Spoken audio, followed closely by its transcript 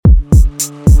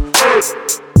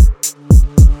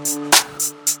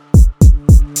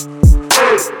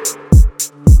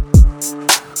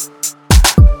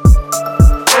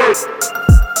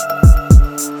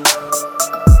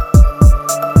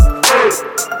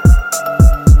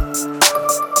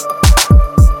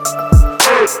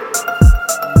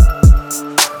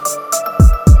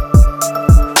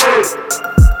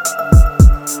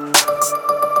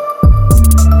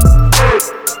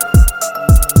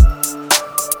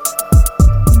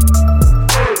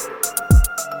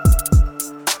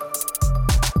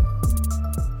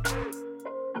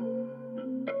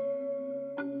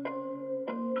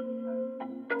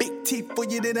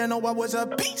didn't know I was a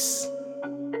beast.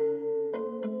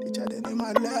 Bitch, I didn't in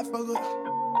my life, I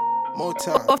got more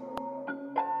time.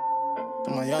 To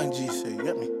my young G, so you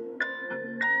get me?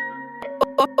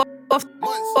 Off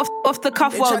the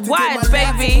cuff worldwide,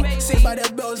 baby. Say by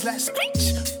the bells like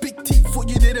screech. Big teeth, thought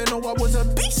you didn't know I was a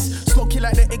beast. Smoking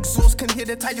like the exhaust, can hear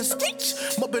the tire screech.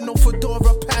 Mobbing on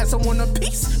fedora pads, I want a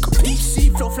piece. Capiche, see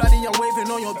flow flooding, I'm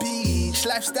waving on your beach.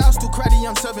 Lifestyle still cruddy,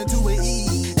 I'm serving to an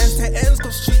E. Ends to ends,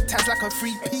 got street tags like a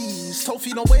 3 piece. Toe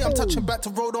feet away, I'm touching back to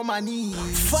road on my knees.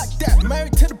 Fuck that,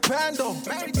 married to the bando.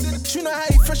 You know how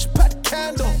you fresh pat the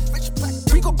candle.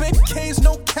 We got baby K's,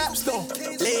 no caps though.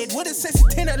 Laid with a sexy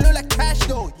tin that look like cash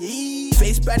though. Yeah.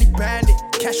 Face baddie bandit,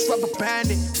 cash rubber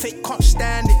bandit. Fake can't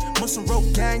stand it, muscle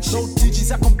road gang shit. No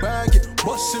digits, I can bag it.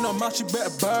 What's in her mouth, you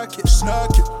better back it.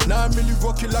 Snark it, now I'm really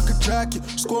rocking like a jacket.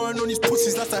 Scoring on these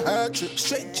pussies, that's a hat trick.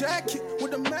 Straight jacket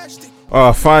with a matchstick.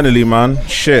 Oh, finally, man.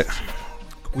 Shit.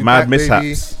 Mad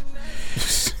mishaps.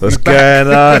 What's going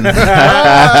on?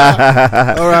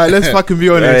 Alright, let's fucking be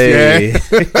honest, Hey. yeah?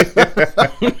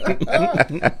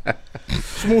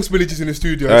 Small spillages in the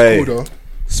studio, Hey. it's cool though.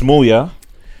 Small, yeah?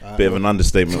 Bit of an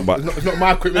understatement, but It's not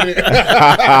my equipment,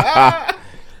 innit?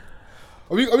 Are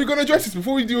we going to address this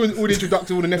before we do all the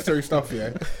introduction, all the necessary stuff, yeah?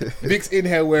 Vic's in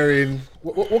here wearing...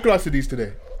 What glass are these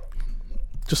today?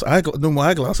 Just normal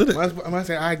eyeglass, isn't it? Am I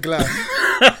saying eyeglass?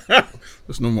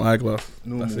 Just normal eyeglass.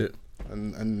 Normal. That's it.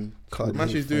 And Can't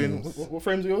Mash do is doing... frames. What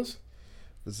frames are yours?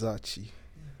 Versace.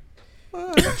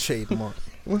 Trademark.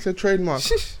 What's a trademark?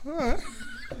 Alright.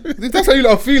 That's how you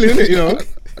lot are feeling, isn't it, you know?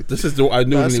 This is what I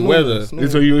normally That's wear. normal, Though. it's normal.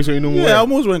 So you normal Yeah, wear?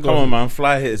 I'm always wearing come glasses. on, man.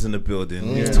 Fly hitters in the building.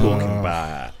 What you talking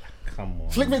about? Come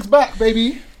on. Slick Vic's back,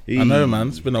 baby. I know, man.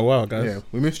 It's been a while, guys. Yeah,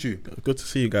 we missed you. Good to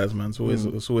see you guys, man.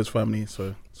 It's always family,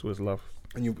 so it's always love.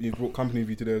 And you brought company with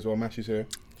you today as well. Mash is here.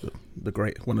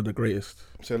 One of the greatest.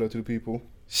 Say hello to the people.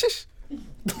 Shish.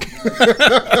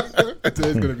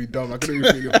 Today's gonna be dumb. I couldn't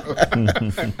even feel it.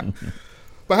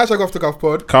 But hashtag off the cuff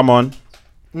pod. Come on.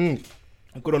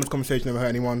 Good honest conversation, never hurt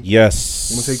anyone. Yes.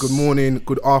 I'm gonna say good morning,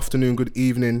 good afternoon, good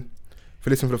evening. If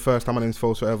you're listening for the first time, my name's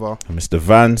False Forever. Mr.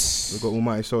 Vance. We've got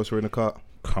Almighty Sosa in the cut.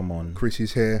 Come on. Chris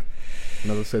is here.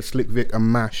 And as I said, Slick Vic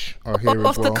and Mash are here as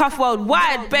Off the well. cuff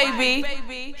worldwide,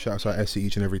 baby. Shouts out SC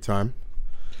each and every time.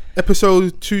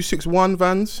 Episode 261,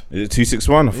 Vans. Is it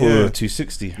 261? I thought we Yeah. were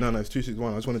 260. No, it's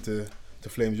 261. I just wanted to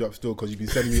flame you up still because you've been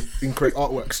sending me incorrect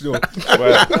artwork still.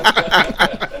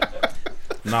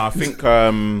 No, I think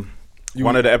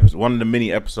one of the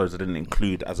mini episodes I didn't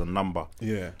include as a number.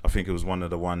 Yeah. I think it was one of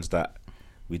the ones that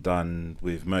we done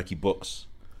with Murky Books.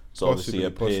 So obviously it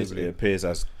appears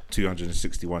as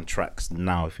 261 tracks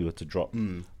now if you were to drop.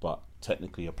 But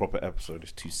technically a proper episode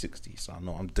is 260. So I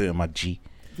know I'm doing my G.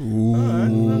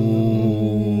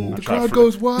 The crowd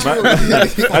goes wild. That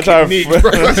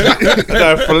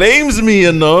flames me,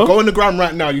 you know. Go on the gram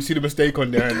right now. You see the mistake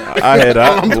on there. I hear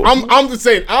that. I'm just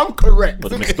saying. I'm correct.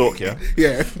 But the mistake, yeah.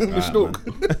 Yeah, mistake.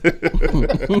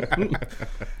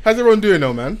 How's everyone doing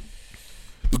though, man?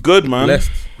 Good, man.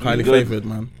 Blessed, highly Good. favoured,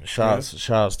 man.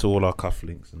 Shouts to all our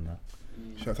cufflinks and that.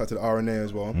 Shout out to the RNA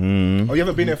as well. Oh, you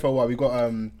haven't been here for a while.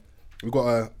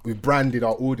 We've branded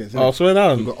our audience. Oh, swear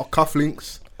down. We've got our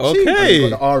cufflinks. Okay. And we've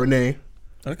got the RNA.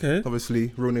 Okay.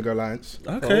 Obviously, Real Nigga Alliance.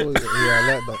 Okay. Oh, yeah,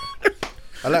 I like that.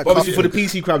 I like But obviously, cuff- for the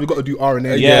PC crowd, we've got to do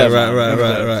RNA. Yeah, man.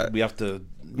 right. We have to.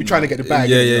 We're trying to get the bag.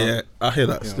 Yeah, you know? yeah. I hear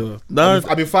that still. No,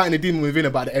 I've been fighting the demon within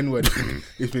about the N-word.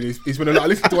 It's been a lot. I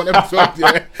listened to one episode,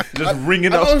 yeah. Just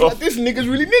ringing I us was off. like, this nigga's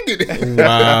really nigging.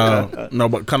 wow. No,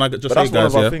 but can I just But say, that's one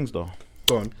guys, of our yeah? things, though.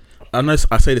 Go on. I know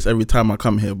I say this every time I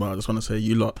come here, but I just want to say,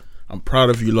 you lot, I'm proud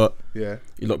of you lot. Yeah.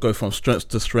 You lot go from strength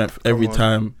to strength every on.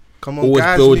 time. Come on, Always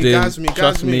gas building. me.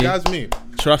 Trust me.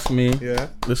 Trust me. Yeah.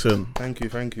 Listen. Thank you.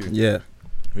 Yeah.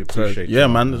 We So, appreciate yeah,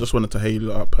 man. I just wanted to hail you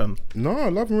lot up and No,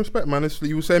 love and respect, man.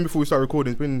 You were saying before we started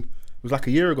recording, it was like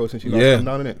a year ago since you last yeah, come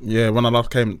down, innit? yeah. When I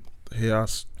last came here, I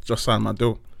just signed my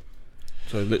deal.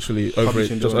 So literally over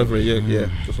Publishing just deal. over a year. Yeah,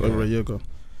 just over a year ago.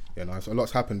 Yeah, no, so a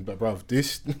lot's happened, but bruv,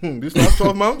 this last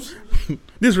 12 months,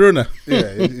 This real now. yeah,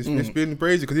 it's been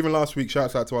crazy. Because even last week,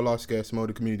 shouts out to our last guest, Mo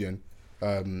the comedian.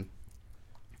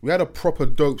 We had a proper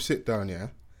dope sit down, yeah,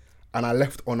 and I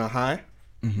left on a high.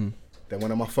 Then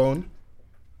went on my phone,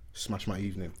 smashed my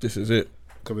evening. This is it.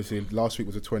 'Cause obviously, last week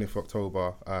was the 20th of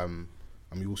October, and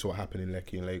we all saw what happened in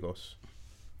Lekki in Lagos.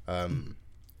 And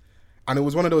it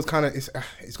was one of those kind of,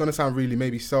 it's going to sound really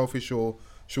maybe selfish or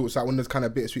short-sighted, one of those kind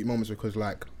of bittersweet moments because,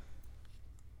 like,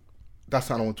 that's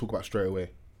something I want to talk about straight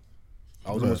away.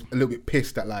 I was almost a little bit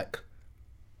pissed that, like,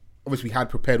 obviously we had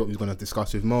prepared what we was going to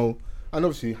discuss with Mo, and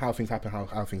obviously how things happen,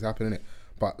 how things happen, innit?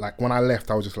 But, like, when I left,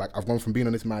 I was just like, I've gone from being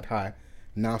on this mad high,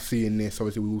 now seeing this,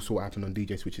 obviously we all saw what happened on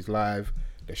DJ Switches Live.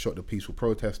 They shot the peaceful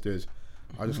protesters.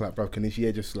 I was just like, bro, can this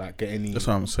year just like get any? That's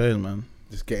what I'm saying, man.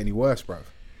 Just get any worse, bro?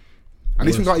 And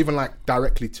these things aren't even like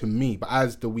directly to me, but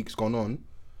as the week's gone on,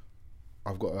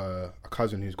 I've got a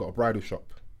cousin who's got a bridal shop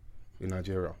in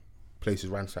Nigeria. Place is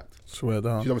ransacked. Swear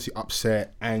down. She's obviously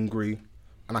upset, angry,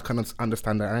 and I can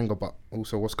understand that anger, but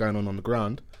also what's going on the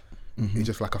ground is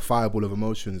just like a fireball of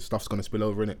emotions. Stuff's going to spill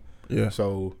over, innit? Yeah.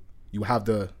 So you have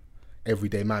the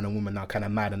everyday man and woman now kind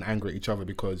of mad and angry at each other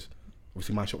because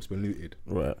obviously my shop's been looted.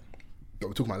 Right. But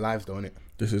we're talking about lives though, innit?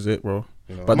 This is it, bro.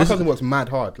 You know? But My this cousin works mad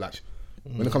hard. Like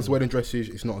when it comes to wedding dresses,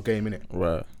 it's not a game, innit?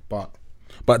 right.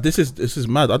 But This is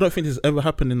mad. I don't think this has ever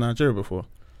happened in Nigeria before.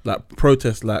 Like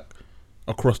protests like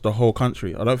across the whole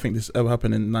country. I don't think this ever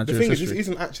happened in the Nigeria's thing is, history. this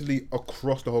isn't actually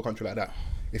across the whole country like that.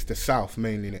 It's the south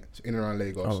mainly, innit? It's in and around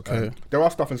Lagos. Okay. There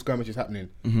are stuff and skirmishes happening,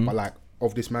 but like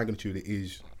of this magnitude, it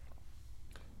is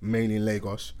mainly in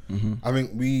Lagos. I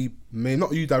think we may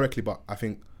not you directly, but I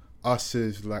think us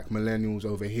as like millennials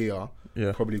over here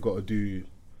probably got to do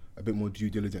a bit more due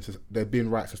diligence. There have been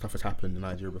riots and stuff that's happened in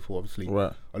Nigeria before. Obviously,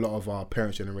 Right. a lot of our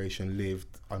parents' generation lived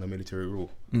under military rule.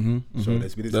 So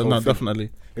there's been this No, whole thing.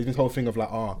 definitely. There's this whole thing of like,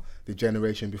 the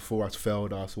generation before us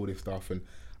failed us, all this stuff, and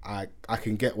I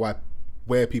can get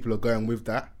where people are going with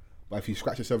that. But if you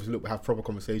scratch yourself a little bit, have proper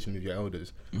conversation with your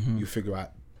elders, you figure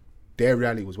out their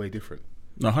reality was way different.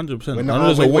 No, 100%. When I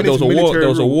know there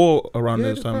was a war around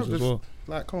those times as well.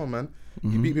 Like, come on, man.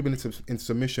 You beat people into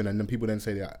submission, and then people then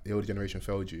say that the older generation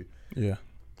failed you. Yeah.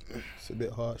 It's a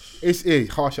bit harsh. It's a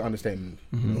harsher understatement.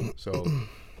 You know? So,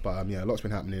 but yeah, a lot's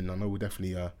been happening. I know we'll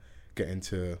definitely get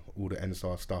into all the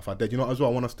NSAR stuff. You know, as well,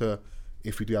 I want us to,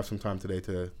 if we do have some time today,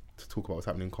 to talk about what's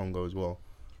happening in Congo as well.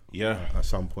 Yeah. At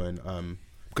some point,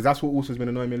 because that's what also has been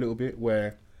annoying me a little bit,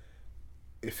 where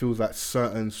it feels like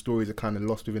certain stories are kind of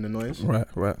lost within the noise. Right.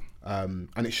 And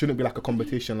it shouldn't be like a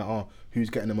competition, like who's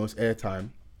getting the most airtime.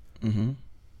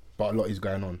 But a lot is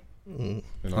going on. You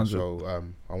know, 100. so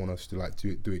I want us to like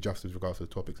do it justice with regards to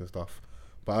the topics and stuff.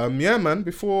 But yeah, man,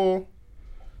 before it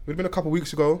would have been a couple of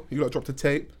weeks ago, you lot dropped a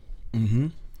tape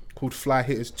called Fly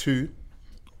Hitters 2.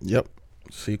 Yep.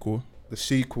 Sequel. The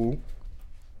sequel.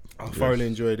 I thoroughly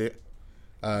enjoyed it.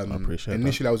 I appreciate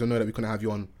initially I was annoyed that we couldn't have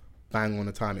you on bang on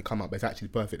the time it come up, but it's actually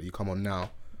perfect that you come on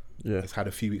now. Yeah. It's had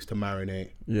a few weeks to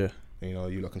marinate. Yeah. You know,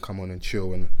 you lot can come on and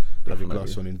chill and have your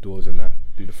glass on indoors and that.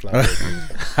 Do the fly.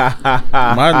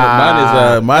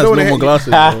 Mine's normal glasses.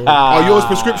 Bro. Oh, yours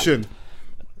prescription.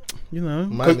 You know.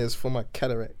 Mine is for my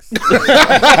cataracts. No,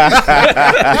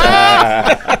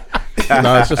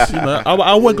 it's just, you know,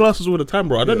 I wear glasses all the time,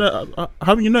 bro. I don't know.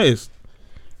 Haven't you noticed?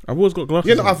 I've always got glasses.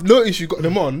 Yeah, no, I've noticed you got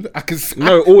them on. I can.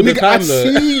 No, all the nigga, time, I though.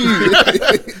 see you.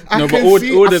 No, but all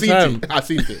the time. I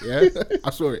seen it. Yeah, I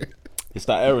saw it. It's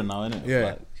that era now, isn't it? Yeah.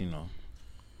 Like, you know.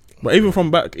 But even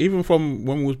from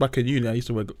when we was back in uni, I used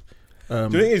to wear. The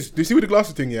thing is, do you see with the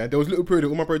glasses thing? Yeah, there was a little period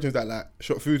of all my brethren that like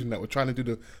shot food and that were trying to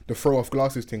do the throw off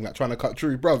glasses thing, like trying to cut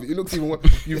through, bruv. It looks even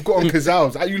worse. You've got on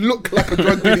Kazals. You look like a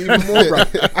drug dealer even more,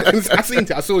 bruv. I seen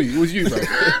it. I saw you. It was you, bro.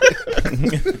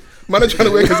 Man, are trying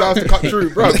to wear Kazals to cut through,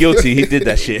 bruv. Guilty, he did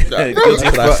that shit.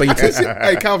 Guilty.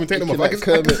 Hey, Calvin, take them off. I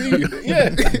can see you.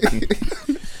 Yeah.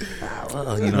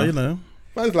 Well, you know.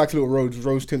 Man's like a little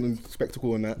rose tinted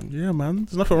spectacle and that. Yeah, man.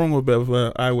 There's nothing wrong with a bit of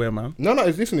eyewear, man. No,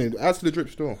 it's listening. Adds to the drip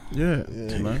still. Yeah.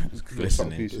 You know.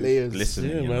 Glistening. Layers. Glistening,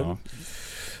 Yeah, you man. know.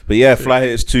 But yeah, Fly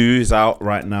Hitters 2 is out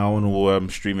right now on all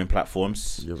streaming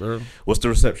platforms. Yes, sir. What's the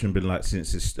reception been like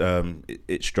since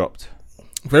it's dropped?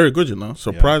 Very good, you know.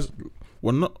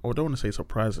 Well, not. I don't want to say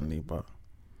surprisingly, but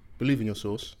Believe in your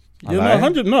source. yeah, no,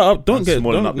 100. No, don't I'm get.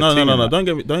 smalling Don't, up the no, team, no, no. man.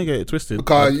 Don't get it twisted.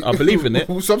 Because I believe in it.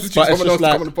 We'll substitute But it's someone else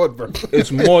just to come on the pod, bro.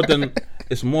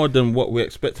 It's more than what we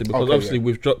expected because Okay, obviously yeah.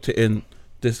 we've dropped it in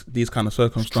these kind of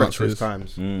Treacherous circumstances.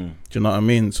 times. Do you know what I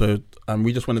mean? So, and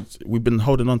we just we've been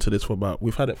holding on to this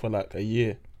we've had it for like a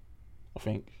year, I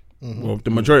think. Well, the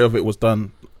majority of it was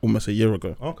done almost a year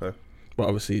ago. Okay. But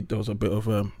obviously there was a bit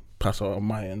of pass out on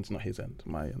my end, not his end,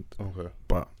 my end. Okay.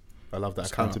 But I love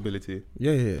that accountability.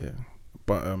 yeah.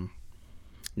 But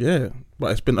yeah,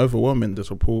 but it's been overwhelming, the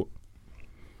support.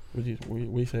 What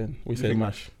you saying? We say think,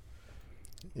 mash.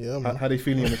 Yeah, man. How they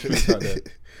feeling on the streets out there?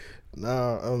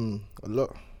 Nah, a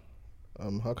lot.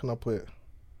 How can I put it?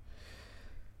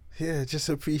 Yeah, just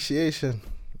appreciation.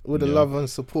 All the love and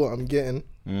support I'm getting.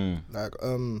 Like,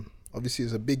 obviously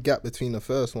there's a big gap between the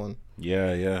first one.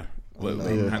 Yeah. Wait,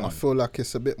 And, hang I on. feel like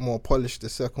it's a bit more polished, the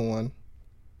second one.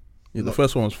 Yeah, the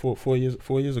first one was four years ago.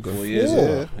 4 years Yeah,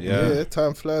 ago. Yeah.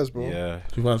 time flies, bro. Yeah.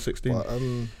 2016. But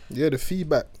yeah, the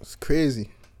feedback is crazy.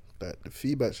 That the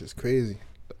feedback's just crazy.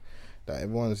 That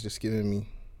everyone's just giving me,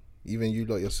 even you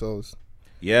lot yourselves.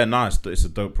 Yeah, no, it's a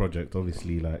dope project.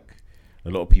 Obviously, like a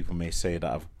lot of people may say that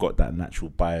I've got that natural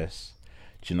bias.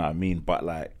 Do you know what I mean? But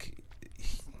like,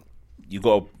 you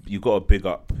gotta big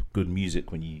up good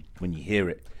music when you hear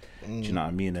it. Do you know what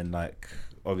I mean? And like,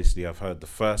 obviously, I've heard the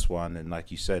first one, and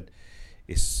like you said,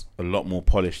 it's a lot more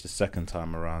polished the second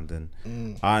time around.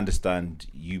 And I understand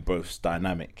you both's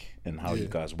dynamic and how you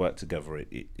guys work together.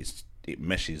 It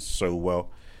meshes so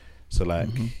well. So like,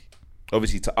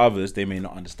 obviously, to others, they may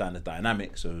not understand the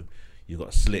dynamic. So you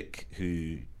got Slick,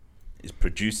 who is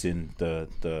producing the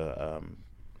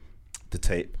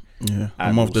tape. Yeah,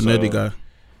 I'm off the nerdy guy.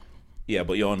 Yeah,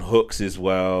 but you're on hooks as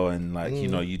well, and like you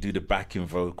know, you do the backing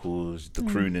vocals, the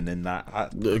crooning and that.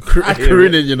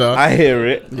 Crooning, you know. I hear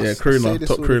it. Yeah, crooner,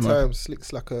 top crooner.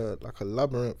 Slick's like a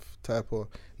labyrinth type of.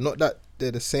 Not that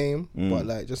they're the same, but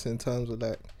like just in terms of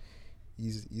like,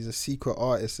 he's a secret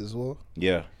artist as well.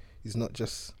 Yeah, he's not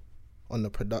just on the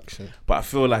production. But I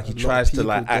feel like he tries to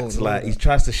like act like he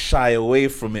tries to shy away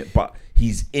from it, but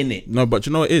he's in it. No, but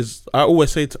you know what it is? I've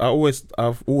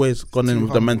always gone in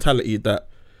with the mentality that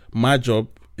my job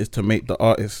is to make the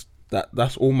artist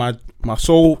that's all my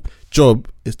sole job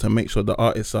is to make sure the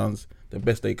artist sounds the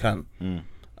best they can.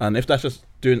 And if that's just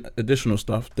doing additional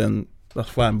stuff, then that's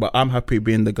fine. But I'm happy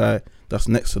being the guy that's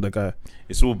next to the guy.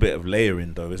 It's all a bit of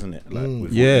layering though, isn't it? Like with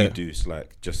what you do, it's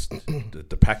like just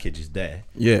the package is there.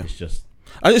 Yeah. It's just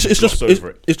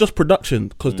it's just production,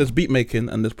 because there's beat making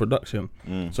and there's production.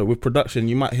 So with production,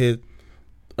 you might hear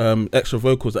extra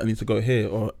vocals that need to go here,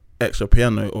 or extra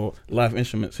piano, or live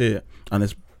instruments here, and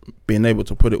it's being able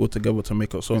to put it all together to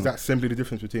make a song. Is that simply the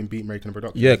difference between beat making and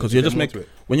production? Yeah, because you're just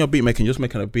when you're beat making, you're just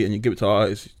making a beat and you give it to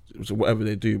artists, whatever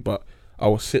they do. But I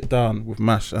will sit down with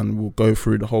Mash and we'll go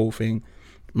through the whole thing.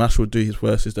 Mash will do his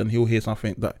verses, then he'll hear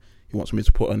something that he wants me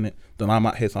to put on it. Then I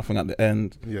might hear something at the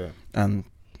end. Yeah, and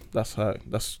that's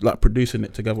like producing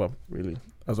it together, really,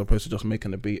 as opposed to just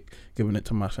making a beat, giving it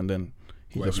to Mash, and then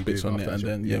he just spits on it, and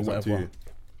then whatever.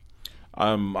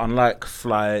 Unlike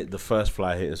the first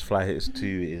Fly Hitters 2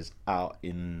 is out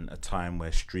in a time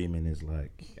where streaming is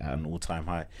like at an all-time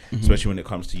high, especially when it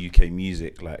comes to UK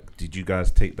music. Like, did you guys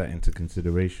take that into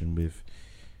consideration with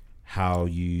how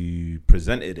you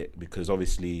presented it? Because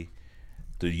obviously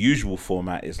the usual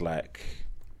format is like,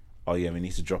 oh yeah, we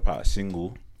need to drop out a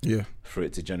single for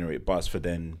it to generate buzz, for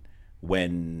then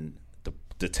when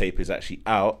the tape is actually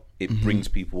out, it brings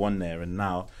people on there. And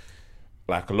now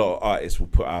like a lot of artists will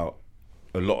put out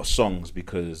a lot of songs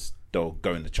because they'll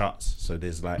go in the charts. So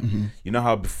there's like, you know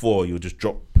how before you'll just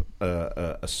drop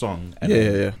a song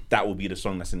and that will be the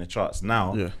song that's in the charts.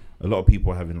 Now a lot of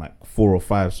people are having like 4 or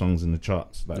 5 songs in the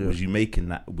charts. Like, was you making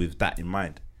that with that in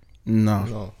mind?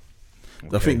 No.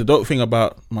 Okay. I think the dope thing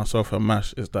about myself and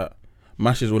Mash is that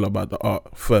Mash is all about the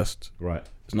art first. Right.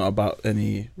 It's not about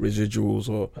any residuals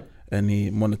or any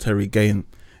monetary gain.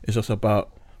 It's just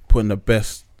about putting the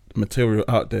best material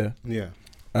out there. Yeah.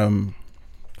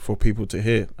 For people to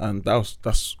hear, and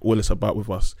that's all it's about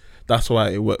with us. That's why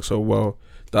it works so well.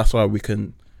 That's why we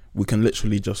can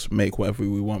literally just make whatever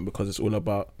we want, because it's all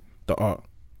about the art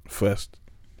first,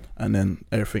 and then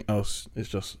everything else is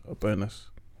just a bonus.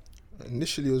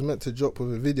 Initially it was meant to drop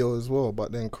with a video as well,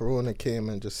 but then Corona came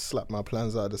and just slapped my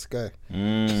plans out of the sky.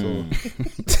 So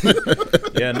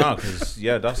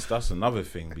that's another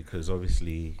thing, because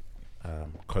obviously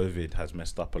COVID has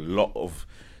messed up a lot of,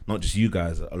 not just you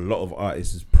guys, a lot of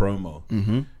artists' promo,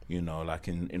 you know, like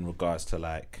in regards to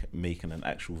like making an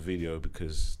actual video,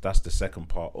 because that's the second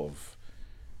part of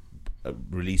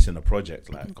releasing a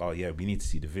project. Like, oh yeah, we need to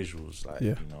see the visuals. Like,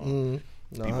 you know,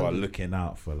 people are looking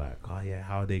out for like, oh yeah,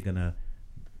 how are they gonna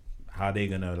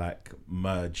like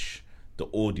merge the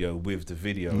audio with the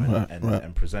video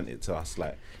and present it to us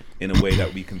like in a way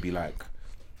that we can be like,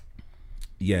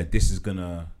 yeah, this is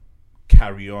gonna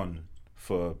carry on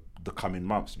for the coming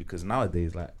months. Because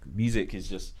nowadays like music is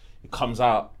just, it comes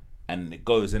out and it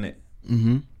goes, innit?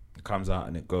 It comes out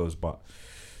and it goes. But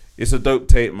it's a dope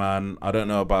tape, man. I don't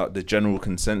know about the general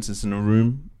consensus in the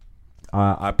room.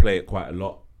 I play it quite a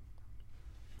lot.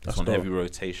 It's on heavy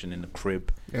rotation in the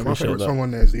crib. Yeah, my favourite song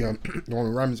on there is the one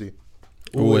with Ramsey.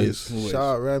 Always.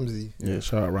 Shout out Ramsey. Yeah,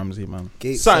 shout out Ramsey, man.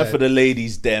 Something for the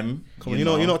ladies, them. Come on, you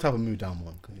know what type of mood I'm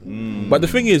on. But the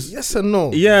thing is, yes and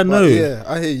no. Yeah, no. Yeah,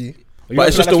 I hear you. But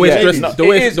it's just the way it's dressed. The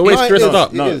way it's dressed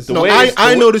up.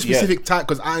 I know the specific type,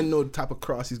 because I know the type of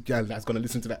crosses girl that's gonna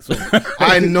listen to that song.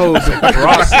 I know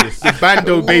the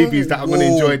bando babies that are gonna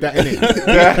enjoy that,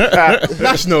 innit?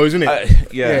 Nash knows, isn't it?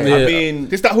 I mean,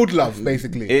 it's that hood love,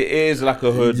 basically. It is like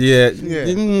a hood,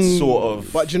 sort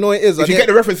of. But you know what it is? If you get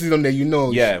the references on there, you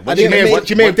know. Yeah, she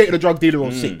may have dated a drug dealer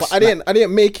on 6. But I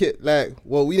didn't make it like.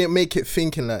 Well, we didn't make it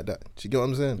thinking like that. Do you get what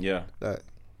I'm saying? Yeah. Like,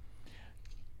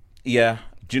 Yeah.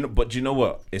 Do you know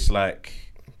what? It's like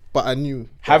But I knew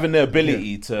having the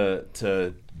ability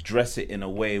to dress it in a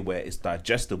way where it's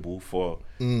digestible for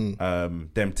them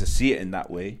to see it in that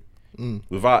way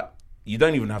without. You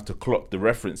don't even have to clock the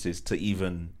references to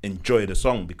even enjoy the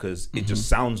song because it just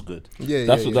sounds good.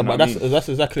 That's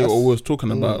exactly what we was talking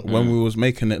about when we was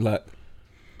making it. Like,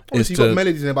 obviously you got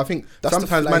melodies in it, but I think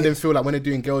sometimes man didn't feel like when they're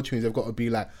doing girl tunes, they've got to be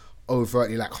like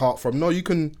overtly like heartthrob. No, you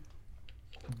can.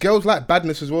 Girls like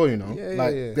badness as well, you know.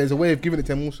 There's a way of giving it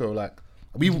to them also. Like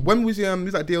when was we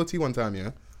was at DLT one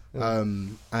time,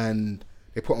 and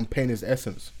they put on Pain is the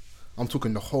Essence. I'm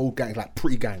talking the whole gang, like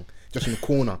Pretty Gang, just in the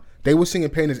corner. They were singing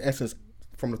Pain is the Essence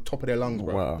from the top of their lungs,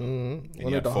 bro. Wow.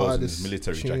 One of the hardest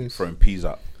military tunes. jacket, throwing peas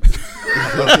up.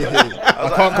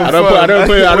 I can't confirm. I don't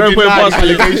put it past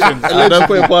you. I don't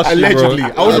put it past you, bro. Allegedly,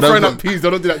 I wasn't throwing up peas.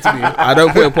 Don't do that to me. I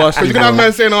don't put it past you. You're gonna have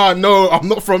man saying, "Oh no, I'm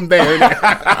not from there."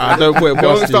 I don't put it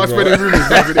past you. Don't start spreading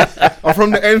rumors. I'm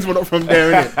from the ends, but not from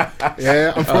there, innit?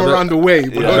 Yeah, I'm from around the way.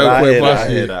 But don't put it past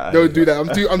you. Don't do that. I'm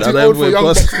too old for young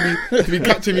bucks to be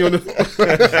catching me on the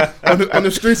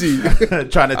strizzy.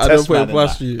 Trying to I test don't put man it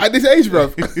past you. At this age,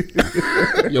 bro.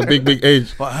 Your big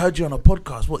age. But I heard you on a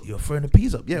podcast. What, you're throwing the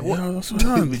peas up? Yeah, what? Yeah, that's what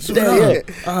I'm doing.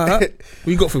 What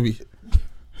you got for me?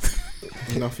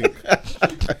 Nothing.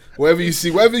 Whatever you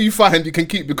see, whatever you find, you can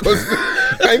keep because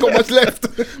I ain't got much left.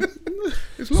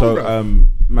 It's long, So, bro.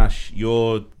 Mash,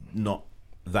 you're not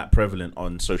that prevalent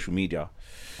on social media.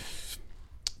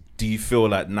 Do you feel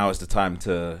like now is the time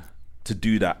to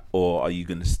do that, or are you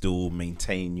going to still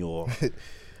maintain your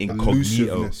incognito?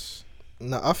 Elusiveness.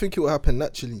 Nah, I think it will happen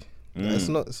naturally. It's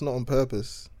not on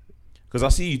purpose. Because I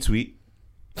see you tweet,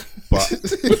 but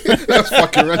That's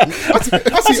fucking random.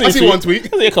 I see one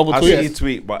tweet. I see a couple I see tweets. you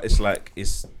tweet, but it's like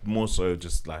it's more so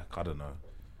just like, I don't know,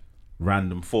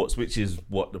 random thoughts, which is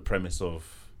what the premise of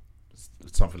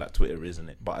something like Twitter is, isn't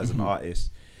it? But as an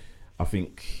artist, I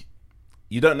think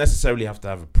you don't necessarily have to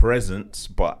have a presence,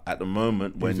 but at the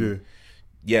moment when You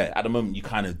do. at the moment you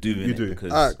kind of do. You do.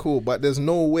 Because Alright, cool. But there's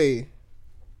no way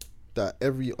that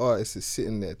every artist is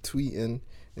sitting there tweeting,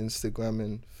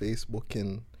 Instagramming,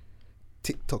 Facebooking,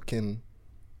 TikToking,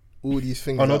 all these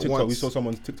things. Oh no, at TikTok. once. We saw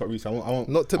someone's TikTok recently. I won't.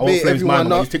 Not to I won't bait flame his everyone mind,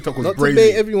 but up. his TikTok was Not to brazy.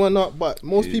 bait everyone up, but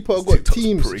most Yeah, people have his got TikTok's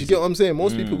teams. Do you brazy. get what I'm saying?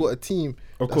 Most people got a team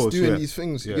Of that's course, doing yeah. these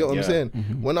things. You Yeah. get what I'm Yeah. saying?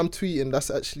 When I'm tweeting,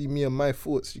 that's actually me and my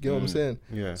thoughts. You get what I'm saying?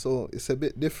 Yeah. So it's a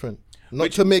bit different.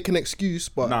 Not to make an excuse,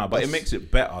 but but it that's- makes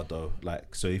it better though.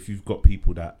 Like, so if you've got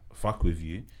people that fuck with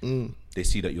you, they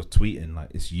see that you're tweeting, like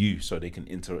it's you, so they can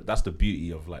interact. That's the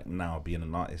beauty of like now being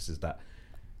an artist, is that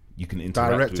you can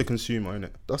interact Direct to with consumer, innit?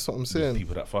 That's what I'm with saying.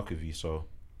 people that fuck with you. So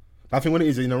I think when it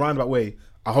is in a roundabout way,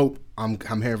 I hope I'm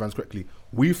hearing everyone's correctly.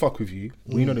 We fuck with you.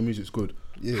 We know the music's good.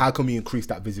 Yeah. How can we increase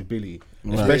that visibility?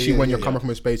 Especially Yeah, when yeah, you're coming from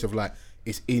a space of like,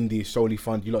 it's indie, solely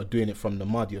fun. You're not doing it from the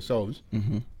mud yourselves.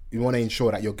 You want to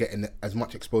ensure that you're getting as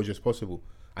much exposure as possible.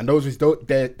 And those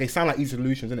they sound like easy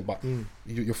solutions, innit? But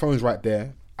your phone's right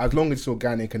there. As long as it's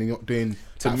organic and you're not doing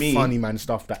that me- funny man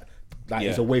stuff that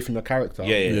is away from your character.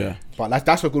 Yeah. But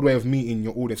that's a good way of meeting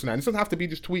your audience. And it doesn't have to be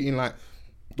just tweeting like,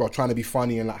 or trying to be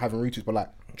funny and like having retweets, but like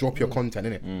drop your content,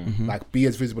 innit? Like be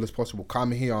as visible as possible.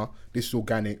 Come here, this is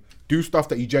organic. Do stuff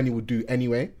that you genuinely would do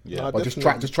anyway. Yeah. But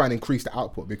Definitely. just try and increase the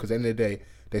output, because at the end of the day,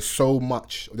 there's so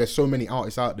many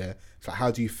artists out there. It's like,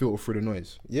 how do you filter through the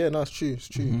noise? Yeah, no, it's true. It's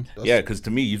true. That's, yeah, because to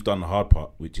me, you've done the hard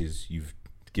part, which is you've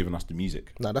given us the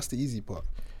music. Nah, that's the easy part.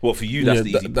 Well, for you, that's Yeah,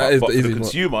 the that- easy that part. is But the for easy the part.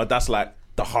 consumer, that's like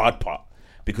the hard part,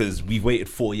 because we've waited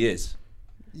 4 years.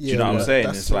 Do you know what Yeah, I'm saying?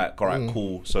 that's It's it. like, all right,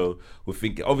 cool. So we're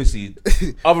thinking, obviously,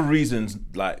 other reasons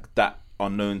like that are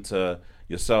known to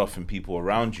yourself and people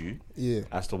around you. Yeah.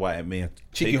 As to why it may have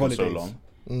Cheeky taken so holidays.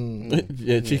 long.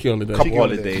 Yeah, cheeky holiday. Couple Cheeky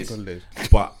holidays. holidays.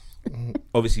 But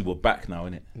obviously, we're back now,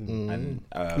 innit? And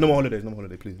No more holidays,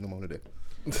 please. No more holiday.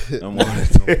 no more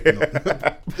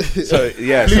holidays. So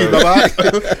yeah, Please, so,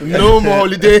 baba. No more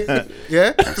holiday.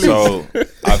 Yeah? so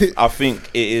I think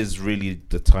it is really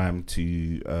the time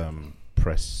to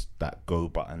press that go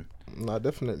button. Nah,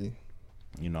 definitely.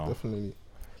 You know, Definitely.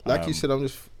 Like you said, I'm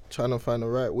just trying to find the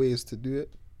right ways to do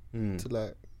it. To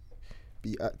like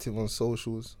be active on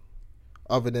socials,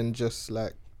 other than just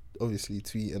like obviously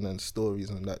tweeting and stories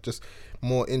and that. Just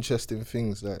more interesting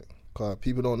things, like, 'cause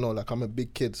people don't know, like, I'm a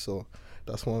big kid, so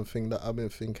that's one thing that I've been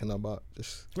thinking about.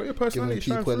 Just Let your giving personality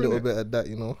shine people a through, little innit? bit of that,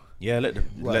 you know. yeah, let the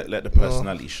Right. let the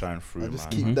personality shine through, I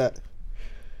just man. keep that.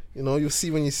 You know, you'll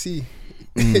see when you see.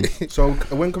 So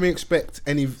when can we expect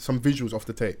some visuals off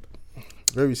the tape?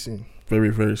 Very soon. Very,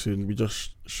 very soon. We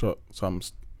just shot some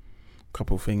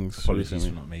couple things. Apologies recently.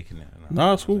 for not making it.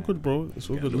 Nah, it's all good, bro. It's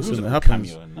all good. Listen, it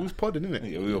happens. happens. It was podding,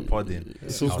 innit? Yeah, we were podding.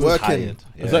 It's all I was working. tired.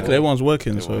 Yeah. Exactly, everyone's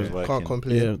working, so Everyone's working. Can't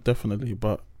complain. yeah, definitely.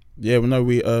 But yeah, we know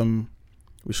we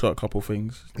shot a couple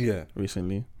things Yeah.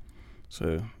 recently,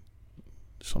 so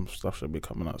some stuff should be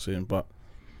coming out soon. But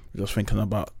just thinking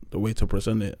about the way to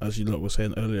present it, as you lot were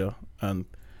saying earlier, and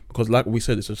because like we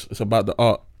said, it's about the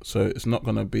art, so it's not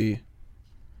gonna be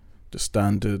the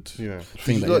standard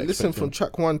thing You that got you listen expect from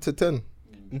track 1 to 10.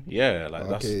 Yeah, like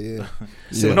Okay, yeah.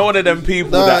 that's. You're not one of them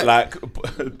people that like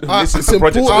listen it's to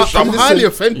projects. important. I'm Listen. highly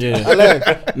offended.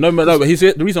 Yeah. no, but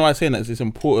the reason why I'm saying that is it's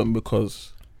important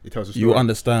because It tells a story. you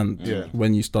understand Yeah.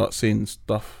 when you start seeing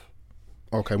stuff.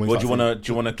 Okay. What do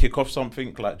you wanna kick off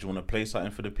something? Like, do you wanna play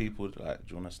something for the people? Like,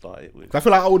 do you wanna start it with? I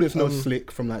feel like I wouldn't know Slick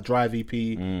from like Drive EP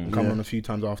and come on a few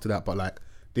times after that, but like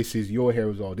this is your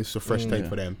heroes all. This is a fresh take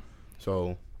for them.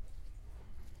 So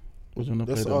What do you wanna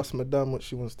Let's play then? ask Madame what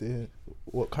she wants to hear.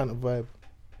 What kind of vibe?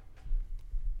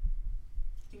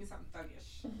 Give me something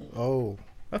thuggish. Oh.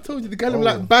 I told you the guy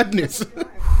like badness.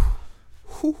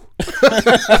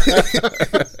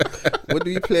 What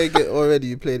do we play again already?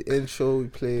 You played intro, we The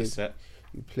played set.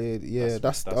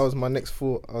 that was my next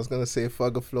thought. I was gonna say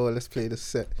Fugger Floor, let's play the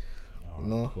set. Oh,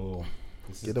 No. cool.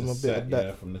 This Get is them the a bit of set, that.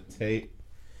 yeah, from the tape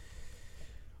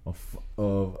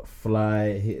of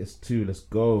Fly Hitters 2. Let's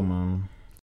go, man.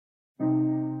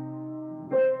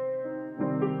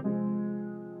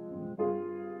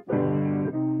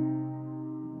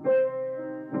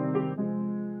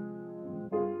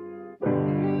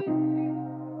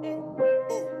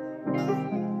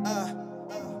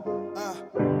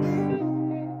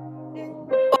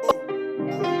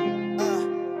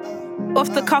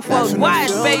 Off the cuff worldwide,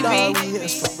 baby.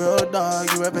 It's for real, dog.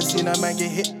 You ever seen a man get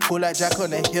hit? Pull like Jack on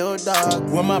the hill, dog.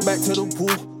 Went my back to the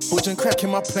wall. Budging crack in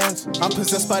my plans. I'm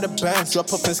possessed by the bands.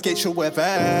 Drop off and skate show with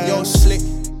van. Yo, Slick.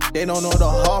 They don't know the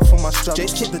half of my struggle.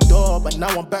 Jace kicked the door, but now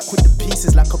I'm back with the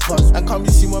pieces like a puzzle. And come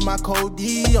you see with my code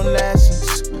D on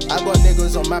lessons. I got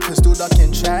niggas on my pistol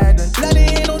ducking trident. Bloody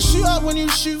ain't no shootout when you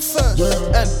shoot first.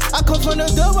 And I come from the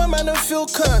door where man don't feel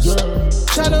cursed.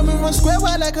 Tryna move a square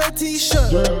white like a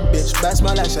t-shirt. Bitch, that's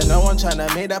my life, so no one tryna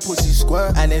make that pussy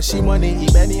squirt. And if she wanna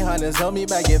eat many hunters, help me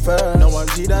back it first. No one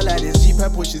G that like this,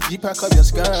 G-pack pushes, G-pack up your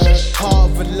skirt.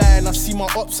 Half a line, I see my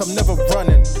ops, I'm never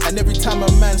running. And every time a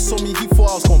man saw me, he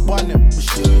thought I was gon' bun him.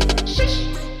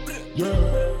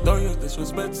 Don't use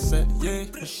disrespect, set, yeah.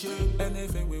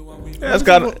 Anything we want, we That's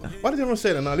kind of. Why did everyone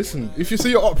say that? Now listen, if you see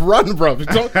your op, run, bruv.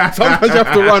 Sometimes you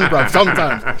have to run, bruv.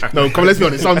 Sometimes. No, come on, let's be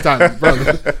honest. Sometimes,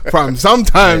 bruv.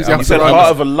 Sometimes you You have said to run.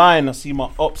 part of a line. I see my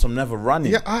ops. I'm never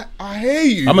running. Yeah, I hear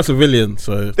you. I'm a civilian,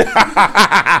 so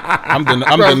I'm the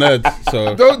nerd.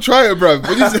 So Don't try it, bruv.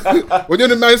 When you're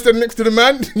the man standing next to the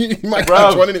man, you might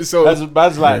catch one in it. So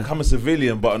That's like I'm a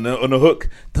civilian, but on a hook.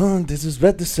 Don't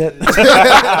disrespect the set.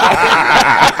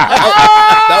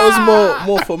 That was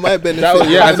more for my benefit.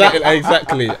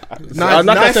 exactly.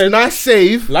 nice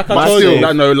save. Like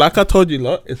I told you,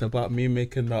 lot, it's about me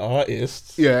making the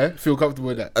artists. Yeah, feel comfortable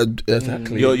with that.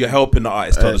 Exactly. You're helping the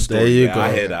artist tell the story. there you Yeah, go.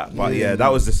 I hear that. But yeah,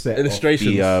 that was the set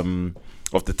Illustrations.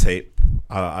 of the tape.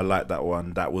 I like that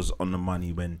one. That was on the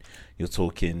money when you're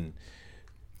talking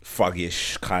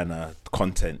fuggish kind of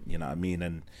content. You know what I mean?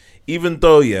 And even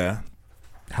though, yeah,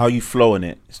 how you flow in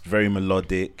it, it's very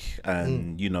melodic,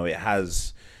 and you know it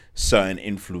has certain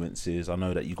influences. I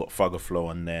know that you got Fugger Flow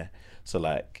on there. So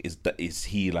like, is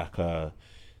he like a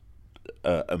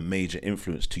major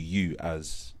influence to you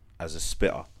as a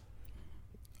spitter?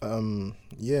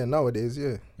 Yeah, nowadays,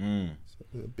 yeah.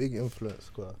 It's a big influence,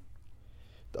 God.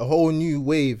 The whole new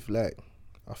wave, like,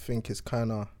 I think it's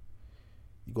kind of,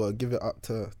 you gotta give it up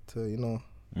to you know,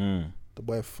 the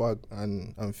boy Fug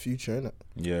and Future, innit?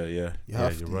 Yeah. You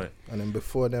have you're to. right. And then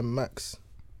before them, Max.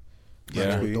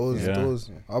 Yeah. Those.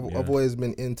 I've Yeah. always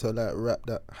been into like rap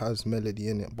that has melody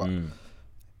in it, but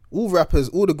all rappers,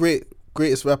 all the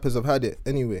greatest rappers have had it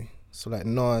anyway. So like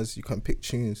Nas, you can pick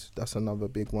tunes. That's another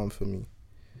big one for me.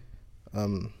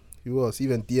 Who else?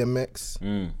 Even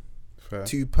DMX, Fair.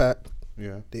 Tupac.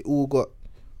 Yeah. They all got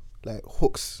like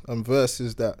hooks and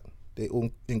verses that they all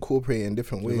incorporate in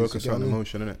different ways. Evoke a you get what I certain mean?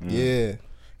 emotion, innit? Yeah.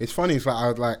 It's funny. It's like I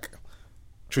would like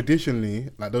traditionally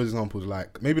like those examples,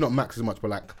 like maybe not Max as much, but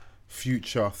like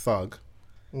Future, Thug.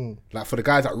 Like for the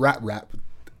guys that rap,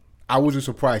 I wasn't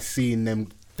surprised seeing them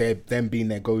being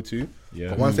their go-to. Yeah.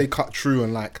 But once they cut through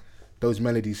and like those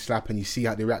melodies slap and you see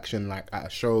how they reaction like at a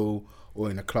show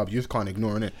or in a club, you just can't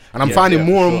ignore it. And I'm finding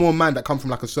more and more man that come from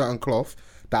like a certain cloth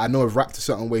that I know have rapped a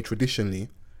certain way traditionally,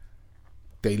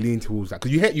 they lean towards that.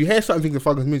 Because you hear certain things in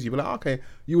Thugger's music, you're like, okay,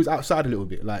 you was outside a little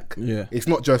bit. Like, it's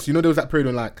not just, there was that period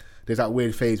when like, there's that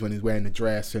weird phase when he's wearing the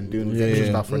dress and doing all the extra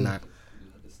stuff and that.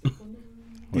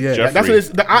 That's what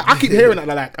it's, I keep hearing that,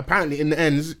 like, apparently in the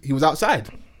ends, he was outside.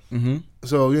 Mm-hmm.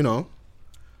 So,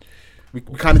 we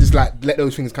kind of just like let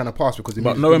those things kind of pass because.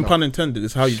 But no pun intended.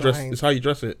 It's how you dress. It's how you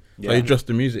dress it. It's how you dress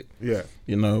the music. Yeah.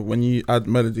 When you add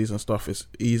melodies and stuff, it's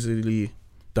easily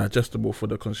digestible for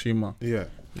the consumer. Yeah.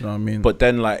 You know what I mean? But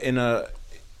then, like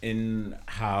in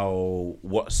how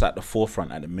what's at the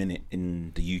forefront at the minute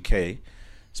in the UK,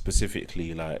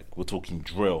 specifically, like we're talking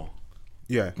drill.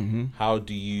 Yeah. Mm-hmm.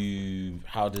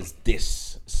 How does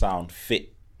this sound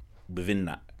fit within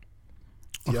that?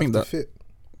 I think that fit.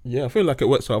 Yeah, I feel like it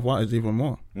works out Whiteheads even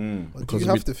more. Because you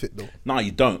have to fit though. No, you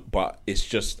don't. But it's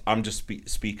just I'm just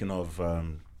speaking of.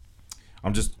 I'm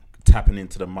just tapping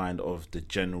into the mind of the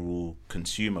general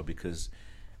consumer because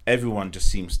everyone just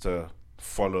seems to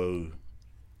follow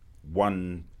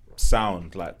one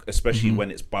sound, like especially when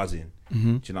it's buzzing.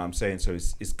 Mm-hmm. Do you know what I'm saying? So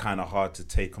it's kind of hard to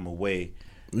take them away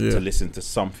to listen to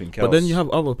something else. But then you have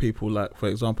other people, like for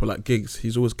example, like Giggs.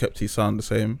 He's always kept his sound the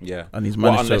same. Yeah, and he's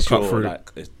managed to cut through.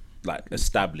 Like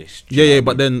established. Yeah.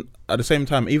 But then at the same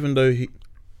time, even though he,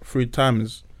 through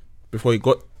times before he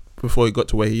got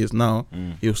to where he is now,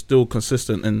 he was still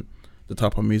consistent in the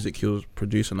type of music he was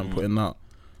producing and putting out.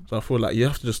 So I feel like you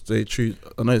have to just stay true.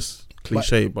 I know it's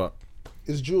cliche, but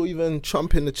is Drew even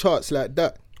trumping the charts like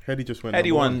that? Heady just went.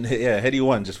 Heady one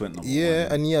just went number one.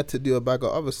 Yeah, and he had to do a bag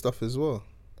of other stuff as well.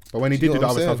 But when he did do the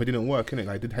other stuff, it didn't work, innit?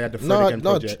 Like, he had the Fred Again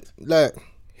project. Like,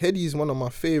 Heady's one of my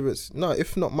favourites. No,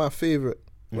 if not my favourite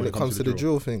when it comes to the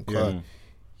drill thing.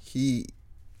 He,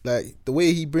 like, the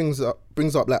way he brings up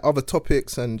like other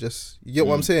topics and just, you get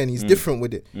what I'm saying? He's different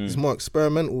with it. He's more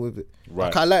experimental with it. Right.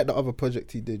 Like, I like the other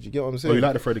project he did. You get what I'm saying? Oh, you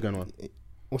like the Fred Again one?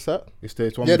 What's that?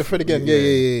 It's one the Fred Again.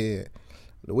 Yeah.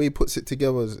 The way he puts it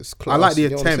together is class. I like the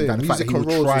attempt and the fact that he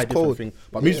will try different things.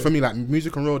 But music, for me, like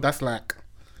music and roll, that's like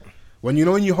when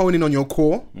you hone in on your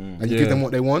core and you give them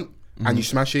what they want and you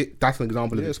smash it. That's an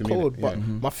example of it. It's cold. But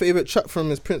my favorite track from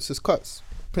him is Princess Cuts.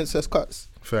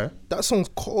 Fair. That song's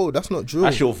cold. That's not drill.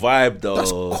 That's your vibe, though.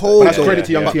 That's cold. That's credit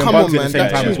to Young T and Bugs at the same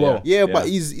time as well. Yeah, but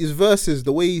his verses,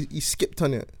 the way he skipped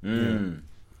on it,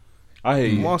 I hear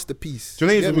you. Masterpiece. Do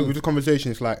you know with this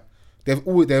conversation? It's like there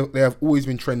have always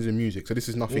been trends in music, so this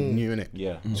is nothing new, innit?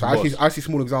 Yeah. So I see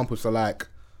small examples. So like,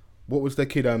 what was the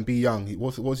kid Be Young?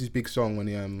 What was his big song when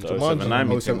he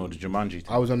Jumanji.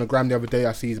 I was on the gram the other day.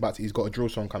 I see he's got a drill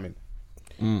song coming.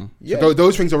 Yeah. So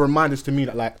those things are reminders to me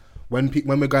that like when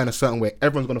we're going a certain way,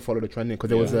 everyone's gonna follow the trend because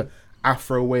there was a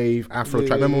Afro wave, track.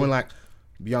 Remember when like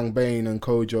Young Bane and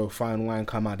Kojo, Fine Wine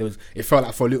come out? It felt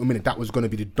like for a little minute that was gonna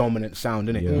be the dominant sound,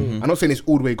 innit? I'm not saying it's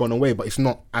all the way gone away, but it's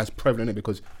not as prevalent, innit?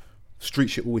 Because street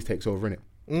shit always takes over,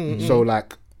 innit? So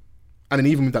like, and then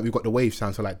even with that we've got the wave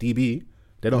sound. So like DB,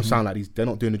 they don't sound like these. They're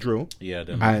not doing the drill. Yeah.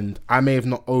 And I may have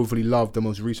not overly loved the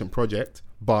most recent project,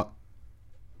 but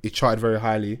it charted very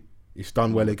highly. It's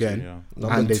done well again.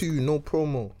 Number 2, no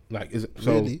promo. Like, is it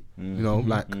so? Really?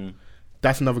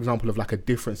 That's another example of like a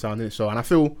different sound in it. So, and I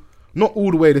feel not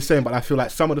all the way the same, but I feel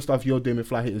like some of the stuff you're doing with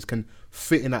Fly Hitters can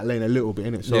fit in that lane a little bit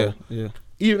in it. So,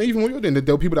 even what you're doing,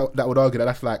 there are people that would argue that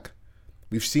that's like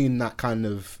we've seen that kind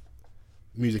of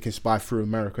music inspired through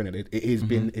America, and it's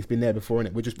been there before,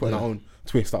 innit? We're just putting our own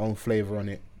twist, our own flavor on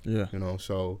it. Yeah,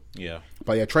 So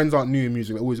but yeah, trends aren't new in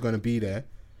music; they're always going to be there.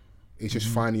 It's just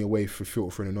finding a way to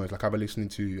filter through the noise. Like I've been listening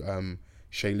to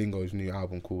Shay Lingo's new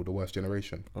album called The Worst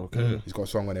Generation. Okay. He's got a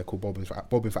song on there called Bobbing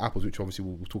for Apples, which obviously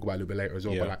we'll talk about a little bit later as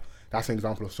well. But like that's an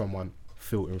example of someone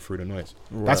filtering through the noise.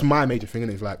 Right. That's my major thing,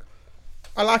 and it's like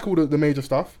I like all the major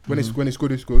stuff. When it's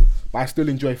good, it's good. But I still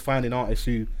enjoy finding artists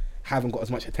who haven't got as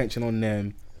much attention on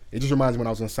them. It just reminds me when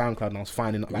I was on SoundCloud and I was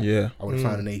finding like I would have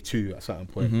found an A2 at a certain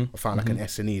point. I found like an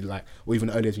S&E, like, or even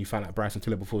earlier when you found like Bryson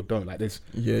Tiller before Don't. Like there's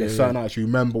certain artists you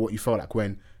remember what you felt like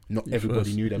when not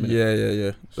everybody knew them.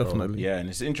 Yeah, definitely. Yeah, and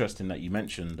it's interesting that you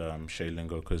mentioned Shay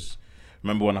Lingo because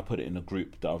remember when I put it in a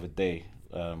group the other day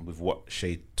with what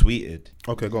Shay tweeted.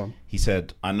 Okay, go on. He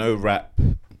said, "I know rap,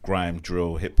 grime,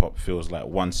 drill, hip hop feels like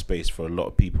one space for a lot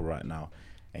of people right now,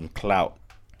 and clout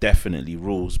definitely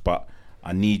rules, but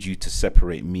I need you to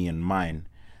separate me and mine.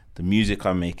 The music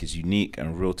I make is unique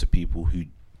and real to people who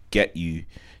get you.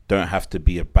 Don't have to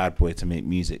be a bad boy to make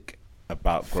music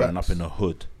about growing up in a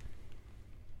hood."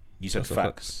 You said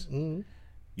facts.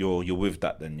 You're with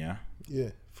that then, yeah? Yeah,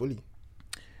 fully.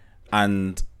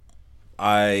 And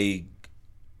I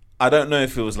don't know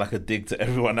if it was like a dig to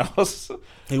everyone else.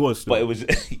 It was, but it was.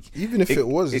 Even if it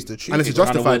was, it's the truth. And it's a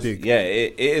justified dig. Yeah,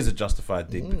 it is a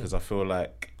justified dig because I feel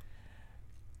like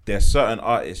there's certain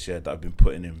artists that have been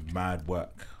putting in mad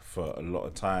work for a lot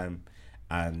of time,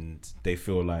 and they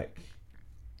feel like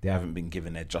they haven't been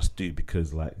given their just due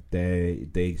because like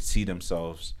they see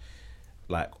themselves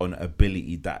like on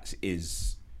ability that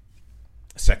is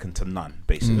second to none,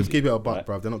 basically. Let's keep it a buck,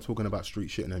 bruv. They're not talking about street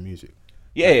shit in their music.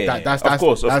 That's of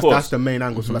course. That's the main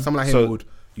angle. So like someone like him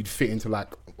you'd fit into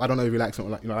like, I don't know if you like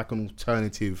something like, like an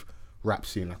alternative rap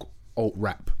scene, like alt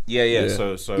rap. Yeah.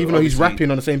 So even though he's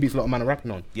rapping on the same beats a lot of man are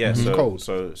rapping on. Yeah. He's cold.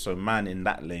 So man in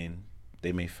that lane,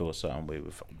 they may feel a certain way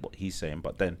with what he's saying,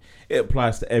 but then it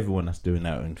applies to everyone that's doing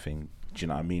their own thing. Do you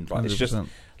know what I mean? But 100%. It's just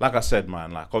like I said,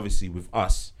 man. Like obviously with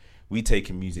us, we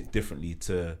taking music differently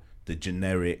to the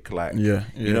generic, like you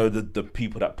know, the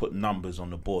people that put numbers on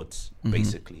the boards,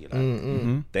 basically.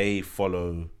 Like they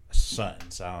follow a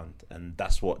certain sound, and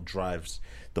that's what drives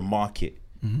the market.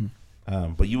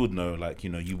 But you would know, like, you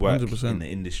know, you work 100%. In the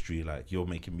industry, like you're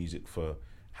making music for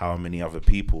how many other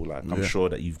people. Like I'm sure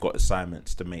that you've got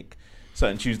assignments to make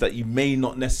certain tunes that you may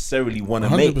not necessarily want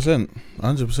to make.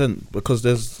 100%. Because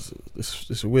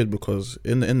it's weird because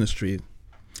in the industry,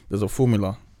 there's a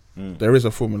formula. There is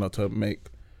a formula to make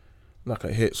like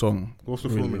a hit song. What's the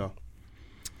formula?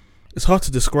 It's hard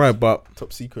to describe, but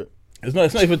top secret. It's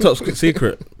not even top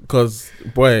secret because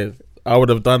boy, I would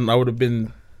have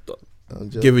been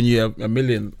giving you a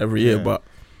million every year, but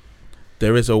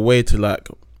there is a way to like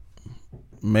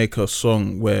make a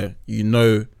song where you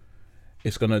know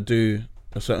it's gonna do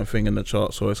a certain thing in the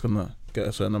charts, or it's gonna get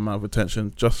a certain amount of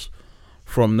attention just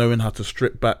from knowing how to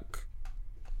strip back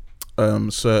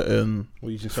certain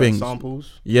things.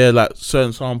 Samples? Yeah, like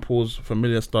certain samples,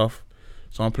 familiar stuff,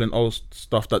 sampling old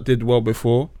stuff that did well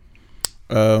before.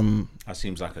 That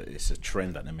seems like it's a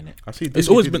trend at the minute. I see. It's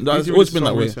always been that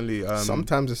way. Recently,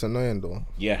 sometimes it's annoying though.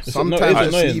 Yeah.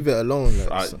 Sometimes just leave it alone.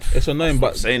 Like, it's annoying,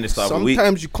 but saying this the other week.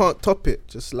 Sometimes you can't top it.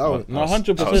 Just allow it. No,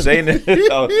 100%. I was saying it.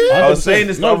 I was saying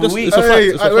this the other week.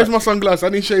 Hey, where's my sunglasses? I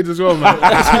need shades as well, man.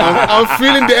 I'm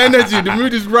feeling the energy. The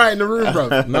mood is right in the room,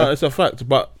 bro. No, it's a fact,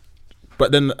 but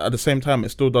then at the same time, it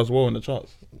still does well in the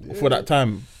charts for that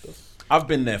time. I've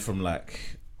been there from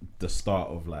like the start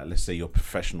of like, let's say, your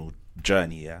professional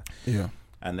journey, yeah.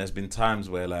 And there's been times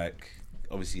where like,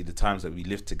 obviously the times that we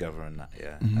lived together and that,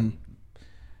 and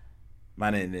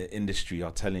man in the industry are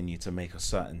telling you to make a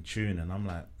certain tune, and I'm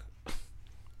like,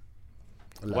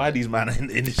 why are these man in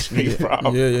the industry,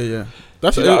 bro? Yeah.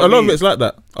 That's a lot of it's like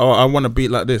that. Oh, I want a beat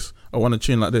like this. I want a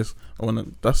tune like this. I want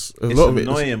to. That's a lot of it. It's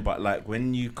annoying, but like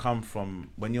when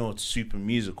you're super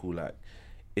musical, like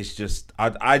it's just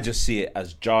I just see it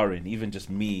as jarring. Even just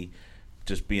me,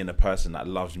 just being a person that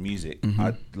loves music,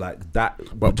 I like that.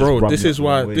 But bro, this is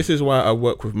why I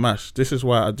work with Mash. This is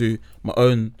why I do my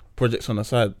own projects on the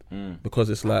side, because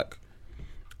it's like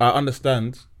I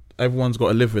understand. Everyone's got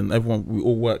a living. We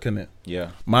all work in it.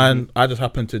 Yeah. Mine, I just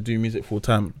happen to do music full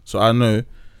time, so I know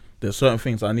there's certain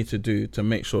things I need to do to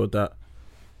make sure that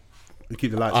you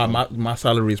keep the lights on. My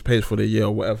salary is paid for the year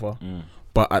or whatever.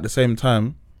 But at the same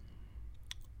time,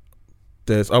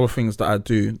 there's other things that I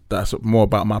do that's more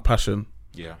about my passion.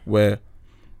 Yeah. Where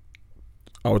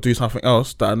I will do something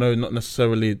else that I know not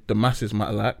necessarily the masses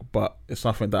might like, but it's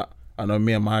something that I know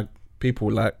me and my people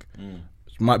like.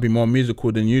 It might be more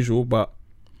musical than usual, but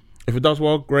if it does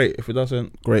well, great. If it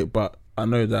doesn't, great. But I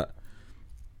know that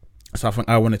it's something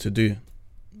I wanted to do.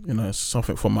 You know, it's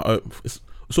something for my own. It's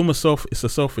almost it's a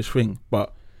selfish thing,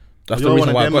 but that's the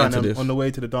reason why I got into this. On the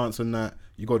way to the dance and that,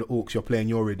 you go to Aux, you're playing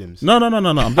your rhythms. No. I'm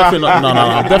definitely not.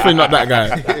 I'm definitely not that guy.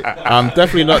 I'm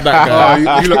definitely not that guy. You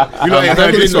I'm not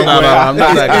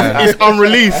that guy. It's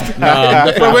unreleased.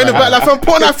 No, we're in the back like, I'm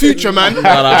putting that future, man. I'm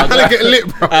trying to get lit,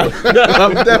 bro.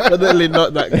 I'm definitely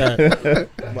not that guy.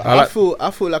 But I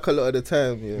feel like a lot of the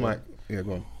time, Mike,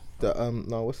 go on. That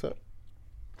no, what's that?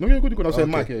 No, you're good. I'm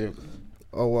saying Mike. Yeah.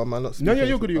 Oh, well, am I not? No,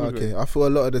 you're good. Okay, I feel a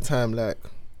lot of the time like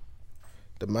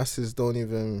the masses don't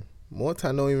even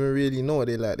really know what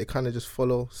they like. They kind of just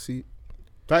follow suit.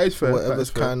 That is fair.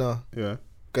 Whatever's kind of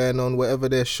going on, whatever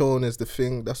they're shown is the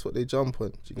thing. That's what they jump on.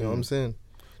 Do you know what I'm saying?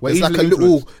 Well, it's like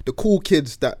the cool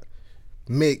kids that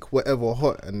make whatever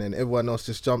hot, and then everyone else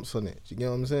just jumps on it. Do you get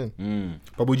what I'm saying?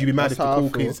 But would you be mad if the cool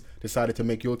kids decided to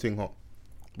make your thing hot?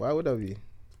 Why would I be?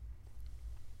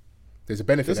 There's a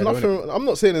benefit. There's nothing. I'm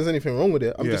not saying there's anything wrong with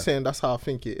it. I'm just saying that's how I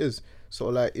think it is. So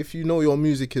like, if you know your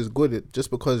music is good,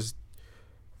 just because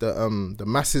the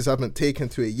masses haven't taken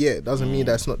to it yet, doesn't mean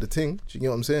that's not the thing. Do you get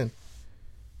what I'm saying?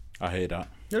 I hear that.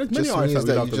 Yeah, there's many artists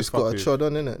that you just got to trod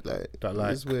on, innit? Like,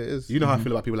 that is where it is. You know how I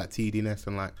feel about people like TD Ness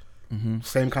and like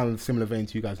same kind of similar vein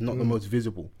to you guys. Not the most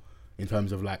visible in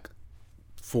terms of like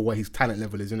for what his talent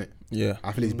level is, innit? Yeah,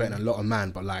 I feel he's better than a lot of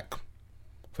man, but like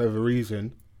for whatever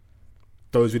reason,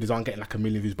 those videos aren't getting like 1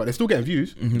 million views, but they're still getting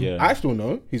views. Yeah. I still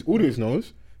know. His audience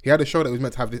knows. He had a show that was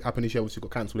meant to have this happen this year, which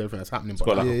got cancelled. Everything that's happening, It's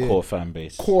got like a core fan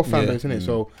base. Core fan base, isn't it?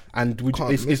 So, and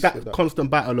it's that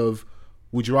constant battle of,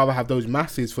 would you rather have those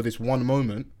masses for this one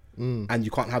moment, and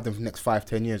you can't have them for the next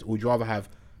 5-10 years, or would you rather have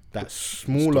that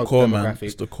smaller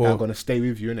demographic that are going to stay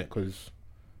with you, innit? Because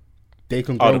they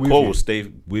can grow with you. The core will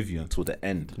stay with you until the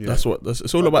end. Yeah. It's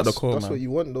all about the core, That's man. what you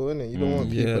want, though, innit? You don't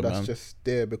want people that's just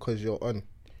there because you're on.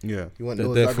 Yeah, you want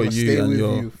those that are going to stay with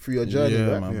you through your journey,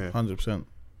 yeah, right? man, 100%.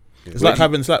 Yeah. It's like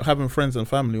having friends and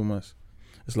family almost.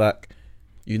 It's like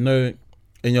in your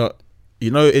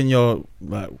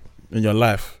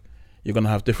life, you're gonna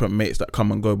have different mates that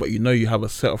come and go, but you have a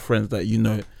set of friends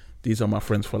that these are my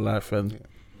friends for life, and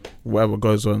whatever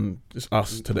goes on, it's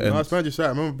us to the end. I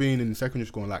remember being in secondary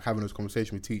school and like having those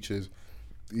conversations with teachers,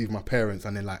 even my parents,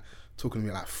 and then like talking to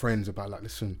me like friends about like,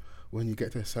 listen, when you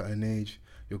get to a certain age,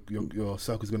 your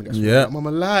circle's gonna get small. Like, Mama,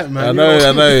 lie, man. I know.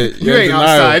 You ain't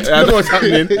outside. You know what's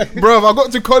happening, bro. I got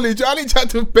to college. I didn't chat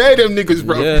to bear them niggas,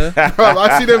 bro. Yeah. Bro,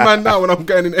 I see them man now when I'm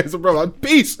getting in there. So, bro, like,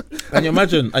 peace. And you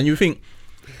imagine, and you think,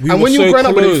 and when you're growing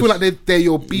up, you feel like they're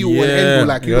your be all and end all.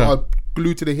 Like you are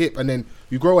glued to the hip, and then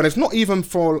you grow, and it's not even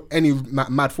for any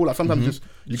mad fallout. Sometimes just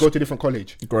you go to a different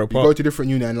college, you go to different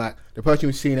uni, and like the person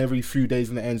you're seeing every few days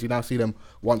in the ends, you now see them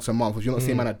once a month. If you're not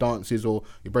seeing man at dances, or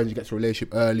your friends, you get to a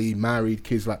relationship early, married,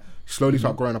 kids, like slowly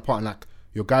start growing apart, and like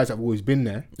your guys that have always been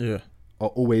there, are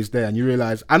always there, and you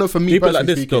realize. I know for me, people like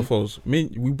this stuff,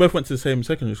 we both went to the same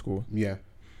secondary school. Yeah.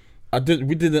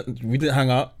 We didn't hang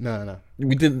out. No.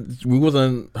 We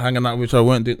wasn't hanging out, which I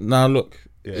weren't doing. Now look,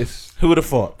 it's who would have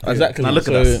thought? Exactly. Now look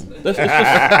at us.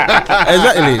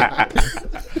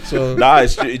 Exactly. So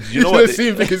it's you know what? It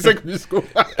seems like in secondary school.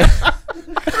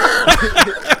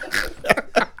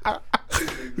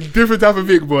 Different type of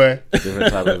big boy.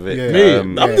 Different type of big. Me,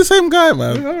 I'm the same guy,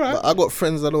 man. But I got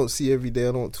friends I don't see every day.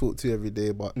 I don't talk to every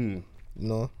day, but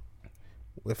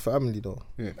we're family though.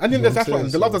 Yeah. I think that's why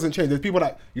the love doesn't change. There's people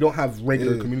that you don't have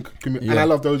regular community, and I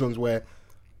love those ones where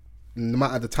no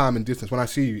matter the time and distance, when I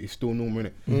see you, it's still normal,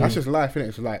 innit? That's just life, innit?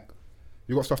 It's like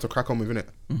you got stuff to crack on with, innit?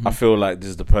 I feel like this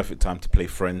is the perfect time to play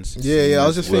Friends. Yeah, I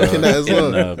was just thinking that as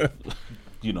well.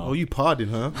 Oh, you pardon,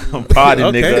 huh? I'm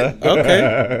pardon, nigga.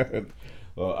 Okay.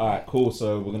 Well, all right, cool.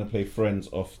 So we're gonna play Friends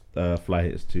off Fly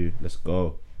Hitters 2. Let's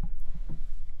go.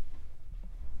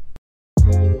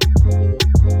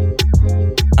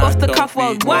 Off the cuff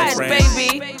worldwide,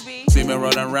 baby. See me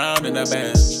rolling around in a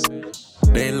band.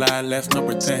 They lie, let's not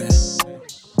pretend.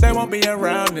 They won't be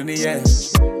around in the end.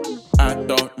 I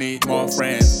don't need more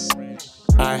friends.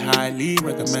 I highly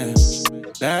recommend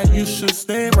that you should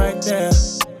stay right there.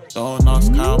 Don't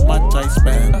ask how much I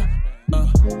spend.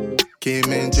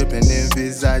 Came in dripping in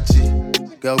Versace.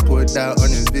 Girl put that on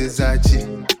his Versace.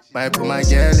 Might put my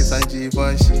girl in some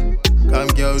Givenchy. Come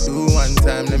girl, do one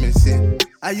time, let me see.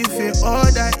 How you feel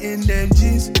all that in them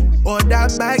jeans? All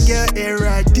that bad girl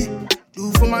ready.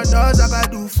 Do for my dogs, I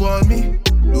gotta do for me.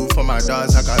 Do for my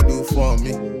dogs, I gotta do for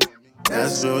me.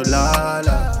 That's real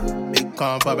lala. Big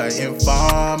comp by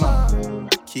informer.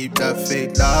 Keep that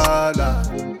fake lala.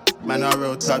 Man, a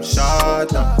real top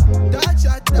shot.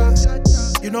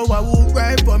 You know I will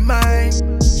ride for mine.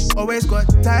 Always got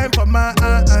time for mine.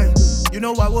 You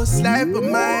know I will slide for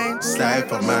mine. Slide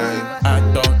for mine. I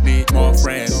don't need more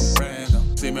friends.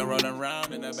 See me running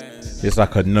around in a band. It's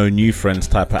like a no new friends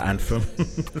type of anthem.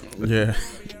 Yeah.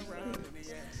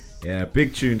 Yeah,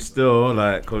 big tune still.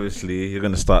 Like, obviously, you're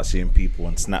going to start seeing people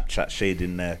on Snapchat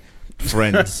shading their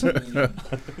friends. The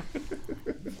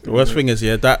worst thing is,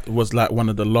 that was like one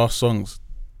of the last songs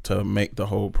to make the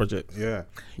whole project. Yeah.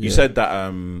 You said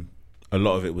that a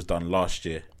lot of it was done last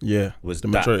year. Yeah. Was the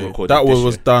that majority. recorded That this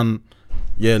was year? done,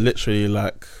 literally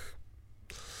like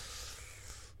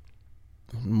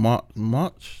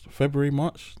February,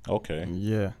 March. Okay.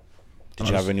 Yeah. Did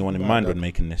you have anyone in mind when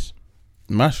making this?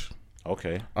 Mash.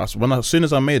 Okay. As soon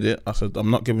as I made it, I said,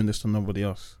 I'm not giving this to nobody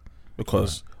else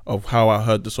because of how I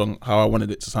heard the song, how I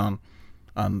wanted it to sound,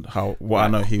 and what I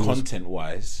know he was.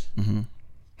 Content-wise,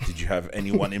 did you have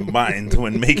anyone in mind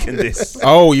when making this?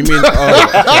 Oh, you mean...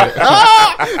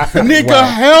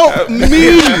 Nigga, help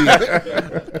me!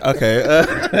 Okay. I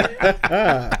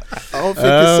don't think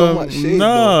it's so much shade.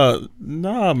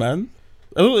 Nah, man.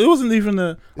 It wasn't even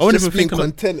a... I wasn't even thinking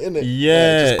content, innit?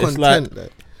 Yeah, just it's content.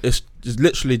 like... It's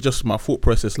literally just my thought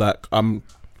process. Like I'm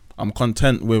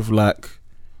content with like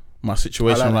my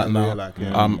situation right now.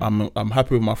 I'm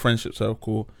happy with my friendship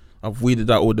circle. I've weeded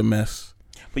out all the mess.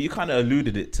 But you kind of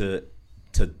alluded it to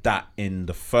that in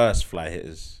the first Fly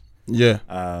Hitters. Yeah.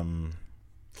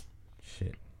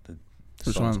 Shit. The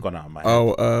Which song's one? gone out of my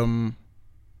head.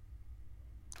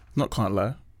 Not Can't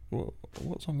Lie.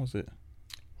 What song was it?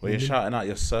 Where you're shouting out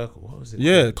your circle. What was it?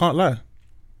 Yeah, Can't Lie.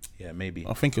 Yeah, maybe.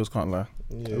 I think it was Can't Lie.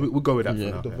 Yeah. We'll go with that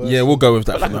for now. Yeah, we'll go with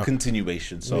that But for like now. a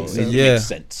continuation, so Makes it sense. makes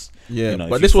sense. Yeah, You know,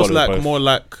 but if this you was follow like both. more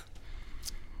like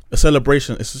a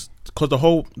celebration. It's just because the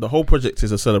whole project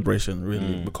is a celebration,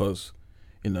 really, because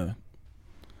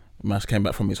Mash came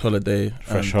back from his holiday,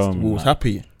 Fresh and home, we was man.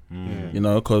 happy,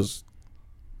 because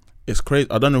it's crazy.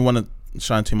 I don't even want to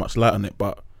shine too much light on it,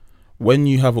 but when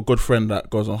you have a good friend that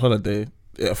goes on holiday,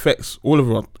 it affects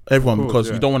everyone, course, because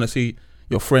yeah. you don't want to see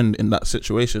your friend in that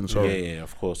situation. So Yeah,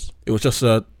 of course. it was just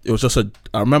a.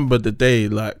 I remember the day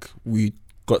like we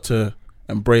got to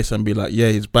embrace and be like, yeah,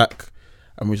 he's back,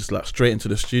 and we just like straight into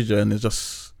the studio, and it's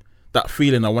just that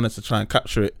feeling. I wanted to try and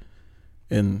capture it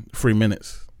in 3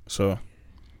 minutes. So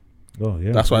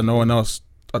that's why no one else.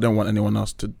 I don't want anyone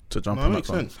else to jump No, on that that makes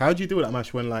song. sense. How do you deal with that,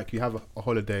 Mash, when like you have a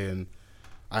holiday and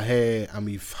I hear and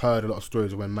we've heard a lot of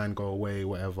stories of when man go away,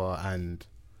 whatever, and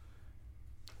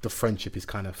the friendship is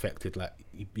kind of affected. Like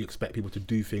you expect people to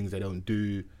do things they don't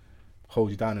do,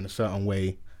 hold you down in a certain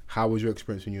way. How was your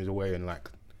experience when you was away and like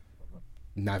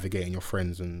navigating your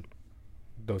friends and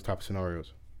those type of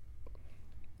scenarios?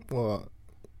 Well,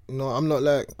 I'm not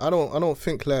like I don't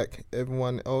think like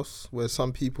everyone else, where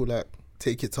some people like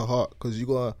take it to heart, because you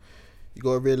gotta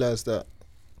realize that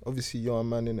obviously you're a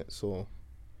man in it, so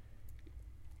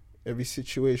every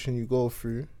situation you go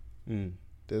through,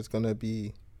 there's gonna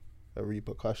be a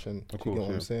repercussion. Of Do you get course,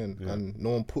 what I'm saying? yeah. And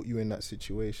no one put you in that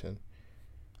situation,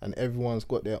 and everyone's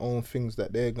got their own things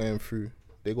that they're going through.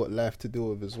 They got life to deal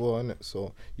with as well, innit?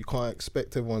 So you can't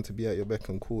expect everyone to be at your beck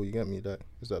and call. You get me?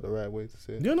 Is that the right way to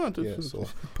say it? Yeah, no, So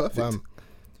perfect.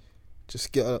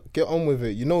 just get on with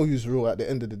it. You know who's real at the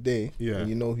end of the day, Yeah. and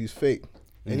you know who's fake.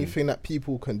 Anything that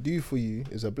people can do for you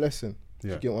is a blessing.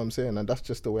 Yeah. You get what I'm saying? And that's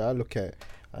just the way I look at it.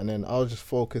 And then I was just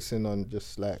focusing on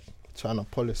just like trying to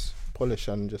polish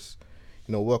and just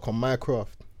work on my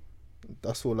craft.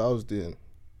 That's all I was doing.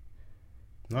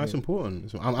 No, it's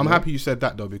important. So I'm happy you said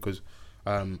that though, because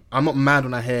I'm not mad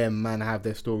when I hear man have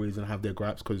their stories and have their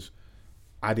gripes, because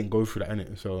I didn't go through that,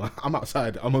 innit? So I'm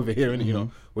outside, I'm over here, innit? You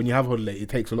know, when you have holiday, it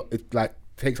takes a lot. It like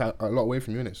takes a lot away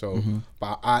from you, innit? So,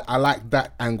 but I like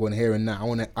that angle and hearing that.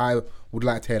 I would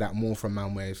like to hear that more from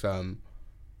man, where it's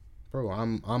bro,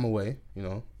 I'm away,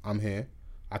 I'm here,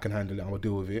 I can handle it, I'll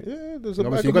deal with it. Yeah, there's And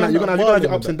obviously you're gonna have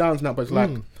your ups and downs now, but it's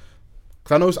like,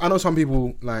 because I know some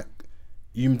people like.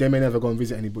 They may never go and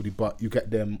visit anybody, but you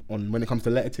get them on when it comes to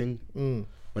letting,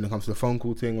 when it comes to the phone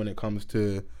call thing, when it comes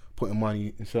to putting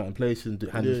money in certain places,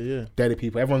 daily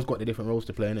people. Everyone's got their different roles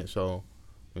to play in it. So,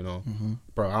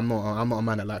 bro, I'm not a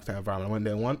man that likes that environment. I went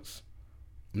there once,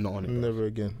 I'm not on it. Bro. Never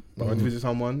again. But I went to visit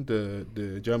someone,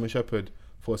 the German Shepherd,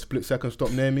 for a split second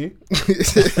stopped near me.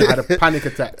 I had a panic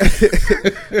attack.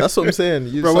 That's what I'm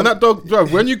saying. Bro, when that dog, bro,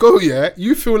 when you go,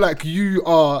 you feel like you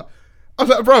are. I was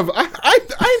like, bro, I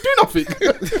ain't do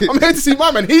nothing. I'm here to see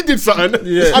my man. He did something. I'm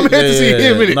here to see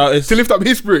him, innit? No, to lift up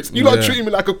his spirits. You lot are treating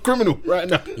me like a criminal right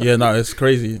now. Yeah, no, it's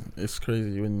crazy. It's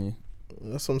crazy when you.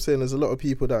 That's what I'm saying. There's a lot of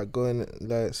people that go and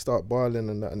like start barling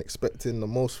and that and expecting the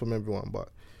most from everyone, but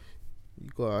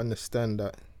you gotta understand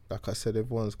that, like I said,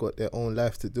 everyone's got their own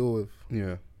life to deal with.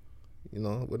 Yeah.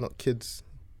 We're not kids.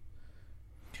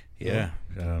 Yeah.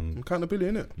 Accountability,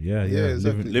 innit? Yeah.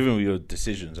 Exactly. Living with your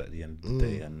decisions at the end of the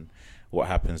day and what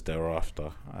happens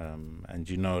thereafter. And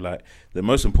like the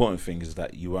most important thing is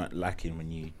that you weren't lacking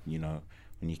when you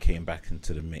came back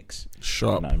into the mix.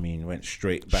 Sharp. You know what I mean? Went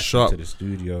straight back Sharp. into the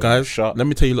studio. Guys, Sharp. let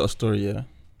me tell you a little story, yeah?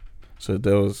 So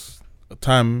there was a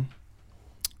time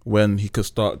when he could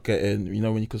start getting,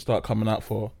 when you could start coming out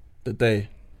for the day.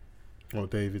 Oh,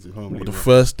 David's at home. The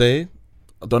first day,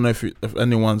 I don't know if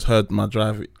anyone's heard my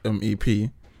Drive EP, a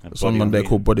song on there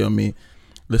called Body on Me.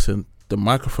 Listen, the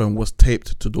microphone was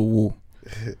taped to the wall.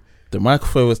 The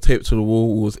microphone was taped to the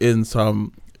wall. It was in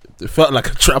it felt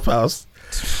like a trap house.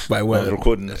 By I was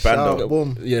recording the band.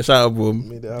 Boom. Yeah, shout out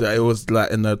Boom. It was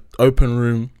like in an open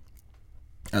room,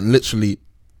 and literally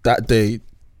that day.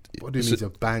 Body needs a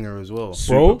banger as well.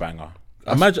 Super banger.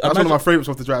 Imagine one of my favourites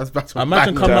off the Drive.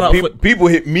 Imagine coming out. People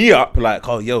hit me up like,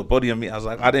 "Oh, yo, Body on Me." I was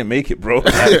like, "I didn't make it, bro."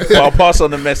 Like, but I'll pass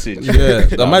on the message. Yeah,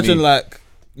 You know imagine what I mean? like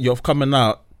you're coming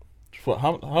out. For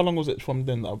how long was it from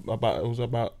then? It was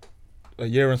about a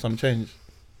year and some change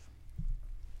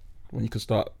when you could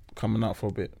start coming out for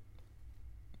a bit.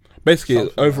 Basically,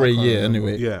 Something over I a can't year remember.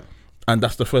 anyway. Yeah. And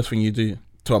that's the first thing you do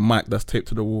to a mic that's taped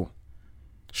to the wall.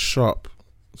 Sharp.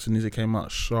 As soon as it came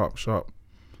out, sharp.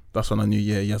 That's when I knew,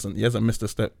 he hasn't missed a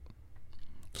step.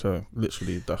 So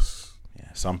literally, that's.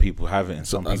 Yeah, some people have it and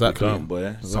some people Exactly. don't, boy.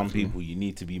 Some Exactly. people you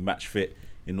need to be match fit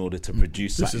in order to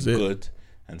produce This something is it. good.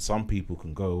 and some people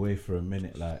can go away for a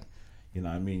minute, like, you know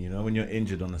what I mean? You know, when you're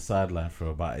injured on the sideline for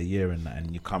about a year and that,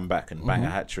 and you come back and bang a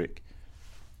hat trick.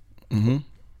 Mm-hmm.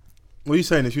 What are you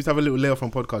saying? If you used to have a little layoff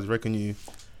from podcast, reckon you?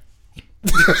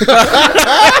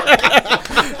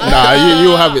 Nah,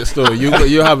 you'll have it still. You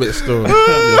have it still.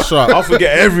 You're sharp. I'll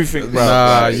forget everything, bro.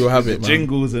 Nah, you'll have it, man.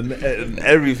 Jingles and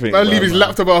everything. Man, leave his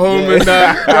laptop at home and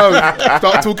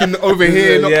start talking over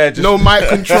here. No mic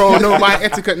control, no mic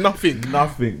etiquette, nothing.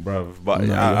 Nothing, bro. But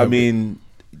I mean,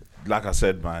 like I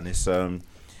said, man, it's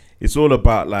all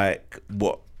about like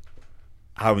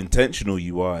how intentional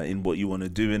you are in what you want to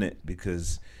do in it,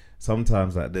 because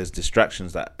sometimes like there's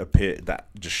distractions that appear, that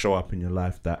just show up in your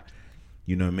life that,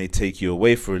 you know, may take you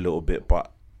away for a little bit,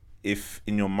 but if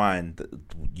in your mind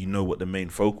you know what the main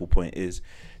focal point is,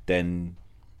 then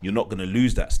you're not going to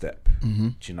lose that step. Mm-hmm.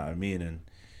 Do you know what I mean? And,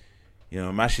 you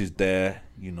know, Mash is there,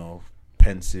 you know,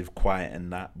 pensive, quiet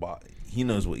and that, but he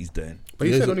knows what he's doing. But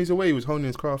he said on his way he was honing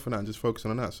his craft and that and just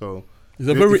focusing on that, so...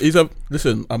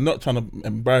 Listen, I'm not trying to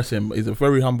embarrass him, but he's a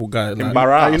very humble guy. Like,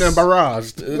 embarrassed? You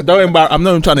know, embarrassed? I'm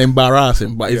not trying to embarrass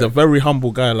him, but he's a very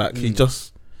humble guy. Like,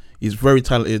 he's very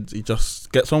talented. He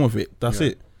just gets on with it. That's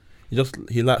it.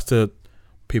 He likes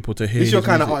people to hear. This is your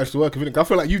kind of artist to work with. I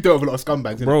feel like you've dealt with a lot of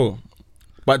scumbags, bro.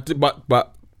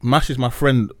 But Mash is my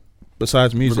friend.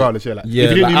 Besides music, regardless, if you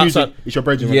didn't do music, it's your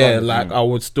brethren. Yeah, like I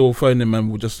would still phone him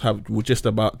and we'll just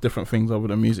about different things other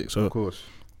than music. So of course,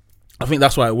 I think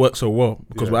that's why it works so well,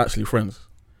 because we're actually friends.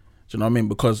 Do you know what I mean?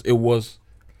 Because it was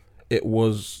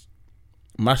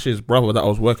Mash's brother that I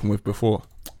was working with before.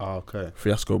 Oh, okay.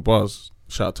 Fiasco Bars.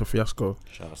 Shout out to Fiasco.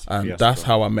 Fiasco. That's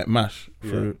how I met Mash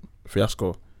through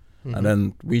Fiasco. Mm-hmm. And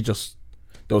then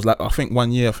there was like, I think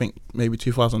one year, maybe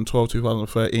 2012,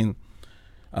 2013,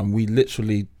 and we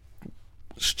literally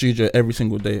studio every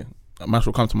single day. Mash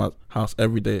will come to my house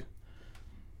every day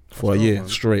for a year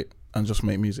straight and just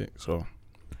make music. So,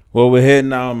 well, we're here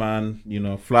now, man. You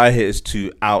know, Fly Hitters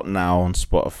 2 out now on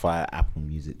Spotify, Apple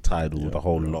Music, Tidal, the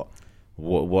whole lot.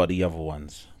 What are the other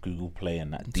ones? Google Play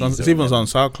and that. It's even on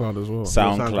SoundCloud as well.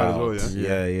 SoundCloud,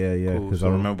 yeah. Because I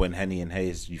remember when Henny and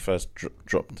Hayes, you first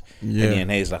dropped Henny and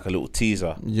Hayes like a little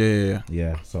teaser. Yeah.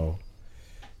 So,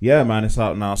 yeah, man, it's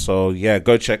out now. So yeah,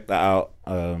 go check that out.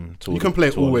 You can play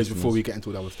Always before we get into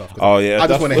all that other stuff. Oh yeah, I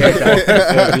just want to hear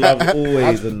that. Love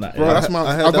Always and that. Bro, that's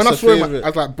my. When I saw him, I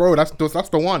was like, bro, that's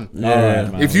the one. Yeah,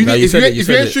 man. If you ain't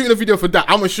shooting a video for that,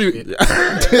 I'm gonna shoot it.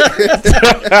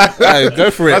 Hey,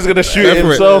 go for it. I was gonna shoot it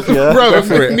himself, yeah. Bro, go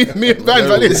for it. Me and bands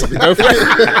like this. Go for it.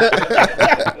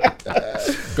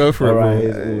 Go for it, bro.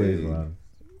 Here's Always, man.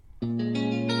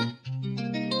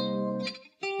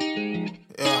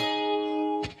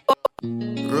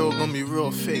 Real gonna be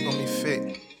real, fake gonna be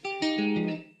fake.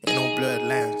 Ain't no blurred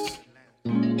lines.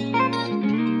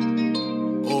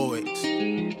 Always.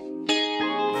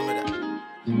 Remember that.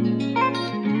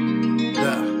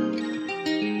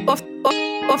 Yeah.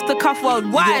 Off the cuff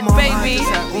worldwide, baby.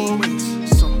 Always.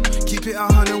 So keep it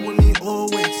 100 with me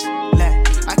always. Like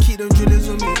I keep them drillers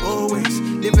with me always.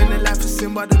 Living the life of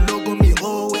sin by the logo me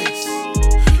always.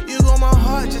 You got my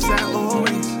heart just like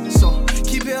always. So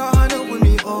keep it 100 with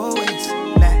me always.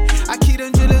 I keep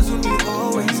them drillers with me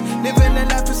always. Living the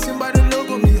life of sin by the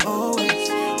logo me always.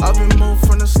 I've been moved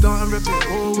from the start and rip it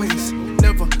always.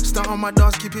 Never start on my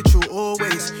dance, keep it true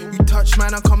always. You touch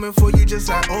man, I'm coming for you just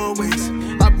like always.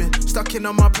 I've been stuck in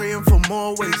on my praying for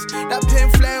more ways. That pen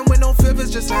flying with no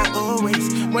feathers just like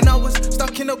always. When I was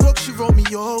stuck in the book, she wrote me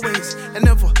always. And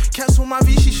never cancel my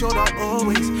V, she showed up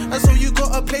always. And so you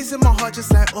got a place in my heart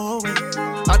just like always.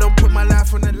 I don't put my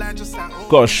life on the line just like always.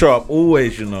 Gotta show up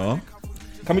always, you know.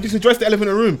 Can we just address the elephant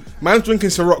in the room? Man's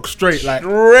drinking Ciroc straight,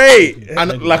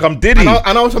 and like I'm Diddy. And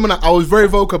I was someone that I was very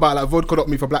vocal about, like vodka not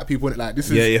me for black people, and like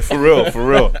this is yeah, for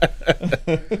real.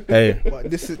 Hey, but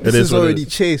this is already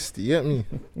chased. You get me?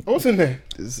 What's in there?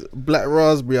 It's black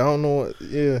raspberry. I don't know what.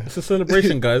 Yeah, it's a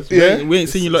celebration, guys. Yeah, we ain't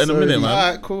seen you lot in a minute, man.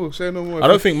 Alright, cool. Say no more. I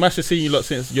don't think Mash has seen you lot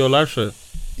since your live show.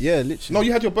 Yeah, literally. No,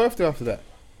 you had your birthday after that.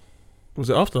 Was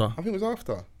it after? I think it was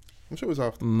after. I'm sure it was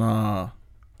after. Nah.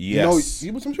 Yes,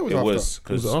 I'm sure it was was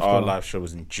because our live show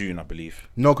was in June, I believe.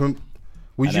 No,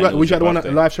 was you at the one at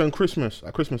the live show on Christmas?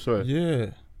 At Christmas, sorry. Yeah.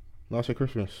 Last year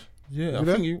Christmas. Yeah, I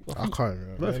think you. I can't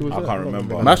remember. I can't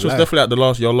remember. Mash was definitely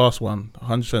at your last one,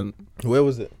 100%. Where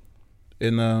was it?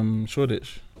 In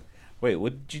Shoreditch. Wait,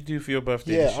 what did you do for your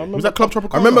birthday? Yeah, this year? Was that Club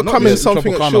Tropicana? I remember coming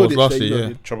something at Shoreditch last year.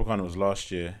 Yeah, Tropicana was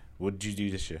last year. What did you do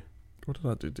this year? What did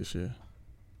I do this year?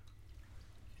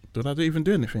 Did I even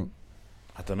do anything?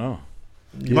 I don't know.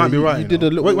 You might be right. You did a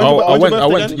little. I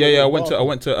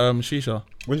went to Shisha.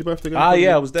 When's your birthday again?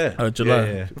 Yeah, I was there. July.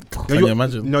 Yeah. Can you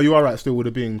imagine? No, you are right. Still would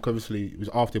have been, obviously, it was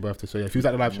after your birthday. So yeah, if he was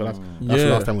at the live show, that's the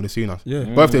last time we'd have seen us. Yeah.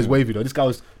 Birthday is wavy though. This guy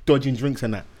was dodging drinks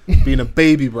and that, being a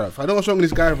baby, bruv. I don't know what's wrong with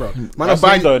this guy, bro. Man, I'm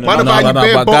buying you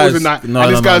bare bottles and that. And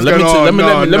this guy's going, let me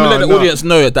let the audience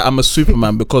know that I'm a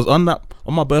Superman, because on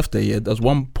my birthday, there's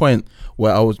one point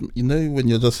where I was, when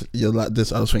you're like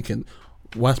this, I was thinking,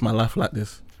 why is my life like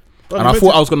this? And I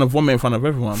thought I was gonna vomit in front of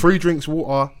everyone. Free drinks,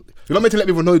 water. You're not meant to let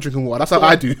people know you're drinking water. That's how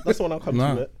I do. That's the one I'll come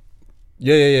to.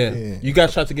 Yeah. You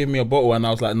guys tried to give me a bottle, and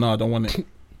I was like, no, I don't want it.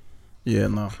 Yeah,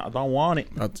 no, I don't want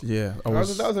it. That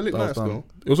was a lit night still.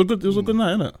 It was a good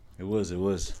night, innit? It was.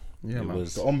 Yeah, man. The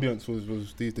ambience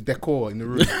was the decor in the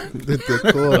room. The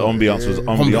ambience was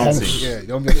ambiance. Yeah,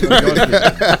 the ambience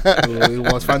was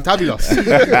it was fantabulous.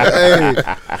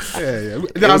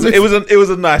 It was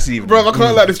a nice evening. Bro, I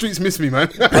can't let the streets miss me, man.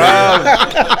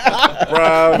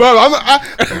 Bro,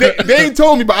 they ain't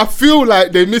told me, but I feel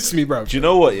like they miss me, bro. Do you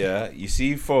know what? Yeah, you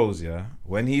see Foles. Yeah,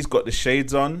 when he's got the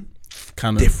shades on,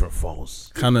 Cannon. different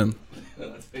Foles. Cannon.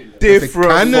 Different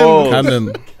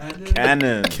Foles.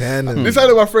 Cannon. This is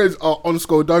how my friends are on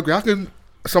Skullduggery. How can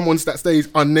someone that stays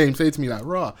unnamed say to me like,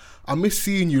 "Rah, I miss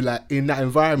seeing you like in that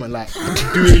environment, like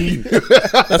doing you."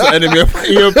 That's an enemy of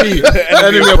EOP.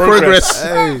 Enemy of progress.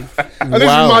 Hey. And this is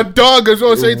my dog as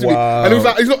well saying to me, and he's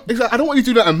like, I don't want you to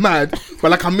do that and mad, but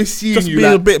like I miss seeing just you be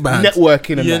like a bit mad.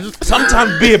 Networking and that. Just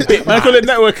Sometimes be a bit. I call it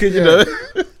networking, you know.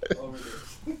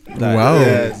 Wow.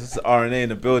 Yeah, it's RNA in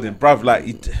the building, bruv.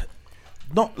 Like,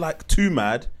 not like too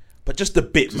mad, but just a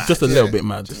bit mad. Just a little bit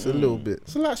mad. Just a little bit.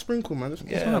 It's a light sprinkle, man.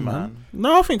 Yeah, man.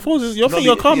 No, I think Foles is. I think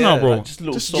you're calm now, bro. Like just a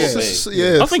little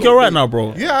Yeah, I think you're right now,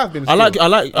 bro. Yeah, I've been. I like.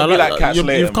 Catch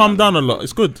later, You've calmed down a lot.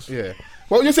 It's good. Yeah.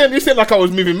 Well, you said like I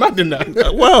was moving mad in that.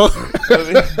 Well,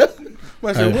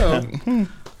 the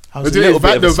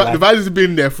vibes has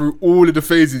been there through all of the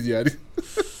phases. Yeah.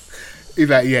 He's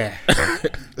like, yeah.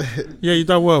 Yeah, you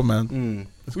done well, man.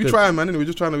 We trying, man. Anyway,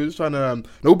 we're just trying to.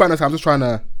 No bad time. I'm just trying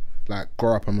to like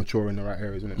grow up and mature in the right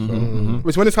areas, isn't it? So,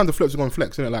 which when it's time to flex, we're going to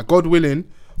flex, isn't it? Like, God willing,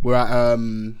 we're at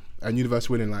Universe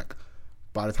willing. Like,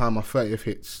 by the time my 30th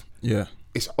hits, yeah,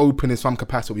 it's open in some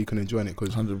capacity where you can enjoy it.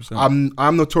 Because 100%.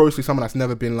 I'm notoriously someone that's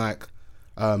never been like,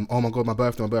 oh my god, my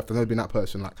birthday. I've never been that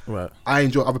person. Like, I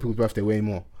enjoy other people's birthday way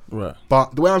more. Right.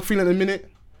 But the way I'm feeling at the minute,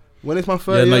 when it's my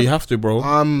 30th, yeah, no, you have to, bro.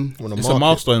 It's a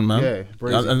milestone, man. Yeah,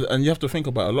 and you have to think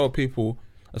about it. A lot of people,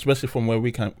 especially from where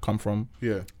we come from,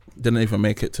 didn't even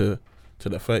make it to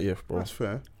the 30th, bro. That's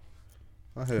fair.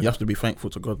 You have to be thankful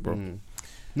to God, bro.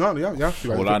 No, you have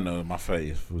to. All I know, my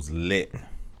 30th was lit.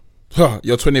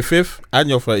 Your 25th and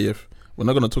your 30th. We're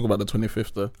not going to talk about the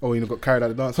 25th, though. Oh, you got carried out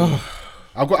the dance.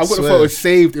 I've got the photo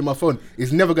saved in my phone.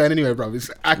 It's never going anywhere, bro. It's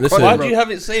iconic. Why do you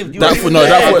have it saved? That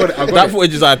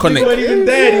footage is iconic. You weren't even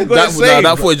there.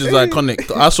 That footage is iconic.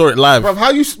 I saw it live. Bro,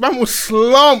 man was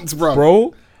slumped, bro.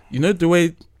 Bro, you know the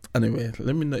way. Anyway,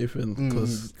 let me not even,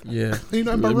 because you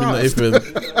know, let me not even.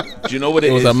 Do you know what it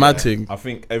is? It was a mad thing. I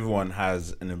think everyone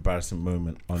has an embarrassing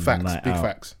moment on facts, the night big out.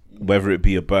 Facts. Whether it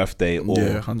be a birthday or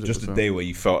 100%. just a day where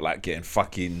you felt like getting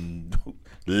fucking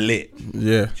lit.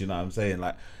 Yeah. Do you know what I'm saying?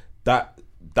 Like that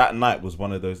night was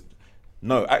one of those.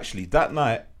 No, actually, that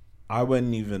night I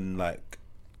wasn't even like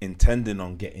intending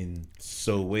on getting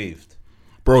so waved.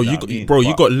 Bro, you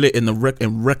got lit in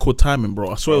in record timing, bro.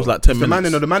 I swear it was like 10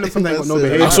 minutes. The man from that got no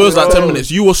behavior. I swear it was like 10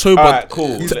 minutes. You were sober. Alright,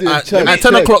 cool. At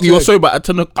 10 o'clock, you were sober. At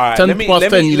 10 past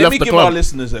 10, you left the Let me give our club.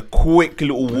 listeners a quick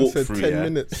little walkthrough. 10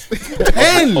 minutes.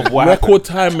 10 of what Record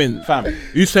timing. Fam.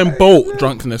 Usain Bolt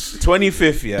drunkenness.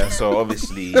 25th, yeah. So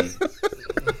obviously,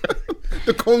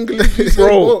 the Congolese,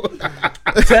 bro.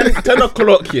 10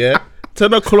 o'clock, yeah.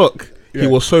 10 o'clock, he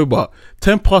was sober.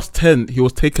 10 past 10, he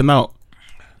was taken out.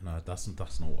 No, that's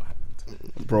not what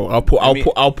happened, bro.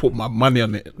 I'll put my money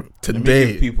on it today. Let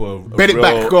me give people bet it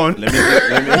back. Go on. Let me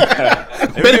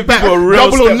bet it back.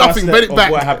 Double or nothing. Bet it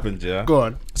back. What happened? Yeah. Go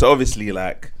on. So obviously,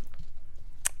 like,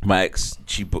 my ex,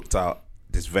 she booked out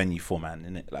this venue for man,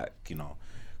 innit? Like, you know,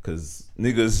 because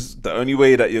niggas, the only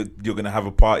way that you're gonna have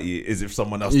a party is if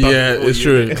someone else. Yeah, it's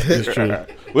true. It's true.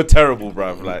 We're terrible,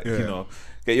 bruv. Like, you know,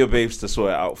 get your babes to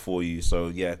sort it out for you. So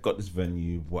yeah, got this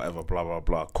venue, whatever, blah blah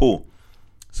blah. Cool.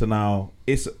 So now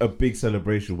it's a big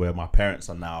celebration where my parents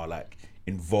are now like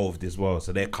involved as well.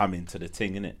 So they're coming to the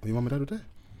thing, innit? Your mum and dad were there?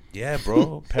 Yeah,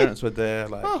 bro. Parents were there,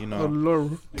 like, you know.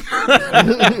 Lord.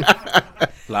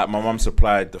 Like, my mum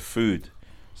supplied the food.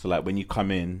 So like when you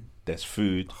come in, there's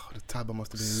food. Oh, the tab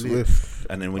must have been Swift.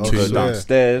 And then when you go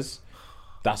downstairs,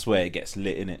 that's where it gets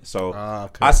lit, innit? So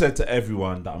I said to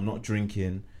everyone that I'm not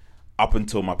drinking up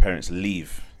until my parents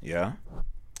leave, yeah?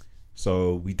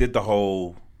 So we did the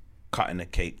whole cutting the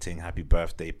cake thing, happy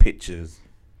birthday, pictures,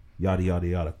 yada yada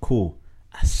yada. Cool.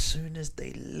 As soon as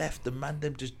they left, the man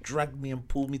them just dragged me and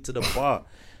pulled me to the bar.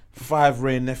 5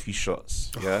 Ray Nephew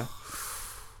shots. Yeah.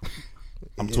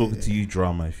 I'm talking to you,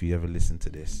 Drama, if you ever listen to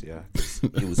this. Yeah.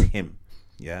 It was him.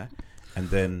 Yeah. And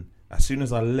then as soon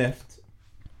as I left,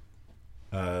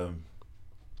 who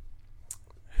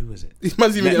was it? This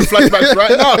man's even getting flashbacks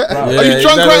right now. Are you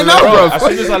drunk right now, bro? As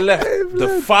soon as I left,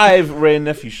 the 5 Ray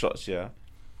Nephew shots, yeah.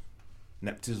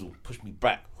 Neptizzle pushed me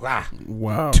back.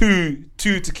 Wow. Two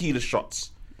tequila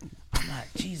shots. I'm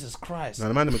like, Jesus Christ. No,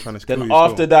 the man trying to screw Then you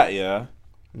after still. that, yeah,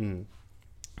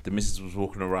 the missus was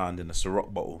walking around in a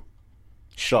Ciroc bottle.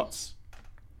 Shots.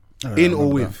 In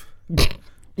or with?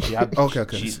 She had, Okay.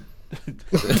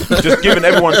 just giving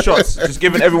everyone shots. Just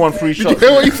giving everyone free shots. You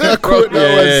hear what you said?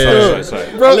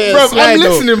 Sorry. Bro, I'm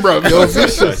listening, bro.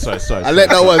 Sorry. I let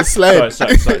that one slide.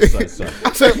 Sorry.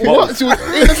 I said, what? She was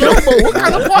in a Ciroc bottle. What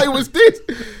kind of party was this?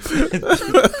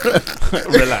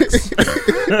 Relax.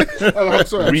 I'm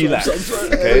sorry. Relax. I'm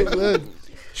sorry. Okay.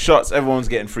 Shots. Everyone's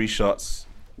getting free shots.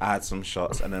 I had some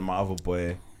shots, and then my other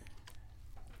boy.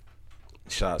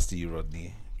 Shouts to you,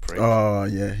 Rodney. Oh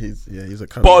yeah, he's a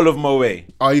cunt. Bottle of Moet.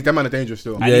 Oh, that man are dangerous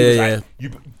still. And he was like,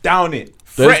 you down it,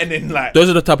 threatening like. Those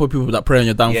are the type of people that prey on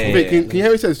your downfall. Yeah. Wait, can you hear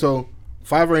what he says? So,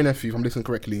 5 Ray Nephew, if I'm listening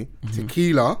correctly,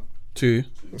 tequila, 2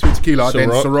 tequila, then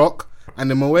Ciroc. Ciroc, and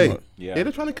then Moet. Yeah.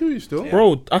 They're trying to kill you still.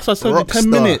 Bro, that's I said you 10 Rockstar.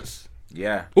 minutes.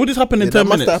 Yeah. All this happened in That 10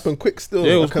 must minutes. have happened quick still.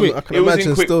 Yeah, it was quick. I can It was imagine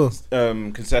in quick still.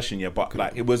 concession, yeah, but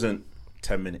like it wasn't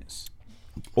 10 minutes.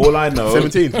 All I know,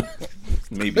 17.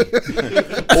 maybe.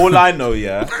 All I know,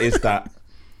 yeah, is that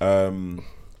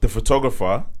the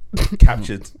photographer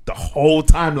captured the whole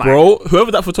timeline. Bro,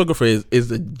 whoever that photographer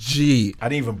is a G. I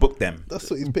didn't even book them. That's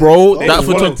what he's Bro, They that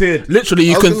volunteered. photographer. Literally,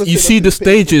 I was gonna you say see that's the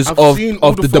his stages I've of seen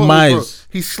all the photos, demise. bro.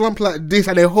 He slumped like this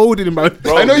and they're holding him, bro.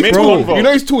 Bro, I know he's tall. mid-convo. You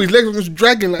know he's tall. His legs are just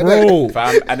dragging like Bro,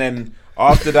 Fam, and then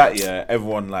after that, yeah,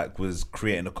 everyone like was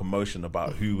creating a commotion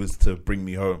about who was to bring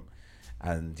me home.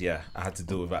 And yeah, I had to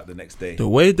deal with that the next day. the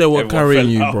way they were Everyone carrying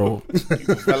fell you, out. bro.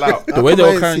 People fell out. The way they I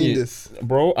were ain't carrying seen you, this.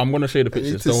 bro. I'm gonna show you the I need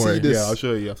pictures. to Don't see worry. this. Yeah, I'll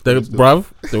show you. Bruv,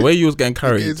 the way you was getting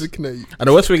carried. He's looking at you. And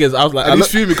the worst thing is, I was like, And he's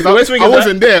fuming the because worst thing I is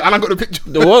wasn't there and I got the picture.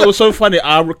 the what was so funny.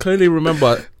 I clearly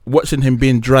remember watching him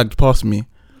being dragged past me. And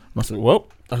I said, "Well,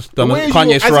 I just done a Where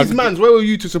Kanye as shrug." his mans, where were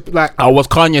you to like? I was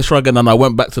Kanye shrugging, and I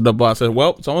went back to the bar. I said,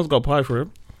 "Well, someone's got a pie for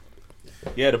him."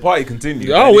 Yeah, the party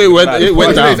continued. Oh, it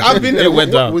went down. I've been there. It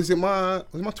went down. Was it my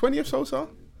 20th so, sir?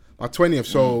 My 20th.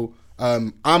 So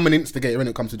I'm an instigator when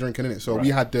it comes to drinking, innit? So we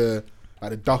had the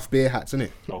Duff beer hats,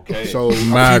 innit? Okay. So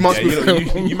Mad. a few months Yeah,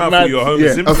 before, you might thought you were Homer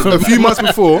yeah, Simpson. a few months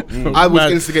before, I was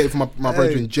Mad. instigated for my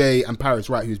brethren Jay and Paris,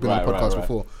 right, who's been on the Right, podcast right.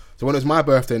 before. So when it was my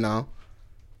birthday now,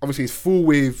 obviously it's full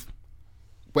with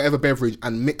whatever beverage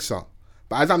and mixer.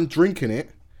 But as I'm drinking it,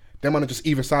 them man are just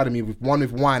either side of me with one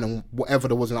with wine and whatever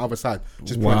there was on the other side,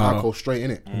 just pouring Wow. alcohol straight in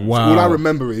it. Wow. So all I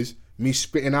remember is me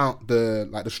spitting out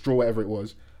the straw, whatever it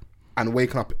was, and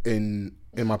waking up in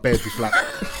my bed just like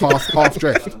half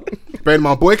dressed. But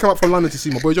my boy came up from London to see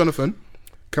me. My boy Jonathan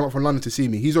came up from London to see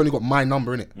me. He's only got my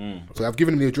number in it, so I've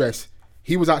given him the address.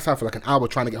 He was outside for like an hour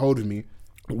trying to get hold of me.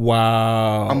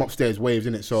 Wow. I'm upstairs, waves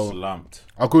in it. So Slumped.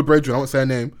 our good brethren, I won't say her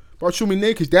name, but show me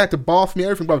naked. They had to bath me,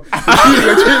 everything, bro. You know what?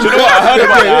 I heard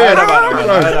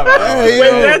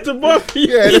about that.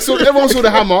 Yeah, everyone saw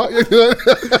the hammer.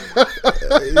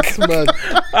 It's mad.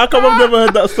 How come I've never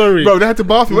heard that story? Bro, they had to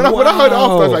bath me. When I heard it after, I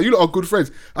was Wow. like, you lot are good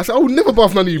friends. I said, I would never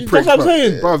bath none of you pricks, That's what I'm bro.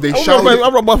 saying. Bro, they I'm not shouted. bathing-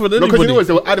 I'm not bathing No, because you anybody. know what,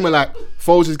 they were adamant like,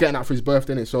 Foles is getting out for his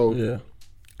birthday, innit? So, Yeah.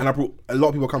 and I brought, a lot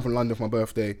of people come from London for my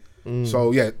birthday.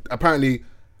 So, yeah, apparently,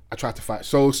 I tried to fight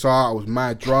Sosa. I was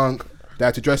mad drunk. They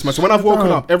had to dress me. So when I've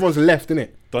woken up, everyone's left, innit?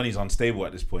 Donny's unstable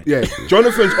at this point. Yeah,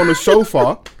 Jonathan's on the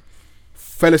sofa,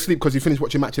 fell asleep because he finished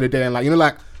watching Match of the Day and like, you know,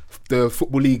 like the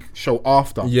Football League show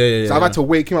after. Yeah. So I've had to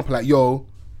wake him up like, yo,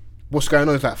 what's going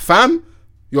on? He's like, fam,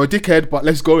 you're a dickhead, but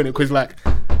let's go in it. Because like,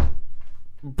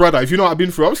 brother, if you know what I've been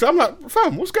through, obviously I'm like,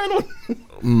 fam, what's going on?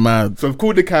 Mad. So I've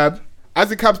called the cab. As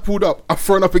the cab's pulled up, I've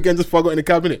thrown up again just before I got in the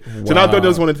cab, innit? So now Don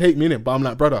doesn't want to take me in it. But I'm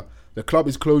like, brother, the club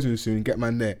is closing soon, get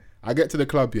man there. I get to the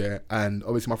club, yeah, and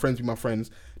obviously my friends with my friends,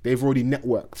 they've already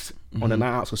networked on the night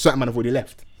out, so certain men have already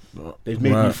left. They've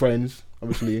made new friends,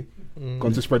 obviously,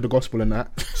 gone to spread the gospel and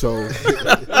that. So,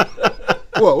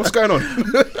 what's going on?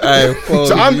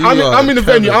 So I'm in the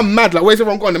venue, I'm mad, like, where's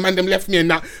everyone gone? The man them left me and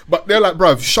that. But they're like,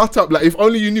 bruv, shut up, like, if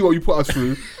only you knew what you put us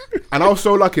through. And I was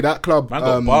so lucky that club. Man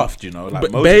got bathed, you know, like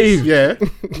Moses. Babe. Yeah,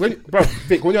 bruv,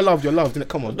 Vic, when you're loved, innit?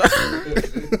 Come on.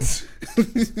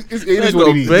 It is what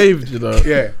it is. Babes, you know.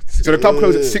 Yeah. So the club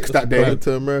closed at 6 that day.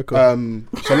 To America.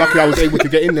 So luckily I was able to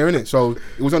get in there, innit? So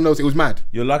it was on those. It was mad.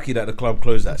 You're lucky that the club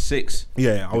closed at 6.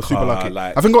 Yeah, I was super lucky.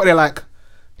 Like, I think I got there like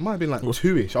it might have been like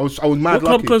 2ish. I was mad What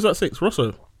club lucky. closed at 6?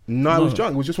 Rosso? No, it was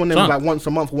junk. It was just one of them Junk. like once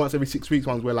a month or once every 6 weeks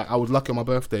ones where like I was lucky on my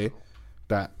birthday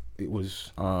that it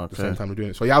was Oh, the same okay. time we're doing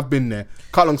it. So yeah, I've been there.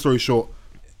 Cut long story short,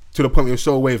 to the point where you're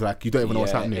so wave like you don't even know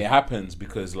what's happening. It happens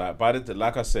because like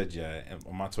like I said,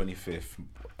 on my 25th,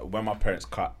 when my parents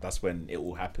cut, that's when it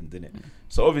all happened, didn't it?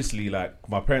 So obviously, like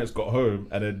my parents got home,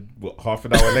 and then half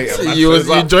an hour later, man You shows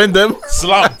up, joined them?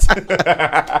 slumped.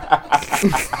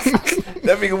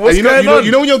 They're thinking, what's going on?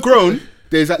 You know when you're grown,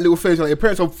 there's that little phase where like, your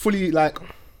parents are fully like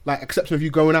accepting of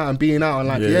you going out and being out and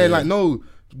like like no.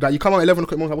 Like you come out at 11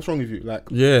 o'clock, like, what's wrong with you? Like,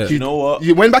 Yeah. You know what?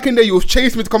 You went back in there, you was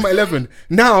chasing me to come at 11.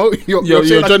 Now you're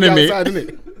joining me. outside,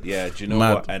 innit? Yeah, do you know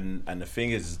Mad. what? And the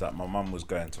thing is that my mum was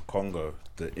going to Congo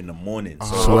in the morning,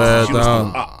 so Swear she was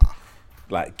down. up,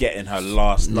 like getting her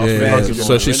last stuff. Yeah. ready.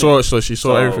 So she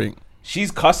saw everything. She's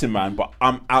cussing, man, but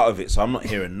I'm out of it, so I'm not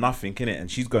hearing nothing, innit?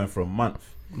 And she's going for a month.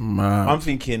 Man. I'm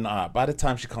thinking, by the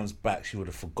time she comes back, she would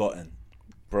have forgotten,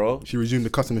 bro. She resumed the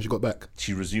cussing when she got back.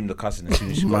 She resumed the cussing as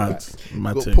soon as she got Mad. back.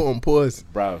 Mad Got thing. put on pause.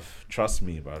 Bruv, trust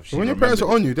me, bruv. She When your parents are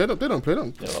remembered- on you, they don't play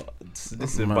them. Yo,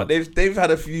 listen, Mad. but they've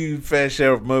had a few fair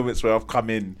share of moments where I've come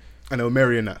in. And they were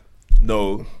marrying that.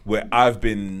 No, where I've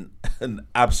been an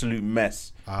absolute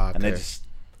mess, and they okay. just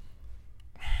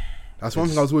That's one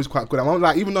thing I was always quite good at. I'm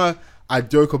like, even though I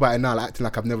joke about it now, like acting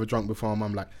like I've never drunk before,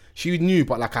 I'm like, she knew,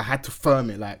 but like I had to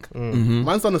firm it. Like,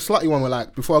 man's done a slutty one where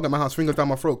like, before I get my house, fingers down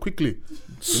my throat, quickly.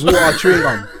 Water, chewing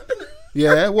gum.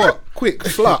 Yeah, what? Quick,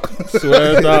 slut.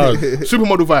 Swear down.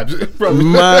 Supermodel vibes. Bro,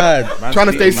 Mad. trying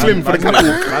to stay slim for the couple.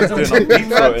 Man's doing a deep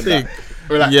throat in that.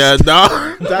 Relax. Yeah,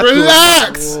 nah.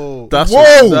 Relax. Whoa. That's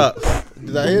Whoa. that.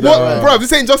 Did I hear What, that right? bro?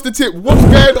 This ain't just the tip. What's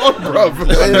going on, bro?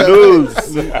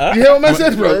 You hear what man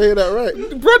says, Did I bro? hear that right?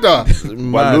 Brother.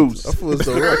 Mad. lose. I thought it was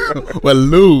so right. Well,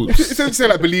 lose. It's not say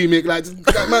like bulimic, like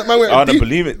man went Oh, the deep.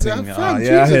 bulimic thing. Yeah, I fam,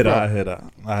 hear Jesus, that. bro. I hear that.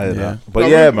 Yeah. But Bro,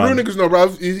 yeah, real man. niggas know, bro.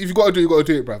 If you gotta do it, you gotta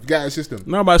do it, bro. Get out of the system.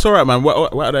 No, but it's alright, man.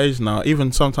 We're at the age now.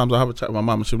 Even sometimes I have a chat with my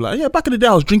mum and she'll be like, yeah, back in the day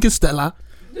I was drinking Stella.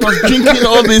 I was drinking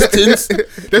all these things. They You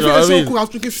think know it's what I so mean? cool. I was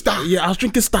drinking Star. Yeah, I was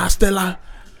drinking Star Stella.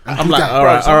 I'm do like, that, all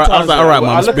right. I was Sometimes, like, all right, I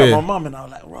mum, it's look at my beer. mum and I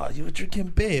was like, right, you were drinking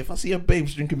beer. If I see your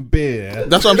babes drinking beer,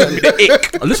 That's what I'm saying.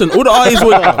 Listen, all the artists were.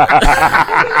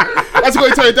 That's what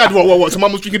you tell your dad. What? So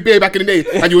mum was drinking beer back in the day,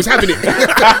 and you was having it.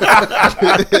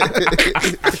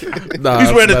 Nah,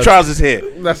 who's wearing the that's trousers here?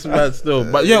 mad. That's mad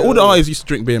still. But yeah, all the artists used to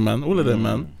drink beer, man. All of them,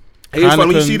 man. It's fun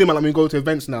when you Heineken. see them, like when you go to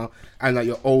events now, and like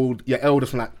your elders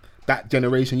from like that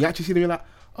generation, you actually see them, you're like,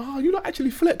 oh, you lot actually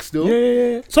flex still.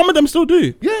 Yeah. Some of them still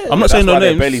do. Yeah. I'm not That's saying no why their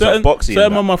names. bellies are Certain, boxy certain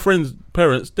and of my friends'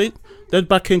 parents, they're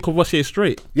back in Courvoisier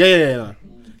straight. Yeah.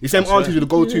 You see them aunties with the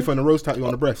gold tooth and the rose tattoo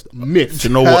on the breast. Myth. Do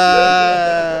you know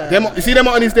what? You see them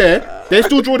aunties there? They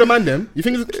still draw the man them. You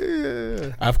think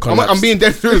it's, I've collapsed. I'm being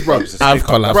dead serious, bro. I've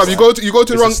collapsed. Bro, you go to the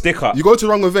It's a wrong sticker. You go to the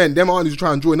wrong event. Them aunties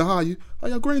try and draw in the eye.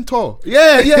 You're growing tall.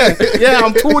 Yeah.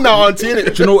 I'm tall now, auntie.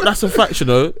 Innit? Do you know what? That's a fact, you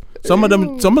know. Some of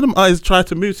them eyes try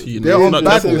to move to you. They're know? on Not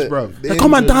badness, just- bro. They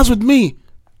come and dance with me.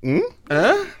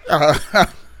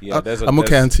 Yeah, there's I'm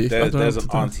okay, auntie. There's an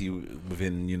auntie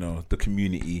within the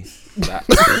community that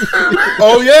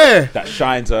Oh yeah. that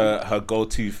shines her gold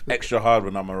tooth extra hard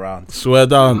when I'm around. Swear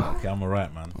down. Okay, I'm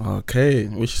alright, man. Okay.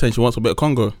 What she saying? She wants a bit of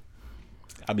Congo.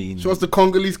 I mean, She wants the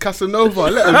Congolese Casanova.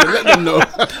 Let them know.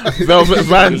 Velvet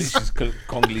Vans. she's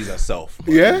Congolese herself.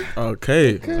 But Yeah.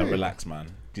 Okay. so relax, man.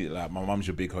 Like my mum's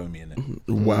your big homie, innit?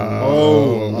 Wow.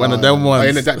 Oh, One of them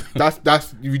ones.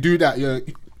 That's you do that. You're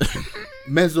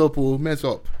mess up. You're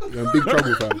in big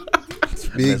trouble, fam.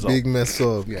 Big mess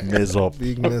up. Yeah. Mess up.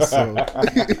 Big mess up.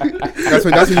 That's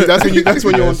when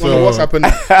you're on WhatsApp and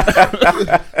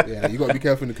yeah, you gotta be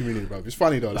careful in the community, bro. It's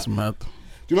funny though. Like, That's mad.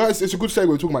 do you know, it's a good segue.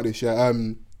 We're talking about this, yeah.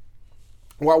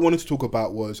 What I wanted to talk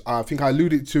about was, I think I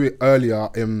alluded to it earlier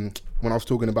when I was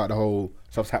talking about the whole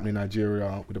stuff's happening in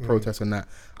Nigeria with the protests and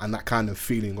that kind of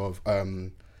feeling of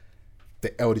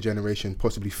the elder generation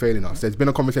possibly failing us. There's been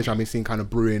a conversation I've been seeing kind of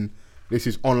brewing. This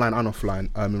is online and offline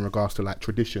in regards to like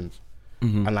traditions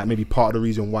and like maybe part of the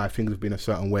reason why things have been a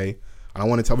certain way. And I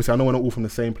wanted to, obviously I know we're not all from the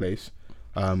same place,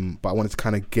 but I wanted to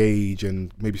kind of gauge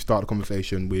and maybe start a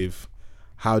conversation with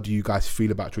how do you guys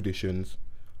feel about traditions?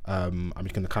 And we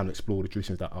can kind of explore the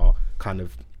traditions that are kind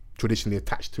of traditionally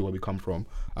attached to where we come from.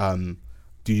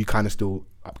 Do you kind of still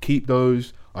upkeep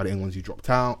those? Are there any ones you dropped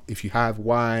out? If you have,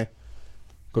 why?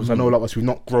 Because I know a lot of us, we've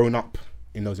not grown up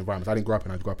in those environments. I didn't grow up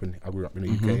in, I grew up in the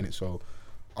UK, innit? So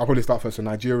I'll probably start first. So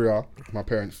Nigeria, my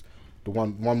parents, the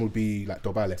one would be like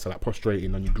dobale, so like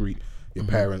prostrating on your greet. your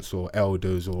parents or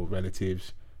elders or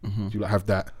relatives? Do you like have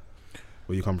that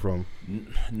where you come from?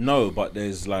 No, but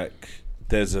there's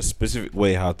a specific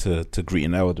way how to greet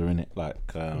an elder in it. Like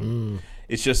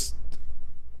it's just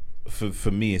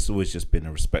for me, it's always just been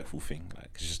a respectful thing. Like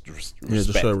it's just respect.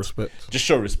 Just show respect. Just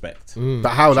show respect. But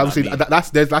how? Obviously,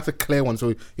 that's a clear one.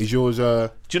 So is yours?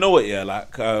 Do you know what? Yeah,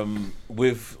 like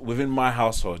within my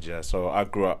household. Yeah, so I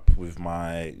grew up with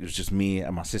it was just me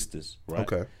and my sisters. Right.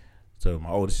 Okay. So my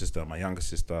older sister, my younger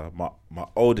sister. My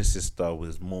older sister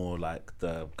was more like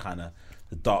the kind of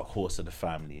the dark horse of the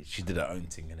family. She did her own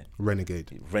thing in it.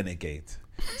 Renegade.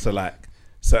 So like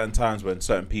certain times when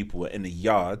certain people were in the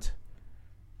yard,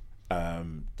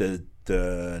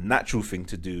 the natural thing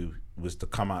to do was to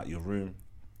come out your room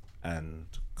and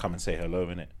come and say hello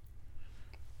in it.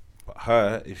 But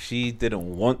her, if she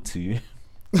didn't want to,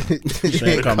 she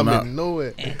ain't coming out.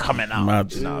 Nowhere. Ain't coming out.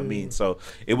 Mad. You know what I mean? So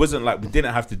it wasn't like we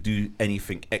didn't have to do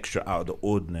anything extra out of the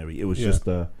ordinary. It was just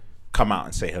come out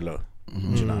and say hello. Do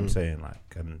you know what I'm saying?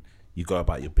 Like, and you go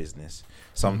about your business.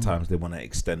 Sometimes they want to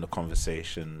extend the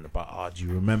conversation about, do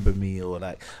you remember me? Or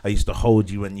like, I used to hold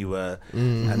you when you were,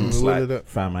 and it's like,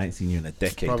 fam, I ain't seen you in a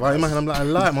decade. Bro, I'm like, I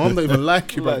lie. My mom don't even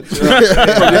like you, bro. You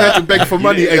have to beg for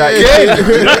money again. You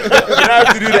don't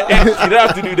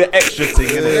have to do the extra thing.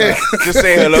 Innit? Just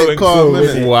say hello and calm,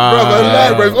 cool. Wow. Bro, I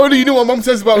lie, bro. If only you knew what mom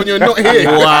says about when you're not here.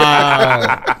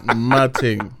 Wow. Mad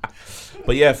thing.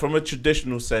 But yeah, from a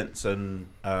traditional sense and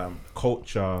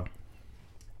culture,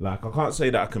 like I can't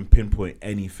say that I can pinpoint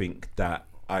anything that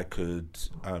I could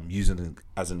use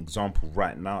as an example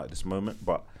right now at this moment.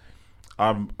 But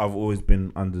I've always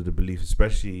been under the belief,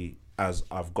 especially as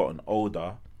I've gotten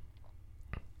older,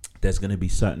 there's going to be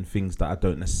certain things that I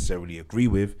don't necessarily agree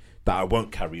with that I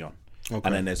won't carry on. Okay.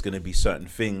 And then there's going to be certain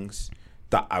things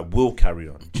that I will carry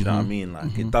on. Do you know what I mean?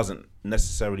 Like it doesn't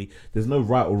necessarily, there's no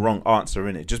right or wrong answer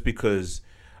in it. Just because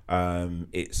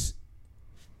it's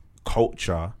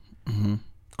culture,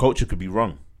 culture could be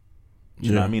wrong. Do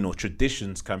you know what I mean? Or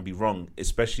traditions can be wrong,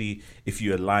 especially if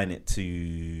you align it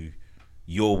to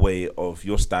your way of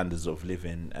your standards of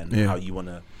living and how you want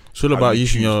to. It's all about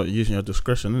using your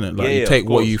discretion, isn't it? Like you take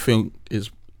what you think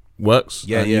works,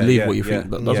 and you leave what you think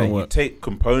that doesn't work. You take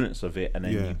components of it and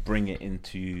then you bring it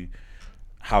into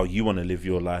how you want to live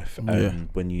your life, and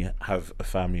when you have a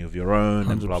family of your own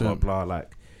 100%. And blah blah blah,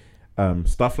 like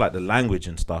stuff like the language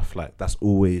and stuff, like that's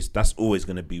always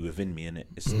going to be within me, and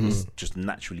it's just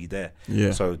naturally there.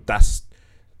 So that's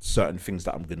certain things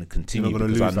that I'm going to continue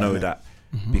because I know that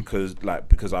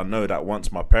because I know that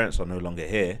once my parents are no longer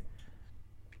here,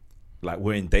 like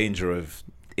we're in danger of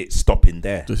it stopping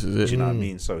there. This is it. Do you know what I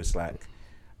mean? So it's like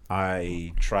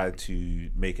I try to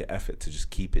make an effort to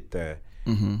just keep it there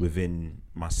within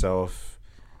myself.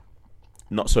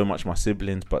 Not so much my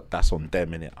siblings, but that's on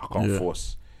them, innit? I can't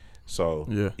force. So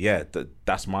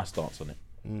that's my stance on it.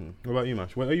 What about you,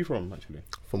 Mash? Where are you from, actually?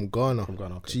 From Ghana.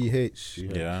 Okay, GH.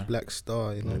 Yeah. Black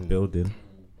Star, you know. Building.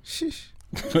 Shish.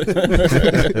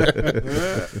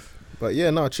 But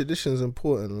yeah, no, tradition's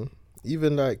important.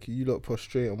 Even like you lot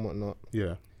prostrate and whatnot.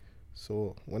 Yeah.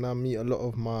 So when I meet a lot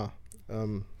of my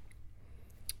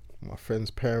friends'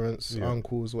 parents,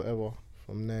 uncles, whatever,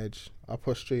 from Nedge, I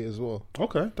prostrate as well.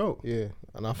 Okay, dope. Yeah,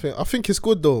 and I think it's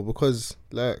good though, because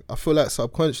like I feel like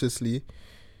subconsciously,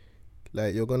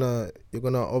 like you're gonna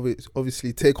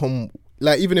obviously take on,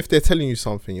 like even if they're telling you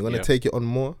something, you're gonna take it on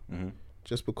more.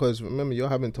 Just because remember you're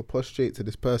having to prostrate to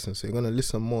this person, so you're gonna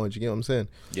listen more. Do you get what I'm saying?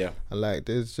 Yeah. And like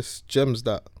there's just gems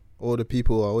that all the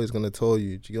people are always gonna tell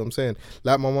you. Do you get what I'm saying?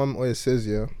 Like my mum always says,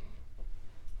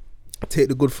 take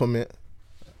the good from it,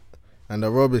 and the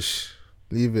rubbish,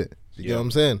 leave it. Do you get what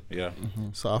I'm saying? Yeah.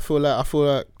 So I feel like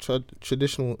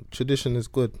tradition is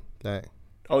good. Like,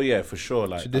 oh yeah, for sure.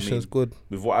 Like tradition is good.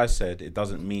 With what I said, it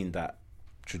doesn't mean that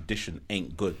tradition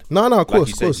ain't good. No, of course,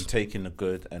 you said, you take in the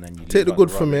good and then you take the leave good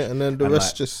the from rubbish. it, and then the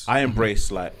rest like, just. I embrace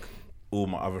like all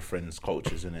my other friends'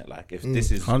 cultures in it. Like if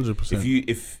this is 100%.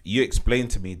 if you explain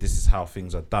to me this is how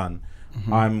things are done,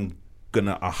 I'm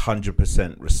gonna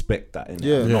 100% respect that.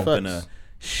 I'm not gonna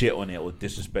shit on it or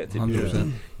disrespect it. Because,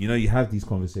 you know, you have these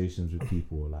conversations with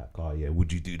people like, oh yeah,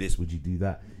 would you do this? Would you do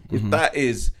that? If that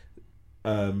is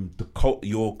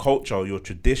your culture or your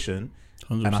tradition,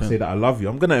 100%. And I say that I love you,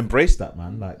 I'm gonna embrace that,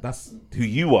 man. Like that's who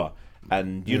you are,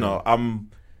 and you know,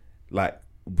 I'm like,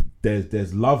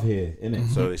 there's love here in it.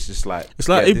 So it's just like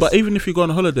but even if you go on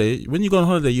holiday, when you go on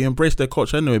holiday, you embrace their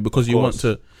culture anyway because you want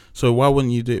to. So why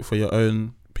wouldn't you do it for your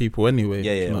own people anyway?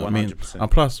 Yeah, you know 100%. what I mean?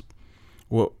 And plus,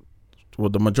 well,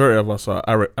 the majority of us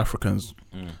are Africans.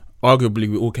 Arguably,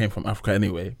 we all came from Africa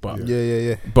anyway. But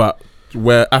yeah. But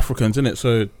we're Africans, innit?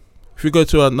 So if you go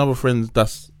to another friend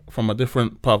that's from a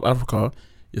different part of Africa,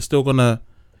 you're still gonna,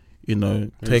 you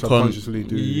know, take on.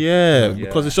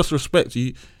 Because it's just respect.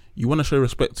 You want to show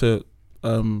respect to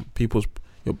people's,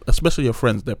 especially your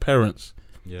friends, their parents.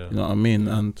 Yeah, you know what I mean,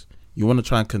 and you want to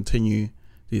try and continue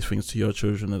these things to your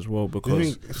children as well,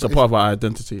 because it's a part of our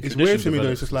identity. It's weird to me though.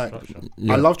 It's just like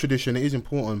I love tradition. It is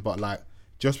important, but like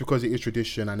just because it is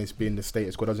tradition and it's been the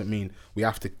status quo doesn't mean we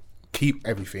have to keep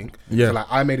everything. Yeah. So like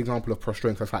I made an example of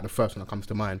prostrate. That's like the first one that comes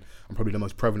to mind, and probably the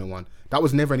most prevalent one. That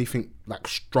was never anything like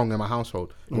strong in my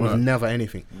household. It was never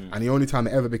anything. And the only time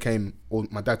it ever became, or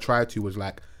my dad tried to, was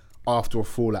like after a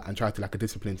fallout and tried to like a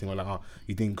discipline thing, or like, oh,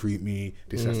 you didn't greet me,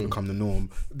 this has to become the norm.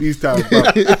 These times, bro,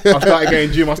 I started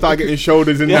getting gym, I started getting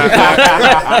shoulders in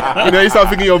that. You know, you start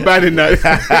thinking you're bad in that.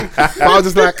 But I was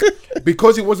just like,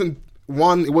 because it wasn't,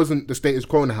 one, it wasn't the status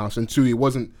quo in the house, and two, it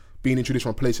wasn't being introduced from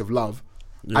a place of love.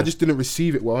 Yeah. I just didn't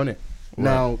receive it well, innit? Right.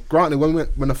 Now, granted,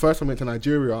 when the first time I went to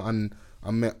Nigeria and I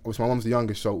met, obviously my mum's the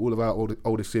youngest, so all of our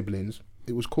older siblings,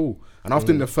 it was cool. And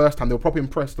after the first time, they were properly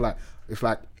impressed. Like, it's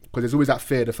like, because there's always that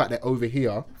fear, the fact they're over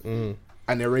here and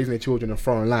they're raising their children in a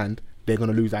foreign land, they're going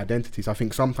to lose identity. So I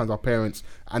think sometimes our parents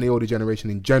and the older generation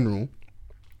in general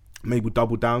maybe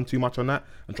double down too much on that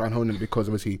and try and hone it, because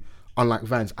obviously, unlike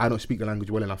Vance, I don't speak the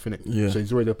language well enough, innit? Yeah. So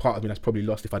there's already a part of me that's probably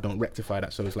lost if I don't rectify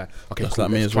that. So it's like, okay, cool,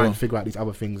 like let's try and figure out these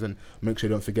other things and make sure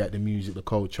you don't forget the music, the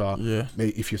culture. Yeah.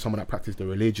 Maybe if you're someone that practices the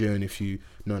religion, if you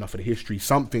know enough of the history,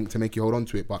 something to make you hold on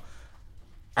to it. But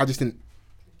I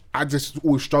just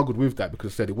always struggled with that,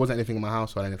 because I said it wasn't anything in my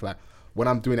household, and it's like when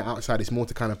I'm doing it outside, it's more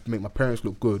to kind of make my parents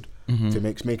look good, to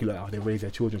make it look like, oh, they raise their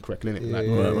children correctly, innit? Like,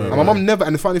 and my mum never,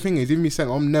 and the funny thing is, even me saying,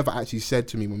 my mum never actually said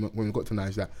to me when we got to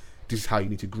Nigeria that this is how you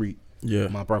need to greet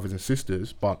my brothers and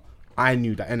sisters, but I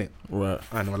knew that, innit? Right.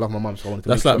 And I love my mum, so I wanted to.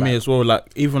 That's like me as well.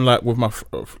 Like even like with my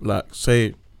like,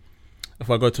 say, if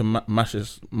I go to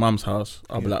Mash's mum's house,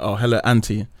 I'll be like, oh, hello,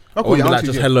 auntie. I won't be like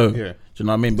just hello. Yeah. Do you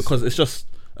know what I mean? Because it's just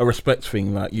a respect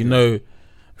thing. Like, you know,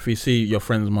 if you see your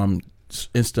friend's mum,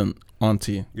 instant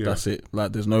auntie. That's it.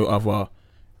 Like, there's no other.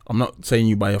 I'm not saying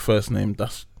you by your first name.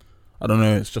 That's, I don't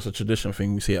know, it's just a tradition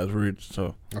thing. We see it as rude,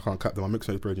 so. I can't cap them. My mixed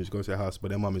race brethren just go to their house, but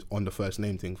their mum is on the first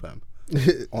name thing, fam.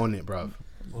 On it, bruv.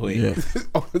 Yeah.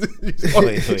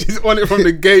 She's on it from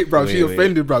the gate, bruv. She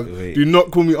offended, bruv. Do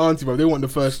not call me auntie, bruv. They want the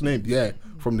first name. Yeah,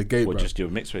 from the gate, bruv. Just your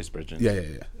mixed race brethren? Yeah.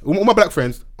 All my black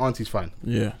friends, auntie's fine.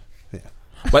 Yeah.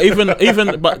 But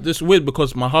even, but it's weird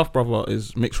because my half brother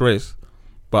is mixed race,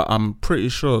 but I'm pretty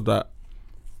sure that,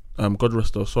 God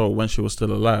rest her soul, when she was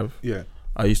still alive,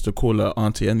 I used to call her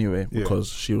auntie anyway, because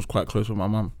she was quite close with my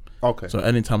mum. Okay. So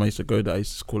anytime I used to go there, I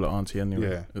used to call her auntie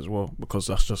anyway as well, because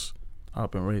that's just how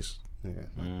I've been raised.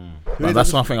 But that's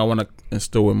something I want to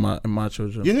instill in my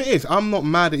children. You know, it is. I'm not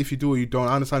mad if you do or you don't.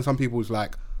 I understand some people's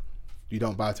like, you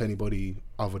don't bow to anybody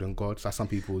other than God. So some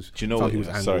people's. Do you know what?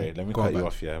 Sorry, let me cut you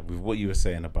off. Yeah, with what you were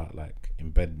saying about like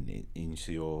embedding it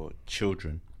into your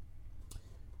children.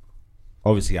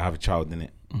 Obviously, I have a child in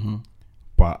it,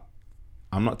 but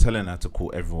I'm not telling her to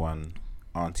call everyone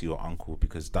auntie or uncle,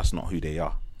 because that's not who they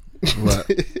are. Right.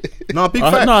 No, big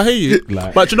fact. No, I hear you.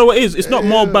 Like, but you know what it is? It's not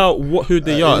more about who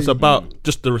they are. It's about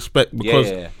just the respect.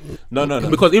 Because no.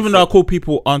 Because even though I call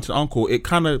people auntie and uncle, it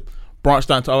kind of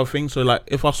branched out to other things. So like,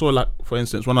 if I saw, like, for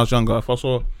instance, when I was younger, if I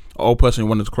saw an old person who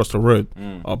wanted to cross the road,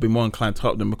 I'll be more inclined to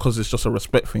help them, because it's just a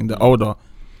respect thing. They're older.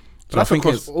 So I think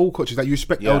across all cultures, that you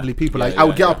respect elderly people. Like, I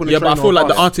would get up on the train. Yeah, but I feel like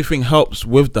the auntie thing helps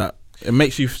with that. It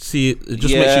makes you see it. It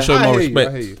just makes you show more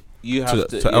respect. You have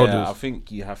to elders. I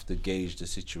think you have to gauge the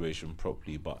situation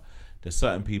properly, but there's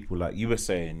certain people, like you were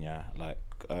saying, like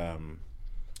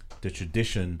the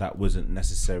tradition that wasn't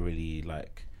necessarily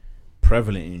like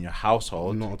prevalent in your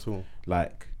household. Not at all.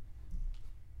 Like,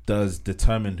 does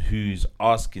determine who's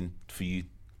asking for you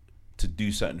to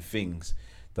do certain things.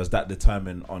 Does that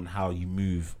determine on how you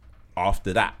move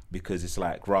after that? Because it's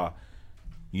like,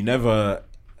 you never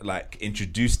like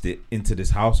introduced it into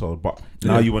this household, but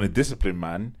now you want to discipline,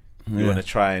 man. You want to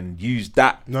try and use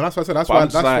that. No, that's what I said. That's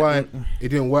why it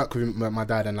didn't work with my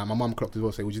dad, and like my mum clocked as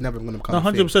well. Say, which is never going to become.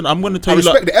 100%. I'm going to tell you.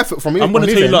 I respect the effort from you. I'm going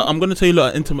to tell you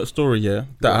an intimate story.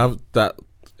 That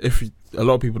if a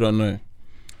lot of people don't know.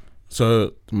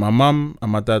 So my mum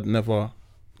and my dad never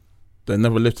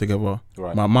lived together.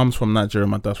 Right. My mum's from Nigeria.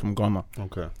 My dad's from Ghana.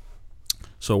 Okay.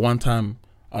 So one time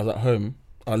I was at home.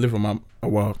 I lived with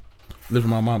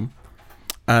my mum,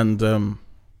 and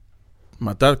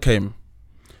my dad came.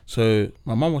 So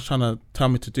my mum was trying to tell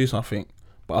me to do something,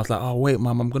 but I was like, oh wait,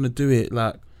 mum, I'm gonna do it.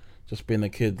 Like, just being a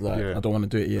kid, like I don't want to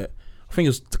do it yet. I think it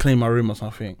was to clean my room or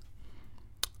something.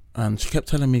 And she kept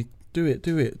telling me, do it.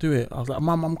 I was like,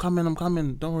 mum, I'm coming,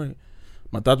 don't worry.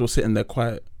 My dad was sitting there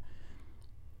quiet.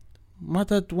 my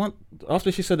dad,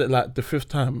 after she said it like the 5th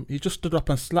time, he just stood up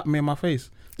and slapped me in my face.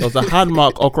 There was a hand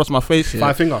mark across my face.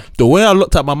 5 finger. The way I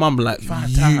looked at my mum, like,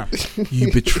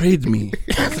 you betrayed me.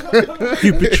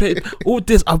 You betrayed all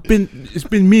this. It's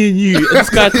been me and you. And this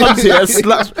guy comes here and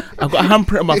slaps. I've got a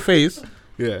handprint on my face.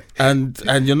 Yeah. And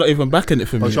you're not even backing it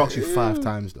for me. She asked you 5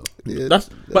 times though. Yeah. And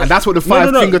that's what the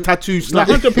 5 finger tattoo slap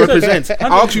 100%. represents. I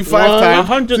asked you 5 times.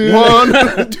 100.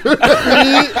 1, 2, 3.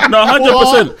 No,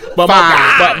 100%. But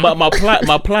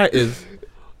my plight is,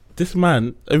 this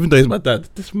man, even though he's my dad,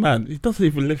 this man, he doesn't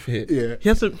even live here. Yeah. He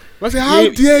has to. I say, how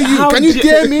dare you? Can you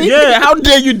dare me? Yeah, how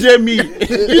dare you dare me?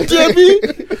 You dare me?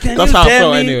 That's how I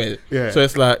felt anyway. Yeah. So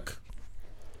it's like,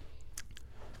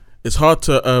 it's hard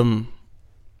to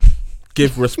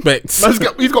give respect. He's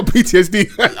got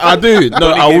PTSD. I do.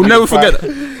 No, I will never forget.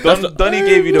 Donnie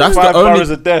gave you the 5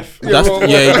 boroughs of death. He did. I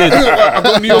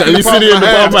got New York in the front of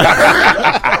my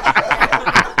head.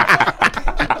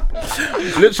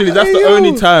 Literally, that's the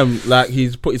only time like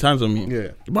he's put his hands on me. Yeah.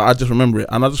 But I just remember it,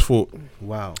 and I just thought,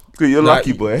 wow, you're like,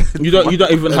 lucky, boy. You don't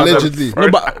even have allegedly.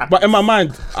 No, but in my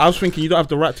mind, I was thinking you don't have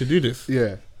the right to do this.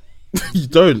 Yeah. You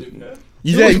don't.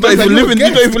 You don't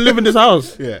even live in this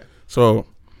house. Yeah. So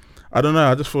I don't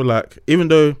know. I just feel like even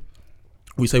though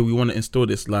we say we want to instill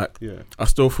this, like, I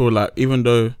still feel like even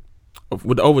though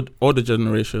with the older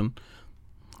generation,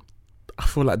 I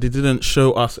feel like they didn't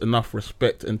show us enough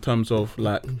respect in terms of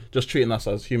like just treating us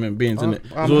as human beings, innit?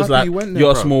 It's always like,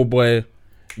 you're a small boy,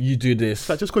 you do this. It's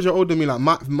like just because you're older than me,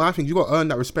 like my thing, you got to earn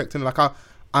that respect. And like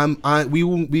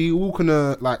we all can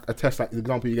like attest, like the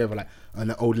example you gave of like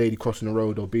an old lady crossing the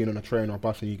road or being on a train or a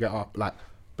bus and you get up. Like,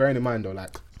 bearing in mind though,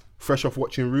 like fresh off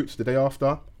watching Roots the day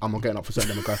after, I'm not getting up for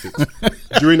certain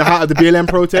demographics. During the height of the BLM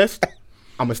protest,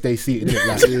 I'm gonna stay seated,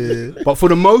 innit? Like, but for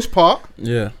the most part,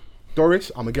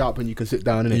 Doris, I'm gonna get up and you can sit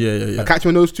down, innit? Yeah. Like, catch me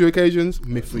on those 2 occasions,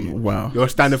 myth for you. Wow. You're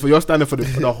standing for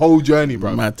the whole journey,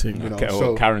 bro. Mad thing. You know,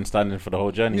 so Karen standing for the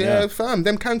whole journey. Yeah, firm.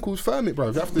 Them cankles firm it,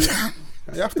 bro.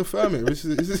 You have to firm it.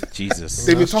 Jesus.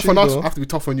 They've been tough on us. I have to be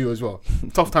tough on you as well.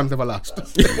 Tough times never last.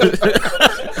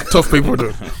 Tough people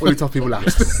do. Only tough people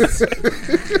last. but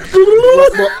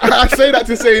I say that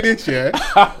to say this, yeah.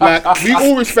 Like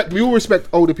we all respect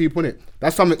older people, innit?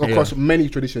 That's something across many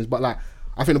traditions. But like,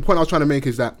 I think the point I was trying to make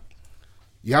is that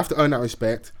you have to earn that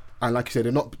respect. And like you said,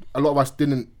 a lot of us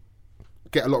didn't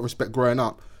get a lot of respect growing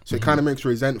up, so it kind of makes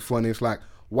you resentful. And it's like,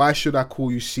 why should I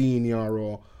call you senior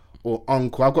or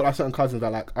uncle? I've got like certain cousins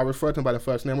that like I refer to them by their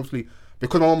first name, obviously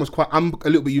because my mum was I'm a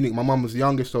little bit unique. My mum was the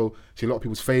youngest, so she's a lot of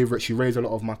people's favourite. She raised a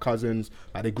lot of my cousins,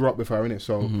 like they grew up with her, innit?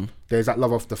 So there's that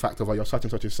love of the fact of you're such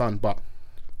and such a son. But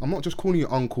I'm not just calling you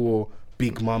uncle or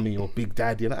big mummy or big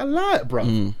daddy. And I like it, bro.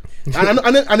 And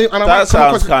that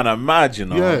sounds kind of mad, you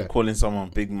know. Yeah. Calling someone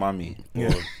big mummy.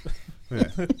 Yeah.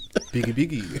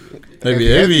 Biggie.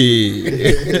 Heavy.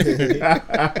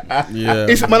 Yeah.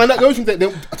 It's, man, and that those things that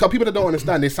to people that don't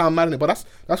understand, they sound mad in it, but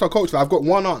that's our culture. Like, I've got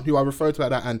one aunt who I refer to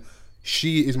like that, and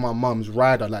she is my mum's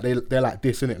rider. Like they're like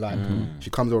this, innit? Like she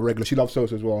comes over regular. She loves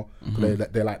Sosa as well.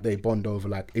 They bond over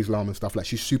like Islam and stuff. Like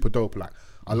she's super dope. Like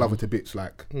I love her to bits.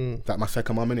 Like my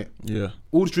second mum, innit? Yeah.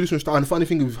 All the traditional stuff. And the funny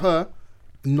thing with her,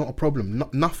 not a problem.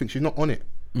 Nothing. She's not on it.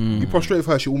 You prostrate with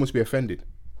her, she'll almost be offended.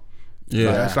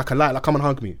 Yeah. Like, it's like a lie. Like come and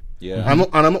hug me. Yeah.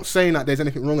 I'm not saying that there's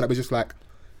anything wrong with that. But it's just like.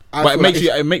 But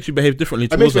it makes you behave differently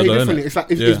towards her, though, innit? It's like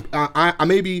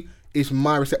maybe it's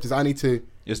my receptors. I need to.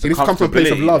 It needs to come from a place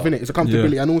of love, innit? It's a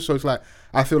comfortability, and also it's like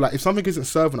I feel like if something isn't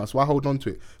serving us, why hold on to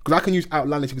it? Because I can use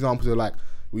outlandish examples of like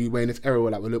we're in this era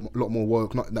where like we're a lot more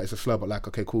woke. Not that it's a slur, but like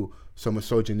okay, cool. So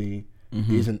misogyny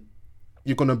isn't.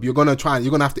 You're gonna have to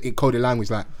encode the language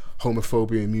like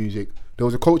homophobia in music. There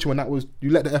was a culture when that was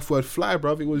you let the F word fly,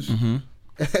 bruv. It was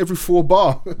every 4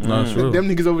 bar. No, it's real. Them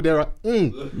niggas over there are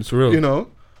it's real. You know,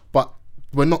 but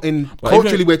we're not in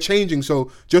culturally. We're changing.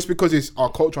 So just because it's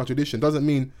our culture and tradition doesn't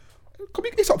mean.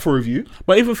 It's up for review.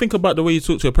 But even think about the way you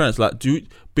talk to your parents. Like,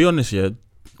 be honest, yeah.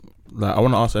 Like, I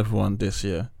want to ask everyone this,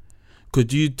 yeah.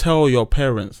 Could you tell your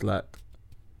parents like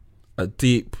a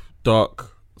deep,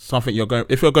 dark something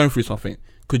if you're going through something?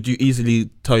 Could you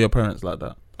easily tell your parents like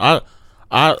that? I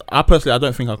personally, I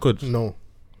don't think I could. No.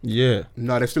 Yeah.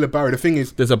 No, there's still a barrier. The thing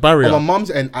is, there's a barrier. On my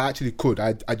mum's end, I actually could.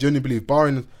 I genuinely believe,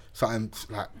 barring something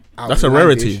like. That's a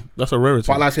rarity. But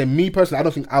like I say, me personally, I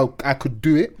don't think I could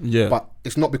do it. Yeah. But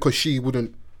it's not because she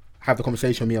wouldn't have the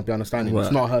conversation with me. I'll be understanding. Right.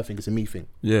 It's not her thing. It's a me thing.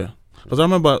 Yeah. Because I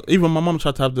remember even my mum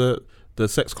tried to have the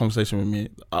sex conversation with me.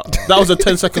 That was a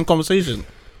 10-second conversation.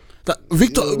 That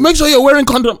Victor, make sure you're wearing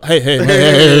condom. Hey.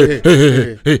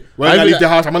 When I leave the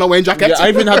house, I'm not wearing jackets. Yeah, I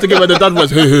even had to give her the dad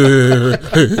voice.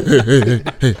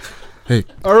 Hey.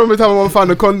 I remember the time my mum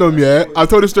found a condom. Yeah, I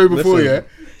told the story before. Listen. Yeah.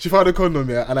 She found a condom,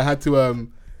 yeah, and I had to.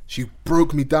 She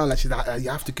broke me down like she's like, you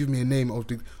have to give me a name of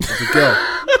the girl.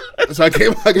 So I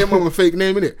gave mom a fake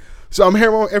name, innit? So I'm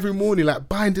hearing every morning like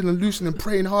binding and loosening and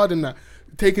praying hard and that,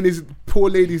 taking this poor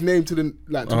lady's name to the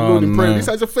Lord and praying. This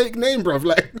has a fake name, bruv.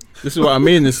 Like this is what I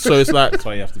mean. It's like that's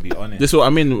why you have to be honest. This is what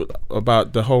I mean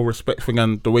about the whole respect thing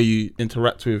and the way you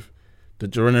interact with the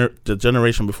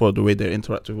generation before, the way they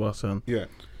interact with us, and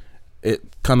it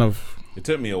kind of. It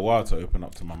took me a while to open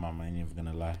up to my mum. I ain't even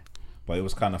gonna lie. But it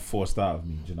was kind of forced out of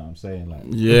me. Do you know what I'm saying? Like,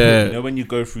 yeah. You know when you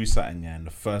go through something, yeah, and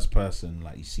the first person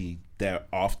like you see there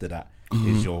after that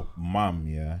is your mum,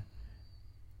 yeah,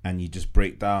 and you just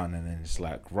break down, and then it's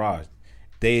like, right,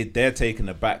 they're taken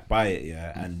aback by it,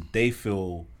 yeah, and they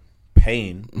feel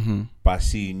pain by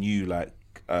seeing you like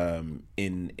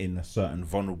in a certain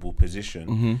vulnerable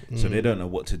position, so they don't know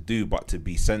what to do but to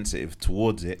be sensitive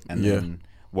towards it, and then,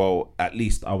 well, at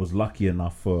least I was lucky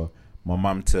enough for my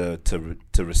mum to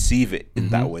receive it in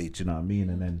that way, do you know what I mean?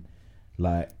 And then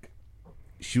like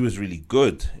she was really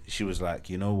good. She was like,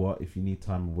 you know what, if you need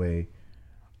time away,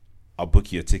 I'll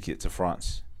book you a ticket to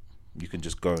France. You can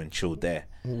just go and chill there.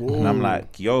 Whoa. And I'm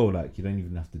like, yo, like you don't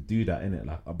even have to do that, innit?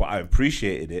 Like, but I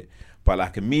appreciated it. But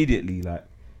like immediately, like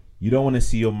you don't want to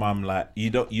see your mum like you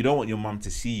don't want your mum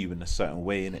to see you in a certain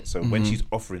way, innit? So when she's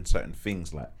offering certain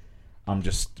things, like I'm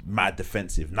just mad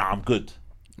defensive. Nah, I'm good.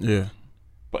 Yeah.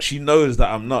 But she knows that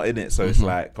I'm not in it, so it's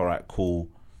like, all right, cool.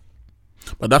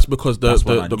 But that's because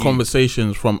the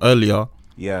conversations from earlier,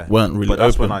 weren't really. But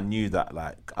that's open. when I knew that,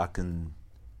 like, I can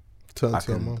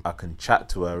chat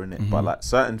to her in it. But like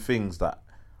certain things that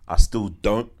I still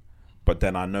don't. But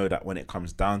then I know that when it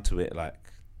comes down to it, like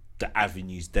the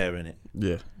avenue's there in it.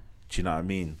 Yeah. Do you know what I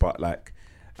mean? But like,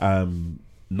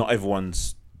 not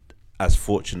everyone's as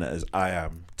fortunate as I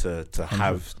am to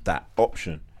have that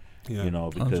option. Yeah. You know,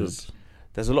 because. 100.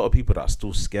 There's a lot of people that are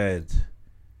still scared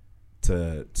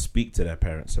to speak to their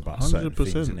parents about certain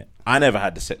things, innit? I never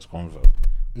had the sex convo,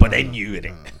 but they knew it.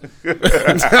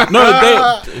 No,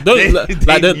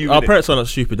 our parents are not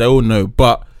stupid. They all know,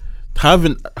 but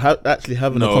actually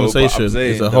having a conversation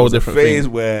is a whole different phase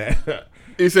thing. Where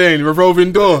he's saying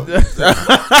revolving door,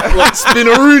 what, spin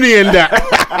a Rooney in that.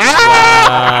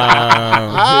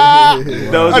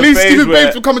 And these stupid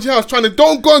babes will come into your house trying to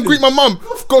don't go and greet my mum.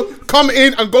 Go come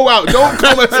in and go out. Don't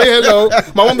come and say hello.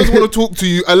 My mum doesn't want to talk to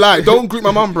you. A lie. Don't greet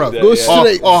my mum, bro. Go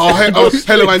straight.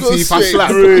 Hello, auntie. If I slap.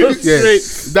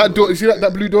 That door. You see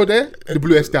that blue door there? The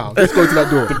blue is down. Let's go to that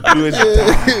door. The blue is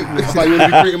down. That's why you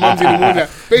want to be greeting mums in the morning.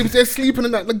 Babes, they're sleeping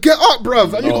and that. Like, get up,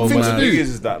 bruv. I got things to do. The thing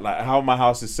is that like how my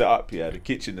house is set up. Yeah, the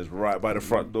kitchen is right by the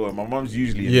front door. My mum's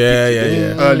usually in the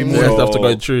kitchen. Early morning. So, have to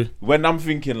go through. When I'm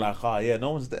thinking like,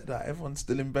 no one's there. Like, everyone's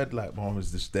still in bed. Like, my mum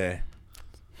is just there.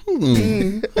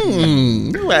 Who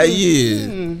are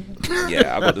you?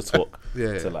 Yeah, I got to talk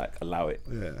to like allow it.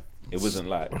 Yeah, it wasn't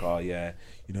like, you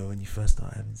know, when you first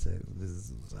start having sex, this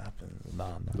is what's happening.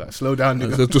 Nah. Like, slow down,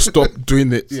 nigga. So just stop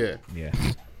doing it. Yeah.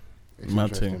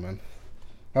 Mad thing, man.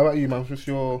 How about you, man? What's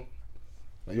your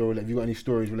have you got any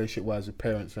stories relationship wise with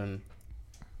parents and?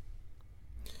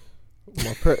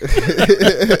 My the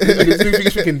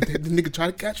nigga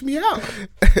trying to catch me out.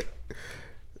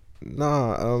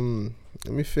 Nah,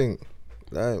 let me think.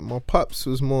 Like my pops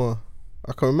was more.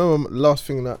 I can remember last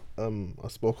thing that I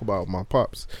spoke about my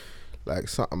pops. Like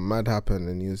something mad happened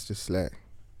and he was just like,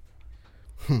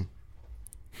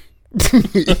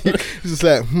 He's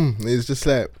just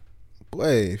like, boy,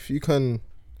 if you can.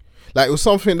 Like it was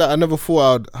something that I never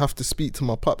thought I'd have to speak to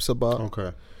my pops about.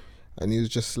 Okay. And he was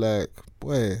just like,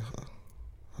 boy,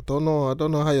 I don't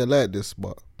know how you like this,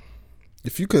 but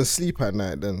if you can sleep at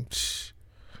night, then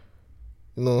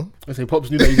you know. I say pops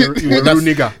knew that you were a real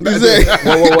nigga.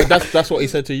 That's what he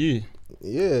said to you.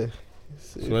 Yeah.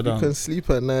 So if you can sleep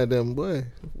at night, then boy,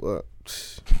 what?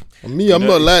 Me, I'm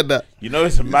not like that. You know,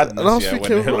 it's a madness. And I was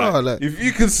thinking, like, if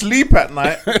you can sleep at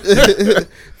night,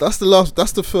 that's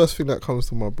the first thing that comes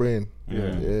to my brain.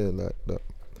 Yeah, like that.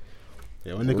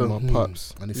 Yeah, when they go, my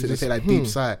pops, and they say like deep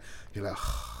sigh, you're like,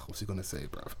 what's he gonna say,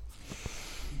 bro?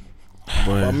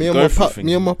 But me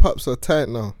and my pops are tight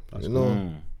now. That's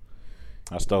know.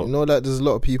 That's dope. You know that there's a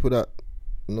lot of people that,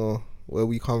 you know, where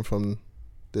we come from,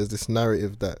 there's this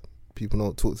narrative that people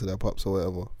don't talk to their pops or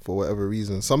whatever for whatever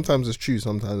reason. Sometimes it's true,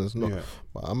 sometimes it's not. Yeah.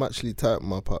 But I'm actually tight with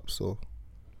my pops, so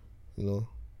you know.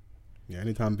 Yeah,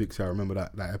 anytime Vic said, I remember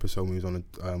that episode when he was on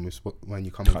when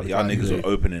you come. Y'all niggas were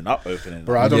opening.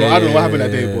 Bro, I don't know what happened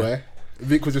that day, boy.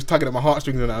 Vic was just tugging at my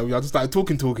heartstrings and I just started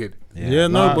talking.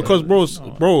 Because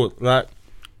bro, like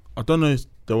I don't know if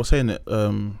they were saying it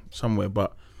somewhere,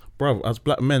 but bro, as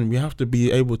black men, we have to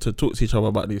be able to talk to each other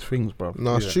about these things, bro.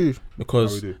 No, it's true.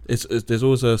 Because it's there's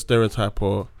always a stereotype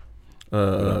or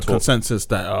consensus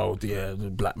that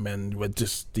the black men, we're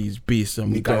just these beasts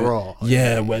and we go raw.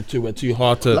 we're too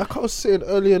hard to. Like I was saying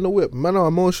earlier in the whip, men are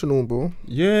emotional, bro.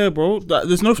 Yeah, bro.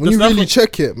 There's no. When you really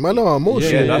check it, men are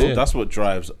emotional. Yeah, that's what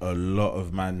drives a lot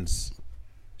of man's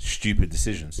stupid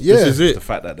decisions. Yeah, this is it. The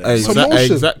fact that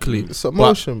exactly. It's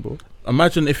emotion, bro.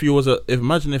 Imagine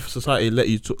if society let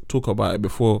you talk about it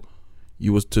before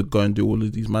you was to go and do all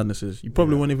of these madnesses. You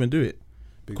probably won't even do it.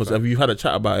 Because if you had a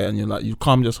chat about it and you're like, you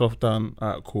calmed yourself down,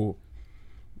 alright, cool.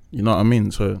 You know what I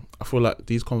mean? So I feel like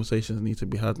these conversations need to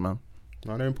be had, man.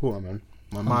 No, they're important,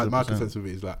 man. My consensus of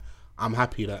it is like, I'm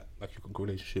happy that like you've got a good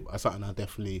relationship. That's something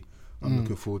I'm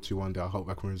looking forward to one day. I hope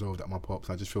I can resolve that with my pops.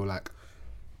 I just feel like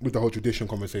with the whole tradition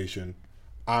conversation,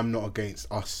 I'm not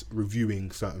against us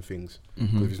reviewing certain things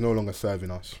because it's no longer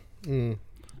serving us. You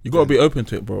got to be open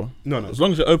to it, bro. No. As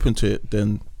long as you're open to it,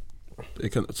 then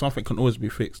something can always be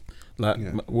fixed. Like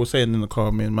we were saying in the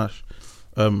car, me and Mash,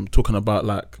 talking about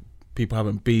like people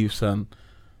having beefs and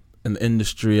in the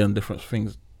industry and different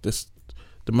things.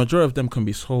 The majority of them can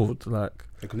be solved. Like,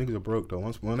 because niggas are broke though.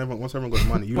 Once everyone got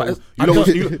money, you lot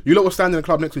will stand in the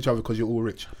club next to each other because you're all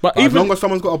rich. But as long as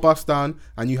someone's got a bus down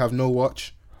and you have no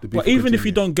watch, but even if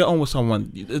you don't get on with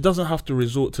someone, it doesn't have to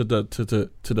resort to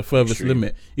the furthest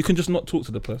limit. You can just not talk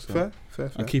to the person.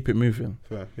 Fair. And keep it moving.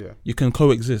 Fair, yeah. You can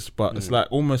coexist, but it's like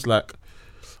almost like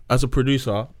as a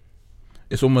producer,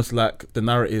 it's almost like the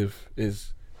narrative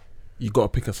is you got to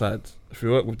pick a side. If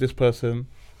you work with this person,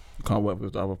 you can't work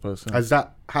with the other person. Has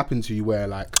that happened to you where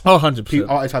like 100%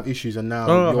 artists have issues and now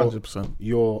 100%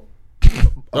 you're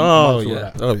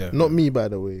not me, by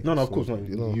the way. No, of course not.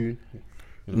 You.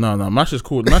 No, Mash is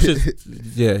cool. Mash is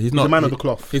he's not a man of the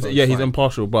cloth. He's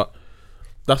impartial, but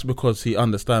that's because he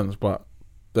understands. But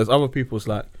there's other people's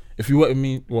like, if you work with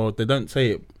me, well, they don't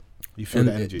say it. You feel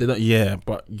the energy. They don't,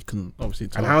 but you can obviously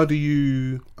tell. And how do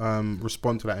you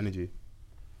respond to that energy?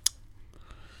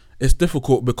 It's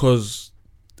difficult because,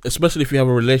 especially if you have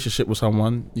a relationship with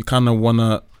someone, you kind of want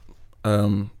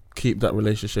to keep that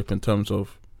relationship in terms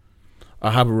of,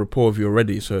 I have a rapport with you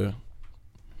already, so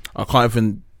I can't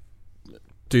even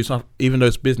do something, even though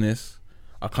it's business,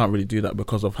 I can't really do that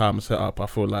because of how I'm set up. I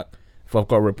feel like if I've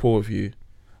got a rapport with you,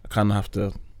 I kind of have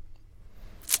to.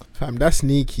 Fam, that's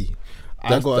sneaky.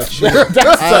 That's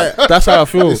how I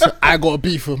feel. I got a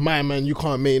beef with my man. You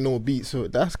can't make no beat. So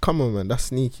that's come on, man. That's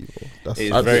sneaky, bro.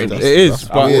 It is.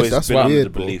 I've always been under the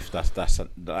belief that's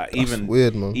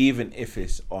weird, man. Even if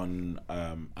it's on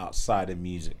outside of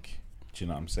music, do you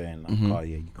know what I'm saying? Like,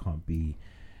 you can't be.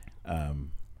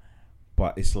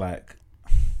 But it's like.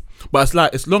 But it's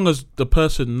like, as long as the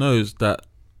person knows that,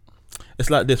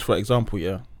 it's like this, for example,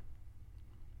 yeah.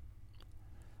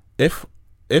 If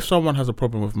someone has a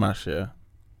problem with Mash, yeah,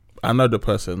 I know the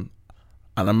person,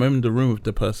 and I'm in the room with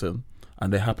the person,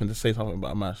 and they happen to say something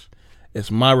about Mash,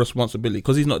 it's my responsibility,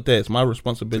 because he's not there, it's my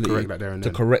responsibility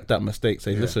to correct that mistake.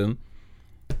 Say, listen,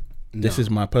 this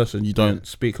is my person, you don't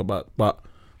speak about. But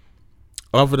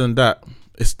other than that,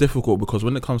 it's difficult, because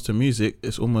when it comes to music,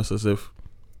 it's almost as if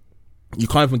you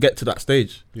can't even get to that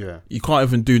stage. Yeah, you can't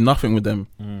even do nothing with them.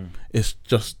 It's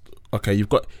just, okay, you've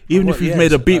got, even if you've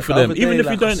made a beat for them, even if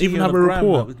you don't even have a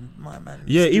rapport,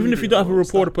 even if you don't have a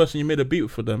rapport with the person you made a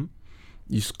beat for them,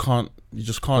 you just can't.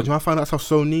 But I find that stuff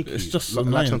so neat. It's just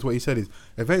latching onto what he said is,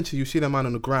 eventually you see that man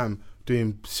on the gram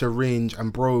doing syringe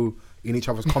and bro in each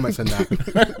other's comments and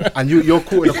that, and you're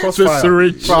caught in a crossfire.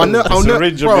 Syringe, bro,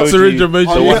 syringe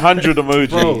emoji, the 100 emoji.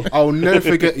 Bro, I'll never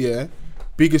forget. Yeah,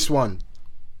 biggest one,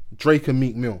 Drake and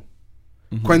Meek Mill.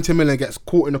 Quentin Miller gets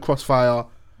caught in the crossfire.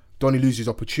 Donnie loses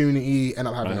opportunity, end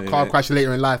up having a car crash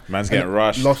later in life. Man's getting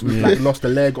rushed. Lost the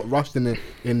leg, got rushed in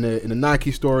the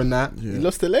Nike store and that. He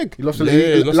lost the leg.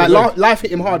 Life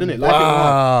hit him hard, didn't it?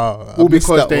 All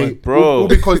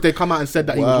because they come out and said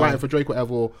that he was writing for Drake,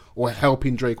 whatever, or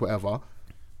helping Drake, whatever.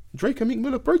 Drake and Meek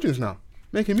Mill are brogans now,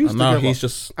 making music together. He's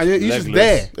just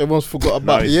there. Everyone's forgot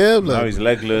about now he's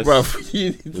legless, bro.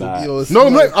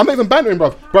 I'm not even bantering,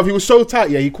 bro. Bro, he was so tight.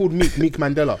 Yeah, he called Meek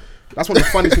Mandela. That's one of the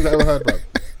funniest things I ever heard, bro.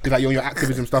 Because like, you're on your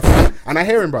activism stuff, and I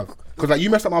hear him, bro. Because like,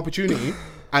 you messed up my opportunity,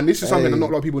 and this is something that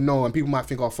not a lot of people know, and people might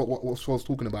think, oh, what's Swell's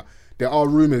talking about. There are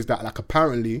rumors that, like,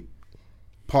 apparently,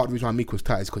 part of the reason why Meek was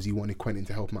tight is because he wanted Quentin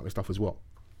to help him out with stuff as well.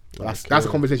 But that's a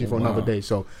conversation for another day.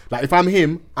 So, like, if I'm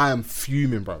him, I am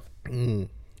fuming, bro.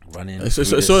 Running. It's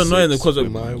so annoying because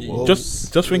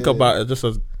just think about it. Just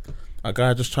as a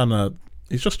guy,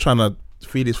 he's just trying to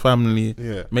feed his family,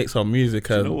 make some music,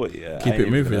 and keep it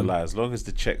moving. As long as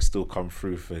the checks still come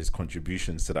through for his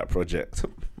contributions to that project,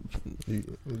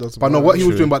 But no, what he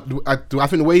was doing, but I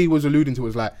think the way he was alluding to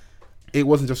was like, it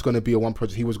wasn't just going to be a one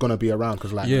project. He was going to be around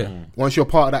because, like, once you're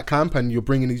part of that camp and you're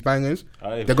bringing these bangers,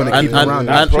 they're going to keep him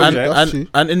around.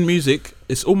 And in music,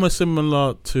 it's almost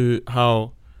similar to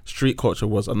how street culture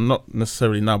was, and not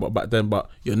necessarily now, but back then. But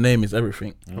your name is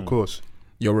everything. Of course,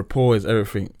 your rapport is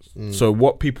everything. So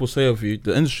what people say of you,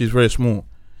 the industry is very small.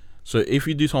 So if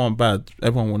you do something bad,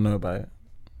 everyone will know about it.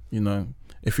 You know,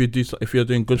 if you're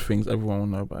doing good things, everyone will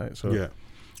know about it. So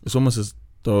it's almost as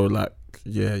though, like,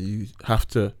 you have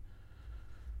to.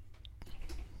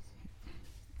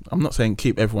 I'm not saying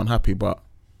keep everyone happy, but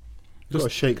you gotta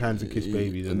shake hands and kiss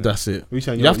babies. That's it. You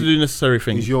have to do necessary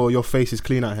things. Your face is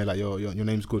clean out here, like your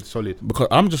name's good, solid. Because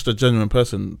I'm just a genuine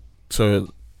person.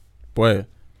 So, boy,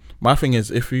 my thing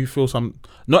is, if you feel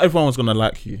not everyone's gonna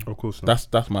like you. Of course not.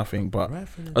 That's my thing. But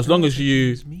as long as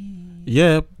you,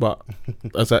 but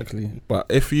exactly. But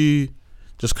if you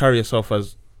just carry yourself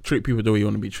as treat people the way you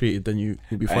want to be treated, then you'll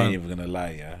be fine. I ain't even gonna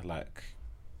lie, like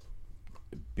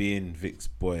being Vic's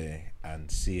boy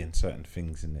and seeing certain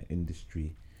things in the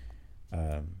industry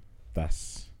that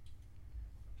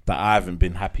I haven't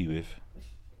been happy with.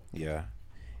 Yeah,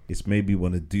 it's made me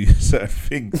want to do certain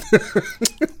things.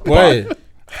 Wait,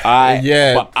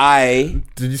 I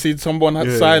did you see someone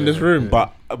had signed in this room?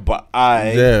 But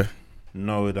I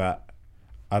know that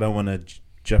I don't want to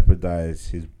jeopardize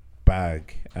his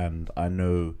bag, and I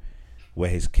know where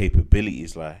his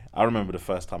capabilities lie. I remember the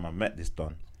first time I met this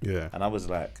Don. Yeah, and I was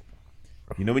like,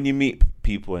 you know, when you meet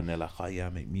people and they're like, oh yeah, I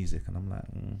make music, and I'm like,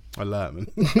 I like it, man.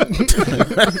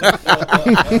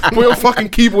 Put your fucking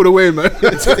keyboard away, man.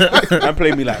 Man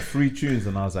played me like 3 tunes,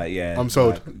 and I was like, yeah, I'm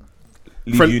sold. Like,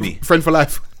 leave uni. Friend for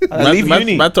life. Leave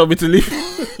uni. Man told me to leave.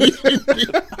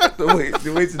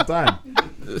 You're wasting time.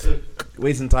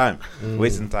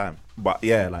 Wasting time. But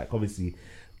yeah, like obviously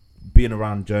being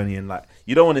around Journey, and like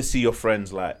you don't want to see your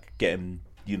friends like getting,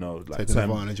 you know, like taken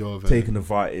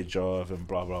advantage of and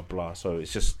blah blah blah. So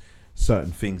it's just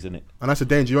certain things in it, and that's a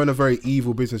danger. You're in a very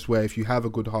evil business where if you have a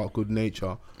good heart, good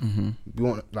nature, you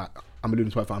want, like I'm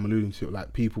alluding to it,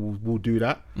 like people will do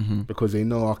that because they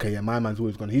know, okay, yeah, my man's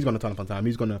always he's gonna turn up on time,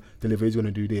 he's gonna deliver, he's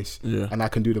gonna do this, and I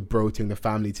can do the bro thing, the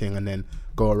family thing, and then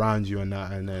go around you and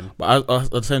that, and then. But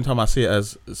at the same time, I see it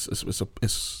as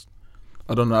it's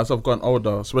I don't know. As I've gotten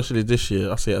older, especially this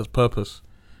year, I see it as purpose.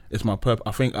 It's my purpose.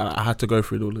 I think I had to go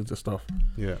through all of this stuff.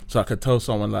 Yeah. So I could tell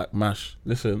someone like Mash,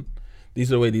 listen, these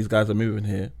are the way these guys are moving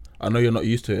here. I know you're not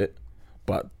used to it,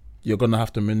 but you're gonna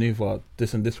have to maneuver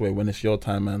this and this way when it's your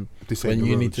time, and when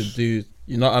you need to do,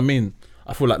 you know what I mean?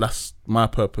 I feel like that's my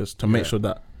purpose, to make sure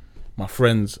that my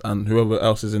friends and whoever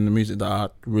else is in the music that I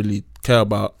really care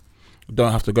about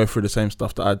don't have to go through the same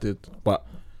stuff that I did. But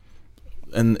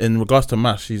in regards to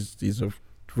Mash, he's a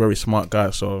very smart guy,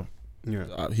 so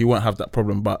he won't have that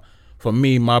problem. But for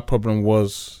me, my problem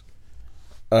was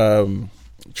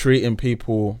treating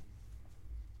people,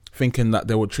 thinking that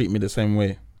they would treat me the same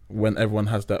way when everyone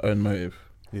has their own motive.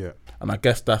 Yeah. And I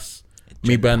guess that's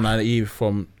me being naive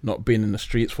from not being in the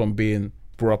streets, from being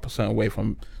brought up a certain way,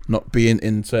 from not being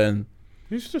in certain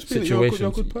situations. You're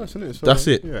a good person, isn't it? So, that's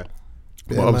it. Yeah.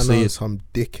 But obviously it's some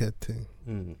dickhead thing.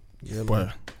 Yeah,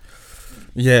 but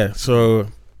yeah, so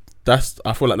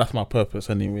I feel like that's my purpose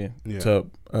anyway. Yeah.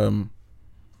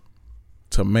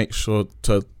 To make sure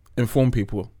to inform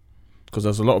people, because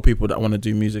there's a lot of people that want to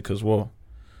do music as well.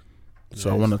 So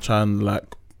I want to try and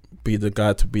like be the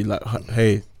guy to be like,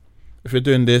 hey, if you're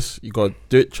doing this, you got to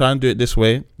do it. Try and do it this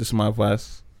way. This is my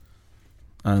advice.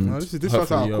 And this is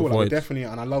cool. Like, definitely,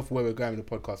 and I love where we're going with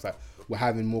the podcast. Like we're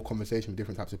having more conversation with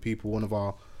different types of people. One of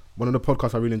the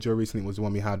podcasts I really enjoyed recently was the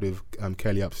one we had with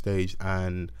Kelly Upstage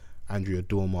and Andrea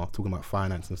Dormer, talking about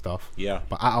finance and stuff. Yeah.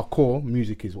 But at our core,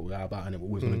 music is what we're about, and we're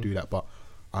always going to do that. But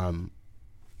I'm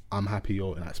happy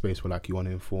you're in that space where like you want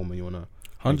to inform and you want to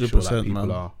 100%, people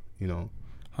man. Are, you know,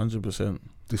 100%.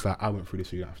 Just like I went through this,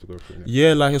 so you don't have to go through it.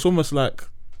 Yeah, like it's almost like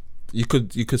you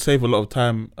could save a lot of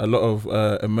time, a lot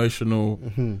of emotional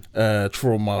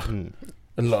trauma,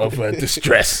 a lot of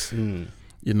distress. You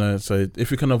know, so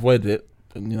if you can avoid it,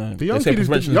 then, you know, the young they say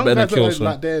prevention is better than cure. So.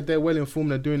 Like they're well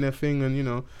informed, they're doing their thing, and you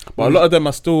know. But a lot of them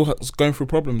are still going through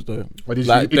problems though. But it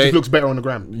just looks better on the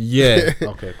gram. Yeah.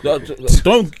 Okay. Cool.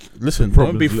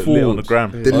 Don't be fooled on the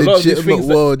gram. The legitimate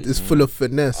world is full of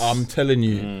finesse. I'm telling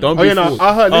you, don't be fooled.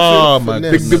 I heard.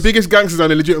 The biggest gangsters are in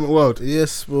the legitimate world.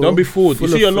 Yes, bro. Don't be fooled. You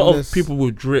see a lot of people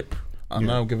with drip. I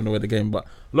know I'm giving away the game, but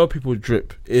a lot of people with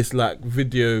drip. It's like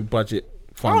video budget.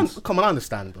 Come on, I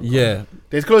understand, bro. Yeah.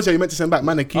 There's clothes you meant to send back,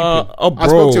 man, and keep it. Oh, bro. I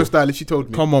spoke to your stylist, she told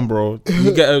me. Come on, bro.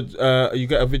 You get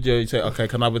a video, you say, okay,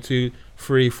 can I have a 2,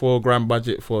 3, 4 grand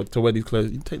budget to wear these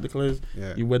clothes? You take the clothes,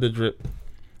 you wear the drip,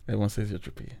 Everyone says you're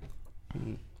drippy.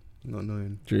 Not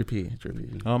knowing. Drippy.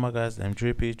 Oh my gosh, I'm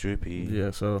drippy.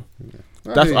 Yeah, so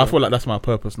I feel like that's my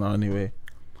purpose now anyway.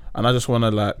 And I just want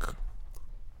to like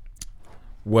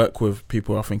work with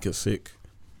people I think is sick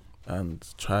and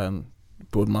try and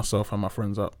build myself and my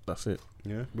friends up. That's it.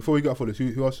 Yeah. Before we get off of this,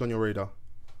 who else is on your radar?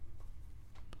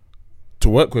 To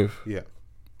work with? Yeah.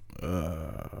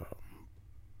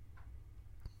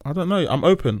 I don't know. I'm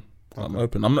open. Okay. I'm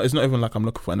open. It's not even like I'm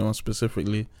looking for anyone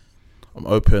specifically. I'm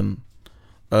open.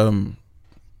 I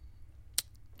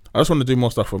just want to do more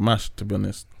stuff with Mash, to be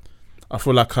honest. I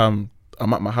feel like I'm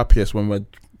at my happiest when we're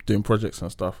doing projects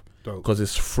and stuff, because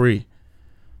it's free.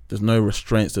 There's no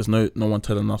restraints. There's no one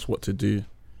telling us what to do.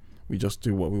 We just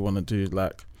do what we want to do.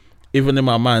 Like, even in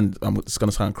my mind, it's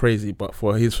gonna sound crazy, but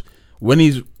when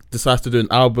he decides to do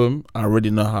an album, I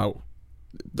already know how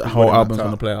the whole album's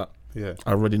gonna play out. Yeah,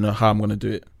 I already know how I'm gonna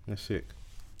do it. That's sick.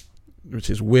 Which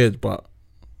is weird, but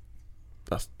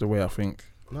that's the way I think.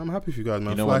 No, I'm happy for you guys,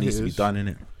 man. You know what needs to be done,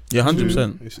 innit? Yeah,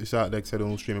 100%. It's out there, said,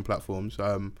 on all streaming platforms.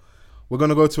 We're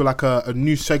gonna go to like a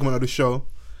new segment of the show.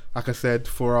 Like I said,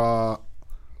 for our,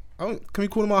 can we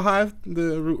call them our hive,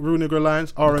 the Real Nigga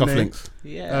Alliance, RNA. Cufflinks.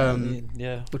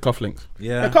 Yeah, the cufflinks.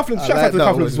 Yeah, the cufflinks. Shout out to the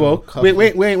cufflinks as well.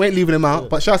 We ain't leaving them out.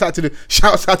 But shouts out to the so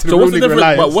Real Nigga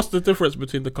Alliance. But what's the difference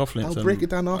between the cufflinks? I'll break it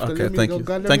down after. Okay, thank you.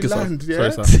 Thank you, land, yeah?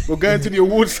 Sorry, sir. We're going to the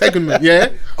awards segment. Yeah,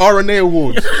 RNA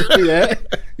Awards. Yeah,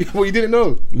 well, you didn't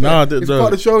know. No, I didn't know. It's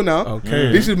part of the show now.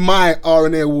 Okay, this is my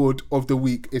RNA Award of the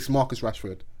week. It's Marcus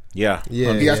Rashford. Yeah, he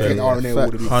has to get the RNA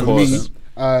Award of the week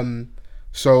for me.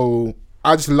 So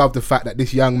I just love the fact that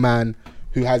this young man,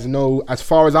 who has as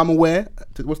far as I'm aware,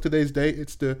 what's today's date?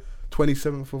 It's the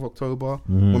 27th of October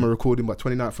when we're recording, but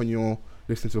 29th when you're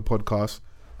listening to the podcast.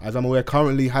 As I'm aware,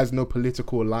 currently has no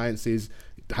political alliances,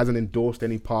 hasn't endorsed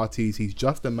any parties. He's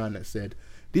just a man that said,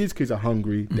 these kids are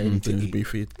hungry, they need to eat.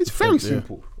 Beefy. It's very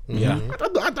simple. Yeah,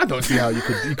 I don't see how you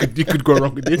could go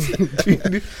wrong with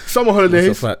this. Summer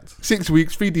holidays, 6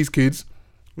 weeks, feed these kids.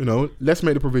 Let's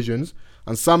make the provisions.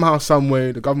 And somehow, some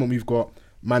way, the government we've got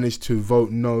managed to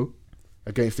vote no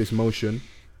against this motion,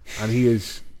 and he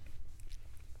is,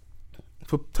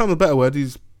 for time of a better word,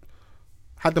 he's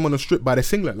had them on a strip by the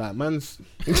singlet. Like, man's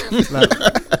like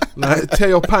tear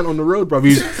your pant on the road, bro.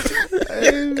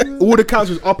 All the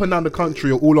councils up and down the country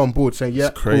are all on board saying, yeah,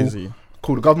 it's crazy.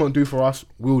 Cool. The government will do for us,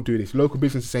 we'll do this. Local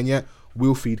businesses saying, yeah,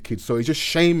 we'll feed kids. So it's just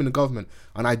shaming the government,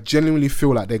 and I genuinely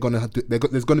feel like there's going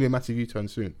to be a massive U-turn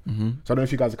soon. So I don't know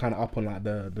if you guys are kind of up on like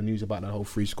the news about that whole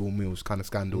free school meals kind of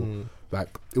scandal.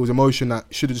 Like, it was a motion that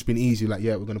should have just been easy. Like,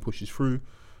 yeah, we're going to push this through.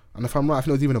 And if I'm right, I think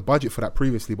there was even a budget for that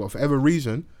previously, but for whatever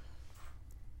reason,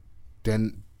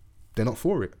 then they're not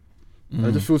for it. And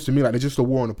it just feels to me like there's just a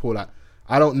war on the poor. Like,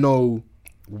 I don't know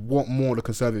what more the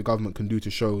Conservative government can do to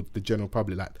show the general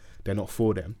public like they're not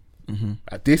for them.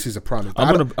 Like, this is a prime.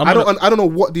 I don't know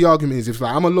what the argument is. If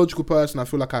like I'm a logical person, I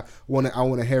feel like I want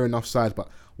to hear enough sides. But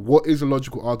what is a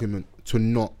logical argument to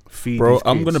not feed? Bro, these kids?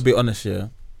 I'm gonna be honest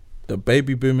here. The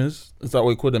baby boomers, is that what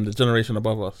we call them? The generation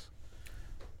above us.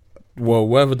 Well,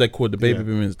 whatever they call the baby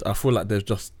boomers, I feel like they've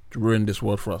just ruined this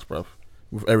world for us, bruv.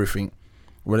 With everything,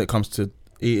 when it comes to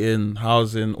eating,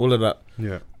 housing, all of that.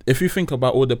 Yeah. If you think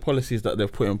about all the policies that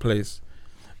they've put in place,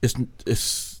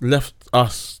 it's left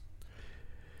us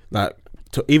like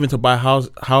to buy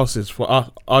houses for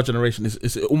our generation.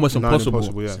 It's almost impossible.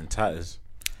 Yeah. It's in tatters.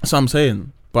 That's what I'm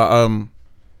saying. But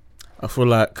I feel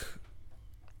like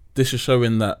this is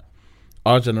showing that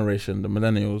our generation, the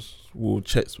millennials, will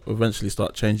eventually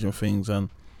start changing things, and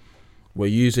we're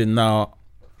using now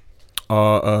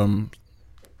our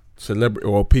celebrity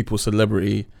or people's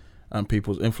celebrity and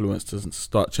people's influence to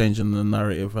start changing the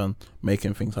narrative and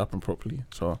making things happen properly.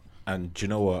 So, and do you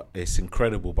know what? It's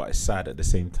incredible, but it's sad at the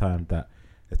same time that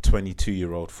a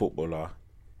 22-year-old footballer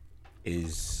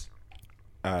is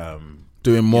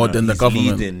doing more than the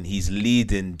government. He's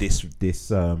leading this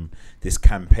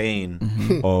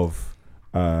campaign of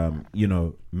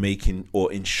making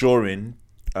or ensuring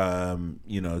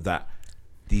that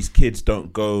these kids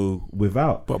don't go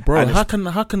without. But bro, how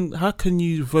can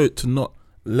you vote to not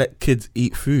let kids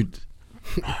eat food?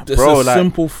 It's a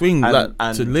simple thing and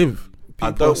to live. I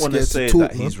don't want to say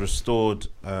that he's restored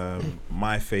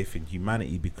my faith in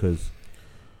humanity, because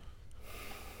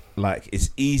like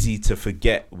it's easy to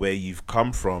forget where you've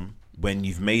come from when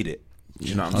you've made it. Do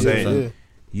you know what I'm saying? Yeah.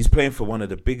 He's playing for one of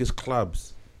the biggest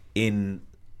clubs in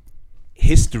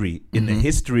history, in the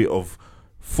history of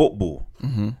football.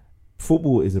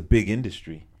 Football is a big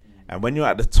industry, and when you're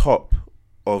at the top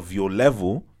of your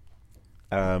level,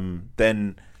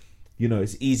 then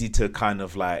it's easy to kind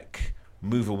of like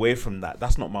move away from that.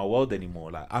 That's not my world anymore.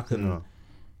 Like I can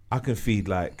I can feed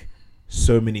like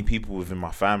so many people within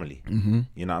my family.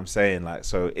 You know what I'm saying? Like,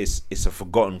 so it's a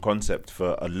forgotten concept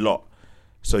for a lot.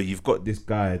 So you've got this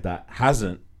guy that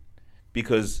hasn't,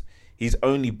 because he's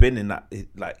only been in that,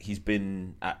 like he's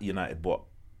been at United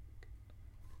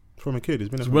from a kid. He's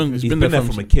been there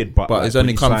from a kid, but it's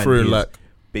only come through like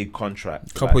big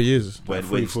contract, couple of years, when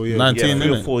 3 or 4 years, 19,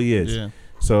 3 or 4 years. Yeah.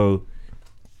 So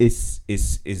it's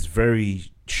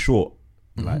very short,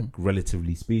 like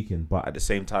relatively speaking. But at the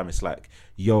same time, it's like,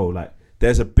 yo, like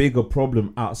there's a bigger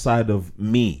problem outside of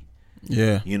me.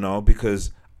 Yeah, you know,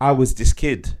 because I was this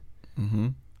kid,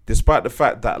 despite the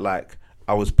fact that like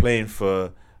I was playing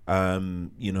for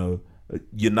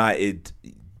United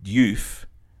youth.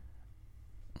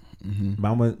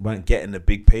 Man weren't getting a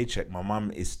big paycheck. My mum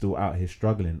is still out here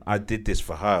struggling. I did this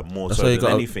for her more so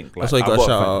than anything. That's why you got to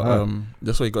shout out.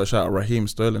 That's why you got to shout out Raheem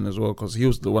Sterling as well, because he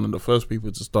was one of the first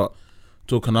people to start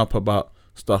talking up about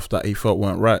stuff that he felt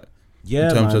weren't right. Yeah,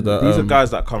 in terms of these are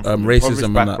guys that come from racism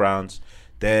impoverished backgrounds.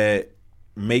 They're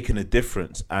making a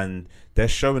difference, and they're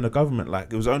showing the government.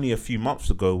 Like, it was only a few months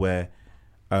ago where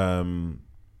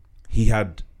he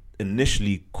had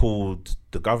initially called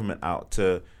the government out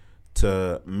to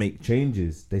make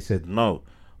changes. They said no,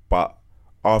 but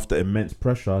after immense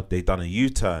pressure, they done a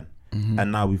U-turn,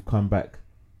 and now we've come back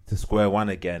to square one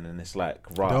again. And it's like,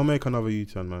 right, they'll make another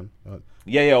U-turn, man.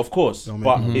 Yeah, of course.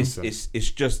 But it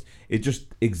just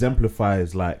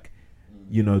exemplifies, like,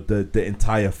 you know, the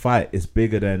entire fight is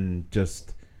bigger than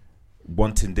just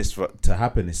wanting this to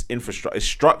happen. It's infrastructure, it's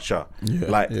structure.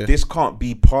 This can't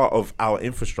be part of our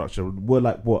infrastructure. We're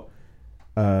like what?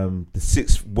 The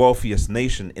 6th wealthiest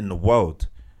nation in the world.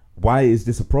 Why is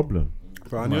this a problem?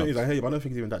 But I hear you, but I don't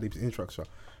think it's even that deep in infrastructure.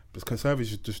 Because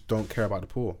conservatives just don't care about the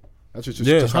poor. That's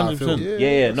just how I feel.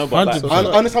 No, but like, I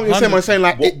understand what you're saying. I'm saying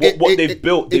like what they've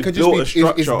built. They've built a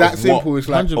structure. It's that simple. It's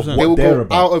like they will go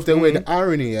out of their way. The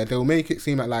irony, they'll make it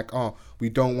seem like we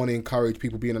don't want to encourage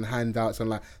people being on handouts, and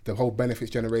like the whole benefits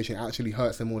generation actually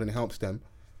hurts them more than it helps them.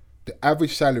 The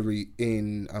average salary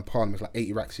in Parliament is like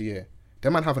 80 racks a year. They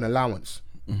might have an allowance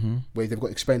where they've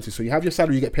got expenses. So you have your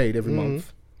salary, you get paid every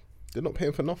month. They're not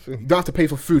paying for nothing. You don't have to pay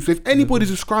for food. So if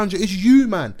anybody's a scrounger, it's you,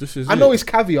 man. I know it's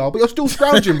caviar, but you're still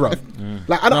scrounging, bro.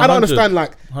 Like I don't understand.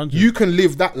 Like 100. You can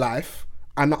live that life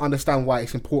and not understand why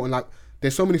it's important. Like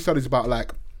there's so many studies about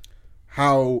like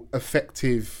how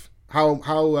effective, how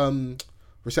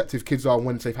receptive kids are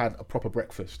once they've had a proper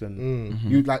breakfast. And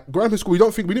you like growing up in school, we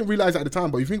didn't realize at the time,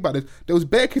 but you think about it, there was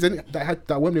bare kids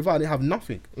that went without, they have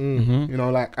nothing. You know,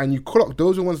 like, and you clock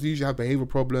those are the ones that usually have behavioural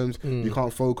problems. You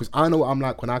can't focus. I know what I'm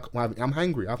like when I'm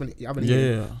hungry. I haven't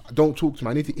eaten. Don't talk to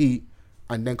me. I need to eat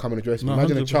and then come and address me.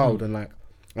 Imagine 100%. A child and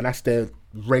that's their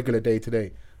regular day to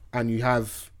day, and you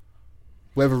have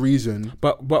whatever reason,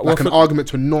 but like an argument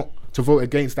to vote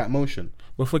against that motion.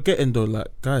 We're forgetting though, like,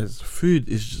 guys, food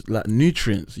is just like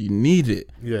nutrients. You need it.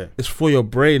 Yeah, it's for your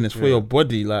brain. It's for your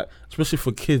body. Like, especially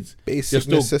for kids, basic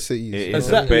necessities.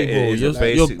 Exactly, bro.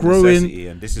 You're growing.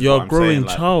 And this is you're a growing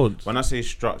like, child. When I say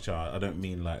structure, I don't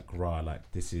mean like raw.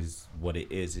 Like, this is what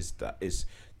it is. This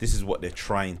is what they're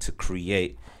trying to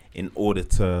create in order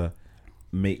to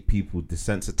make people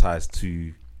desensitized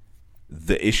to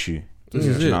the issue. You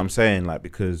know what I'm saying? Like,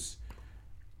 because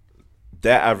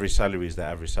their average salary is their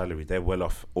average salary. They're well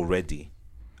off already,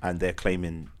 and they're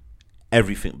claiming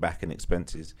everything back in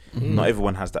expenses. Not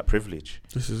everyone has that privilege.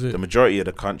 This is it. The majority of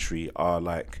the country are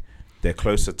like, they're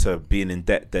closer to being in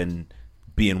debt than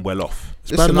being well off.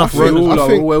 It's bad enough.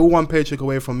 We're all one paycheck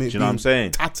away from it. Do you know what I'm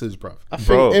saying? Tatters, bro. I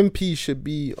think MP should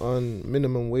be on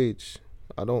minimum wage.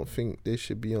 I don't think they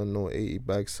should be on no 80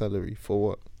 bag salary. For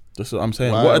what? That's what I'm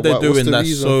saying. What are they doing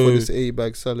that's so for this 80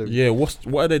 bag salary? Yeah, what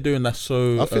are they doing that's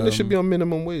so? I think they should be on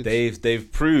minimum wage. They've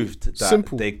proved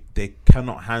that they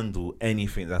cannot handle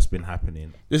anything that's been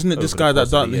happening. Isn't it this guy that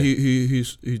done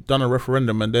who's done a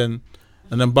referendum and then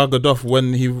buggered off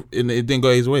when it didn't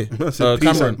go his way?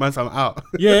 Cameron, man, I'm out.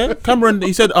 Yeah, Cameron.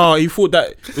 He said, he thought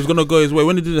that it was gonna go his way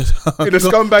when he did this in a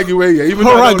scumbaggy way. Yeah, even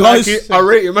though I don't like it, I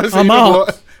rate it. Man, I'm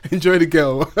out. Enjoy the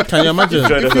girl. Can you imagine?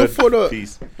 If you're for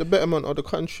the betterment of the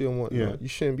country and whatnot, you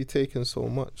shouldn't be taking so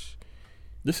much.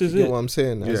 This is you know what I'm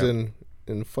saying? As in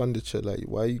funditure, like,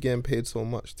 why are you getting paid so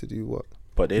much to do what?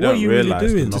 But they don't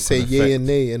realise to say yay and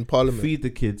nay in Parliament. Feed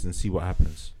the kids and see what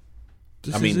happens.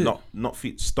 Not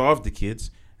feed, starve the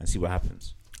kids and see what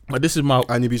happens. But this is my,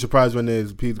 and you'd be surprised when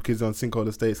there's kids on sinkhole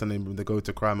estates and they go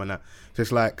to crime and that.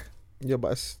 Just like. Yeah,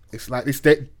 but it's like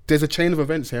there's a chain of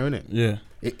events here, isn't it? Yeah,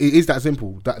 it is that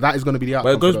simple. That is going to be the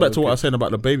outcome. But it goes back to what I was saying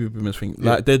about the baby boomers thing.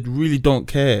 Like, they really don't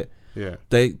care. Yeah,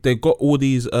 they got all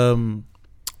these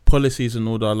policies and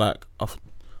all that. Like,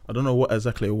 I I don't know what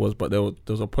exactly it was, but there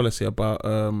was a policy about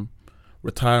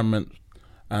retirement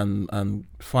and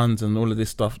funds and all of this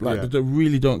stuff. Like they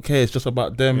really don't care. It's just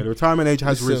about them. Yeah, the retirement age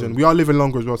has risen. We are living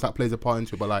longer as well, so that plays a part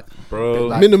into it. But like, bro,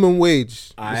 like minimum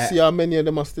wage. You see how many of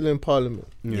them are still in Parliament.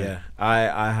 Yeah,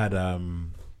 I had a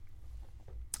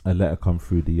letter come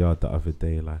through the yard the other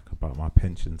day, like about my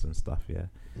pensions and stuff. Yeah.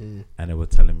 And they were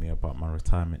telling me about my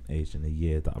retirement age in a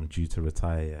year that I'm due to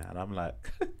retire, and I'm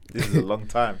like, this is a long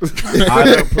time. I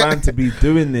don't plan to be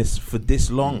doing this for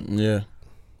this long. Yeah,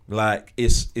 like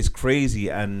it's crazy,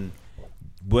 and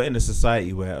we're in a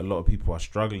society where a lot of people are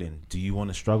struggling. Do you want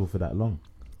to struggle for that long?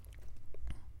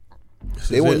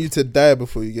 They want you to die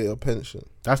before you get your pension.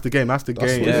 That's the game. That's the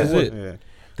game. Yeah.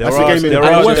 That's the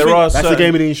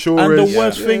game of the insurance. And the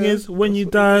worst thing is when you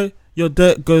die, your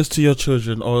debt goes to your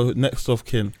children or next of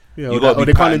kin. Yeah, or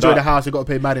they can't enjoy the house. They got to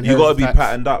pay mad inheritance. You got to be tax.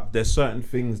 patterned up. There's certain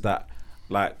things that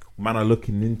like man are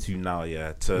looking into now,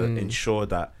 to ensure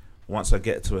that once I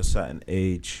get to a certain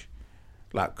age,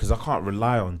 like, because I can't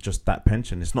rely on just that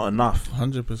pension. It's not enough.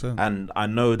 100%. And I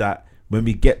know that when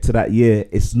we get to that year,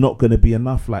 it's not going to be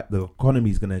enough. Like, the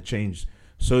economy is going to change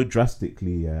so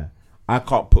drastically. I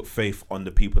can't put faith on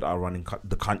the people that are running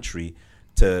the country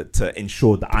to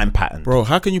ensure that I'm patterned. Bro,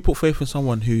 how can you put faith in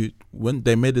someone who, when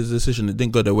they made this decision, it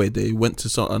didn't go their way, they went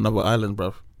to another island,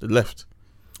 bruv. They left.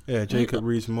 Yeah, Jacob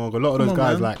Rees-Mogg. A lot of those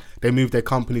guys, man. Like, they moved their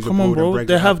companies abroad. On, bro. And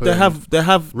they have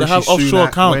offshore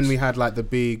accounts. When we had like the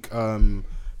big, there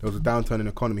was a downturn in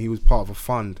the economy, he was part of a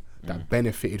fund that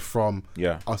benefited from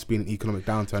us being an economic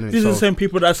downturn. These are the same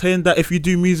people that are saying that if you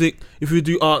do music, if you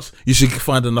do arts, you should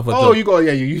find another job. Oh, you got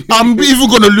I'm even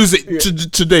gonna lose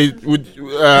it today.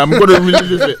 I'm gonna really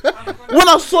lose it. When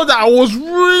I saw that, I was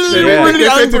really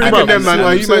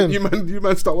angry, You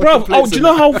man, start watching. Bro, do you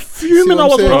know how fuming I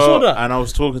was when I saw that? And I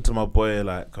was talking to my boy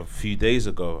like a few days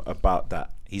ago about that.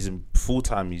 He's a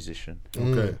full-time musician.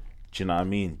 Okay. Do you know what I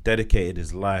mean? Dedicated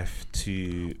his life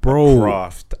to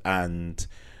craft, and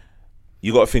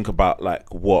you got to think about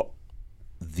like what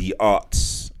the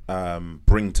arts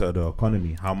bring to the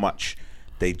economy, how much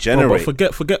they generate.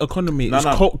 But forget economy. It's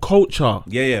culture.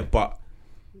 Yeah, but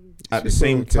at the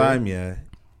same time,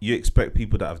 you expect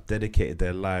people that have dedicated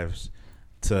their lives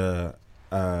to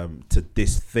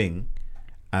this thing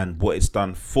and what it's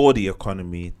done for the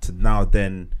economy to now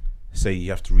then say you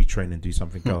have to retrain and do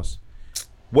something else.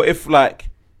 What if, like,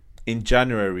 in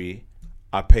January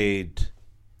I paid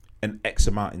an X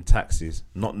amount in taxes,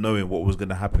 not knowing what was going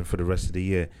to happen for the rest of the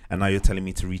year, and now you're telling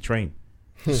me to retrain?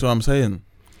 So I'm saying,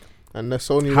 and that's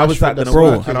only how is that going to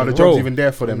work? And are the jobs even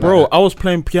there for them? Bro, like I was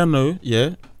playing piano,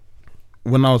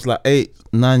 when I was like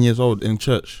 8-9 years old in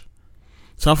church.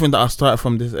 Something that I started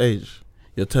from this age.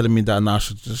 You're telling me that now I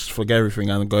should just forget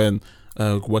everything and go and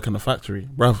work in a factory,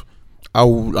 bruv.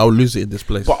 I'll lose it in this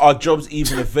place. But are jobs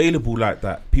even available like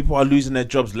that? People are losing their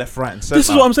jobs left, right, and centre. This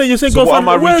is what I'm saying. You're saying, so go find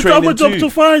where's the other job to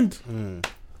find?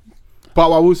 But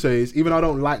what I will say is, even though I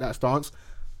don't like that stance,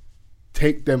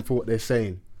 take them for what they're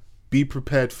saying. Be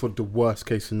prepared for the worst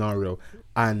case scenario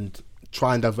and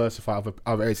try and diversify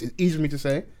other areas. It's easy for me to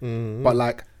say, but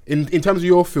like in terms of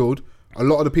your field, a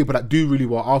lot of the people that do really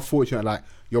well are fortunate. Like,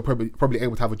 you're probably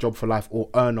able to have a job for life or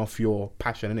earn off your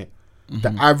passion, innit?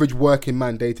 The average working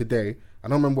man day to day. I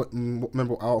don't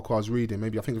remember what article I was reading.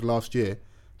 Maybe I think it was last year.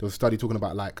 There was a study talking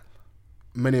about like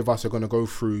many of us are going to go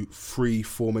through 3,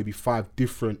 4, maybe 5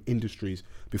 different industries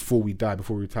before we die,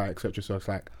 before we retire, etc. So it's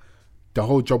like the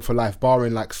whole job for life,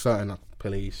 barring like certain like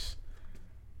police,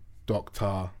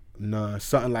 doctor, nurse,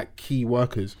 certain like key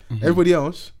workers. Everybody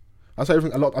else, I've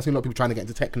seen a lot of people trying to get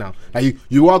into tech now. Like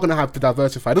you are going to have to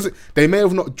diversify. They may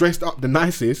have not dressed up the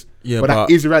nicest, but that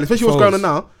is reality. Especially what's going on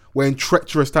now. We're in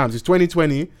treacherous times. It's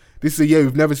 2020. This is a year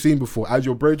we've never seen before. As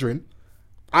your brethren,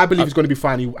 I believe it's going to be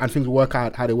fine and things will work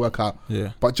out how they work out.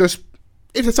 Yeah. But just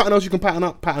if there's something else you can pattern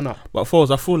up. But Foles,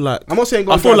 I feel like I'm not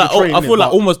saying I feel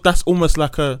like almost that's almost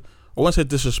like I won't say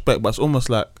disrespect, but it's almost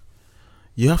like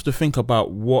you have to think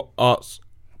about what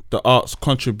the arts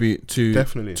contribute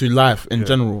to life in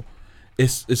general.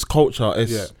 It's culture.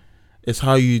 It's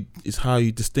how you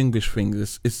distinguish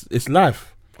things. It's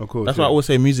life. Of course, that's why I always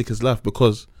say music is life,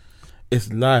 because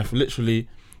it's life. Literally,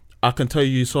 I can tell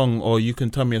you a song, or you can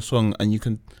tell me a song, and you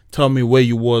can tell me where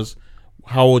you was,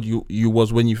 how old you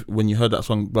was when you heard that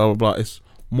song. Blah blah blah. It's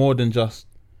more than just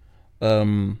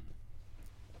a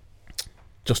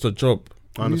job.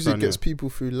 Music gets people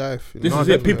through life. This is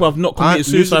it. People have not committed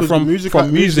suicide from music.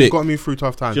 Got me through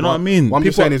tough times. Do you know what I mean? What I'm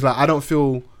just saying is, like, I don't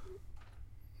feel.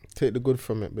 Take the good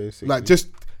from it, basically. Like, just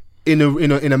in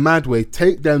a mad way,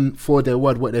 take them for their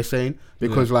word, what they're saying,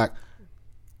 because like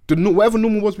whatever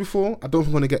normal was before, I don't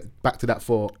think we're gonna get back to that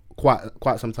for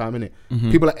quite some time, innit?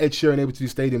 People like Ed Sheeran able to do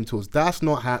stadium tours. That's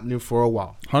not happening for a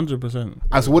while. 100%.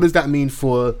 And so what does that mean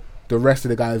for the rest of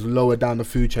the guys lower down the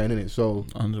food chain, innit? So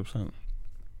 100%.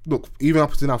 Look, even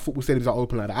up to now, football stadiums are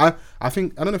open like that. I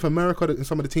think, I don't know if America, in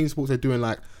some of the team sports, they're doing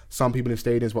like some people in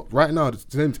stadiums, but right now the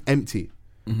stadium's empty.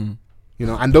 You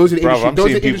know, and those are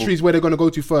the industries where they're going to go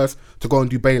to first to go and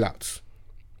do bailouts.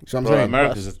 You know what I'm saying?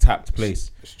 America's a tapped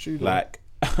place. It's true. Like,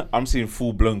 I'm seeing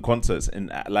full-blown concerts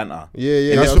in Atlanta.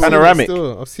 Yeah. In this panoramic.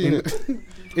 I've seen it.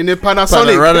 In the Panasonic.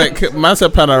 Panoramic. Man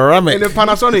said panoramic. In the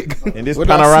Panasonic. In this What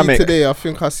panoramic. I see today, I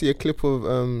think I see a clip of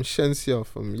Shensia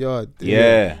from Yard.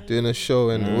 Doing a show,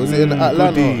 and was it in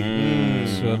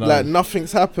Atlanta? Like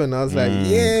nothing's happened. I was like,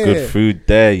 yeah. Good food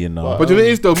there, you know. But you know, it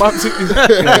is though.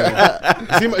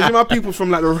 See my people from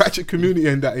like the ratchet community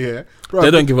and that, yeah. Bro,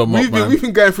 they don't give a mock, man. We've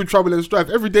been going through trouble and strife.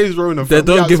 Every day's Rona. They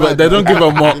don't give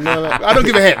a mock. You know, like, I don't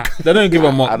give a heck. They don't give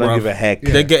a mock. I don't give a heck.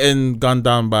 They're getting gunned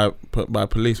down by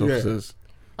police officers.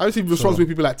 I see responsible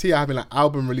people like Tia having like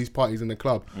album release parties in the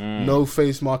club. No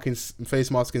face mask in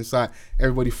sight.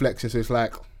 Everybody flexing. So it's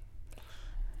like,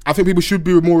 I think people should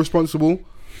be more responsible.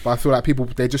 But I feel like people,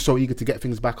 they're just so eager to get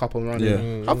things back up and running.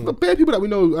 Yeah. I've got bare people that we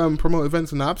know promote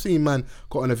events, and I've seen man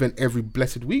got an event every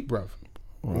blessed week, bruv.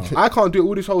 Right. I can't do it.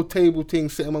 All this whole table thing,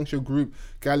 sit amongst your group,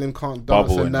 Gallon can't dance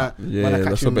Bubble and that. Yeah, man,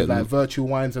 that's a bit like virtual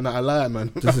wines and that. I like it,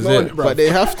 man. This is it. But they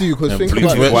have to, because think blue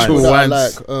about chew virtual wines.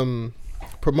 like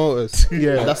promoters.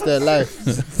 Yeah, that's their life.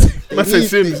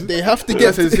 They have to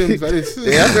get to Sims like this.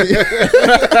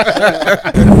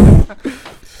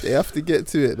 They have to get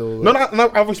to it though. No,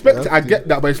 I respect it. I get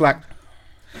that, but it's like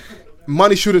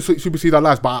money shouldn't supersede our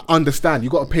lives. But I understand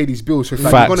you got to pay these bills. So it's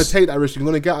like you're gonna take that risk. You're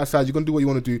gonna get outside. You're gonna do what you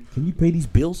want to do. Can you pay these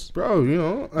bills, bro? You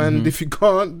know, and if you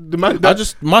can't, the man.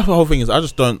 My whole thing is I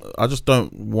just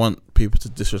don't want people to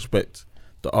disrespect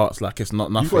the arts like it's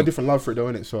not nothing. You've got a different love for it, though,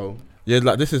 innit? So yeah,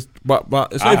 like this is, but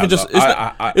it's not even just. It's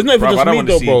not even just me,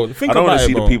 though, bro. Think I don't want to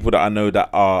see the people that I know that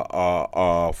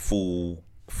are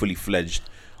fully fledged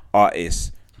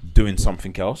artists doing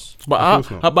something else.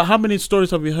 But how many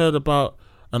stories have you heard about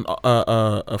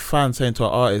a fan saying to an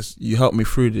artist, "You helped me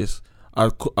through this. I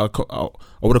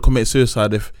would have committed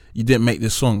suicide if you didn't make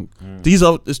this song."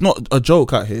 It's not a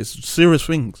joke out here. It's serious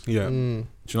things. Yeah. Do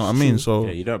you know what I mean? So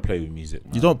yeah, you don't play with music,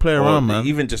 man. You don't play around, man.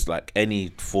 Even just like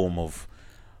any form of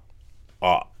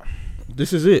art.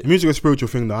 This is it. Music is a spiritual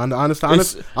thing, though. I understand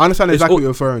exactly what you're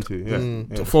referring to.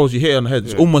 Yeah. Falls, you hit it on the head.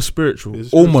 It's almost spiritual.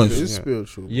 It's almost. It's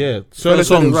spiritual. Yeah. Certain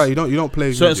songs, right? You don't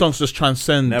play. Certain music. songs just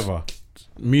transcend. Never.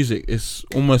 Music. It's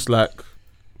almost like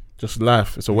just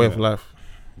life. It's a way of life.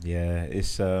 Yeah,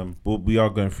 it's we are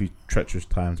going through treacherous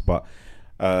times, but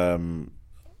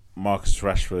Marcus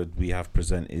Rashford, we have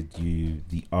presented you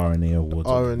the RNA Awards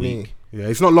of the week. Yeah,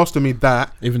 it's not lost to me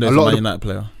that even though he's a Man United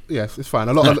player. Yes, it's fine.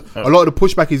 A lot of the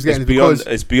pushback he's getting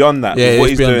it's beyond that. Yeah, what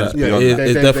he's doing is beyond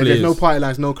that. There's no party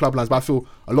lines, no club lines, but I feel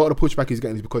a lot of the pushback he's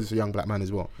getting is because it's a young black man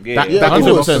as well. Yeah, that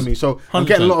isn't lost to me. So 100%. I'm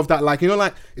getting a lot of that, like, you know,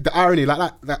 like the irony,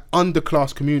 like that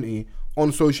underclass community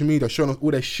on social media showing us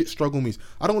all their shit struggle means.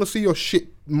 I don't want to see your shit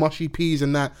mushy peas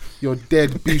and that, your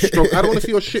dead beef struggle. I don't want to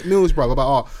see your shit meals, bro.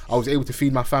 About I was able to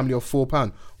feed my family off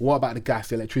 £4. What about the gas,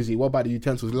 the electricity? What about the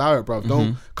utensils? Allow it, bro.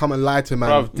 Don't come and lie to man.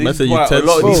 Bruv, a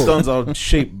lot of these stones are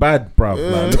shaped bad, bro.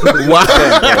 Look at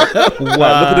look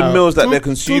at the meals that they're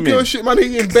consuming. Your shit, man,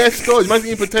 eating best stores. Man,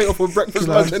 eating potato for breakfast,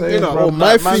 lunch, and dinner. Bro,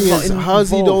 my thing is,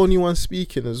 how's he the only one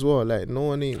speaking as well? Like, no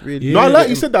one ain't really. No, like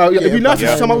you said that. It'd be nice to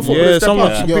see some other footballer step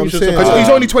up. Because he's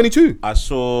only 22. I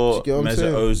saw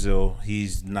Mesut Ozil.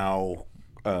 He's now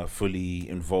fully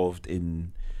involved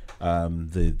in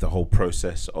the whole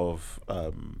process of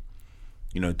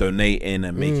donating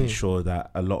and making sure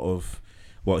that a lot of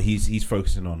he's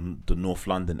focusing on the North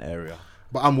London area.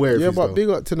 But I'm wary. Yeah, but big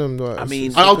up to them though. I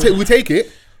mean, we take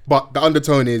it, but the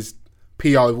undertone is PR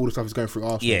with all the stuff is going through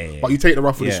Arsenal. Yeah. But you take the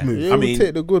rough with the smooth. Yeah, we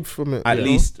take the good from it. At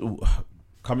least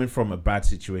coming from a bad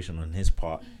situation on his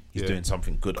part, he's doing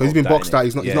something good. Because he's been boxed out.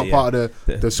 He's not part of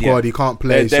the squad. Yeah. He can't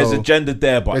play. There's agenda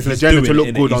there, but there's an agenda to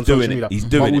look good on social media. He's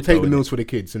doing it. But we'll take the meals for the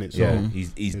kids, innit? So yeah,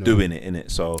 he's doing it,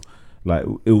 innit? So like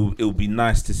it'll be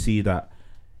nice to see that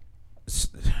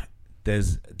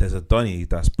there's a Donny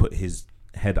that's put his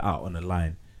head out on the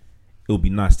line. It'll be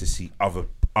nice to see other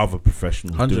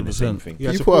professionals 100%. Doing the same thing.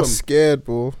 Yeah, people are scared,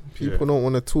 bro. People don't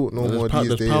want to talk no more these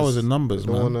days. There's powers in numbers,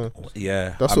 man.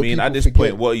 Yeah, I mean, at this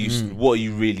point, what are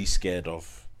you really scared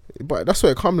of? But that's what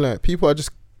it come like. People are just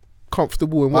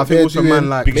comfortable in what they're doing, man,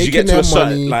 like, because you get to a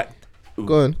certain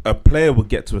money. A player would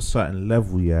get to a certain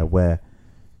level, where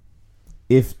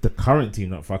if the current team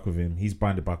not fuck with him, he's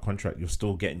binded by contract. You're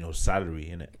still getting your salary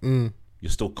in it.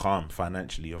 you're still calm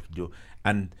financially.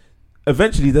 And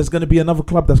eventually, there's going to be another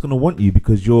club that's going to want you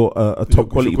because you're a top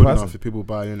quality person. If people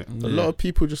buy in it. A lot of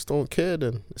people just don't care.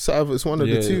 Then it's either it's one of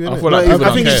the two. I Innit? feel like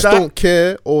I think you just don't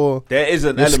care, or there is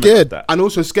an you're element scared. of that. And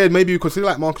also scared, maybe because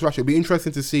like Marcus Rashford, it'd be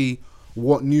interesting to see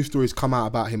what news stories come out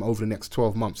about him over the next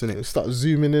 12 months, innit? Start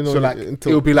zooming in So on like, it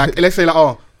it'll be like, let's say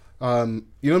like,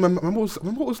 remember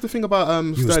what was the thing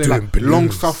about Sterling, like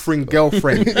long-suffering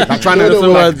girlfriend, like trying to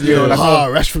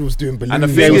Rashford was doing balloons. And the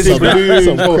thing is,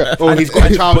 he's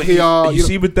got a child here. But you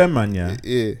see with them, man,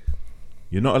 yeah.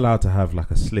 You're not allowed to have like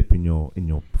a slip in your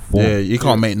form. Yeah, you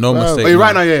can't make no mistake. Oh, you're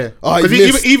right now, yeah. Because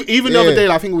even the other day,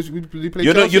 like, I think it was we played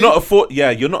Chelsea. You're not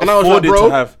afforded to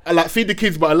have. I like feed the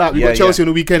kids, but we got Chelsea on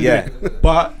the weekend. Yeah,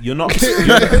 but you're not.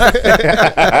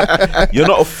 You're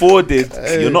not afforded.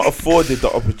 You're not afforded the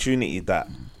opportunity that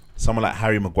someone like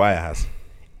Harry Maguire has.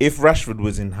 If Rashford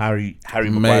was in Harry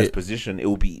Maguire's position, it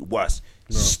would be worse.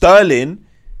 No. Sterling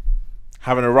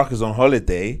having a ruckers on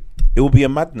holiday, it will be a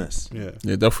madness. Yeah,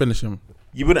 they'll finish him.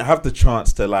 You wouldn't have the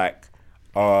chance to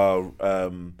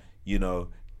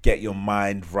get your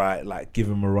mind right, like give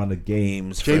him a run of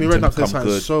games. Jamie Redknapp says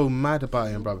something so mad about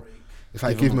him, bro. It's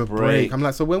like give him a break. I'm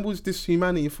like, so when was this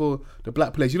humanity for the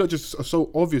black players? You're not just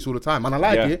so obvious all the time, and I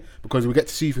like it because we get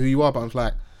to see who you are. But I'm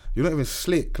like, you're not even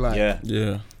slick. Like,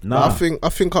 yeah. Nah. I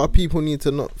think our people need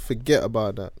to not forget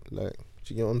about that. Like,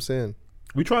 do you get what I'm saying?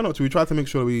 We try not to. We try to make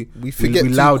sure we forget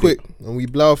too quick and we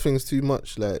blow things too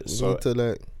much. Like, we need to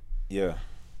like. Yeah,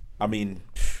 I mean,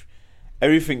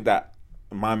 everything that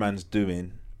my man's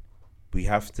doing, he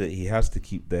has to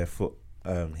keep his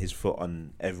foot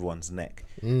on everyone's neck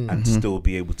and still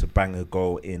be able to bang a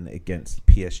goal in against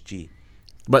PSG.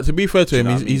 But to be fair to him,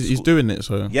 he's doing it.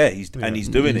 So yeah, he's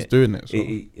doing it. So.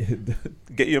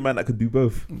 Get you a man that could do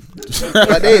both.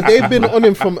 Like they've been on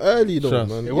him from early though,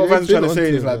 man. Yeah, what Van's trying to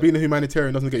say is like being a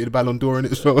humanitarian doesn't get you the Ballon d'Or in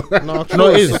it. So no,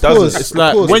 it doesn't. It's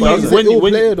like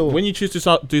when you choose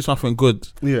to do something good.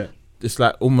 Yeah, it's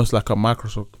like almost like a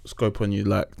microscope on you.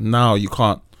 Like now you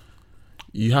can't.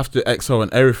 You have to excel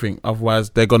in everything,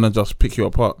 otherwise they're gonna just pick you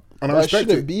apart. And I shouldn't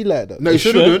it be like that. No, it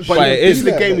shouldn't. But this is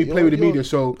the game we play with the media.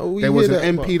 So there was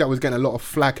an MP that was getting a lot of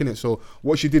flack in it. So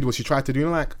what she did was she tried to do,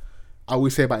 like I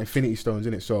always say about Infinity Stones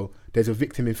in it. So there's a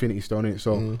victim Infinity Stone in it.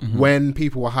 So when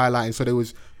people were highlighting, so there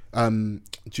was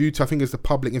due to, I think it's the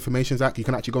Public Information Act, you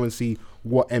can actually go and see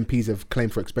what MPs have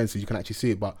claimed for expenses. You can actually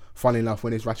see it. But funnily enough,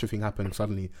 when this Rashford thing happened,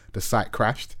 suddenly the site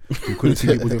crashed. You couldn't see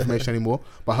people's information anymore.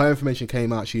 But her information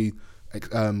came out. She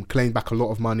claimed back a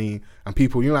lot of money, and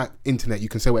people, like internet, you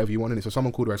can say whatever you want in it. So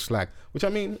someone called her a slag, which I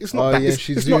mean, it's not that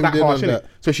it's not that harsh, innit?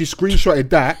 So she screenshotted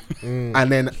that,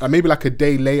 and then maybe like a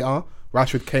day later,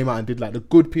 Rashford came out and did like the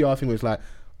good PR thing. Was like,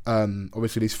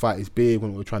 obviously this fight is big,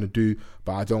 what we're trying to do,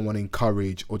 but I don't want to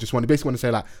encourage or just basically want to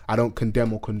say like I don't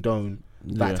condemn or condone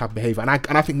that type of behavior. And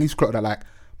I think he's clocked that like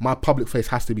my public face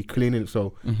has to be clean in it.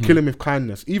 So kill him with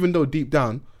kindness, even though deep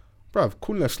down, bruv,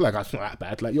 calling a slag, that's not that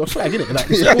bad. Like, you're slag, innit? Like,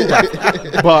 it's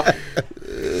cool, but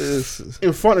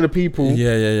in front of the people,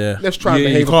 let's try and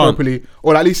behave appropriately,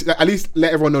 or at least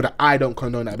let everyone know that I don't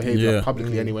condone that behavior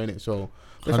publicly anyway, innit? So,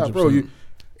 it's like, bro,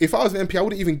 if I was an MP, I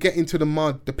wouldn't even get into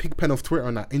the pig pen of Twitter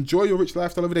and that. Enjoy your rich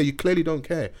lifestyle over there. You clearly don't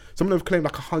care. Some of them have claimed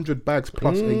like 100 bags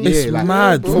plus a year. It's like,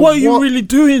 mad. What are you really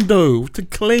doing though to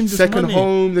claim this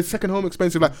money? The second home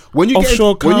expensive. Like when you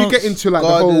get into like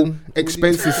garden, the whole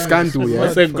expenses scandal, when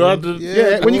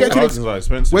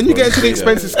you get into the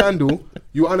expenses scandal,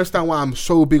 you understand why I'm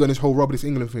so big on this whole rob this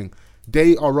England thing.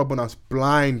 They are robbing us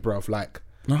blind, bruv. Like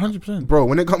 100%, bro.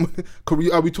 When it comes,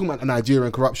 are we talking about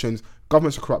Nigerian corruptions?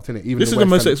 Governments are corrupt in it. Even this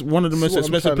is one of the most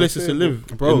expensive places to live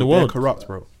in the world. Corrupt,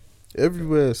 bro.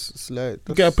 Everywhere, it's like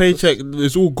you get a paycheck,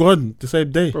 it's all gone the same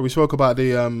day. Bro, we spoke about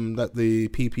the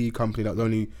PPE company that was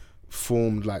only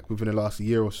formed like within the last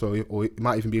year or so, or it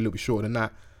might even be a little bit shorter than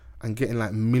that, and getting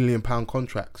like £1 million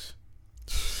contracts.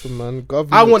 So man,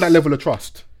 I want that level of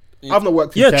trust. I've not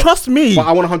worked in tech, trust me. But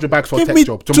I want 100 bags for a tech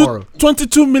job tomorrow.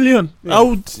 22 million. I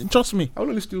would trust me. I will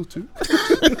only steal 2.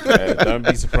 Don't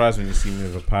be surprised when you see me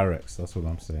with a Pyrex. That's what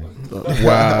I'm saying.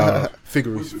 Wow.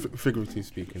 Figuratively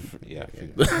speaking. Yeah.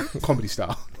 Comedy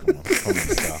style.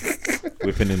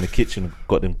 Whipping in the kitchen,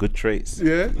 got them good traits.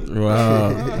 Yeah.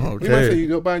 Wow. Okay. You might say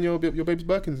you're buying your baby's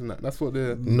Birkins and that. That's what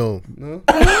the no.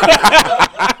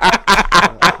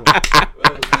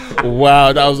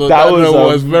 Wow, that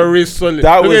was very solid.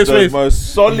 That was the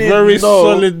most solid. Very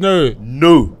solid.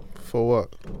 No. For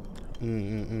what?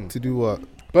 To do what?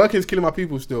 Birkin's killing my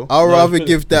people still. I'd rather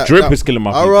give that. Drip is killing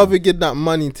my people. I'd rather give that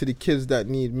money to the kids that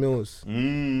need meals. I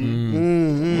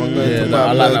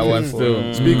like that one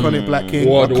still. Speak on it, Black King.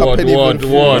 Word.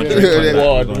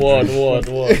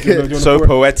 So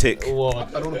poetic. Do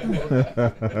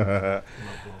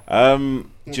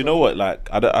you know what? Like,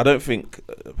 I don't think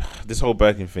this whole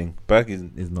Birkin thing.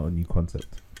 Birkin is not a new concept.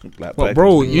 Like, but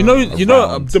bro, you know,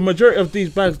 the majority of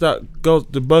these bags that girls,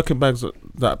 the Birkin bags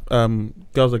that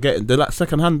girls are getting, they're like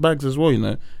second-hand bags as well. You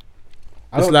know,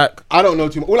 I don't know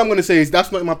too much. All I'm gonna say is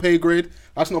that's not in my pay grade.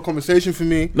 That's not a conversation for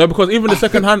me. No, because even the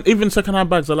second-hand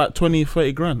bags are like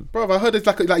 20-30 grand. Bro, I heard it's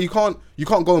like you can't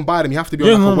go and buy them. You have to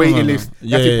be on a waiting list.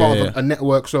 You have to be part of a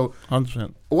network. So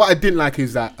 100%. What I didn't like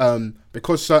is that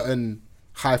because certain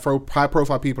high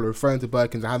profile people are referring to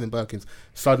Birkins and having Birkins,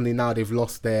 suddenly now they've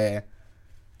lost their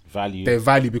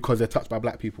value because they're touched by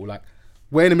black people. Like,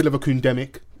 we're in the middle of a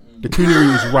coondemic. The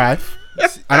coonery is rife.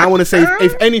 And I want to say,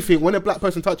 if anything, when a black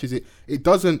person touches it, it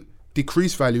doesn't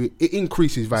decrease value, it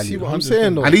increases value. See what I'm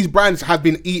saying, though? And these brands have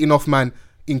been eating off, man,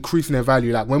 increasing their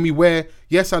value. Like, when we wear,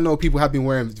 yes, I know people have been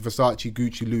wearing Versace,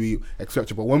 Gucci, Louis,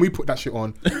 etc. But when we put that shit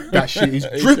on, that shit is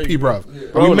drippy, bruv.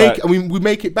 And we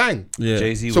make it bang. Yeah.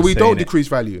 Jay-Z so we don't decrease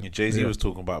value. Jay-Z was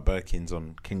talking about Birkins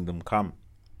on Kingdom Come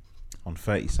on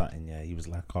 30 something. Yeah, he was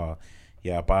like, I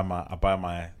buy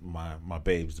my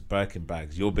babes Birkin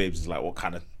bags. Your babes is like, what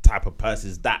kind of type of purse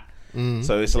is that?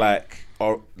 So it's like,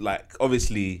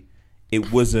 obviously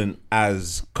it wasn't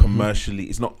as commercially,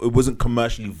 it wasn't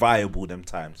commercially viable them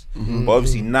times. But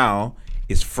obviously now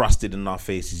it's thrusted in our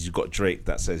faces. You've got Drake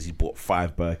that says he bought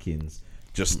 5 Birkins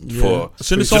just for. As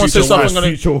soon as someone says something,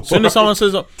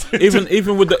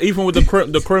 even with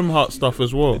the Chrome Heart stuff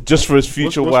as well, just for his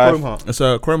future wife. It's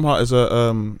a Chrome Heart is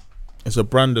a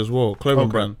brand as well, clothing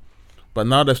brand. But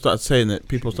now they've started saying it,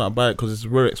 people start buying it because it's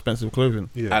very expensive clothing.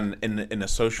 Yeah. And in a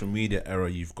social media era,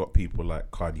 you've got people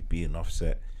like Cardi B and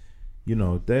Offset. You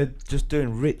know, they're just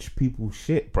doing rich people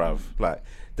shit, bruv. Like,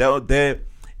 they're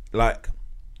like,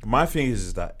 my thing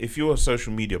is that if you're a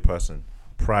social media person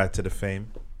prior to the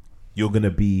fame, you're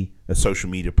gonna be a social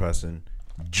media person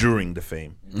during the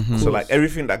fame. So like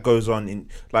everything that goes on in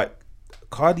like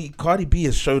Cardi B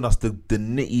has shown us the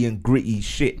nitty and gritty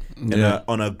shit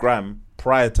on her gram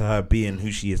prior to her being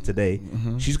who she is today.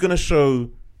 She's gonna show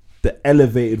the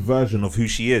elevated version of who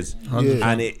she is,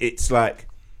 and it's like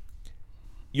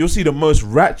you'll see the most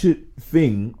ratchet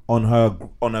thing on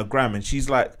her gram, and she's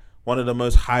like one of the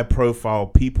most high profile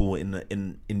people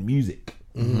in music.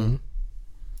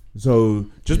 So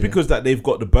just because that they've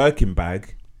got the Birkin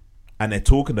bag and they're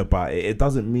talking about it, it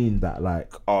doesn't mean that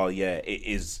like, oh yeah, it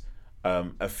is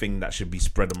a thing that should be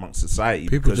spread amongst society.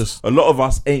 Because a lot of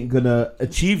us ain't gonna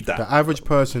achieve that. The average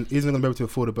person isn't gonna be able to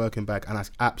afford a Birkin bag, and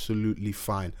that's absolutely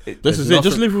fine. This is it.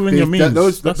 Just live within your means.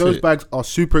 Those bags are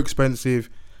super expensive,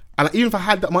 and even if I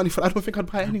had that money for, I don't think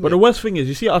I'd buy it anyway. But the worst thing is,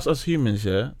 you see us as humans,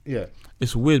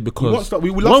 it's weird because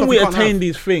when we attain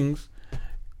these things,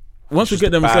 once we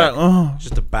get them, it's like,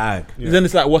 just a bag. Then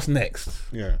it's like, what's next?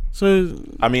 So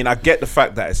I mean, I get the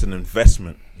fact that it's an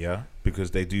investment,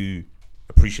 because they do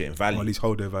appreciate in value, or at least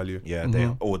hold their value.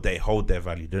 They hold their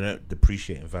value. They don't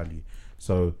depreciate in value.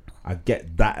 So I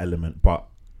get that element, but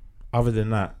other than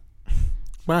that,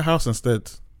 buy a house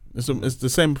instead. It's the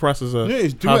same price as a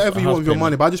do whatever you want with your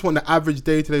money. But I just want the average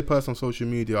day-to-day person on social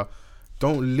media.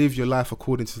 Don't live your life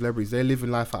according to celebrities. They're living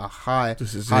life at a high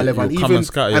level,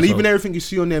 and even everything you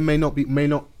see on there may not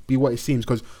be what it seems.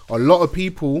 Because a lot of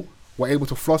people were able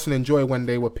to floss and enjoy when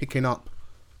they were picking up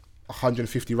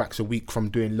 150 racks a week from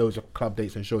doing loads of club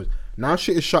dates and shows. Now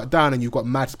shit is shut down, and you've got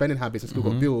mad spending habits and still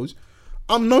got bills.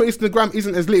 I'm noticing the gram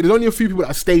isn't as lit. There's only a few people that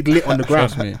have stayed lit on the gram.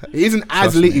 Trust me, it isn't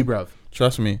as litty, bruv.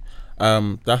 Trust me.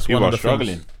 That's people one of the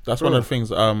struggling. Things. That's one of the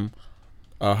things.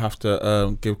 I'll have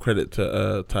to give credit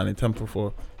to Tiny Temple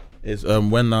for is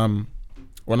when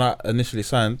I initially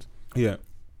signed, he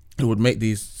would make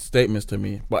these statements to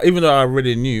me. But even though I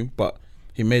already knew, but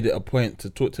he made it a point to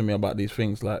talk to me about these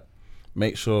things, like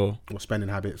make sure your spending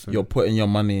habits. You're putting your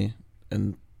money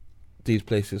in these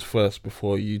places first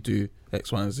before you do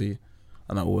X, Y, and Z.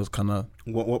 And I always kind of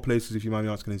what places, if you mind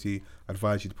me asking, has he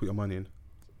advised you to put your money in?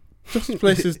 Just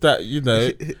places that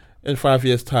in 5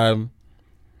 years' time.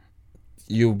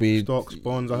 You'll be stocks,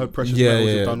 bonds. I heard precious metals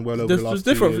have done well over the last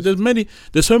 2 years.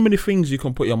 There's so many things you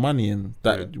can put your money in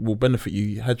that will benefit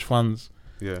you. Hedge funds,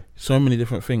 so many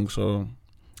different things. So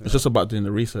it's just about doing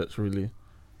the research, really.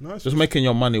 just making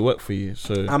your money work for you.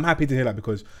 So I'm happy to hear that,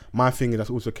 because my thing is that's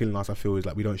also killing us. I feel is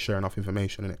like we don't share enough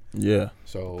information in it. Yeah.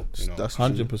 So that's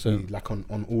 100%. Like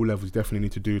on all levels, definitely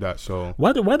need to do that. So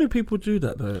why do people do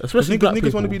that though? Especially black niggas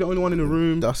people. want to be the only one in the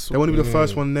room. They want to be the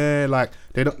first one there. Like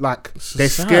they don't like. They're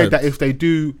scared that if they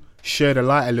do share the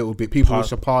light a little bit, people will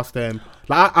surpass them.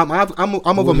 Like I'm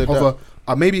of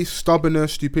a maybe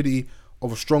stubbornness, stupidity,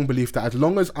 of a strong belief that as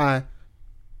long as I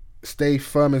stay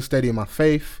firm and steady in my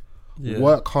faith,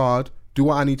 work hard, do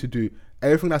what I need to do,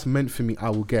 everything that's meant for me I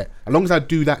will get. As long as I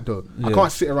do that though, I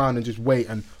can't sit around and just wait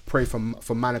and pray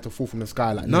for manna to fall from the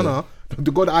sky. Like no,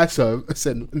 the God I serve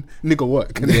said nigga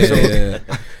work. And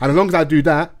as long as I do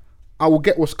that, I will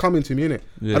get what's coming to me, innit?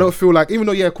 I don't feel like, even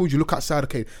though cool, you look outside,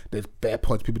 okay, there's bare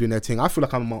pods, people doing their thing. I feel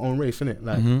like I'm in my own race, innit?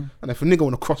 Like, and if a nigga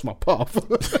wanna cross my path,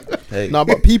 no,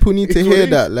 but people need to hear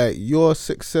that. Like, your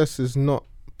success is not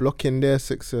blocking their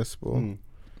success, bro.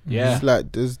 Yeah, it's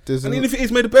like there's. I mean, if it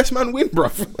is, may the best man win,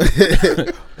 bruv.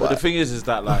 But the thing is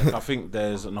that like I think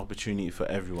there's an opportunity for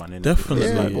everyone. In Definitely,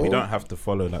 because, like, we don't have to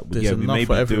follow like we may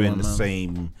be doing the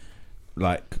same,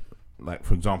 like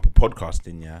for example,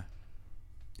 podcasting. Yeah,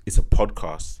 it's a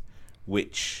podcast,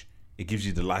 which it gives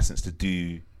you the license to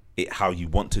do it how you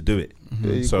want to do it.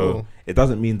 So it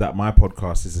doesn't mean that my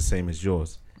podcast is the same as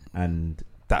yours, and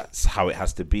that's how it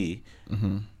has to be.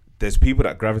 There's people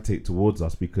that gravitate towards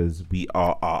us because we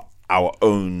are our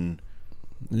own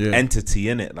entity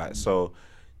in it. Like, so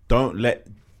don't let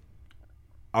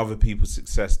other people's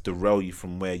success derail you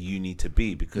from where you need to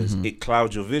be, because it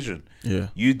clouds your vision.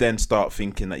 You then start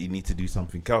thinking that you need to do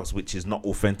something else, which is not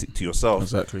authentic to yourself.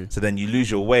 Exactly. So then you lose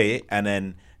your way, and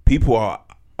then people are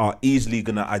easily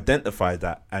gonna identify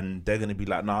that, and they're gonna be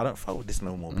like, no, I don't fuck with this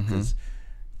no more, because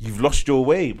you've lost your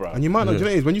way, bro. And you might not. Do you know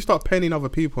what it is? When you start penning other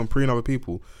people and preying other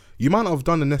people, you might not have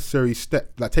done the necessary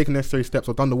step, like taken necessary steps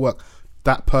or done the work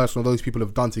that person or those people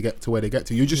have done to get to where they get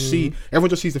to. You just see, everyone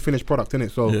just sees the finished product,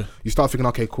 innit? So you start thinking,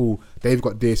 okay, cool, they've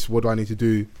got this, what do I need to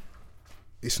do?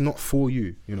 It's not for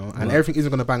you, you know, and everything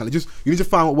isn't going to bang. You need to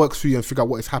find what works for you and figure out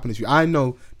what is happening to you. I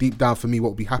know deep down for me what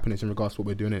will be happening in regards to what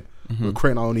we're doing it. We're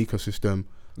creating our own ecosystem.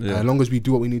 As long as we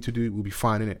do what we need to do, we'll be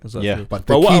fine in it. Exactly. Yeah. But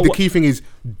the key thing is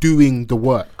doing the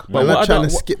work. But not trying to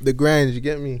skip the grind, you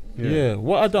get me? Yeah.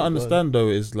 What I don't understand though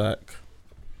is like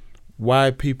why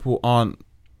people aren't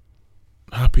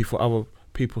happy for other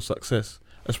people's success,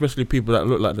 especially people that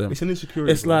look like them. It's an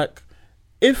insecurity. It's like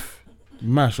if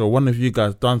Mash or one of you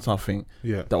guys done something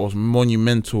that was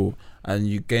monumental and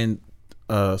you gained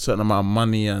a certain amount of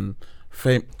money and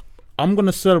fame, I'm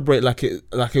gonna celebrate like it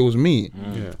was me.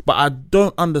 But I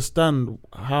don't understand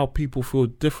how people feel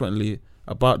differently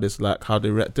about this, like how they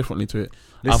react differently to it.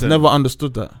 Listen, I've never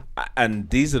understood that. And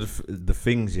these are the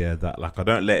things, that like I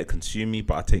don't let it consume me,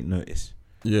 but I take notice.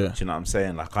 Do you know what I'm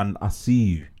saying? Like I see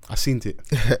you. I seen it.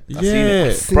 I seen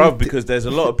it, bro. Because there's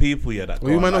a lot of people that.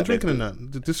 Well, you might not drinking in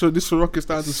that. This rocket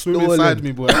started to swim inside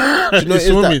me, boy. You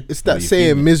know, it's that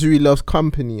saying, misery loves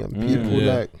company, and people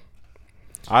like.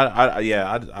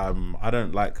 I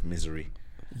don't like misery.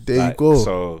 There you go.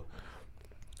 So,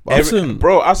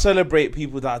 bro, I celebrate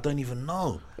people that I don't even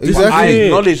know. Exactly. I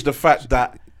acknowledge the fact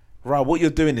that, right, what you're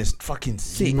doing is fucking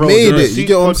sick. Bro, made it. You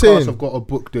get what I'm saying? Have got a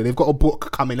book, dude. They've got a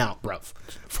book coming out, bruv.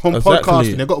 From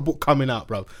podcasting, they've got a book coming out,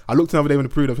 bruv. I looked the other day when the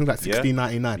pre-order, I think like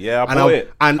 $16.99. Yeah, I bought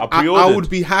it. And I would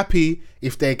be happy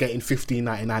if they're getting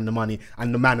 $15.99 the money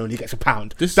and the man only gets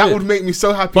 £1. That would make me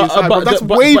so happy. But that's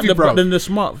wavy, bro. But then the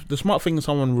smart thing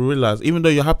someone will realize, even though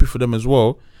you're happy for them as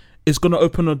well, it's gonna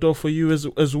open a door for you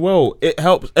as well. It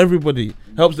helps everybody,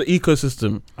 helps the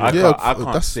ecosystem. I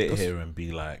can't sit here and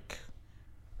be like,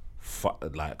 fuck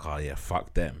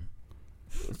them.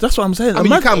 That's what I'm saying. I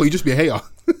mean, you can, but you just be a hater.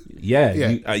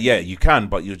 You can,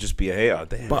 but you'll just be a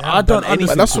hater. But I don't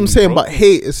understand. That's what I'm saying. But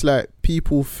hate, it's like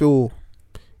people feel.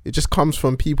 It just comes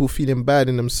from people feeling bad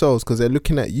in themselves because they're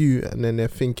looking at you and then they're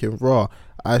thinking, "Raw,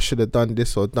 I should have done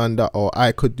this or done that, or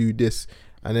I could do this,"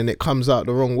 and then it comes out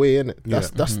the wrong way, innit?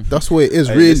 That's what it is,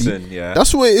 really. Listen,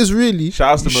 that's what it is, really.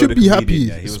 Shout out to you should be happy.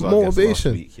 Yeah, it's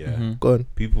motivation. Week, Go on.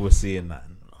 People were seeing that.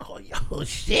 Oh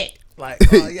shit! Like,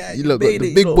 you look like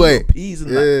the big boy.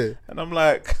 And I'm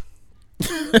like,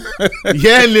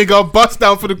 yeah, nigga, bust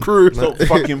down for the crew. Stop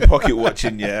fucking pocket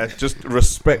watching, just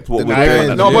respect what we're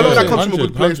doing. No, but that comes from a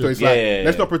good place, though. It's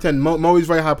let's not pretend. Mo is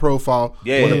very high profile.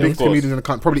 One of the biggest comedians in the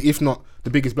country, probably if not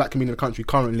the biggest black comedian in the country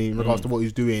currently in regards to what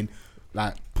he's doing,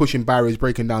 like pushing barriers,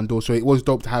 breaking down doors. So it was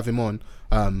dope to have him on,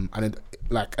 and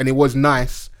it was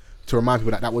nice to remind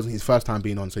people that wasn't his first time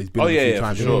being on. So he's been on a few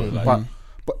times, for sure.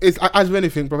 But it's as with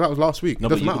anything, bro. That was last week. No, it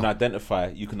doesn't but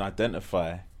matter. You can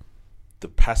identify the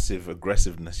passive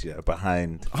aggressiveness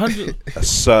behind a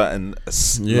certain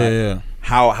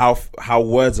how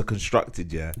words are constructed.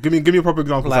 Give me a proper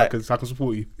example so I can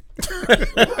support you.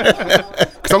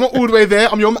 Because I'm not all the way there.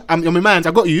 I'm your man.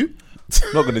 I got you.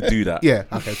 I'm not gonna do that. Yeah.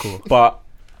 Okay. Cool. But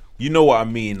you know what I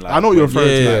mean. Like, I know what you're referring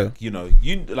to. Like, you know,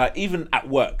 like even at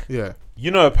work. Yeah.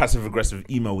 You know a passive aggressive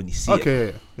email when you see it.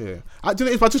 Okay. Yeah. I don't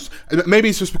know if I just maybe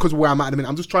it's just because of where I'm at the minute.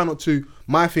 I'm just trying not to.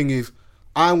 My thing is,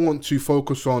 I want to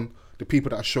focus on the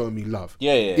people that are showing me love.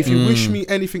 Yeah. If you wish me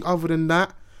anything other than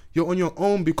that, you're on your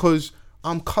own because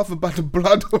I'm covered by the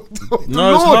blood of the Lord. It's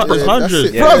not. It's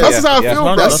 100. Bro, that's how I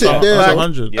feel. That's it. That's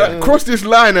 100. Cross this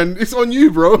line and it's on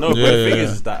you, bro. No, but the thing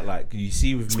is that, like, you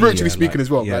see with spiritually me, speaking like, as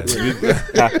well. Yeah.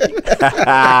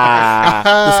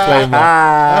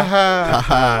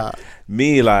 Disclaimer.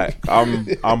 Me, like, I'm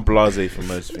blasé for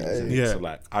most things. So,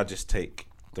 like, I just take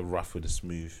the rough with the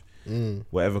smooth.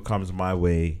 Whatever comes my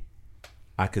way,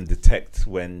 I can detect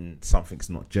when something's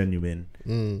not genuine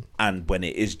and when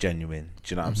it is genuine.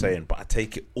 Do you know what I'm saying? But I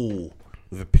take it all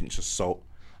with a pinch of salt.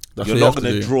 You're not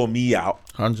going to draw me out.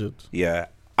 100. Yeah.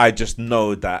 I just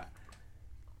know that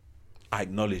I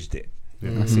acknowledged it.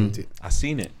 Yeah, I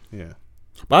seen it. Yeah.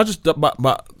 But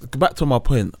but back to my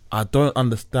point, I don't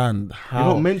understand how.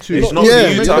 You're not meant to. It's not for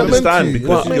you to understand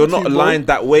because you're not aligned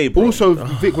that way, bro. Also,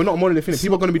 Vic, we're not a monolith, innit?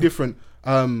 People are going to be different.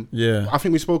 I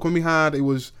think we spoke when we had, I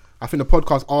think the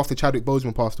podcast after Chadwick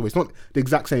Boseman passed away. It's not the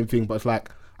exact same thing, but it's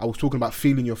like I was talking about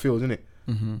feeling your feels, innit?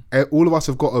 All of us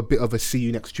have got a bit of a see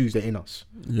you next Tuesday in us.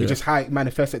 It's just how it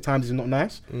manifests at times is not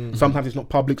nice. Sometimes it's not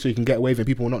public, so you can get away with it and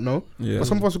people will not know. But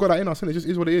some of us have got that in us, and it just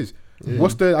is what it is.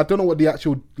 I don't know what the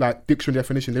actual like dictionary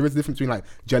definition. There is a difference between like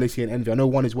jealousy and envy. I know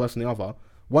one is worse than the other.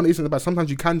 One isn't about.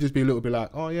 Sometimes you can just be a little bit like,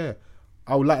 oh yeah,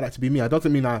 I would like that to be me. It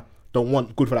doesn't mean I don't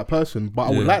want good for that person, but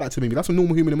I would like that to be me. That's a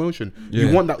normal human emotion.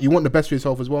 You want that. You want the best for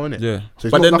yourself as well, innit? Yeah. So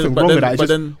it's nothing wrong with that. It's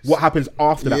just what happens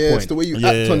after that point. It's the way you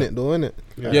act on it, though, innit?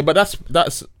 Yeah, but that's.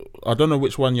 I don't know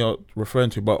which one you're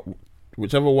referring to, but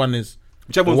whichever one's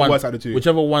the worst out of the two.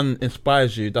 Whichever one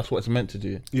inspires you, that's what it's meant to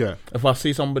do. Yeah. If I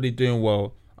see somebody doing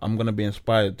well, I'm gonna be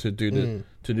inspired to do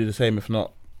the same, if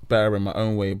not better in my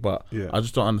own way. But I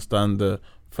just don't understand the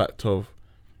fact of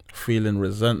feeling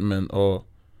resentment or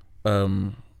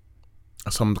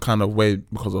some kind of way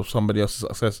because of somebody else's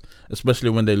success,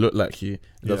 especially when they look like you.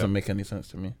 It doesn't make any sense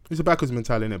to me. It's a backwards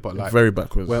mentality, innit? But like very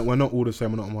backwards. We're not all the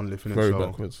same. We're not one living. Very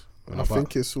backwards. I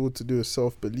think it's all to do with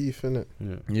self-belief, innit?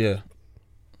 Yeah.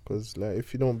 Because like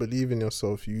if you don't believe in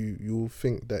yourself, you'll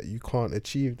think that you can't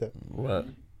achieve that. Right.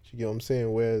 Do you get what I'm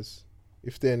saying? Whereas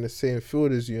if they're in the same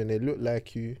field as you and they look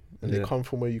like you and they come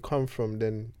from where you come from,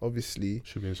 then obviously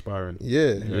should be inspiring.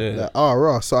 Like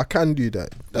so I can do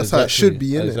that. That's how it should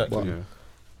be, innit? But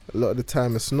a lot of the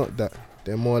time it's not that.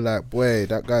 They're more like, boy,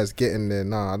 that guy's getting there.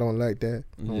 Nah, I don't like that.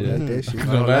 I don't like that shit. I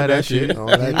don't like that shit. I don't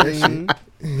like that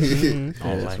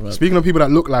shit. Speaking of people that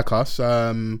look like us,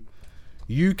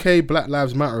 UK Black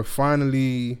Lives Matter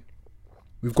finally,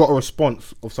 we've got a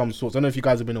response of some sort. I don't know if you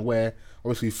guys have been aware.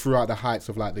 Obviously, throughout the heights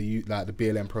of like the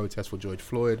BLM protest for George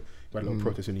Floyd, we had a lot of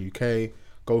protests in the UK.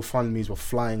 GoFundMe's were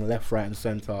flying left, right, and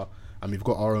centre. And we've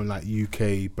got our own like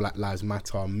UK Black Lives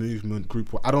Matter movement group.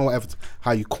 I don't know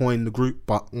how you coin the group,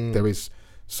 but there is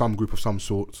some group of some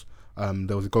sorts.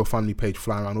 There was a GoFundMe page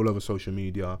flying around all over social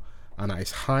media, and at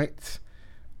its height,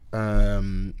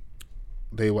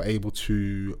 they were able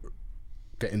to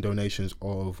get in donations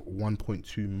of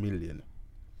 1.2 million.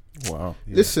 Wow.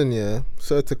 Yeah. Listen,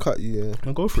 so to cut you,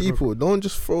 go for people, don't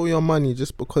just throw your money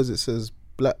just because it says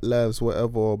Black Lives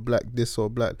whatever or black this or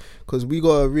black, because we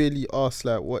gotta really ask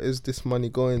like, what is this money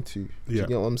going to? Do you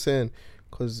get what I'm saying?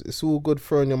 Because it's all good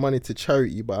throwing your money to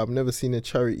charity, but I've never seen a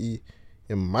charity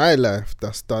in my life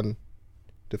that's done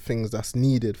the things that's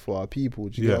needed for our people.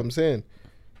 Do you get what I'm saying?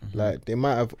 Like they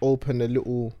might have opened a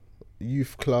little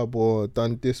youth club or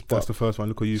done this, but that's the first one.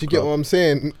 Look at youth club. Do you get what I'm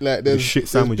saying? Like there's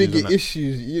bigger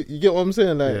issues. You get what I'm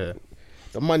saying? Like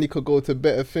the money could go to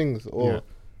better things or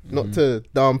not to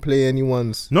downplay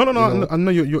anyone's. No. I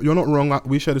know you're not wrong.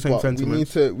 We share the same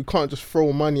sentiments. We can't just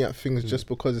throw money at things just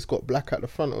because it's got black at the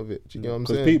front of it. Do you get what I'm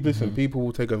saying? Because people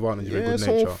will take advantage of your good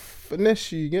nature.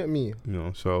 Finesse you, get me? You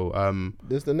know, so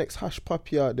there's the next hash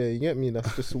puppy out there, you get me?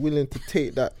 That's just willing to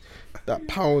take that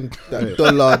pound, that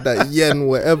dollar, that yen,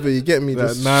 whatever, you get me?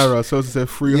 That naira, so to say,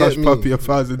 free hush puppy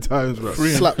 1,000 times, bro.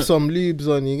 Slap some lubes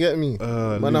on, you get me?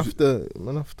 Man have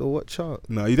to watch out.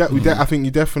 No, I think we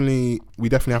definitely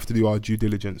have to do our due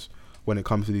diligence when it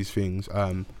comes to these things.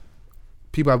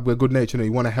 People we're good nature,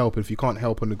 you want to help. If you can't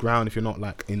help on the ground, if you're not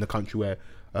like in the country where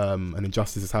an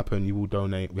injustice has happened, you will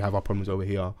donate. We have our problems over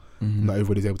here. Not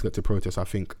everybody's able to get to protest. I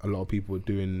think a lot of people are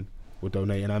doing were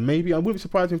donating, and maybe I wouldn't be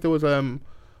surprised if there was a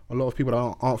lot of people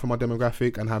that aren't from my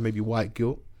demographic and have maybe white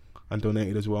guilt and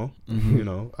donated as well. You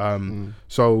know,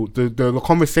 so the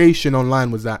conversation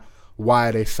online was that, why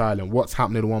are they silent? What's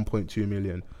happening to 1.2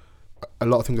 million? A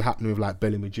lot of things are happening with like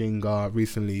Belly Mujinga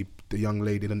recently. The young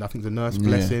lady, and I think the nurse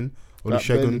Blessing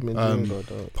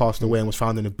Olusegun passed away and was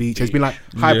found on the beach. There's been like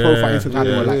high profile incidents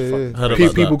happening where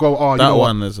like people go, oh, you know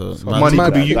what?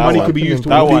 Money could be used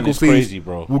towards legal fees. Crazy,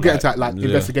 bro. We'll get into that, like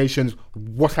investigations.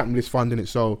 What's happening with this funding? It.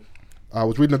 So I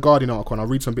was reading a Guardian article, and I'll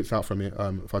read some bits out from it.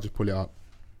 If I just pull it up,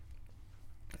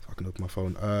 I can open my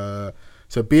phone.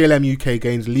 So BLM UK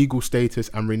gains legal status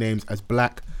and renames as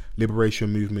Black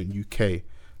Liberation Movement UK.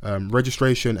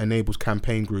 Registration enables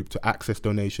campaign group to access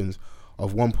donations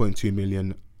of 1.2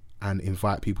 million and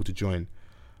invite people to join.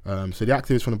 So the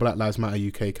activists from the Black Lives Matter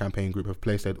UK campaign group have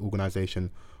placed their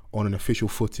organisation on an official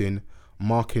footing,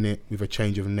 marking it with a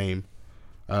change of name.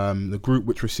 The group,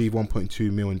 which received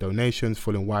 1.2 million donations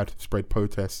following widespread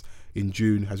protests in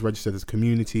June, has registered as a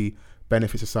community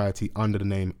benefit society under the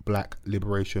name Black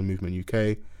Liberation Movement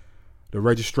UK. The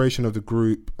registration of the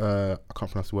group, I can't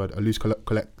pronounce the word, a loose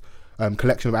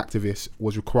collection of activists,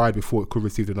 was required before it could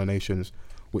receive the donations,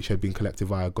 which had been collected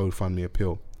via GoFundMe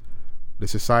appeal. The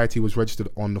society was registered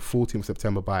on the 14th of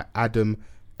September by Adam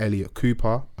Elliott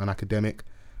Cooper, an academic,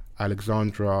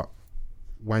 Alexandra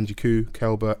Wanjiku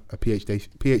Kelbert, a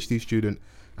PhD student,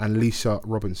 and Lisa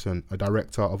Robinson, a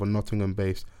director of a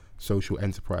Nottingham-based social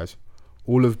enterprise.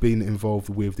 All have been involved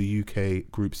with the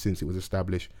UK group since it was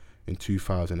established in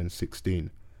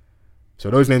 2016. So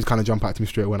those names kind of jump out to me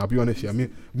straight away. And I'll be honest, yeah, me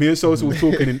and Sosa were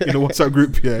talking in a WhatsApp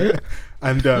group, yeah.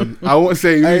 And I won't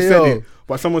say who said it,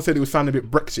 but someone said it was sounding a bit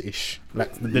Brexit-ish,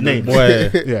 like the name.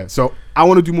 Yeah. So I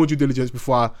want to do more due diligence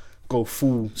before I go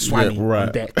full Swami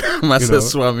on deck. Massive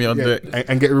Swami on deck.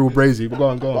 And get real brazy. But go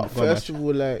on. But first of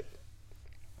all, like,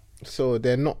 so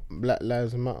they're not Black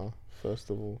Lives Matter. First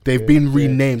of all, they've been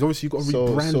renamed. Obviously, you've got to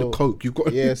rebrand the Coke. You've got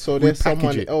to so there's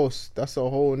someone else. That's a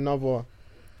whole nother.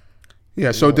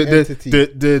 Yeah, so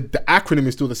the acronym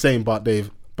is still the same, but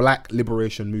they've Black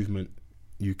Liberation Movement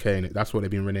UK in it. That's what they've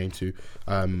been renamed to.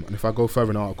 And if I go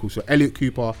further in the article, so Elliot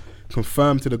Cooper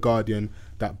confirmed to The Guardian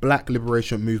that Black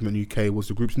Liberation Movement UK was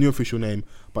the group's new official name,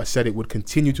 but said it would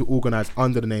continue to organise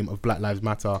under the name of Black Lives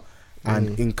Matter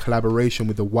and in collaboration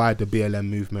with the wider BLM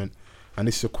movement. And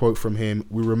this is a quote from him: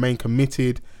 "We remain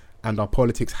committed and our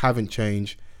politics haven't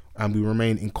changed, and we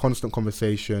remain in constant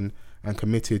conversation and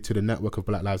committed to the network of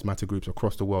Black Lives Matter groups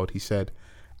across the world," he said,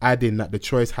 adding that the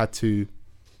choice had to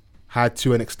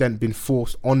an extent been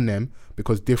forced on them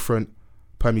because different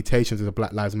permutations of the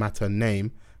Black Lives Matter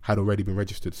name had already been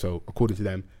registered. So according to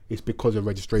them, it's because of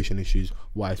registration issues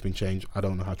why it's been changed. I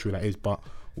don't know how true that is, but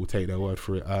we'll take their word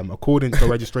for it. According to a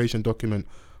registration document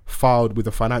filed with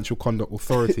the Financial Conduct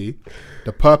Authority,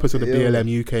 the purpose of the BLM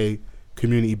UK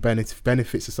Community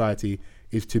Benefit Society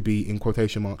is to be, in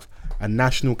quotation marks, a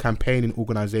national campaigning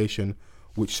organisation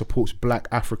which supports Black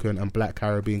African and Black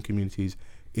Caribbean communities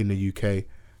in the UK.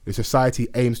 The society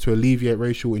aims to alleviate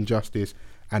racial injustice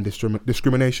and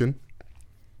discrimination,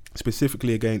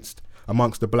 specifically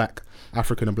amongst the Black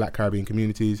African and Black Caribbean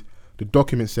communities. The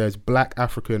document says Black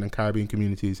African and Caribbean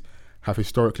communities have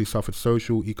historically suffered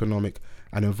social, economic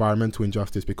and environmental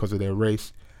injustice because of their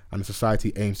race, and the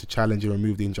society aims to challenge and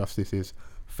remove the injustices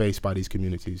faced by these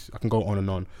communities. I can go on and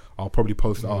on. I'll probably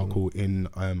post the article in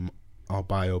our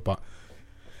bio, but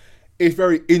it's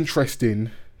very interesting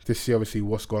to see obviously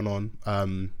what's gone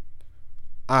on.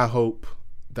 I hope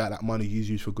that money is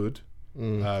used for good.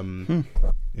 You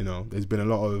know, there's been a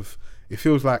lot of, it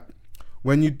feels like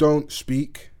when you don't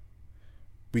speak,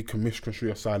 we can misconstrue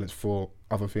your silence for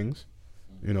other things,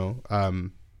 you know.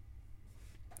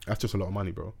 That's just a lot of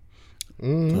money, bro.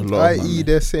 I.e.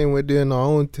 they're saying we're doing our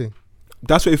own thing.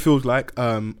 That's what it feels like,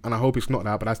 and I hope it's not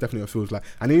that, but that's definitely what it feels like.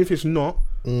 And even if it's not,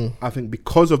 I think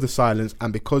because of the silence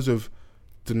and because of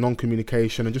the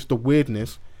non-communication and just the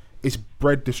weirdness, it's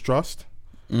bred distrust.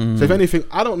 So if anything,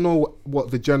 I don't know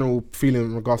what the general feeling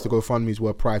in regards to GoFundMes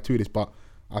were prior to this, but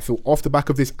I feel off the back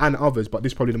of this and others, but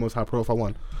this is probably the most high profile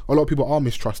one, a lot of people are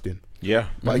mistrusting. Yeah.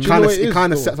 But it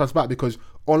kind of sets us back because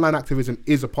online activism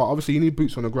is a part. Obviously, you need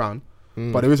boots on the ground,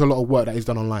 but there is a lot of work that is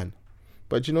done online.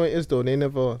 But you know what it is though? They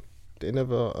never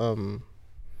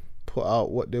put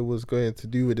out what they was going to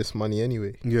do with this money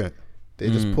anyway. Yeah. They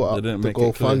just put out the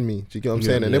GoFundMe. Do you get what I'm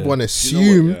saying? And everyone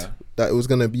assumed that it was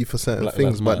going to be for certain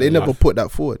things, but they never put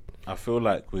that forward. I feel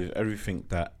like with everything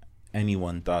that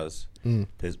anyone does,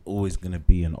 there's always going to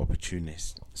be an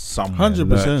opportunist somewhere 100%.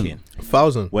 lurking.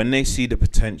 1,000. When they see the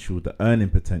potential, the earning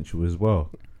potential as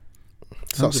well,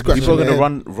 People are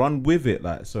gonna run with it.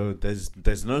 Like, so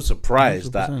there's no surprise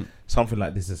 100%. That something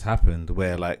like this has happened.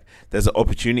 Where like there's an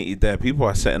opportunity there. People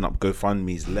are setting up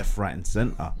GoFundMe's left, right, and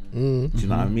center. Do you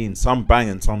know what I mean? Some bang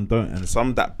and some don't, and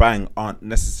some that bang aren't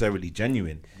necessarily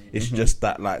genuine. It's just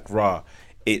that like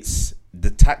it's the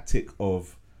tactic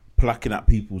of plucking at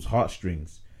people's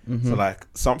heartstrings. So like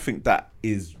something that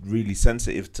is really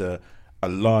sensitive to a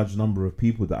large number of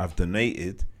people that have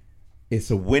donated,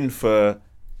 it's a win for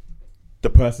the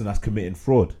person that's committing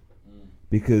fraud,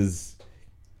 because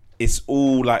it's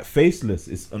all like faceless,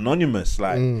 it's anonymous,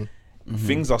 like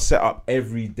things are set up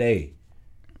every day.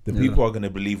 The people are going to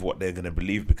believe what they're going to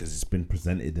believe because it's been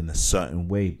presented in a certain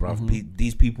way, bruv.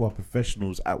 These people are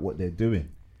professionals at what they're doing.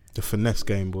 The finesse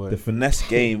game, boy. The finesse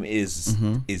game is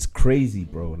crazy,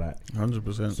 bro. Like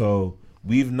 100%. So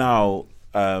we've now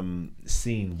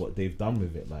seen what they've done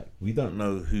with it. Like, we don't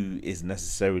know who is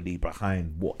necessarily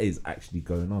behind what is actually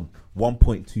going on.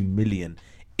 1.2 million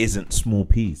isn't small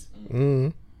peas.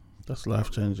 That's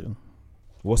life changing.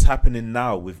 What's happening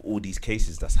now with all these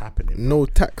cases that's happening? Bro? No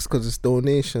tax because it's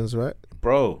donations, right,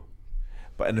 bro?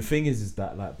 But and the thing is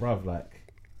that like, bruv,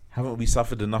 like, haven't we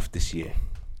suffered enough this year?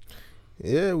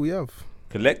 Yeah, we have.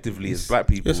 Collectively, as black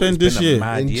people, you're saying this year?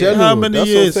 In general, how many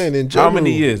years? How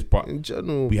many years? But in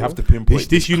general, we have to pinpoint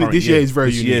this year is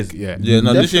very unique. Yeah,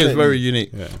 no, this year is very unique.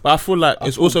 Yeah. But I feel like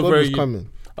it's also very coming.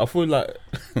 I feel like,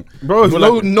 bro,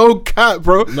 no cap,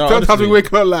 bro. Sometimes we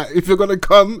wake up like, if you're gonna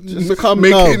come, just come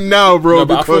make it now, bro. No,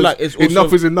 but I feel like it's also,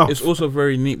 enough is enough. It's also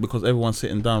very unique because everyone's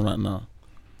sitting down right now.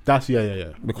 That's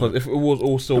yeah. Because if it was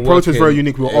also the approach was very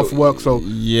unique. We were off work, so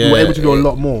we were able to do a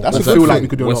lot more. That's I feel like we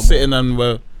could do a lot more. We're sitting and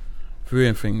we're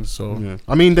viewing things. So yeah.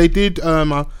 I mean, they did.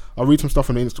 I'll read some stuff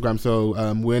on the Instagram. So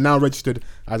we're now registered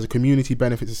as a community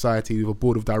benefit society with a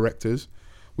board of directors.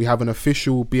 We have an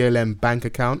official BLM bank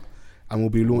account, and we'll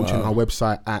be launching our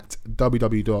website at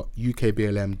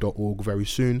www.ukblm.org very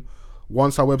soon.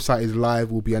 Once our website is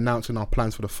live, we'll be announcing our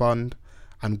plans for the fund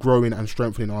and growing and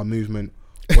strengthening our movement.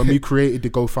 When we created the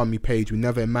GoFundMe page, we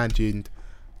never imagined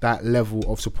that level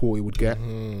of support it would get.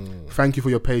 Thank you for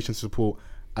your patience and support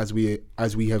as we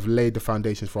have laid the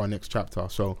foundations for our next chapter.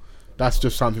 So that's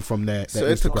just something from there. So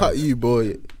it's to cut you,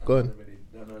 boy. Go on.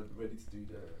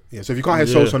 Yeah, so if you can't hear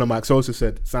Sosa on the mic, Sosa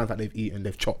said, sounds like they've eaten,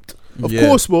 they've chopped. Of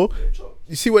course, bro.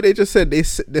 You see what they just said? They're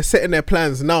setting their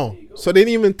plans now. So they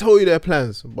didn't even tell you their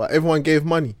plans, but everyone gave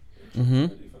money.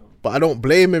 But I don't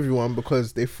blame everyone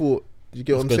because they thought, you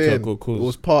get what I'm saying? It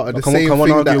was part of the same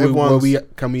thing that everyone's...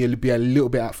 Can we be a little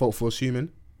bit at fault for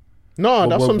assuming? No,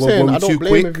 that's what I'm saying. I don't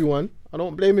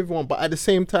blame everyone. But at the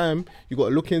same time, you got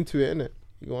to look into it, innit?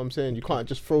 You know what I'm saying? You can't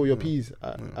just throw your peas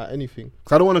at anything.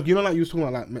 Cause I don't want to, you know, like you was talking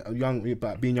about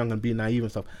like being young and being naive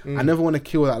and stuff. I never want to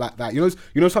kill that like that. You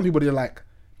know, some people they're like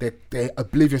they're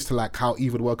oblivious to like how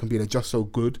evil the world can be. They're just so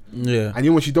good. Yeah. And you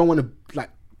know what? You don't want to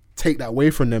like take that away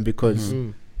from them because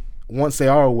once they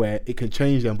are aware, it can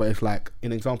change them. But it's like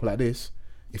in an example like this,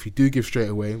 if you do give straight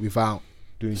away without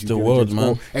doing due diligence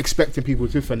or expecting people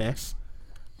to finesse,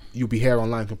 you'll be here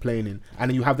online complaining, and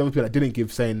then you have the other people that didn't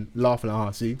give laughing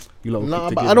at see you lot. Nah,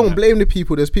 but I don't blame the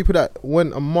people. There's people that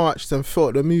went and marched and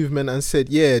felt the movement and said,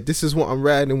 yeah, this is what I'm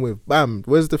riding with. Bam,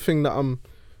 where's the thing that I'm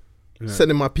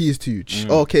sending my peas to?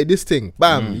 Okay, this thing.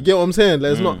 Bam, you get what I'm saying?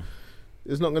 There's not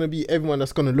going to be everyone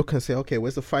that's going to look and say, okay,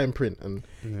 where's the fine print and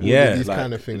these like,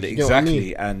 kind of things.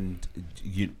 Exactly. And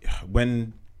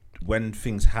when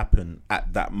things happen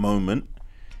at that moment,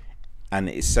 and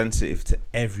it's sensitive to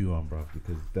everyone, bro,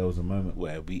 because there was a moment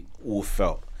where we all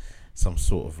felt some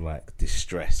sort of like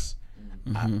distress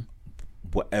at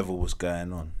whatever was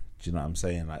going on. Do you know what I'm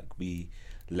saying? Like, we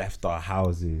left our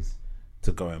houses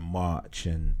to go and march,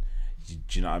 and do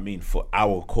you know what I mean, for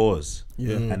our cause.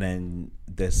 Yeah. And then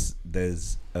there's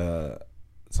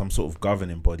some sort of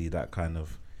governing body that kind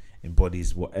of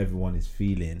embodies what everyone is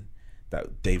feeling,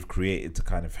 that they've created to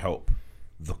kind of help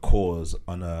the cause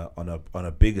on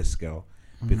a bigger scale.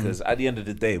 Because at the end of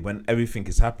the day, when everything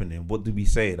is happening, what do we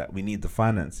say? That we need the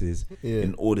finances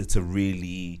in order to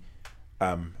really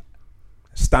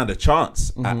stand a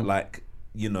chance at, like,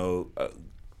 you know,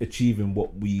 achieving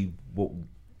what we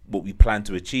plan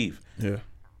to achieve. Yeah,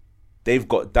 they've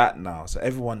got that now, so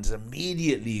everyone's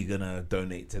immediately gonna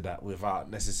donate to that without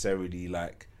necessarily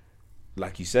like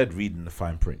you said, reading the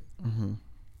fine print,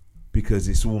 because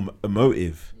it's all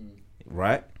emotive,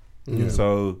 right? Yeah.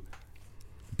 So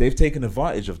they've taken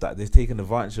advantage of that. They've taken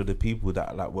advantage of the people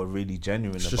that like were really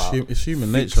genuine about it's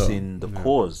human fixing the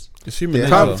cause. It's human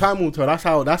nature. Time will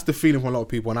tell. That's the feeling from a lot of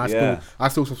people, and I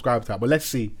still subscribe to that. But let's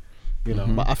see, you know.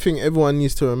 But I think everyone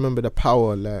needs to remember the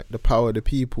power, like the power of the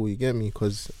people. You get me?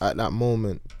 Because at that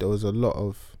moment there was a lot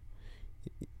of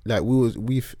like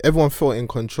everyone felt in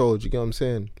control. Do you get what I'm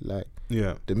saying? Like,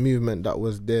 yeah, the movement that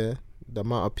was there, the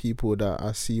amount of people that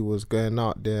I see was going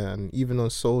out there, and even on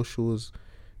socials,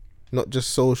 not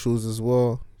just socials as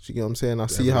well. Do you get what I'm saying? I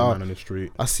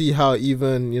see how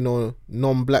even, you know,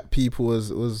 non-black people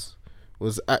was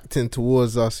acting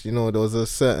towards us. You know, there was a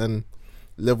certain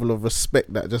level of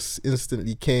respect that just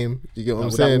instantly came. You get what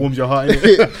I'm saying? That warms your heart,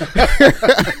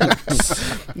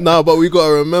 innit? No, but we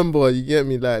gotta remember, you get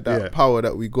me, like that power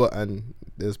that we got, and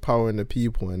there's power in the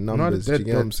people and numbers. Do you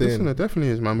get what I'm saying? Listen, there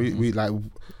definitely is, man.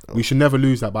 We should never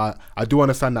lose that, but I do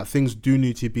understand that things do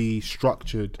need to be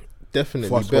structured. Definitely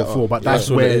for us to go forward, but that's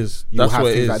where it is. That's have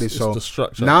what things it is. Like this. It's So the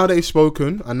structure. Now they've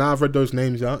spoken, and now I've read those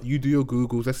names out. You do your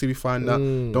Googles. Let's see if we find that.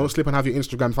 Don't slip and have your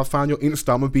Instagram. If I find your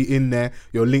Insta, I'm gonna be in there.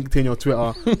 Your LinkedIn, your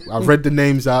Twitter. I've read the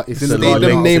names out. It's in the State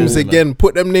them names again.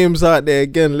 Put them names out there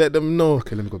again. Let them know.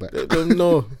 Okay, let me go back. Let them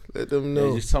know. Let them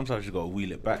know. Yeah, sometimes you gotta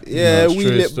wheel it back. Yeah,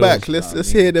 wheel it back.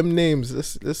 Let's hear them names.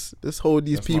 Let's hold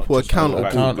these people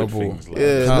accountable.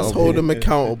 Yeah, let's hold them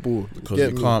accountable. Because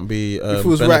you can't be. If I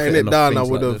was writing it down, I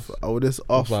would have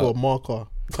asked for a marker,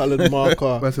 coloured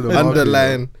marker,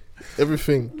 underline,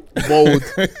 everything, bold.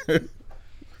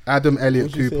 Adam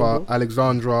Elliott Cooper,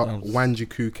 Alexandra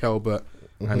Wanjiku Kelbert,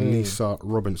 and Lisa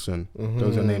Robinson.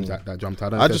 Those are names that jumped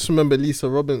out. I just remember Lisa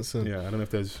Robinson. Yeah, I don't know if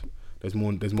there's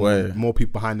more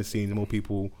people behind the scenes, more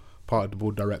people part of the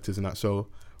board directors and that. So,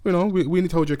 you know, we need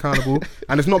to hold you accountable,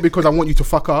 and it's not because I want you to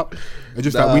fuck up. It's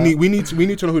just that we need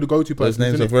to know who the go-to person is.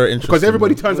 Those names are very interesting because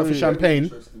everybody turns up for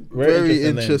champagne. Very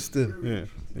interesting. Yeah,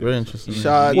 very interesting.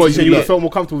 Well, you felt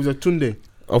more comfortable with a Tunde.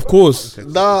 Of course.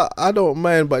 Nah, I don't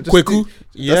mind, but just Kweku?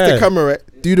 that's the camera, right?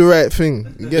 Do the right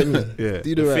thing. You get me? Yeah.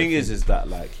 Do the right thing is that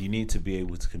like you need to be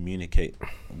able to communicate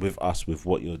with us with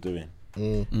what you're doing.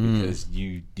 Because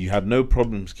you had no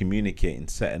problems communicating,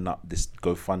 setting up this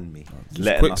GoFundMe,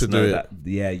 letting us know that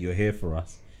you're here for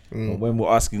us. But when we're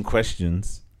asking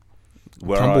questions,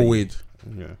 where tumbleweed.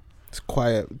 Are you? Yeah, it's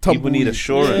quiet. People need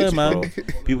assurance, man.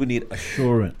 People need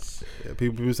assurance. Yeah,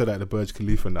 people said that the Burj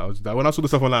Khalifa. And when I saw the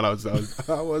stuff online, I was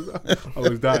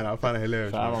dying. I found it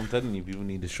hilarious. I'm telling you, people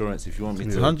need assurance. If you want me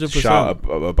to 100%. shout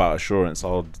about assurance,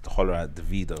 I'll holler at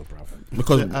Davido, bruv.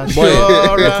 Because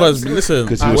listen,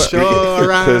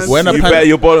 when you bet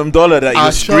your bottom dollar that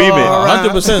you're screaming,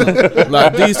 100%.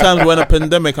 Like these times when a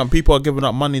pandemic and people are giving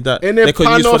up money that they could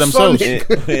use for themselves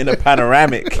in a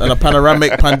panoramic,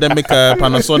 pandemic,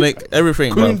 Panasonic,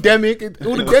 everything, pandemic,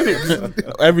 all the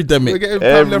demics,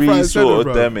 every sort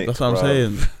of demic. That's what I'm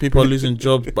saying. People are losing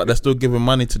jobs, but they're still giving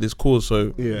money to this cause.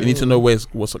 So you need to know what's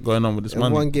going on with this money.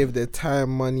 Everyone gave their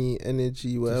time, money,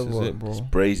 energy, whatever. This is it, bro. It's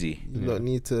brazy. You don't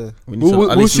need to.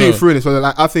 We'll see it through it. So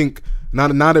like, I think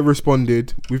now they've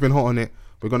responded, we've been hot on it.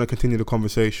 We're gonna continue the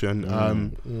conversation.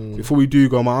 Before we do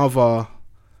go, my other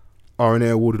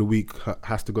RNA award of the week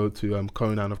has to go to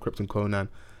Conan of Krypton Conan.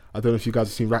 I don't know if you guys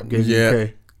have seen Rap Game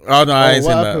UK. Oh no, I ain't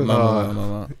seen that.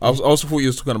 No. I also thought you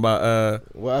was talking about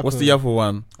what's the other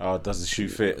one? Oh, does the shoe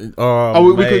fit? We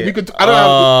could. I don't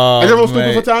know. Is everyone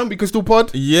still for time? We can still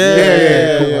pod.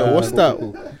 Yeah. What's that?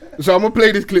 So I'm gonna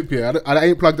play this clip here. I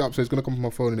ain't plugged up, so it's gonna come from my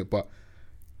phone in it. But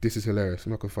this is hilarious.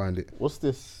 I'm not gonna find it. What's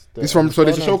this? There's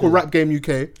a show called Rap Game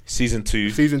UK, season 2,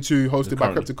 hosted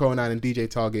by Krypton Conan and DJ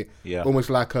Target. Yeah, almost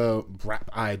like a rap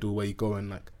idol where you go and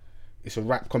like. It's a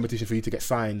rap competition for you to get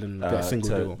signed and get a single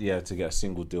deal. Yeah, to get a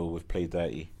single deal with Play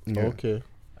Dirty. Yeah. Okay.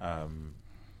 On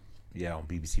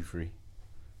BBC 3.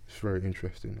 It's very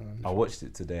interesting. I watched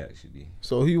it today actually.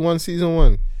 So who won season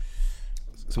 1?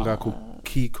 Some guy called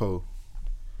Kiko,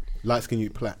 light skin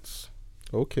Ute Platts.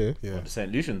 Okay. Yeah.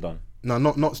 St. Lucian done. No,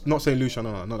 not St. Lucian.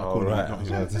 No, not that cool. Right. Not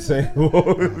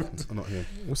him.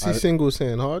 What's his single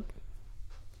saying? Hard.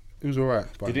 It was alright.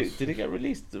 Did it get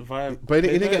released via? But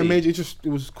it didn't get a major. It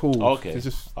was cool. Okay. It's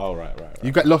just. Right.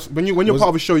 You get lost when you're part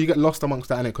of a show. You get lost amongst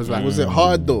that, innit? Because like, was it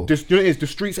hard though? Just, you know, the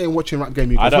streets ain't watching Rap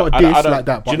Game UK. It's not a diss like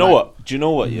that. Do you know what? Do you know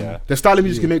what? Yeah. The style of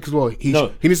music he makes as well. He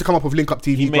needs to come up with Link Up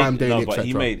TV, Grime Daily, etc.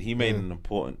 He made an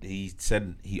important. He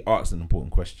said he asked an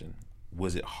important question.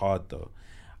 Was it hard though?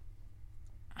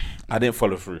 I didn't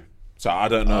follow through, so I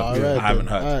don't know. I haven't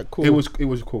heard. Alright, cool. It was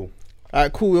cool.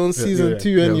 Alright, cool. We're on season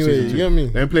 2 anyway. You get me?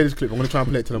 Let me play this clip. I'm gonna try and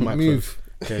play it to the mic. Move.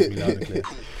 Okay, be loud and clear.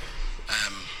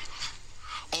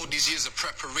 All these years of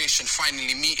preparation,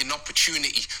 finally meeting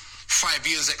opportunity. 5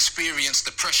 years experience,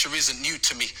 the pressure isn't new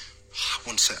to me.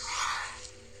 One sec.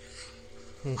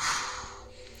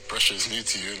 Pressure is new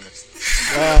to you,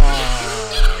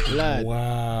 isn't Lad.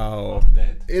 Wow.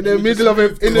 In the middle of a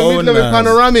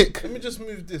panoramic. Let me just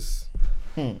move this.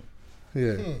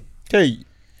 Yeah. Okay.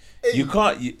 You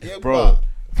can't, bro.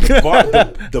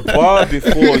 the bar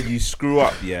before you screw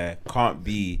up, can't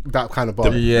be that kind of bar.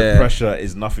 The pressure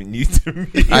is nothing new to me.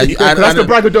 And that's the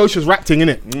braggadocious rapting,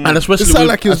 innit? And especially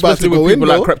with people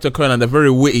like Krypton Conan, they're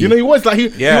very witty. You know, he was like he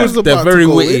was about they're very to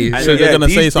go witty, in. so they're gonna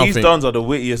say something. These dons are the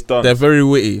wittiest dons. They're very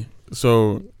witty,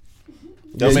 so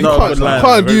you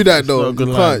can't do that though.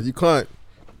 You can't.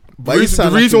 But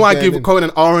the reason why I give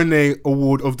Conan RNA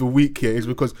Award of the Week here is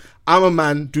because I'm a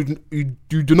man. You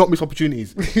do not miss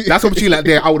opportunities. That's opportunity like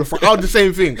there. I would the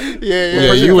same thing.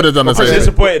 Yeah. You would have done the same. I'm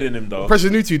disappointed in him though.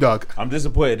 Pressure's new to you, dog. I'm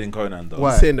disappointed in Conan though.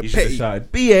 Why? You should have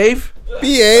shouted, behave. No,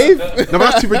 but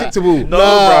that's too predictable. No,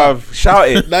 bruv. Shout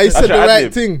it. Nah, you said the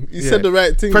right thing. You said the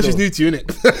right thing. Pressure's new to you, innit?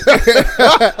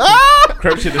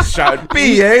 Crep should have shouted,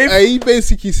 behave. He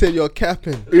basically said you're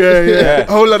capping. Yeah.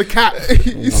 A whole lot of cap. A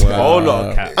whole lot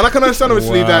of cap. And I can understand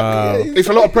obviously that it's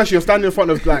a lot of pressure. You're standing in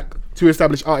front of like two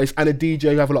established artists and a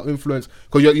DJ who have a lot of influence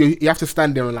because you have to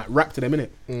stand there and like rap to them, innit?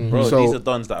 Bro, these are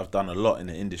dons that have done a lot in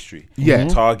the industry. Yeah.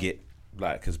 Target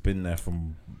like has been there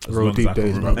from as long as I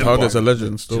can remember. Target's a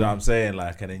legend still. Do you know what I'm saying?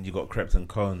 Like, and then you got Krypton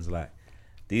Cones. Like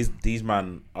these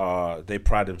man they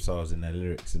pride themselves in their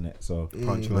lyrics, innit? So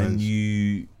when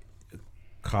you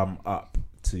come up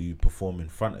to perform in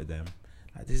front of them,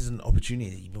 like, this is an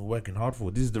opportunity that you've been working hard for.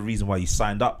 This is the reason why you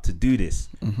signed up to do this.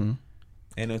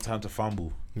 Ain't no time to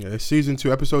fumble. Yeah, season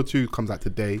 2, episode 2 comes out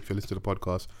today. If you listen to the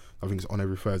podcast, I think it's on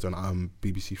every Thursday on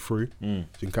BBC 3. So you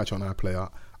can catch it on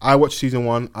iPlayer. I watched season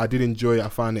 1. I did enjoy it. I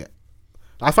found it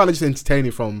just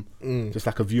entertaining from just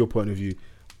like a viewer point of view.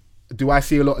 Do I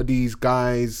see a lot of these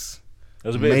guys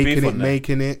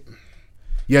making it?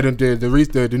 Yeah,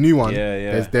 the new one.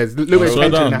 Yeah. There's little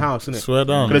extension in the house, isn't it? Swear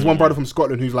down. There's one brother from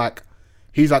Scotland who's like,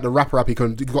 he's like the rapper. He's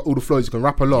got all the flows. He can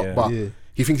rap a lot, but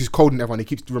he thinks he's colder than everyone. He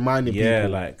keeps reminding people. Yeah,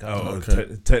 like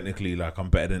technically, like I'm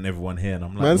better than everyone here, and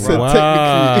I'm like, man said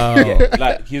technically.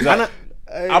 like he was like,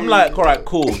 I'm like, all right,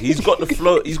 cool. He's got the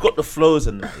flow. He's got the flows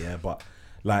and that. But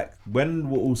like when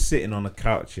we're all sitting on a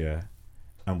couch,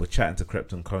 and we're chatting to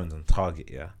Krypton Cones and Target,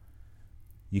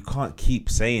 you can't keep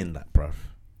saying that, bruv.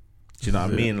 Do you know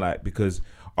what I mean? Like, because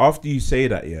after you say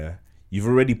that, you've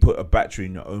already put a battery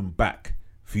in your own back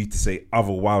for you to say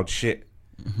other wild shit.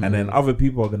 And then other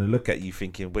people are going to look at you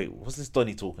thinking, wait, what's this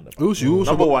Donny talking about?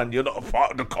 Number one, you're not a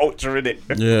part of the culture, innit?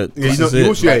 Yeah,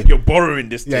 you're borrowing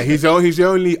this thing. Yeah, he's the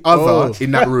only other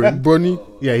in that room. Bonnie.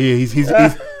 Yeah, he's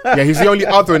the only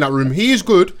other in that room. He is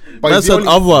good, but he's the only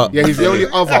other. Yeah, he's the only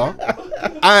other.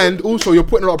 And also, you're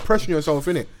putting a lot of pressure on yourself,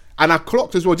 innit? And I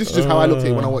clocked as well, this is just how I looked at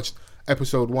it when I watched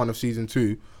episode 1 of season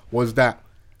 2, was that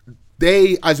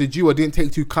they, as a duo, didn't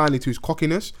take too kindly to his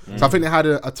cockiness. So I think they had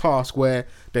a task where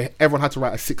everyone had to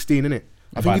write a 16 in it.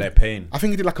 I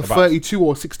think he did like a 32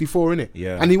 or 64 in it.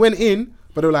 Yeah. And he went in,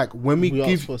 but they were like, when we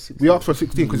asked for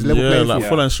 16 because level playing like field.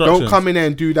 full instructions. Don't come in there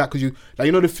and do that because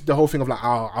the whole thing of like,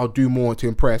 I'll do more to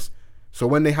impress. So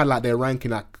when they had like their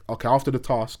ranking, like, okay, after the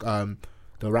task,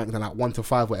 the rank like 1 to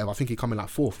 5, whatever. I think he come in like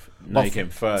 4th. No, he came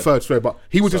 3rd. 3rd, sorry, but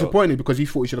he was disappointed because he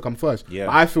thought he should have come 1st. Yeah,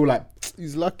 but I feel like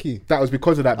he's lucky. That was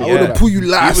because of that. I want to pull you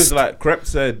last. He was like, Krep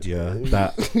said,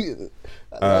 that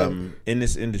in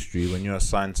this industry, when you're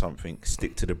assigned something,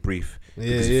 stick to the brief.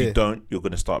 Because if you don't, you're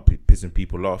going to start pissing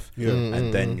people off,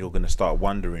 and then you're going to start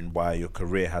wondering why your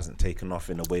career hasn't taken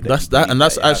off in a way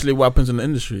that's actually what happens in the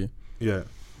industry. Yeah.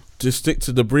 Just stick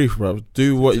to the brief, bruv.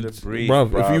 Do what you,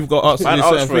 bruv. If you've got asked to do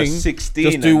certain things, 16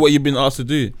 just do what you've been asked to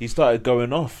do. He started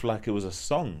going off like it was a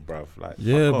song, bruv. Like,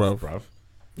 bruv.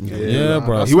 Yeah,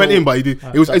 bruv. He went in, but he did.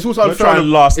 It's also unfair. Trying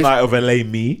last night of LA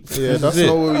me. Yeah, that's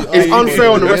not. It's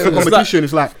unfair on the rest of the competition.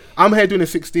 It's like I'm here doing a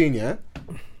 16,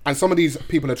 and some of these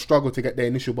people had struggled to get their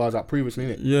initial bars out previously,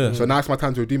 innit? Yeah. So now it's my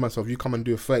time to redeem myself. You come and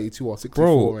do a 32 or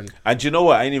 64. And you know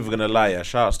what? I ain't even going to lie,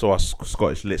 shout outs to our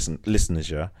Scottish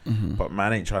listeners, but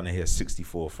man ain't trying to hear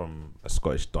 64 from a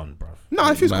Scottish don, bruv. No,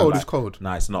 if it's cold, it's cold.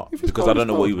 Nah, it's not. Because I don't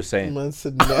know what you were saying. Man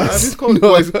said no. If it's cold,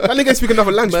 boys. That nigga speaking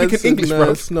another language, speaking English, bro.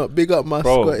 It's not. Big up my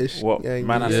Scottish. What?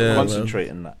 Man has to concentrate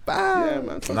in that. Yeah,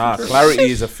 man. Nah, clarity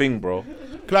is a thing, bro.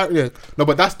 No,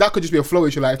 but that could just be a flow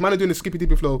issue. Like if man are doing a skippy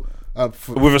dippy flow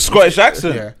with a Scottish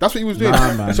accent, that's what he was doing.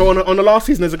 So on the last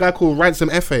season, there's a guy called Ransom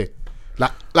FA.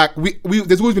 Like we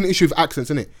there's always been an issue with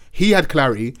accents, innit? He had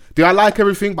clarity. Did I like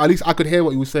everything? But at least I could hear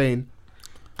what he was saying,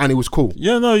 and it was cool.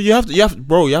 Yeah, no, you have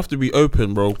to be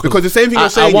open, bro. Because the same thing you're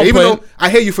saying, even though I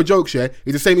hear you for jokes, it's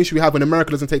the same issue we have when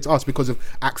America doesn't take to us because of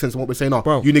accents and what we're saying.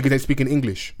 Bro, you niggas ain't speaking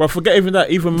English. But forget even that.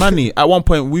 Even Manny, at one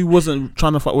point we wasn't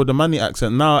trying to fight with the Manny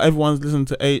accent. Now everyone's listening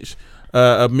to H.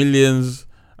 Millions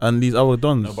and these other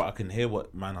dons. No, but I can hear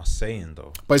what man are saying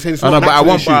though. But it's not at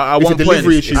one point,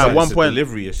 delivery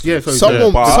issue. Yeah, so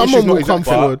someone will come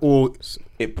forward. Or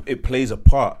it plays a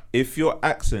part. If your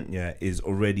accent, is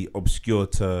already obscure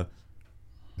to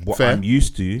what Fair. I'm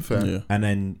used to, Yeah. and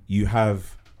then you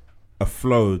have a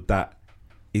flow that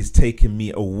is taking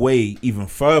me away even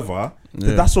further,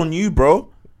 then that's on you, bro.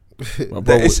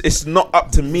 It's not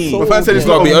up to me. But I said it's We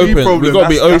gotta not be a you open. problem. We gotta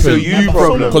be That's a open you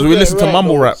problem. because we listen to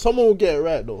mumble rap. Someone will get it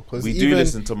right though. Because We do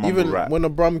listen to mumble rap. When the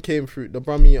Brum came through, the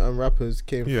Brummy and rappers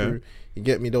came Yeah. through. You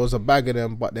get me? There was a bag of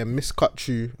them, but they miscut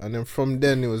you, and then from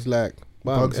then it was like,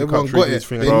 bam, Bugsy everyone cut got you, it. this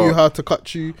thing. They Bro, knew how to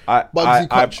cut you. Bugsy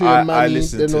cut you and I Manny.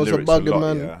 listen Then to there was a lyrics bug a of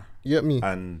lot, man. You get me?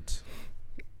 And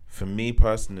for me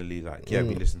personally, like, we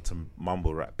listen to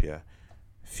mumble rap,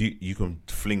 you can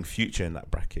fling Future in that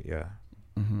bracket,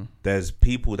 There's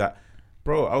people that,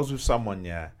 bro, I was with someone,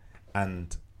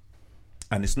 and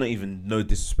it's not even no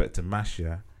disrespect to Mash,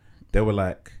 they were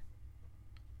like,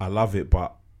 I love it,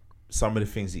 but some of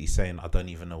the things that he's saying, I don't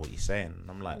even know what he's saying. And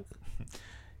I'm like,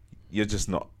 you're just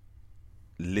not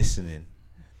listening.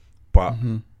 But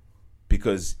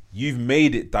because you've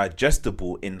made it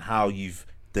digestible in how you've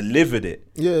delivered it.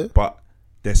 Yeah. But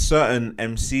there's certain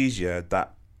MCs,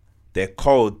 that they're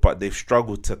cold, but they've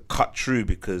struggled to cut through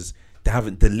because they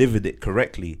haven't delivered it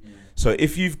correctly. So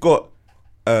if you've got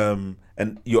and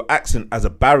your accent as a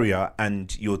barrier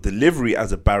and your delivery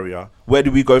as a barrier, where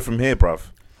do we go from here, bruv?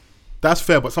 That's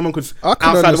fair, but someone could I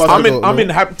can outside of us. understand. I'm in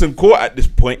Hampton Court at this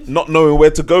point, not knowing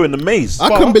where to go in the maze. I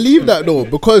can believe that though,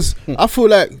 because I feel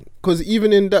like, because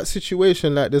even in that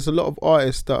situation, like there's a lot of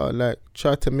artists that are like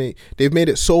they've made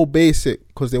it so basic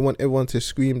because they want everyone to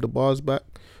scream the bars back,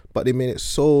 but they made it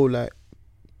so like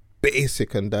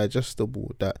basic and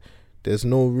digestible that there's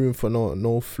no room for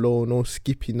no flow, no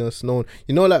skippiness,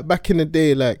 like back in the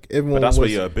day, like everyone. But that's was,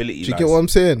 where your ability do you lies. get what I'm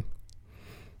saying?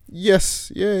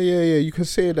 Yes, yeah. You can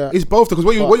say that. It's both, because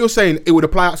what you're saying, it would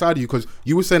apply outside of you, because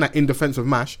you were saying that in defense of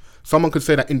Mash, someone could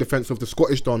say that in defense of the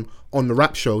Scottish Don on the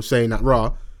rap show, saying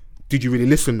that, did you really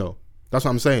listen though? That's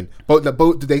what I'm saying. It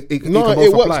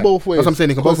works both ways. That's what I'm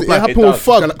saying. It can both It apply. happened with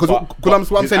Fug.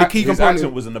 Because what I'm saying, the key his component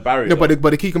accent wasn't a barrier. No, but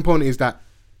the key component is that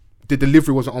the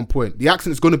delivery wasn't on point. The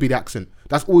accent is going to be the accent.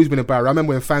 That's always been a barrier. I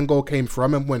remember when Fangol came through. I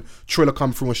remember when Triller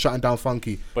come through and shutting down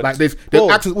Funky. But like the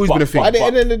accent's always been a thing. At the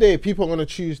end of the day, people are gonna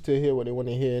choose to hear what they want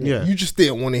to hear. Yeah. You just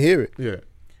didn't want to hear it. Yeah.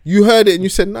 You heard it and you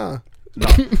said nah. No,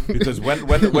 because when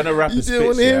a rapper You didn't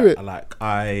spits, wanna hear it. like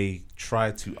I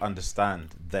try to understand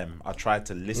them. I try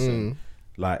to listen,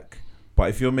 but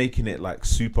if you're making it like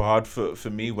super hard for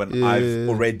me when I've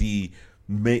already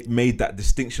made that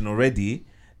distinction already,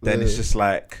 then it's just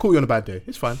like, Caught you on a bad day.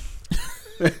 It's fine.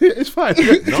 It's fine.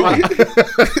 no,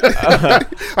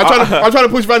 I'm trying to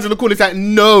push fans in the corner. It's like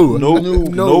no.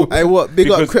 Hey, what? Big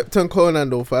up Because- Krypton Conan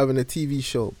though for having a TV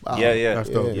show. Wow. That's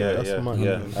dope.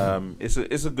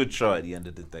 It's a good show at the end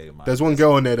of the day, man. There's one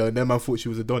girl on there though, and then man thought she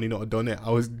was a Donny, not a Donette.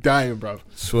 I was dying, bro.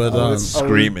 Swear down.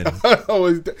 Screaming.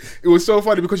 It was so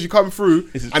funny because she come through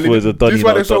This is and for the Donny, this is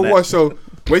why not they're so Donette. washed. So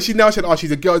when she now said, "Oh,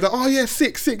 she's a girl," I was like, "Oh yeah,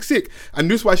 sick," and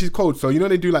this is why she's cold. So you know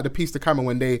they do like the piece to camera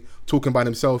when they talking by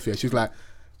themselves. Yeah, she's like,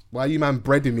 "Why are you man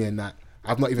breading me in that?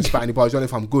 I've not even spat any bars. Don't know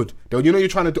if I'm good." Then you know you're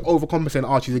trying to overcompensate.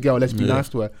 Oh, she's a girl. Let's be nice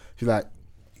to her. She's like,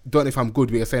 "Don't know if I'm good."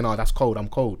 But you're saying, "Oh, that's cold. I'm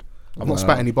cold. I've not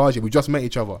spat any bars yet. We just met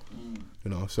each other." You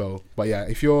know. So, but yeah,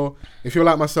 if you're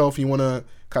like myself, and you wanna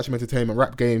catch some entertainment,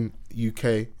 Rap Game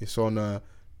UK. It's on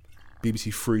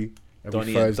BBC Three every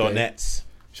Donny and Thursday. Donettes.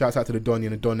 Shouts out to the Donny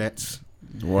and the Donettes.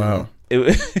 Wow.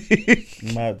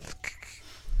 Mad.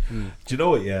 Do you know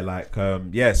what? Yeah, like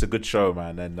it's a good show,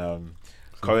 man. And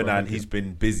Conan, he's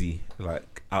been busy,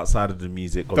 like outside of the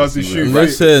music. Does the obviously, shoe like,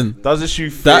 Listen, does the shoe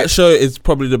fit? that show is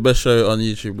probably the best show on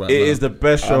YouTube right now. It is the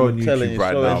best show I'm on telling YouTube you,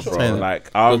 right so now, entertaining. bro.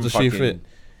 Like I'm Does the shoe fucking,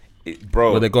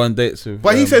 bro. Where they go on dates with.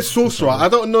 But he said sorcerer. I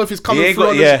don't know if it's He coming ain't through. got,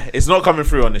 on yeah, it's not coming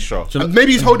through on this show.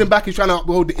 maybe he's holding back. He's trying to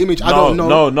uphold the image. I don't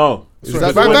know. No.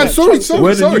 Sorry, sorry.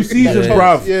 We're in the new season,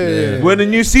 bruv. Yeah. We're in the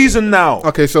new season now.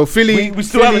 Okay, so Philly. We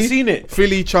still haven't seen it.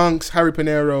 Philly, Chunks, Harry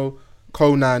Pinero,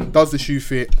 Conan. Does the shoe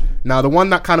fit? Now the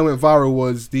one that kind of went viral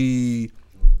was the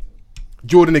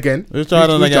Jordan again. Who's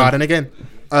Jordan again? Jordan again.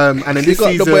 And then He this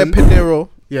got season, the boy Pinero.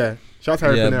 yeah, shout out to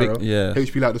Harry Yeah, Pinero. big-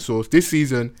 HP like the source. This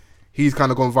season, he's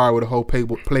kind of gone viral with the whole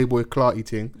Playboy Clarty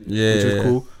thing, which is Yeah.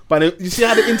 cool. But you see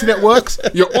how the internet works?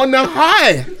 You're on the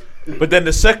high. But then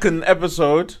the second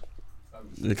episode,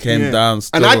 It came Yeah. down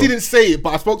still. And I didn't say it,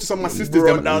 but I spoke to some of my sisters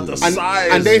brought them, down the and, size.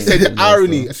 and they said the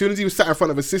irony. As soon as he was sat in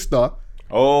front of a sister,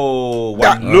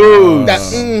 one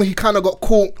he kind of got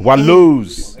caught.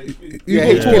 lose. Yeah,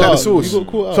 got HP caught like the out. source. You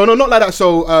got caught out. So no, not like that.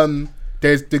 So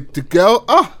there's the girl.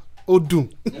 Odun.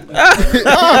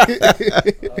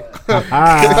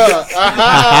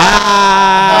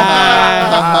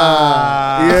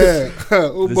 Yeah.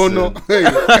 Bono. Hey,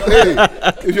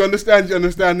 if you understand,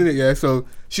 innit? Yeah. So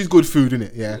she's good food,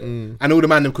 innit? Yeah. And all the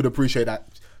man them could appreciate that.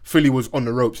 Philly was on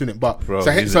the ropes, innit? But Bro, so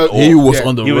he was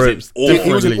on the ropes.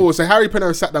 He was in awe. So Harry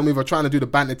Pinero sat down with her trying to do the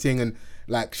banter thing, and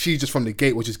like she just from the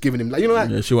gate was just giving him like, you know, like,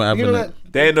 yeah, she wasn't having it.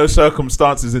 There ain't no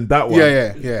circumstances in that one.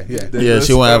 Yeah. Yeah,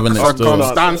 she wasn't having it.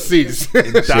 Circumstances.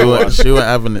 She wasn't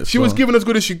having it. She was giving as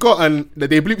good as she got, and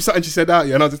they bleeped something she said out,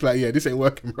 and I was just like, yeah, this ain't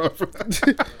working, bro.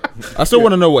 I still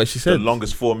want to know what she said. The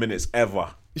longest 4 minutes ever.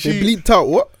 They bleeped out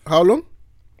what? How long?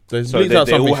 So they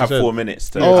all have 4 minutes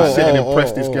to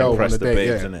impress this girl impress on the the date,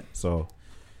 babes, innit? So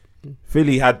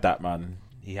Philly had that, man.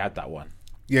 He had that one.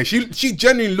 Yeah, she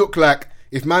genuinely looked like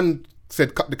if man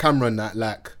said cut the camera and that,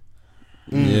 like,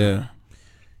 yeah.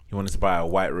 He wanted to buy a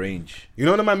white Range. you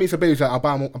know when a man meets a baby, he's like,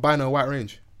 I'm buying her a white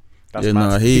Range. That's Yeah, mad.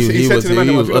 nah, he said was to the man,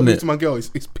 he was on to it. my girl, it's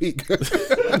peak.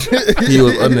 He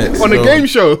was on it. On a still. game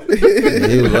show.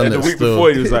 He was on The it week still.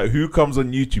 before, he was like, "Who comes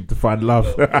on YouTube to find love?"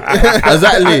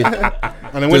 Exactly.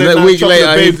 And then when So the that week chocolate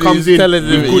later, babe he's comes in telling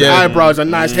with him, good yeah. eyebrows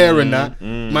and nice hair and that,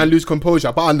 man lose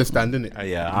composure. But I understand, innit?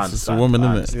 Yeah, I It's understand. a woman, I innit?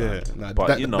 understand. Yeah, nah, But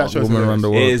that- you know, that shows Woman around the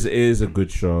world. it is a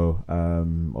good show.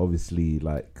 Obviously,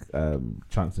 like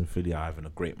Chunks and Philly are having a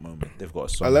great moment. They've got a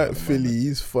song. I at like the Philly. moment.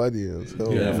 He's funny as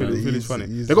hell. Yeah, Philly's funny.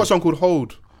 he's- They got a song called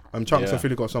Hold. Chunks Yeah. and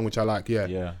Philly got a song which I like. Yeah,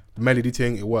 Yeah, the melody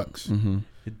thing, it works.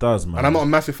 it does, man. And I'm not a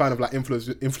massive fan of like influence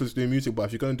doing music, but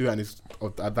if you're gonna do it and it's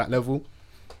at that level,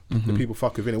 the people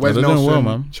fuck with it. Wes they're doing Nelson well,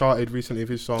 man. charted recently with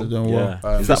his They're song. doing Yeah.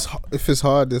 well. Is that If it's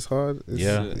hard, it's hard. It's,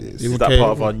 Yeah. it's- Is that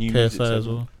part of our new music KSI as segment?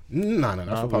 well? No, that's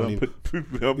Nah, what part of we new.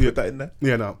 don't put that in there.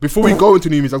 Yeah, no. Before we go into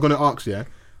new music, I'm gonna ask. Yeah,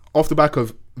 off the back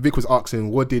of Vic was asking,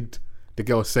 what did the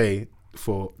girl say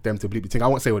for them to bleep the thing? I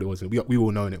won't say what it was. We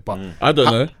all know it, but I don't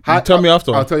know. You tell me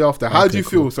after. I'll tell you after. How Okay, do you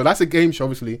feel? So that's a game show.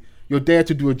 Obviously, you're there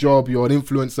to do a job. You're an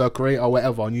influencer, creator,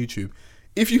 whatever on YouTube.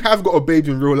 If you have got a babe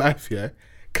in real life, yeah,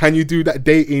 can you do that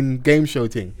dating game show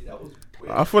thing?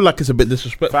 I feel like it's a bit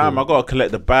disrespectful. Fam, I gotta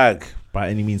collect the bag by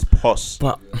any means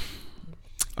possible. But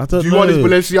I don't Do you know. want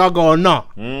this Balenciaga or not?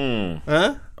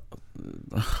 Huh?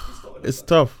 It's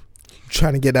tough.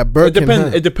 trying to get that It Birkin.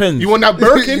 depends. It depends. You want that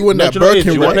Birkin? You want that Do you know what it is?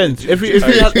 Birkin? It What? depends. If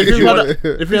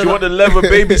you Do you want the leather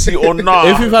baby seat or not?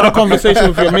 if you've had a conversation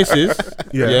with your missus,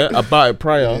 Yeah. about it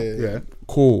prior, Yeah.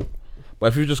 cool. But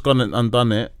if you've just gone and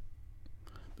done it,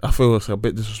 I feel it's a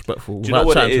bit disrespectful. Do you know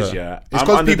without what it chatting to is? her. Yeah, It's I'm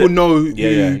because under people the- know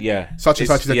Yeah. such and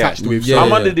such is attached to him. Yeah, I'm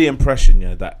yeah. under the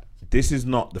impression, that this is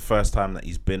not the first time that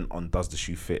he's been on Does the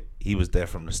Shoe Fit. He was there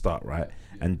from the start, right?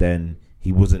 And then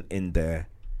he wasn't in there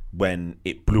when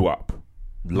it blew up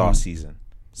last season.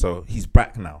 So he's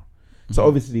back now. So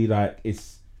obviously, like,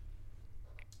 it's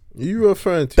You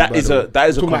referring to that is a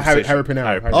Talking about conversation. Harry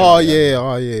Pinero. Oh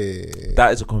yeah.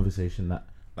 That is a conversation that,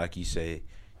 like you say,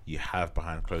 you have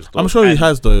behind closed doors. I'm sure he And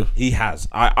has though. He has.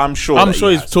 I'm sure. I'm that sure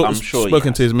he he's has. talked- I'm sure he spoken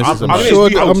has. to his missus about I'm it. sure.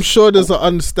 I'm sure there's an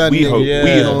understanding. We hope.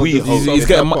 Yeah. We hope. He's getting. He's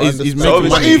So making obviously- But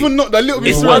money. even not that little bit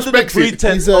It's of under the respect.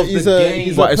 pretense He's a of the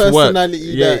game. But it's work. personality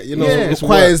Yeah, that it's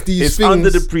requires work. these It's things. under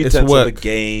the pretense of the work.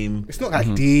 game. It's not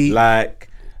that deep. Like,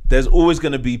 there's always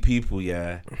going to be people, If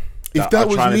that are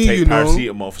was trying me, to take you know.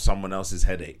 paracetamol for someone else's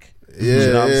headache. Yeah,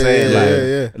 you know what I'm yeah,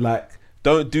 saying? yeah. Like,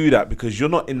 don't do that because you're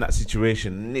not in that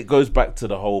situation. And it goes back to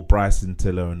the whole Bryson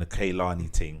Tiller and the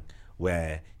Kaylani thing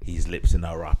where he's lipsing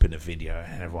her up in a video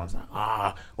and everyone's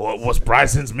like, what's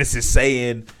Bryson's missus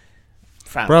saying?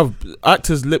 Fam. Bruv,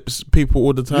 actors lips people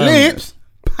all the time. Lips?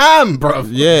 Pam, bro.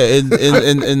 Yeah, in I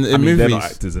mean, they're movies. not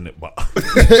actors in it, but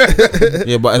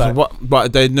Yeah,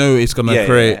 but they know it's gonna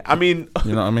create. I mean,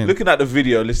 You know what I mean? looking at the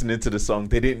video, listening to the song,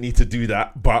 they didn't need to do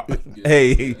that. But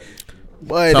hey,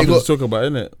 Boy, they Something got to talk about,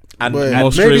 innit? and, Well, and more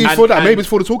Maybe streams. it's for that. Maybe it's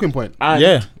for the talking point. and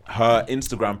Yeah. her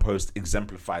Instagram post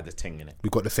exemplified the thing in it.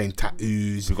 We got the same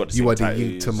tattoos. We got the you same are the yin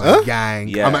tattoos. to my Huh? gang.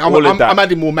 Yeah, I'm all of that. I'm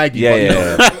adding more Maggie.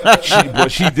 Yeah, but yeah.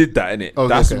 she did that in it. Oh,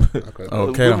 That's okay.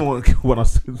 Okay. women want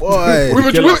us. Boy.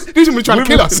 These women trying to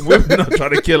kill us. Women are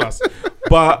trying to kill us.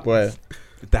 But Boy.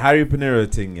 the Harry Pinero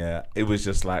thing, it was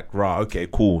just like, rah, okay,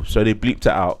 cool. So they bleeped it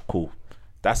out, cool.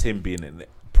 That's him being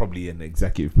probably an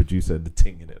executive producer and the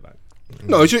thing in it, like.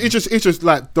 No, it's just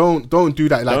like don't do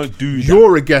that. Like Don't do that.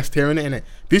 You're a guest here, innit?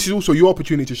 This is also your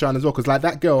opportunity to shine as well. Because like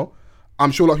that girl,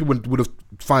 I'm sure a lot of people would have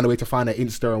found a way to find her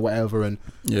Insta and whatever. And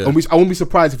Yeah. I won't be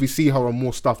surprised if we see her on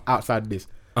more stuff outside of this.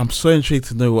 I'm so intrigued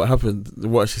to know what happened,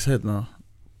 what she said now.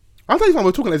 I'll tell you something.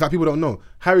 We're talking like people don't know.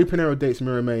 Harry Pinero dates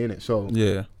Mira May, innit? So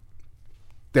Yeah.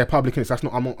 they're public, innit? So that's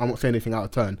not. I'm not saying anything out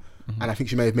of turn. And I think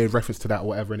she may have made reference to that or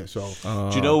whatever, innit? So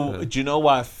Do you know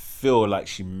why I feel like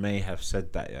she may have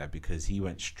said that? Yeah, because he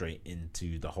went straight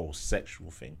into the whole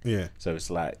sexual thing. Yeah. So it's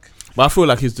like, But I feel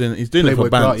like he's doing it for Playboy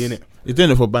bands. Carti, innit? He's doing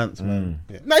it for bands, man.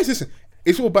 yeah. Nice. Listen,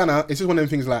 it's all banner. It's just one of them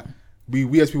things like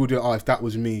we as people do. Oh, if that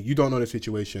was me, you don't know the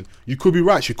situation. You could be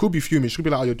right. She could be fuming. She could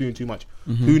be like, oh, you're doing too much.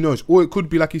 Who knows? Or it could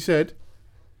be like you said.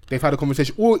 They've had a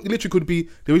conversation, or it literally could be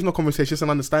there is no conversation, just an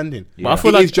understanding. Yeah. But I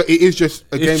feel like it is just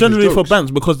a game. It's generally for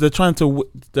bands because they're trying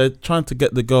to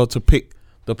get the girl to pick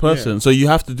the person. So you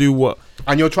have to do what,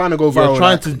 and you're trying to go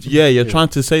viral. You're trying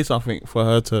to say something for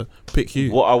her to pick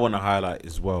you. What I want to highlight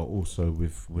as well, also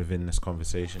within this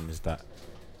conversation, is that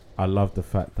I love the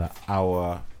fact that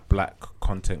our black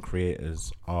content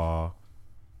creators are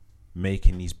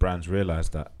making these brands realize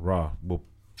that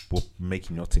we're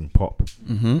making your thing pop,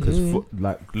 because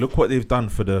look what they've done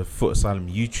for the Foot Asylum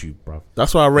YouTube, bro.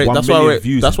 That's why I rate. That's why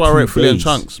I rate Philly and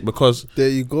Chunks, because there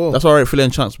you go. That's why I rate Philly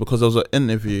and Chunks, because there was an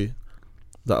interview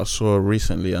that I saw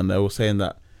recently, and they were saying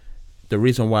that the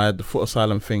reason why the Foot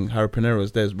Asylum thing, Harry Pinero,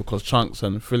 is there is because Chunks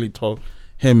and Philly told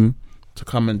him to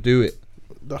come and do it.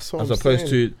 That's what as I'm opposed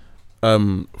saying.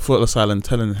 to Foot Asylum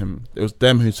telling him. It was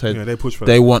them who said they pushed for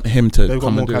they want him to. They've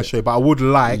got more cachet, but I would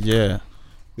like. Yeah.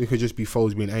 It could just be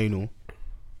foes being anal.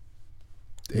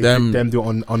 Them do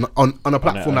it on a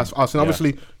platform that's us, and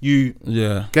obviously you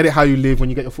get it how you live when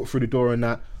you get your foot through the door and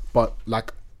that. But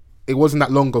like, it wasn't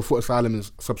that long ago. Foot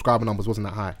Asylum's subscriber numbers wasn't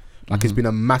that high. Like it's been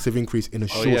a massive increase in a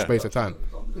short space of time.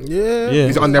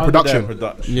 Is it on their production?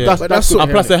 Yeah, that's what,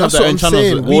 and plus they have their own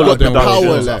channels. We got the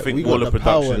power. I think all the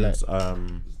productions. You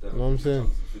know what I'm saying?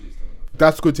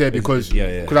 That's good to hear because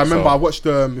I remember I watched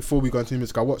before we got into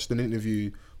music. I watched an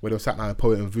interview where they were sat down with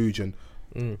Poet and Vuj,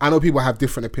 and I know people have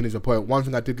different opinions of Poet. One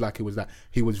thing I did like it was that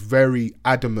he was very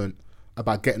adamant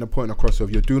about getting a point across of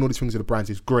you're doing all these things with the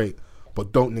brands is great,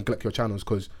 but don't neglect your channels,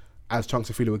 because as Chunks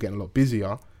and Philly were getting a lot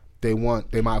busier, they might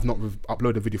have not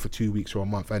uploaded a video for 2 weeks or a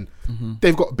month, and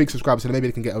they've got big subscribers, so maybe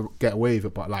they can get away with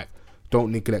it. But like,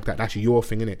 don't neglect that. That's actually your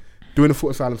thing, innit? Doing the Foot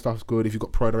Asylum stuff is good. If you've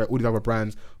got Pro Direct, all these other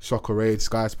brands, Soccer Aid,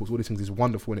 Sky Sports, all these things is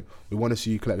wonderful, innit? We want to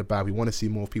see you collect the bag. We want to see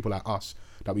more people like us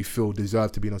that we feel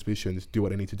deserve to be in those positions do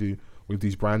what they need to do with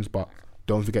these brands, but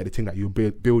don't forget the thing that you're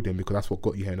building, because that's what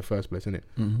got you here in the first place, innit?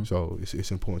 So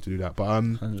it's important to do that. But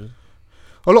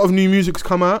a lot of new music's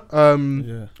come out.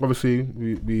 Obviously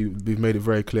we've made it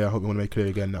very clear. I hope we want to make it clear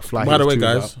again that Fly. By the way,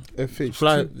 guys,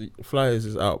 Flyers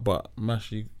is out, but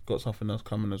Mash, you got something else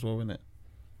coming as well, innit?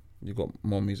 You got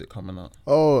more music coming out.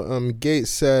 Oh,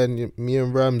 Gates said me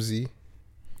and Ramsey.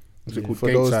 Is it called for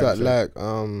Gates those Side, that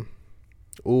like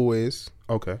Always.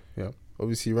 Okay, yeah.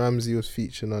 Obviously Ramsey was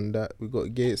featuring on that. We got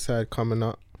Gateside coming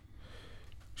up.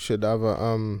 Should have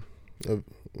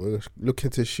we're looking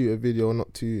to shoot a video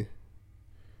not too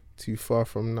far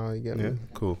from now. You get me?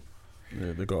 Cool.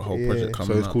 Yeah, they got a whole project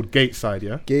coming up. So it's called Gateside,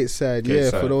 yeah?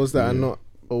 Gateside. For those that are not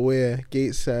aware,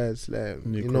 Gateside's like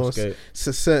it's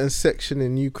a certain section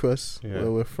in New Cross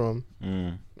where we're from.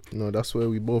 You know, that's where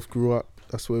we both grew up.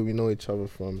 That's where we know each other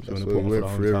from. That's where we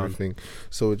went through everything.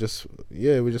 So we're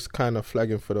just kind of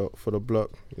flagging for the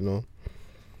block, you know.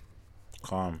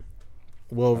 Calm.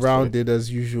 Well rounded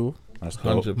as usual. That's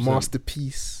 100%.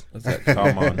 Masterpiece.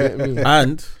 Come on.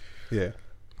 And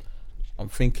I'm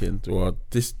thinking, well,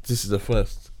 this is the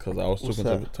first, because I was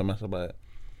talking to Mash about it.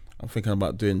 I'm thinking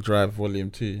about doing Drive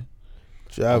Volume 2.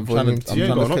 Drive Volume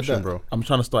 2. I'm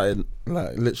trying to start it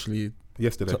like literally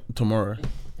yesterday, tomorrow.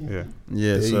 Yeah.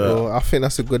 There you go. I think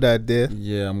that's a good idea.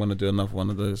 Yeah, I'm gonna do another one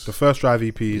of those. The first Drive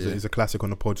EP is a classic on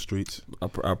the pod streets.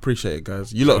 I appreciate it,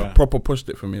 guys. You lot proper pushed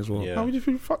it for me as well. Yeah. You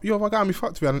got me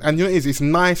fucked with it. And you know, it's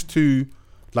nice to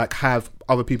like have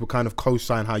other people kind of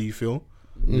co-sign how you feel.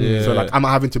 Yeah. So like, I'm not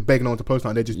having to beg no one to post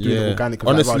now. They're just doing it organic.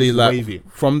 Honestly, like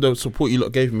from the support you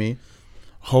lot gave me,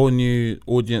 whole new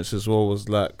audience as well was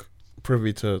like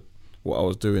privy to what I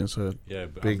was doing. So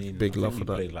big love for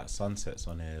that. Played like Sunsets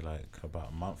on here like about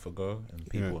a month ago, and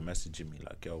people were messaging me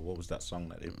like, "Yo, what was that song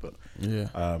that they put?" Yeah.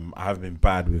 I have been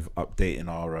bad with updating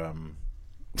our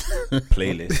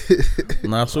playlist.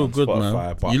 Nah, it's all good,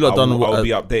 man. You lot done. I'll be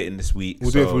updating this week.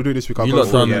 We'll do it this week. You lot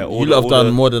have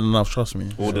done more than enough. Trust me.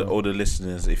 All the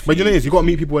listeners. But you know, you got to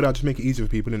meet people where that just make it easier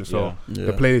for people, innit? So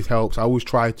the playlist helps. I always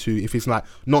try to, if it's like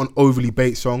not an overly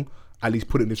bait song, at least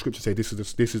put it in the script to say this is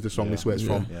the song, this is where it's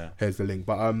from. Yeah. Here's the link.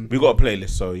 But we got a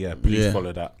playlist, so please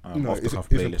follow that. Off the Cuff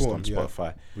playlist on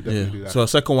Spotify. We'll definitely do that. So a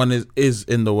second one is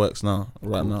in the works now,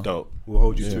 now. Dope. We'll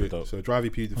hold you to it. Dope. So Drive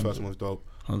EP, the first one was dope.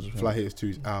 100%. Fly Hitters 2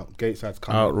 is out. Gateside's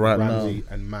coming out right Ramsey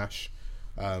now. And Mash.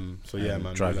 So yeah,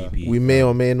 man. Drive EP. We may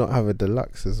or may not have a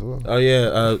deluxe as well. Oh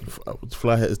yeah,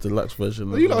 Fly Hitters deluxe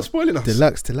version. You lot are spoiling us.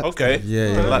 Deluxe. Okay.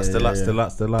 Yeah. Deluxe.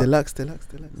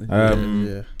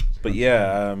 But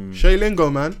Shay Lingo,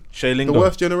 man. Shay Lingo. The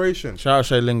worst generation. Shout out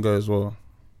Shay Lingo as well.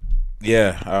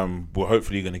 Yeah, we're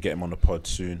hopefully going to get him on the pod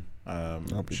soon.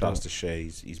 Shouts to Shay.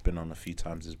 He's been on a few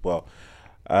times as well.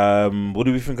 What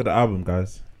do we think of the album,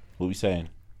 guys? What are we saying?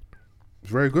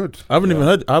 It's very good. I haven't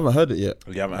heard it yet.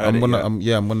 You haven't heard it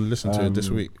yet? I'm gonna listen to it this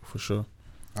week for sure.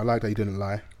 I like that you didn't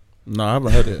lie. No, I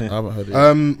haven't heard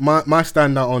it. My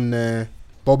standout on there,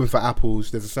 Bobbing for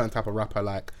Apples. There's a certain type of rapper I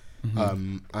like,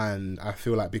 and I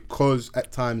feel like because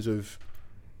at times of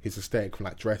his aesthetic, from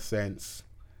like dress sense,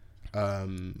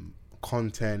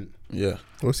 content. Yeah.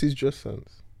 What's his dress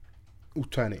sense?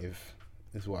 Alternative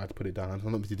is what I'd put it down.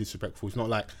 I'm not being disrespectful. It's not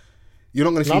like you're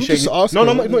not going to see I'm Shay. just asking.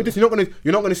 No,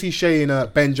 you're not going to see Shay in a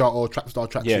Benja or Trapstar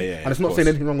tracksuit. Yeah, and it's not saying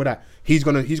anything wrong with that. He's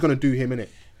gonna do him, innit?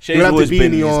 Shay's always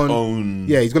been his own.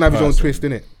 Yeah, he's gonna have his own person. twist,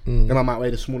 innit? Then I might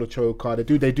wear the smaller choker.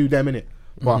 They do them, innit?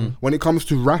 But when it comes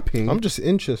to rapping, I'm just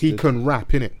interested. he can rap,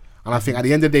 innit? And I think at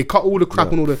the end of the day, cut all the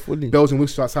crap and all the bells and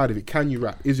whistles outside of it. Can you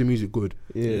rap? Is the music good?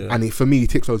 Yeah. And for me, he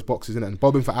ticks those boxes, innit? And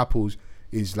Bobbing for Apples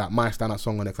is like my standout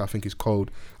song on it, 'cause I think it's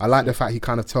cold. I like the fact he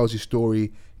kind of tells his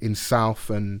story in South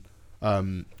and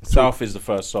South is the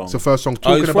first song. it's the first song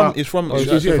talking about. It's from the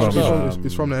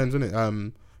ends, isn't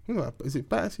it? Is it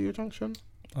Battersea Junction?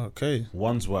 Okay.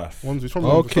 Wandsworth. It's from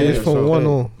Okay, it's from one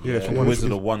or. Yeah, it's from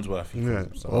Wizard of Wandsworth. Yeah.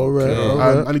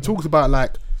 Alright. And he talks about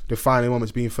like defining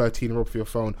moments, being 13 and robbed for your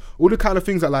phone, all the kind of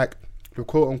things that like the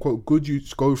quote unquote good you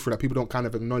go through that people don't kind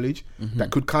of acknowledge, that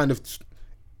could kind of,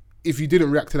 if you didn't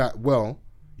react to that well,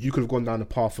 you could have gone down the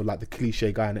path of like the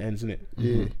cliche guy in the ends,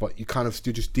 innit? But you kind of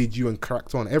still just did you and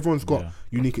cracked on. Everyone's got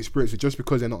unique experiences. Just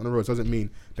because they're not on the roads doesn't mean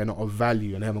they're not of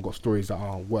value and they haven't got stories that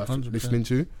are worth 100%. listening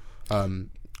to.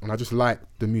 And I just like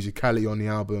the musicality on the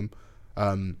album.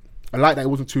 I like that it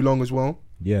wasn't too long as well.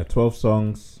 Yeah, 12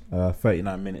 songs,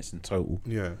 39 minutes in total.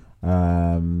 Yeah.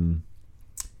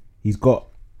 He's got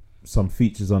some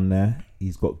features on there.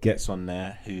 He's got Gets on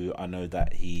there, who I know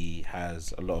that he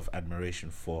has a lot of admiration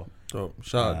for. So,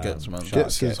 shout out Gets, man.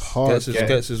 Gets is hard.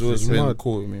 Gets is always really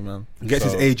cool with me, man. Gets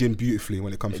his aging beautifully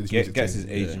when it comes to this music. Gets his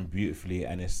aging beautifully,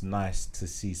 and it's nice to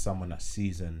see someone that's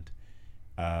seasoned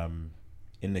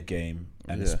in the game,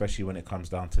 and especially when it comes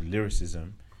down to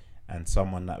lyricism, and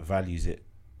someone that values it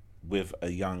with a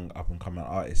young up and coming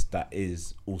artist that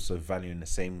is also valuing the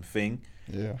same thing.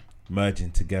 Yeah.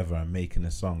 Merging together and making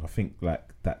a song. I think like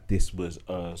that this was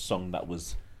a song that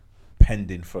was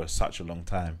pending for such a long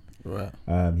time. Right.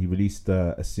 He released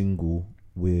a single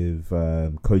with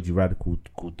Koji Radical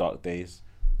called Dark Days.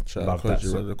 Shout out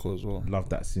Koji Radical as well. Love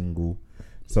that single.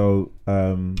 So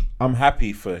I'm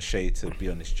happy for Shay to be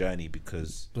on this journey,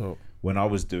 because when I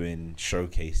was doing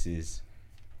showcases,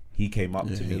 he came up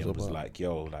to me and was like,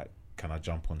 yo, like, can I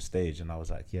jump on stage? And I was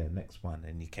like, yeah, next one.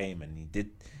 And he came and he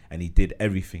did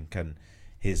everything. And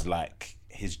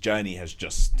his journey has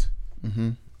just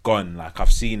gone. Like,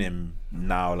 I've seen him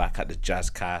now, like at the Jazz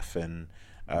Caf and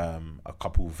a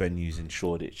couple of venues in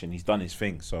Shoreditch, and he's done his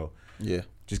thing. So yeah,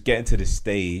 just getting to this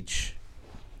stage,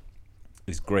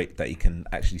 it's great that he can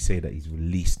actually say that he's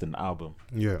released an album.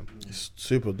 Yeah, it's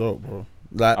super dope, bro.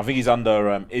 Like, I think he's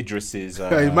under Idris's.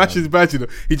 He matches bad, you know.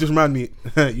 He just reminded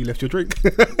me, you left your drink. Do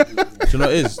you know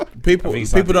what it is?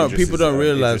 People don't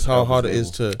realize how hard it is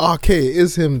to. Okay, it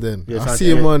is him then. Yeah, I see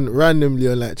him on randomly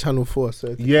on like Channel 4.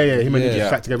 So yeah, him and Idris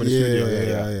track together in the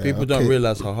studio. Yeah. People don't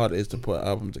realize how hard it is to put an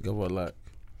album together. Like,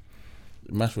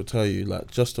 Mash will tell you,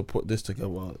 like, just to put this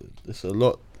together, it's a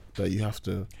lot that you have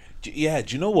to. Yeah,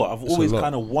 do you know what? I've always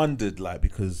kind of wondered, like,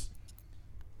 because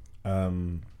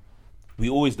we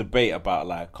always debate about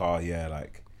like,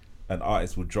 like an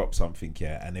artist will drop something,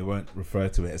 and they won't refer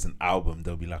to it as an album.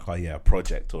 They'll be like, a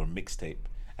project or a mixtape.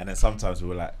 And then sometimes we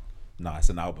were like, nah, it's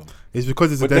an album. It's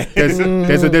because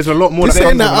there's a lot more. This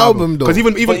ain't an album though. Because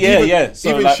even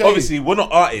So like, obviously we're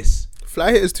not artists.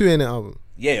 Fly Hitters 2 ain't an album.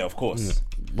 Yeah, of course.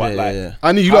 But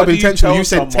I knew you got intentional. You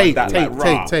said tape.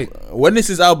 When this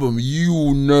is album,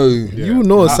 you know. You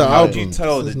know it's an album. How do you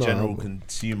tell the general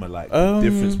consumer like the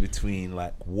difference between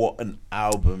like what an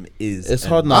album is? It's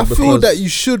hard now. I feel that you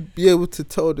should be able to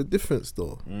tell the difference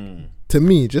though. To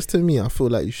me, I feel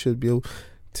like you should be able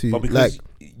to. But because like,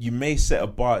 you may set a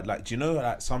bar. Like, do you know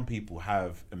that some people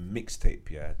have a mixtape?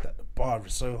 Yeah, that the bar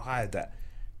is so high that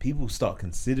people start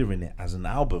considering it as an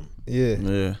album.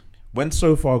 Yeah. When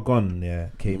So Far Gone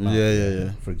came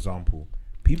out, for example,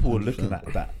 people were looking at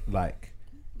that like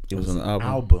it was an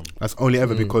album. That's only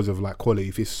ever because of like quality.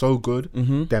 If it's so good,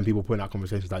 then people put in out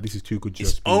conversations like, this is too good.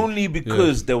 It's only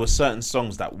because there were certain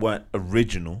songs that weren't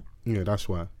original. Yeah, that's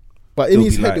why. But in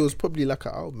his head, it was probably like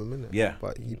an album, innit? Yeah.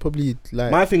 But he probably like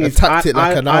my thing is, attacked it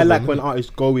like an album. I like when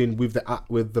artists go in with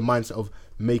the mindset of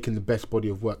making the best body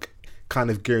of work, kind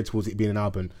of gearing towards it being an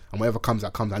album, and whatever comes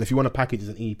out comes out. And if you want to package as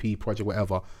an EP project,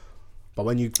 whatever. But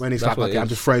when it's like, okay, I'm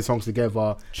just throwing songs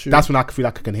together, that's when I feel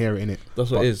like I can hear it in it. That's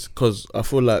what it is, because I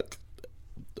feel like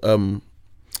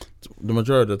the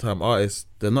majority of the time, artists,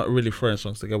 they're not really throwing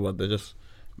songs together. They're just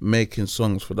making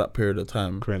songs for that period of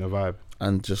time, creating a vibe,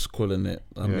 and just calling it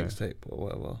a mixtape or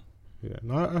whatever. Yeah,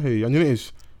 no, I hear you. And you know,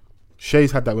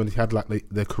 Shay's had that when he had like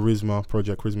the Charisma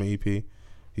project, Charisma EP.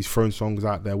 He's thrown songs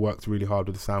out there, worked really hard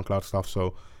with the SoundCloud stuff.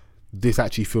 So this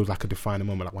actually feels like a defining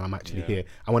moment, like when I'm actually here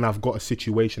and when I've got a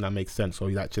situation that makes sense. So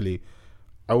he's actually,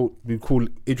 we call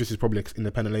Idris is probably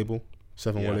independent label,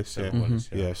 Seven Wallace.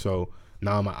 Yeah. So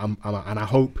now I'm and I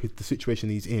hope the situation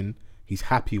he's in, he's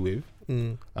happy with,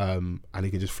 and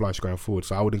he can just flourish going forward.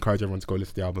 So I would encourage everyone to go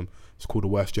listen to the album. It's called The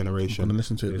Worst Generation. I'm gonna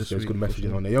listen to it. There's good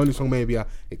messaging on there. The only song maybe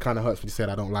it kind of hurts me to say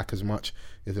that I don't like as much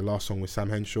is the last song with Sam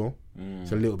Henshaw.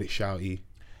 It's a little bit shouty.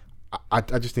 I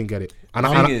just didn't get it. And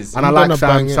I like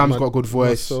Sam. Sam's got a good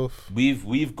voice. Myself.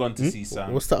 We've gone to see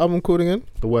Sam. What's the album called again?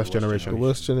 The Worst Generation. The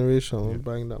Worst Generation. I'm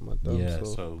banging that my damn. Yeah.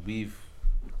 So we've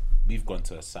gone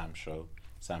to a Sam show,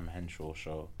 Sam Henshaw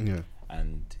show. Yeah.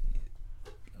 And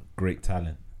great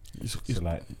talent. So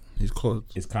like he's cold.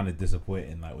 It's kind of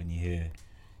disappointing, like when you hear,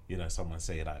 someone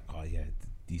say like, oh yeah,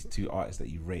 these two artists that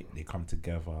you rate, they come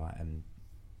together and.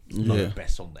 Not the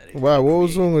best song that. Wow, what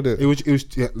was wrong with it? It was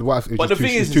but the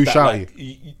thing is too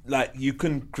shouty. Like you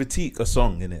can critique a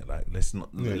song in it. Like let's not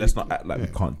act like we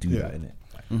can't do that in it.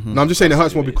 No, I'm just saying it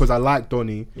hurts more because I like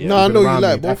Donny. No, I know you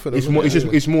like both of them.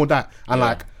 It's more that, and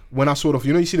like when I sort of,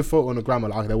 you see the photo on the gram,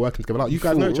 like they're working together. Like you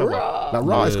guys know each other.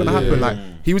 Like it's gonna happen. Like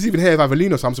he was even here with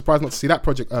Avelino, so I'm surprised not to see that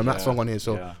project, that song on here.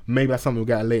 So maybe that's something we'll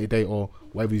get at a later date or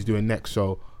whatever he's doing next.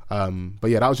 So, but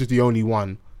yeah, that was just the only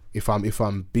one. If I'm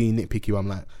being nitpicky, I'm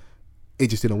like, it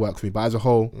just didn't work for me. But as a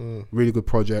whole, really good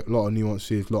project, a lot of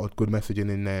nuances, a lot of good messaging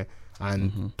in there,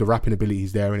 and the rapping ability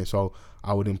is there in it. So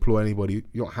I would implore anybody,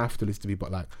 you don't have to listen to me,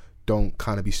 but like, don't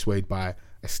kind of be swayed by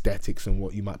aesthetics and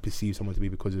what you might perceive someone to be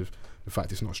because of the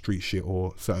fact it's not street shit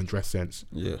or certain dress sense.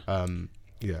 Yeah.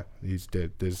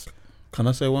 There's. Can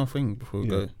I say one thing before we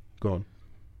go? Go on.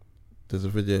 There's a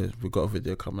video. We've got a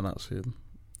video coming out soon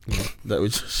that we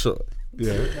just shot.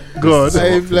 Yeah, good.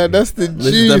 Hey, that's the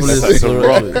juice.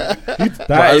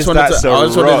 I just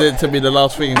wanted it to be the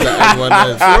last thing that everyone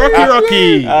knows.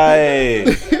 Rocky. Aye.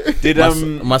 Did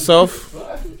myself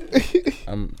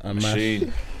and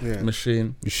Machine.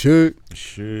 Machine.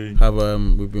 Machine. Have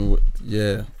we've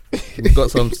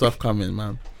got some stuff coming,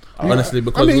 man. Honestly,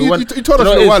 because you told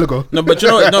us a while ago. No, but you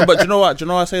know what? Do you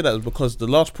know why I say that? Is because the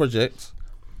last project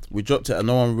we dropped it and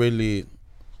no one really.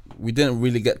 We didn't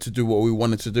really get to do what we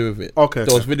wanted to do with it. Okay.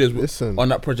 There was videos on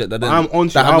that project that haven't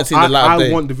seen the light of day.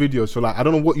 I want the video. So like, I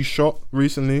don't know what you shot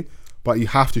recently, but you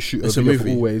have to shoot a video for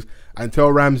Always. And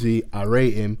tell Ramsey, I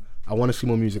rate him. I want to see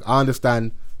more music. I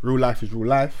understand real life is real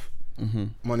life.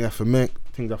 Money I have to make,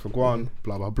 things I have to go on,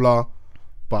 blah blah blah.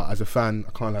 But as a fan,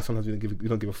 I can't. Like sometimes you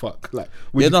don't give a fuck. Like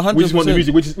we just want the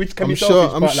music, which can be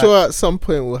selfish. I'm sure at some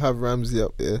point we'll have Ramsey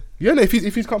up here. Yeah, no, if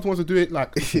he's comfortable to do it,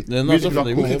 like we can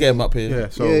get him up here. Yeah,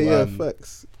 so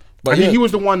facts. But he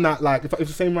was the one that like if it's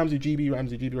the same Ramsey GB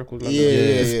Records. Like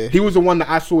he was the one that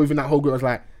I saw within that whole group. I was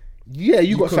like, yeah,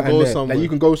 you got something there. Like you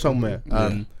can go somewhere.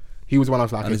 He was the one I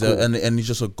was like, and he's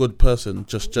just a good person,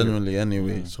 just genuinely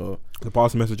anyway. So the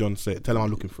pass message on, say, tell him I'm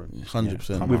looking for him.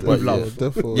 100%. With love.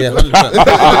 Yeah,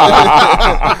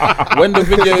 100%. When the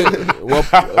video,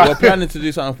 we're planning to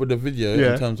do something for the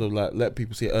video in terms of like let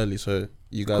people see it early, so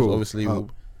you guys obviously will.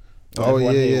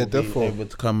 Definitely able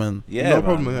to come and no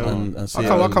problem. And see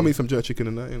I can't eat some jerk chicken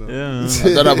and that, I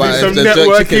don't know about if there's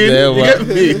jerk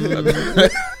chicken there.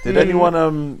 Did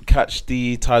anyone catch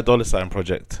the Ty Dolla $ign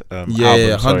project?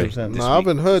 100%. No, I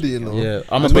haven't heard it. Yeah,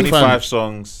 I'm a 25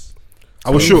 songs. I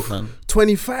was shook.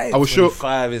 25. I was shook.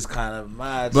 25 is kind of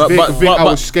mad. But I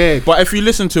was scared. But if you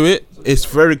listen to it, it's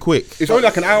very quick. It's only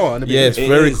like an hour. It's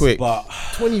very quick. But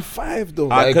 25 though.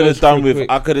 I could have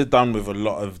done with a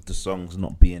lot of the songs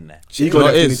not being there. Ego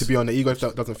doesn't need to be on the Ego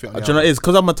doesn't fit on the album. It's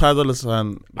because I'm a Ty Dolla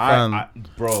 $ign fan.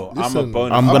 Bro, listen,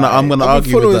 I'm gonna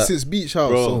argue with that. Since Beach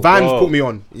House. Bro, Vans put me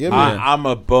on. Yeah, I'm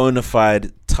a bona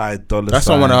fide Ty Dolla $ign. That's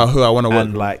someone who I want to work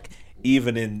with. Like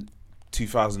even in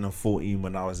 2014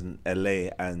 when I was in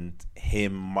LA and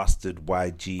him, Mustard,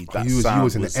 YG, that he sound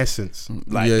was in the essence.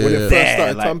 Like when it first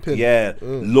started thumping.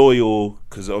 Loyal,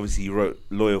 because obviously he wrote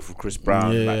Loyal for Chris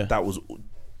Brown. Like that was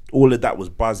all of that was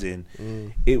buzzing.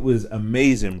 It was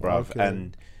amazing, bruv. Okay.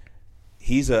 And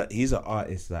he's an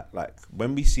artist that like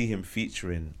when we see him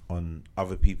featuring on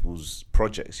other people's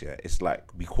projects, it's like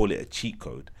we call it a cheat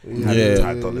code. Having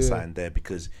Ty Dolla $ign there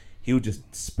because he'll just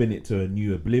spin it to a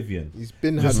new oblivion. He's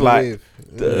been just like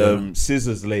the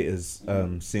Scissors Later's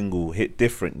single hit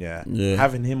different.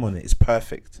 Having him on it is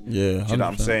perfect. Yeah, 100%. Do you know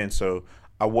what I'm saying? So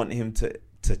I want him to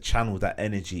channel that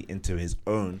energy into his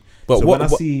own. But so when I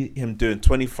see him doing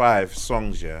 25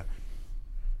 songs,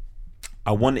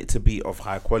 I want it to be of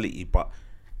high quality, but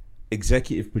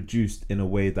executive produced in a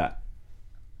way that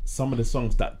some of the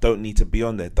songs that don't need to be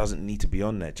on there doesn't need to be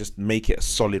on there. Just make it a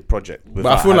solid project. But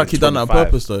I feel like he done that on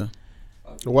purpose though.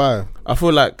 Why? I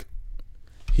feel like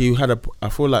he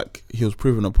was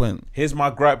proving a point. Here's my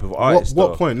gripe with artists.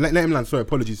 What point? Let him land. Sorry,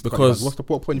 apologies. Because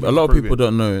what point? A lot of people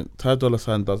don't know Ty Dolla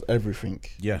 $ign does everything.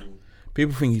 Yeah.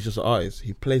 People think he's just an artist.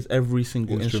 He plays every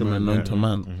single instrument known to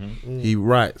man. He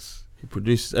writes, he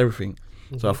produces everything.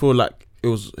 So I feel like it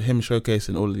was him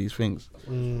showcasing all of these things.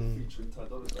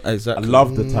 Exactly. I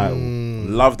love the title.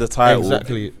 Love the title.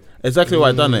 Exactly why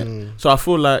I done it. So I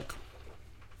feel like,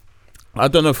 I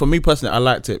don't know, for me personally, I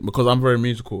liked it because I'm very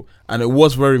musical, and it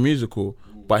was very musical,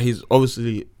 but he's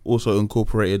obviously also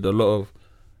incorporated a lot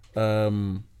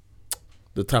of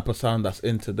the type of sound that's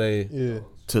in today.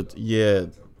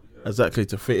 Exactly,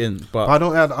 to fit in. But I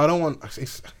don't want.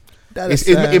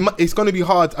 It's going to be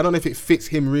hard. I don't know if it fits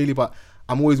him really, but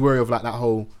I'm always wary of like that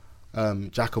whole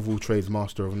jack of all trades,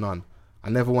 master of none. I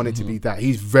never want it to be that.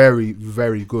 He's very,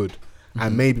 very good.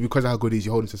 And maybe because of how good he is,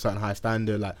 you're holding to a certain high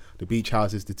standard, like the beach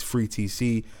houses, the free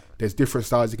TC. There's different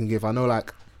styles you can give. I know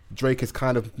like Drake has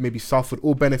kind of maybe suffered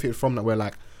or benefited from that, where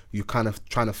like you kind of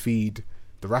trying to feed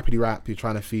the rappity rap, you're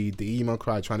trying to feed the emo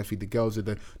cry, trying to feed the girls with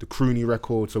the croony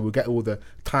record. So we'll get all the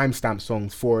timestamp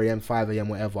songs, 4 a.m, 5 a.m,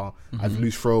 whatever, as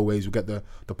loose throwaways. We'll get the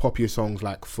popular songs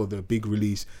like for the big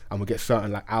release, and we'll get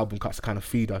certain like album cuts to kind of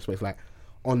feed us. But it's like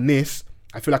on this,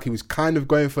 I feel like he was kind of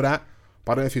going for that,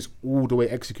 but I don't know if it's all the way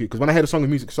executed. Because when I hear the song of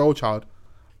Music Soul Child,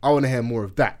 I want to hear more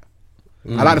of that.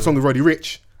 I like the song with Roddy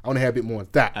Ricch. I want to hear a bit more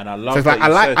of that. And I love. So it's like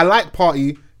I like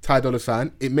Party Ty Dolla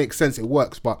 $ign. It makes sense. It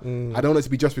works, but I don't want it to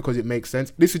be just because it makes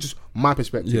sense. This is just my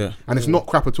perspective, and it's not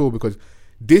crap at all because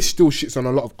this still shits on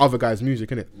a lot of other guys' music,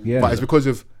 innit? Yeah. But it's because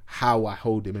of how I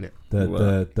hold him, innit?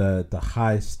 The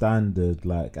high standard,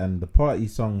 like, and the party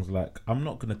songs, like, I'm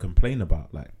not gonna complain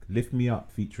about, like, Lift Me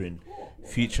Up featuring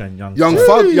Future and Young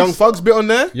Thug's bit on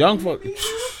there. Young Thug,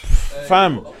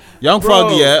 fam, Young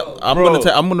Thug, yeah.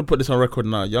 I'm gonna put this on record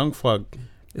now. Young Thug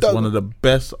is one of the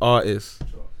best artists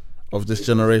of this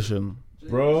generation,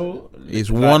 bro.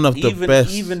 He's one of the best.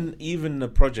 Even the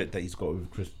project that he's got with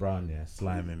Chris Brown, yeah,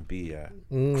 Slime and B, yeah,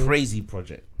 crazy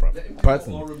project, bro.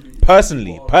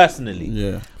 Personally,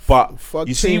 yeah. But Fuck,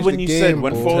 you see, when you said,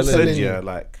 when Fo said, yeah,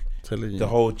 like Telling you. the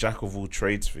whole jack of all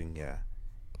trades thing, yeah,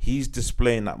 he's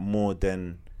displaying that more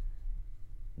than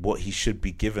what he should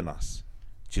be giving us.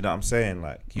 Do you know what I'm saying?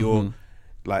 Like you're,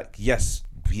 like, yes,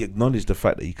 we acknowledge the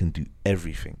fact that you can do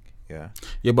everything.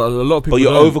 Yeah, but a lot of people. But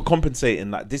you're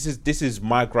overcompensating. Like this is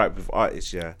my gripe with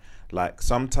artists. Yeah, like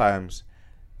sometimes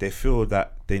they feel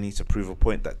that they need to prove a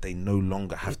point that they no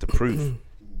longer have to prove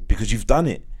because you've done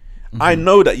it. I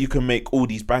know that you can make all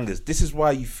these bangers. This is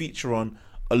why you feature on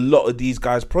a lot of these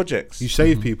guys' projects. You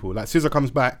save people. Like SZA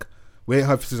comes back. We ain't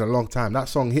heard for SZA a long time. That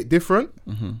song hit different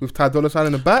with Ty Dolla $ign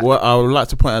in the back. Well, I would like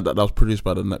to point out that was produced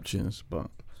by the Neptunes, but.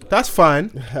 That's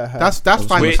fine. That's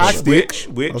fantastic.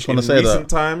 Which in recent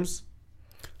times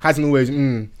hasn't always.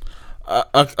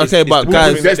 Okay, but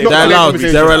guys,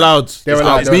 they're allowed.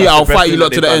 I'll fight you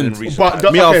lot to the end.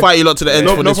 I'll fight you lot to the end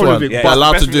for this one. But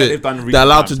allowed to do it. They're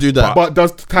allowed to do that. But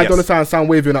does Ty Dolla $ign sound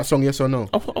wavy in that song? Yes or no?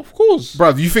 Of course,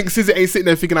 bro. You think SZA ain't sitting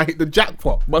there thinking I hit the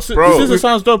jackpot? But SZA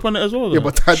sounds dope on it as well. Yeah,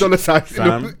 but Ty Dolla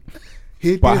 $ign.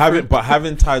 But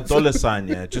having Ty Dolla $ign,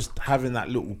 yeah, just having that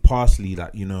little parsley,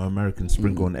 that, you know, American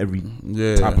sprinkle on every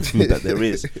type of food that there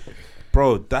is,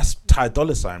 bro. That's Ty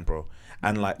Dolla $ign, bro.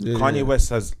 And like Kanye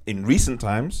West has in recent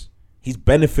times, he's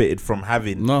benefited from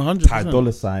having Ty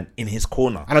Dolla $ign in his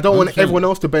corner. And I don't want everyone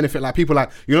else to benefit. Like people, like,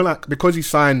 you know, like because he's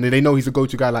signed, they know he's a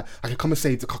go-to guy. Like, I can come and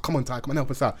say, come on, Ty, come and help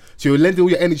us out. So you're lending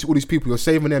all your energy to all these people. You're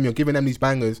saving them. You're giving them these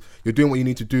bangers. You're doing what you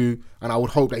need to do. And I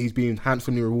would hope that he's being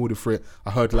handsomely rewarded for it.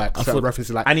 I heard like certain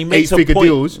references, like, and he makes 8-figure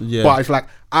deals. Yeah. But it's like,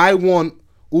 I want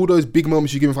all those big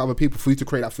moments you're giving for other people for you to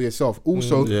create that for yourself.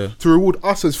 Also, to reward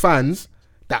us as fans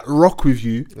that rock with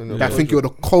you, that think you're the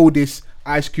coldest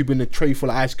ice cube in the tray full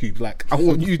of ice cubes. Like, I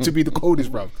want you to be the coldest,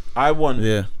 bro. I want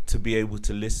to be able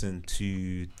to listen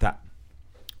to that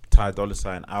Ty Dolla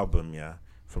 $ign album, yeah,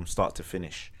 from start to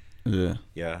finish.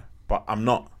 Yeah, but I'm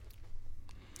not.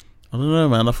 I don't know,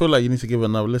 man. I feel like you need to give it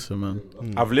another listen, man.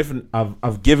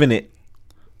 I've given it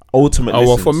ultimate.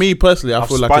 Well, for me personally, I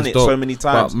feel like it's dope. So many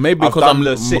times, but maybe because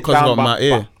I've got my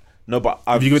ear.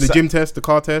 Have you given the gym test, the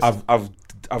car test?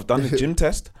 I've done the gym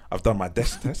test. I've done my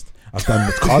desk test. I've done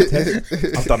the car test.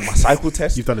 I've done my cycle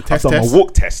test. You've done the test. I've done my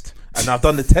walk test, and I've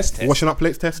done the test. Washing up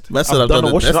plates test. I've done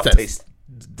the washing up test.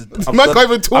 I've done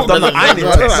the ironing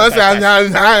test.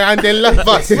 And then love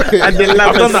us. I've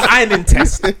done the ironing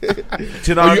test. Do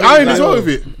you know? Are you ironing as well with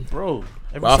it, bro?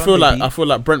 But I feel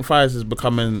like Brent Fires is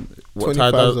becoming what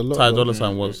Ty Dolla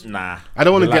 $ign was. Nah, I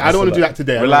don't want to do that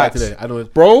today. Relax. I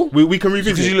don't. Bro, we can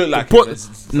revisit. Because you look like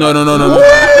no.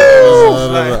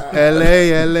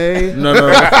 LA. No.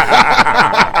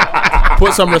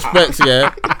 Put some respect,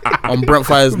 on Brent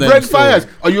Fires' name. Brent Fires.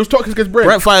 Are you talking against Brent?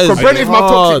 Brent Fires. Brent is my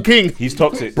toxic king. He's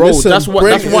toxic, bro. Listen, That's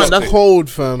cold,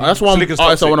 fam. That's one artist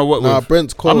I want to work with. Nah,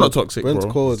 Brent's cold. I'm not toxic, Brent's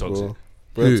bro. cold, bro.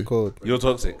 Brent's cold. You're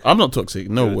toxic. I'm not toxic.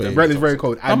 No way. Brent is very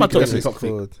cold. I'm not toxic.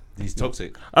 He's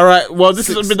toxic. All right. Well, this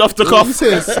has been off the cuff.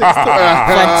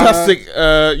 Fantastic.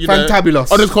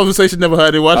 Fantabulous. Honest conversation. Never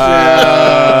heard it. Watch.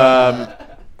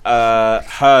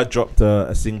 Her dropped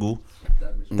a single,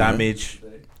 Damage.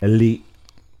 Elite.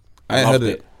 I ain't heard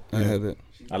it.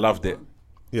 I loved it.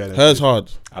 Yeah, hers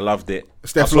hard. I loved it.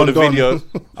 Steph I saw the London.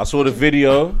 video. I saw the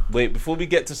video. Wait, before we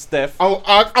get to Steph.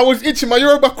 I was itching my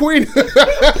Yoruba queen.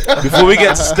 Before we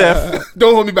get to Steph.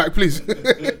 Don't hold me back, please.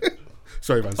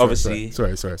 Sorry, man. Obviously.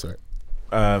 Sorry.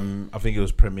 I think it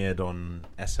was premiered on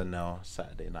SNL,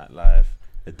 Saturday Night Live.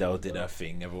 Adele did her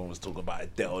thing. Everyone was talking about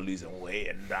Adele losing weight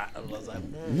and that. And I was like,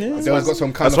 Adele's got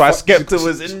some kind that's why Skepta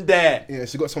was in there. Yeah,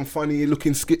 she got some funny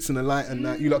looking skits in the light and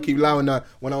that. You lot keep allowing that.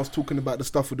 When I was talking about the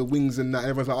stuff with the wings and that,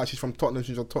 everyone's like, oh, she's from Tottenham.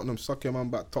 She's from Tottenham. Suck your man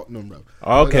back Tottenham, bro.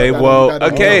 Okay,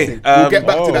 okay. We'll get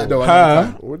back to that though.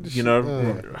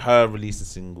 Her released a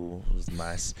single. It was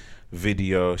nice.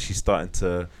 Video. She's starting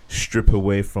to strip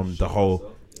away from the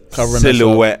whole Covering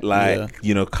silhouette, herself.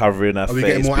 covering her face. Are we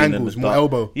getting more being in angles, the more dark.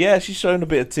 elbow? Yeah, she's showing a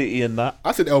bit of titty and that.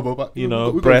 I said elbow, but we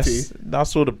breasts. I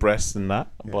saw the breasts and that,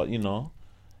 but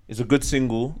it's a good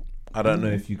single. I don't know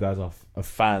if you guys are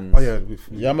fans. Oh yeah,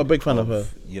 I'm a big fan of her.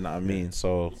 You know what I mean?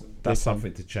 So that's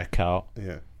something to check out.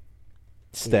 Yeah.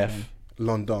 Steph.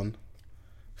 London.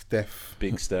 Steph.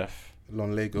 Big Steph.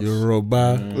 Lon Lagos.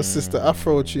 Yoruba. This is the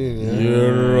Afro tune, yeah.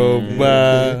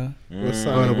 Yoruba.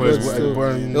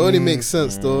 It only makes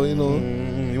sense though, you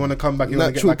want to come back, you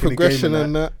want to get natural back in the progression game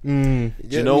and that.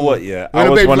 Do you know what? Yeah, when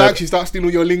a babe likes you, start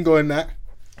stealing your lingo and that.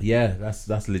 Yeah,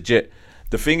 that's legit.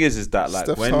 The thing is that like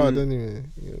Steph's when hard anyway.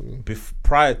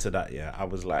 Prior to that, I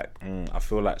was like, I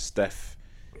feel like Steph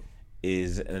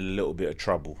is in a little bit of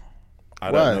trouble. I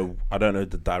don't know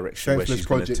the direction where she's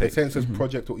going to take. The Senseless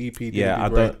project or EP.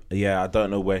 I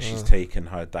don't know where she's taken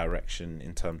her direction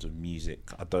in terms of music.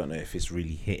 I don't know if it's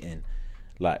really hitting.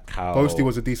 Like how Ghosty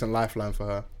was a decent lifeline for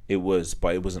her. It was,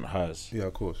 but it wasn't hers. Yeah,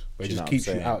 of course. But it just keeps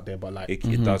you out there. But like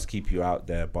it does keep you out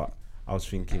there. But I was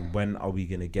thinking, when are we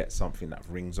gonna get something that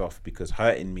rings off? Because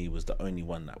Hurting Me was the only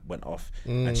one that went off,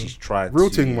 and she's tried. Real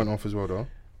Ting went off as well, though.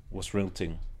 What's Real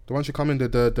Ting? The one she come in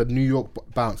the New York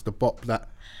bounce, the bop that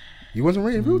you wasn't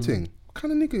rating Real Ting. What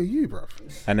kind of nigga are you, bruv?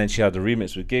 And then she had the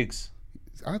remix with Giggs.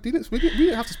 We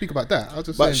didn't have to speak about that. I was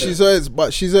just but saying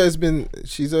she's always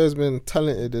been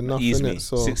talented enough. Easily.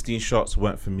 So 16 shots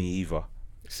weren't for me either.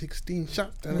 16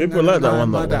 shots. People like that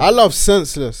one. I love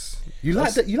Senseless. You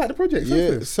like the project?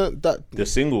 The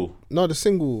single. No, the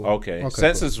single. Okay.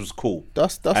 Senseless was cool.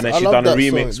 That's. And then I she love done a that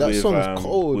remix song. That song's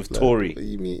cold, with Tory.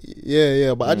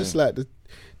 Yeah. But I just like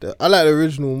I like the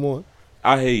original more.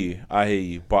 I hear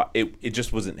you, but it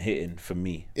just wasn't hitting for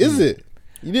me. Is it?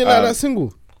 You didn't like that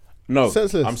single? No,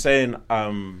 Senseless. I'm saying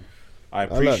I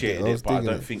appreciated it, but I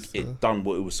don't think it done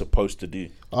what it was supposed to do.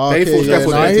 They thought Steph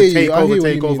was going to take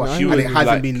over, and it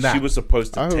hasn't been that. She was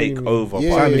supposed to take over.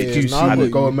 Family Juice,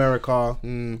 Go America. Do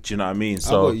you know what I mean?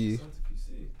 So I got you.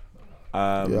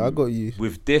 I got you.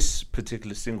 With this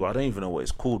particular single, I don't even know what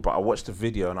it's called, but I watched the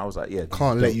video and I was like, yeah,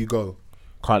 Can't Let You Go.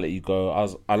 I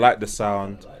like the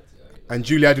sound. And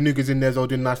Julia Denuga's in there, so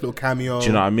doing a nice little cameo. Do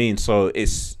you know what I mean? So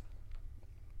it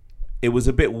was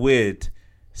a bit weird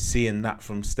seeing that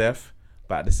from Steph,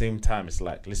 but at the same time, it's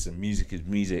like, listen, music is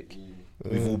music.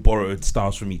 We've all borrowed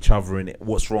styles from each other, and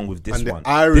what's wrong with this one?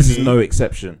 This is no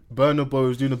exception. Burna Boy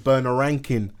was doing a Burna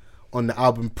ranking on the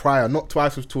album prior, not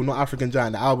Twice Was Tall, not African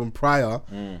Giant. The album prior,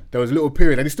 there was a little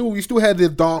period, and you still had the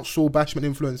dancehall Bashment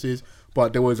influences,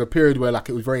 but there was a period where like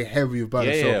it was very heavy with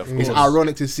Burna. So it's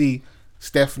ironic to see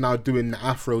Steph now doing the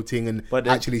Afro thing and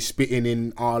actually spitting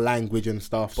in our language and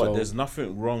stuff. But there's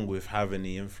nothing wrong with having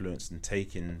the influence and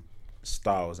taking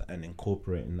styles and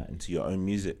incorporating that into your own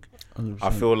music. 100%.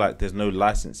 I feel like there's no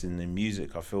licensing in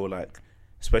music. I feel like,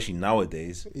 especially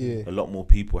nowadays, a lot more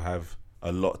people have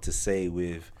a lot to say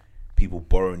with people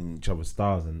borrowing each other's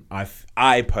styles. And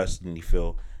I personally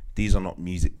feel these are not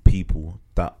music people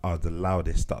that are the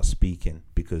loudest that are speaking,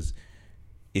 because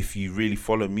if you really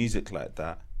follow music like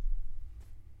that,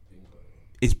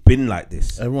 it's been like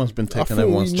this. Everyone's been taking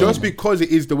everyone's just because it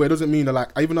is the way doesn't mean that,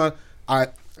 like, even though I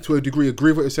to a degree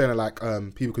agree with what you're saying, that like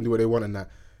people can do what they want and that,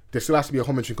 there still has to be a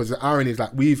commentary, because the irony is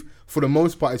like for the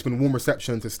most part, it's been warm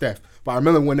reception to Steph. But I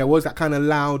remember when there was that kind of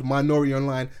loud minority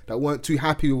online that weren't too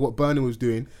happy with what Burna was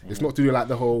doing. It's not to do like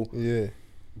the whole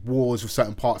wars with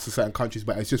certain parts of certain countries,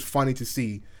 but it's just funny to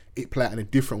see it play out in a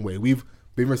different way. We've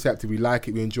been receptive, we like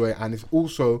it, we enjoy it, and it's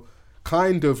also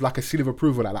kind of like a seal of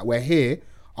approval that like we're here,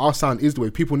 our sound is the way.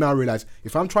 People now realise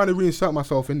if I'm trying to reinsert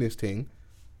myself in this thing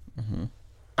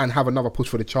and have another push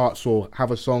for the charts or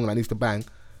have a song that needs to bang,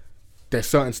 there's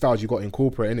certain styles you got to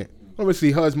incorporate in it.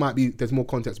 Obviously hers might be, there's more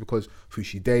context because who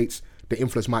she dates, the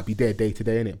influence might be there day to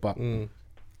day in it, but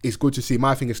it's good to see.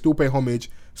 My thing is still pay homage,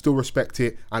 still respect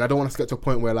it, and I don't want us to get to a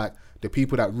point where like the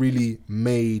people that really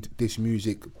made this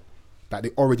music, like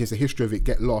the origins, the history of it,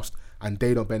 get lost and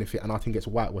they don't benefit and our thing gets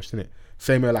whitewashed, innit?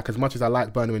 Same way, like as much as I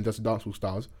like Burna and just dancehall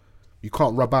styles, you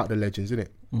can't rub out the legends, innit?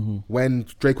 When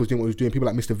Drake was doing what he was doing, people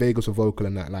like Mr. Vegas were vocal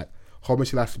and that, like homage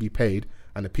still has to be paid,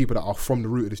 and the people that are from the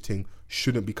root of this thing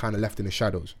shouldn't be kind of left in the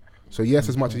shadows. So yes,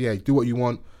 as much as do what you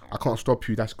want, I can't stop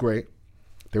you, that's great.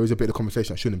 There is a bit of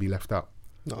conversation that shouldn't be left out.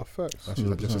 No, facts. That's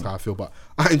just how I feel. But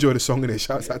I enjoy the song, innit?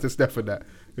 Shouts out to Steph for that.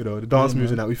 You know, the dance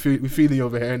music that we feeling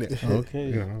over here, innit? Okay.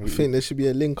 You know, I think there should be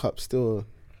a link up still.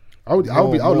 I would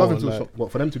love them to do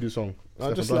for them to do a song.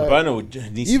 Just like,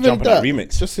 Burna needs to jump on that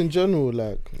remix. Just in general,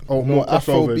 like more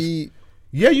Afrobeat.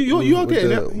 Yeah, you are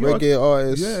getting it. Reggae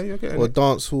artists, you're getting or it.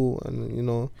 dancehall, and you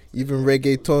know, even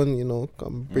reggaeton. You know,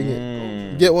 come bring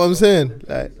it. Get what I'm saying?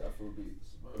 Like,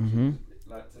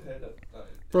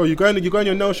 bro, you go in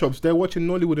your nail shops. They're watching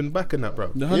Nollywood and back and that,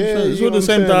 bro. It's all the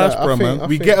same diaspora, man.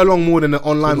 We get along more than the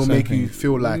online will make you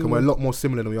feel like, and we're a lot more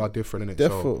similar than we are different, innit?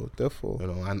 Defo. You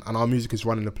know, and our music is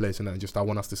running the place, and just I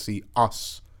want us to see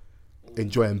us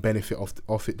enjoy and benefit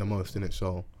off it the most, innit?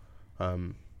 So,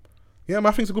 yeah, man,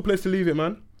 I think it's a good place to leave it,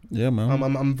 man. Yeah, man.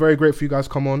 I'm very grateful you guys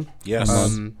come on. Yes.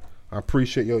 I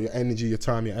appreciate your energy, your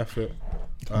time, your effort.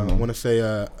 I want to say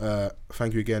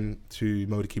thank you again to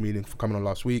Mo the Comedian for coming on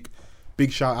last week.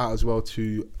 Big shout out as well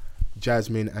to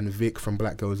Jasmine and Vic from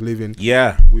Black Girls Living.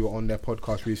 Yeah. We were on their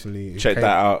podcast recently. Check that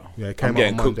out. Yeah, it came I'm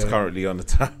getting out on cooked currently on the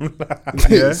timeline.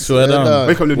 Yeah. Swear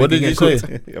down. What did you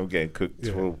say? I'm getting cooked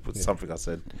for something I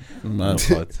said. Man.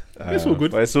 It's all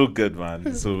good. But it's all good,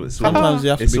 man. Sometimes you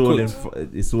have to be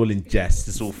cooked. It's all in jest.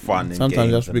 It's all fun. Sometimes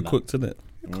you have to be cooked, innit?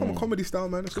 Come on, comedy style,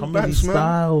 man. It's comedy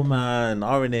style, man.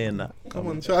 RNA and that. Come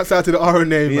on, shout out to the RNA,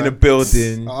 man. In the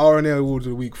building. RNA Awards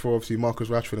of the week for obviously Marcus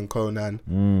Rashford and Conan.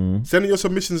 Send in your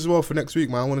submissions as well for next week,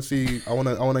 man. I want to see. I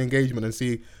want engagement and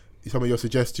see some of your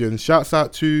suggestions. Shouts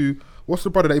out to what's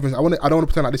the brother that even I don't want to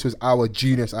pretend like this was our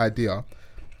genius idea.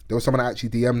 There was someone that actually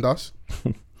DM'd us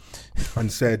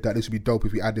and said that this would be dope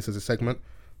if we add this as a segment.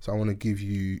 So I want to give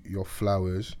you your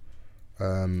flowers.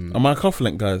 Am I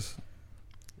cufflink, guys?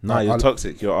 No, you're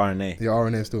toxic. You're RNA. You're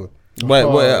RNA still. Wait,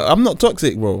 I'm not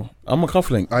toxic, bro. I'm a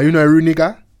cufflink. Are you no Rooney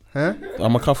guy? Huh?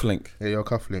 I'm a cufflink. Yeah, you're a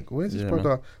cufflink. Where's this brother?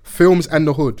 Man. Films and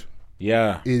the Hood.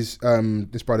 Yeah. Is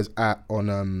this brother's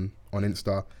on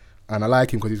Insta. And I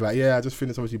like him because he's like, yeah, I just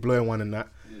finished obviously blowing one and that.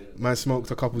 Man smoked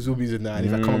a couple zoobies and that, and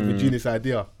he's like, come up with a genius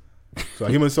idea. So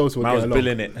him and Sosa will get along. I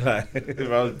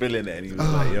was billing it and he was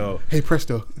like, yo. Hey,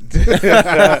 presto.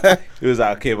 He was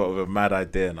like, I came up with a mad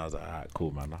idea and I was like, alright,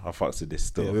 cool, man. I fucks with this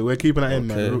still. Yeah, we're keeping that in,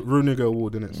 man. Runiga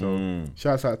Award, innit? So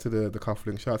shouts out to the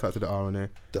cufflink. Shouts out to the RNA.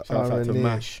 Shouts out to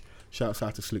Mash. Shouts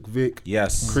out to Slick Vic.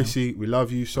 Yes. Chrissy, we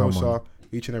love you. Sosa,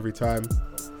 each and every time.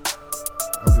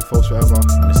 I've been false forever.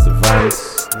 Mr.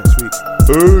 Vance. Next week.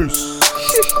 Peace.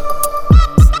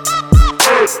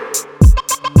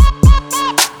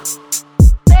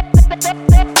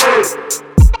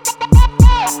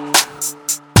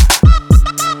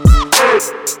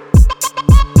 Hey!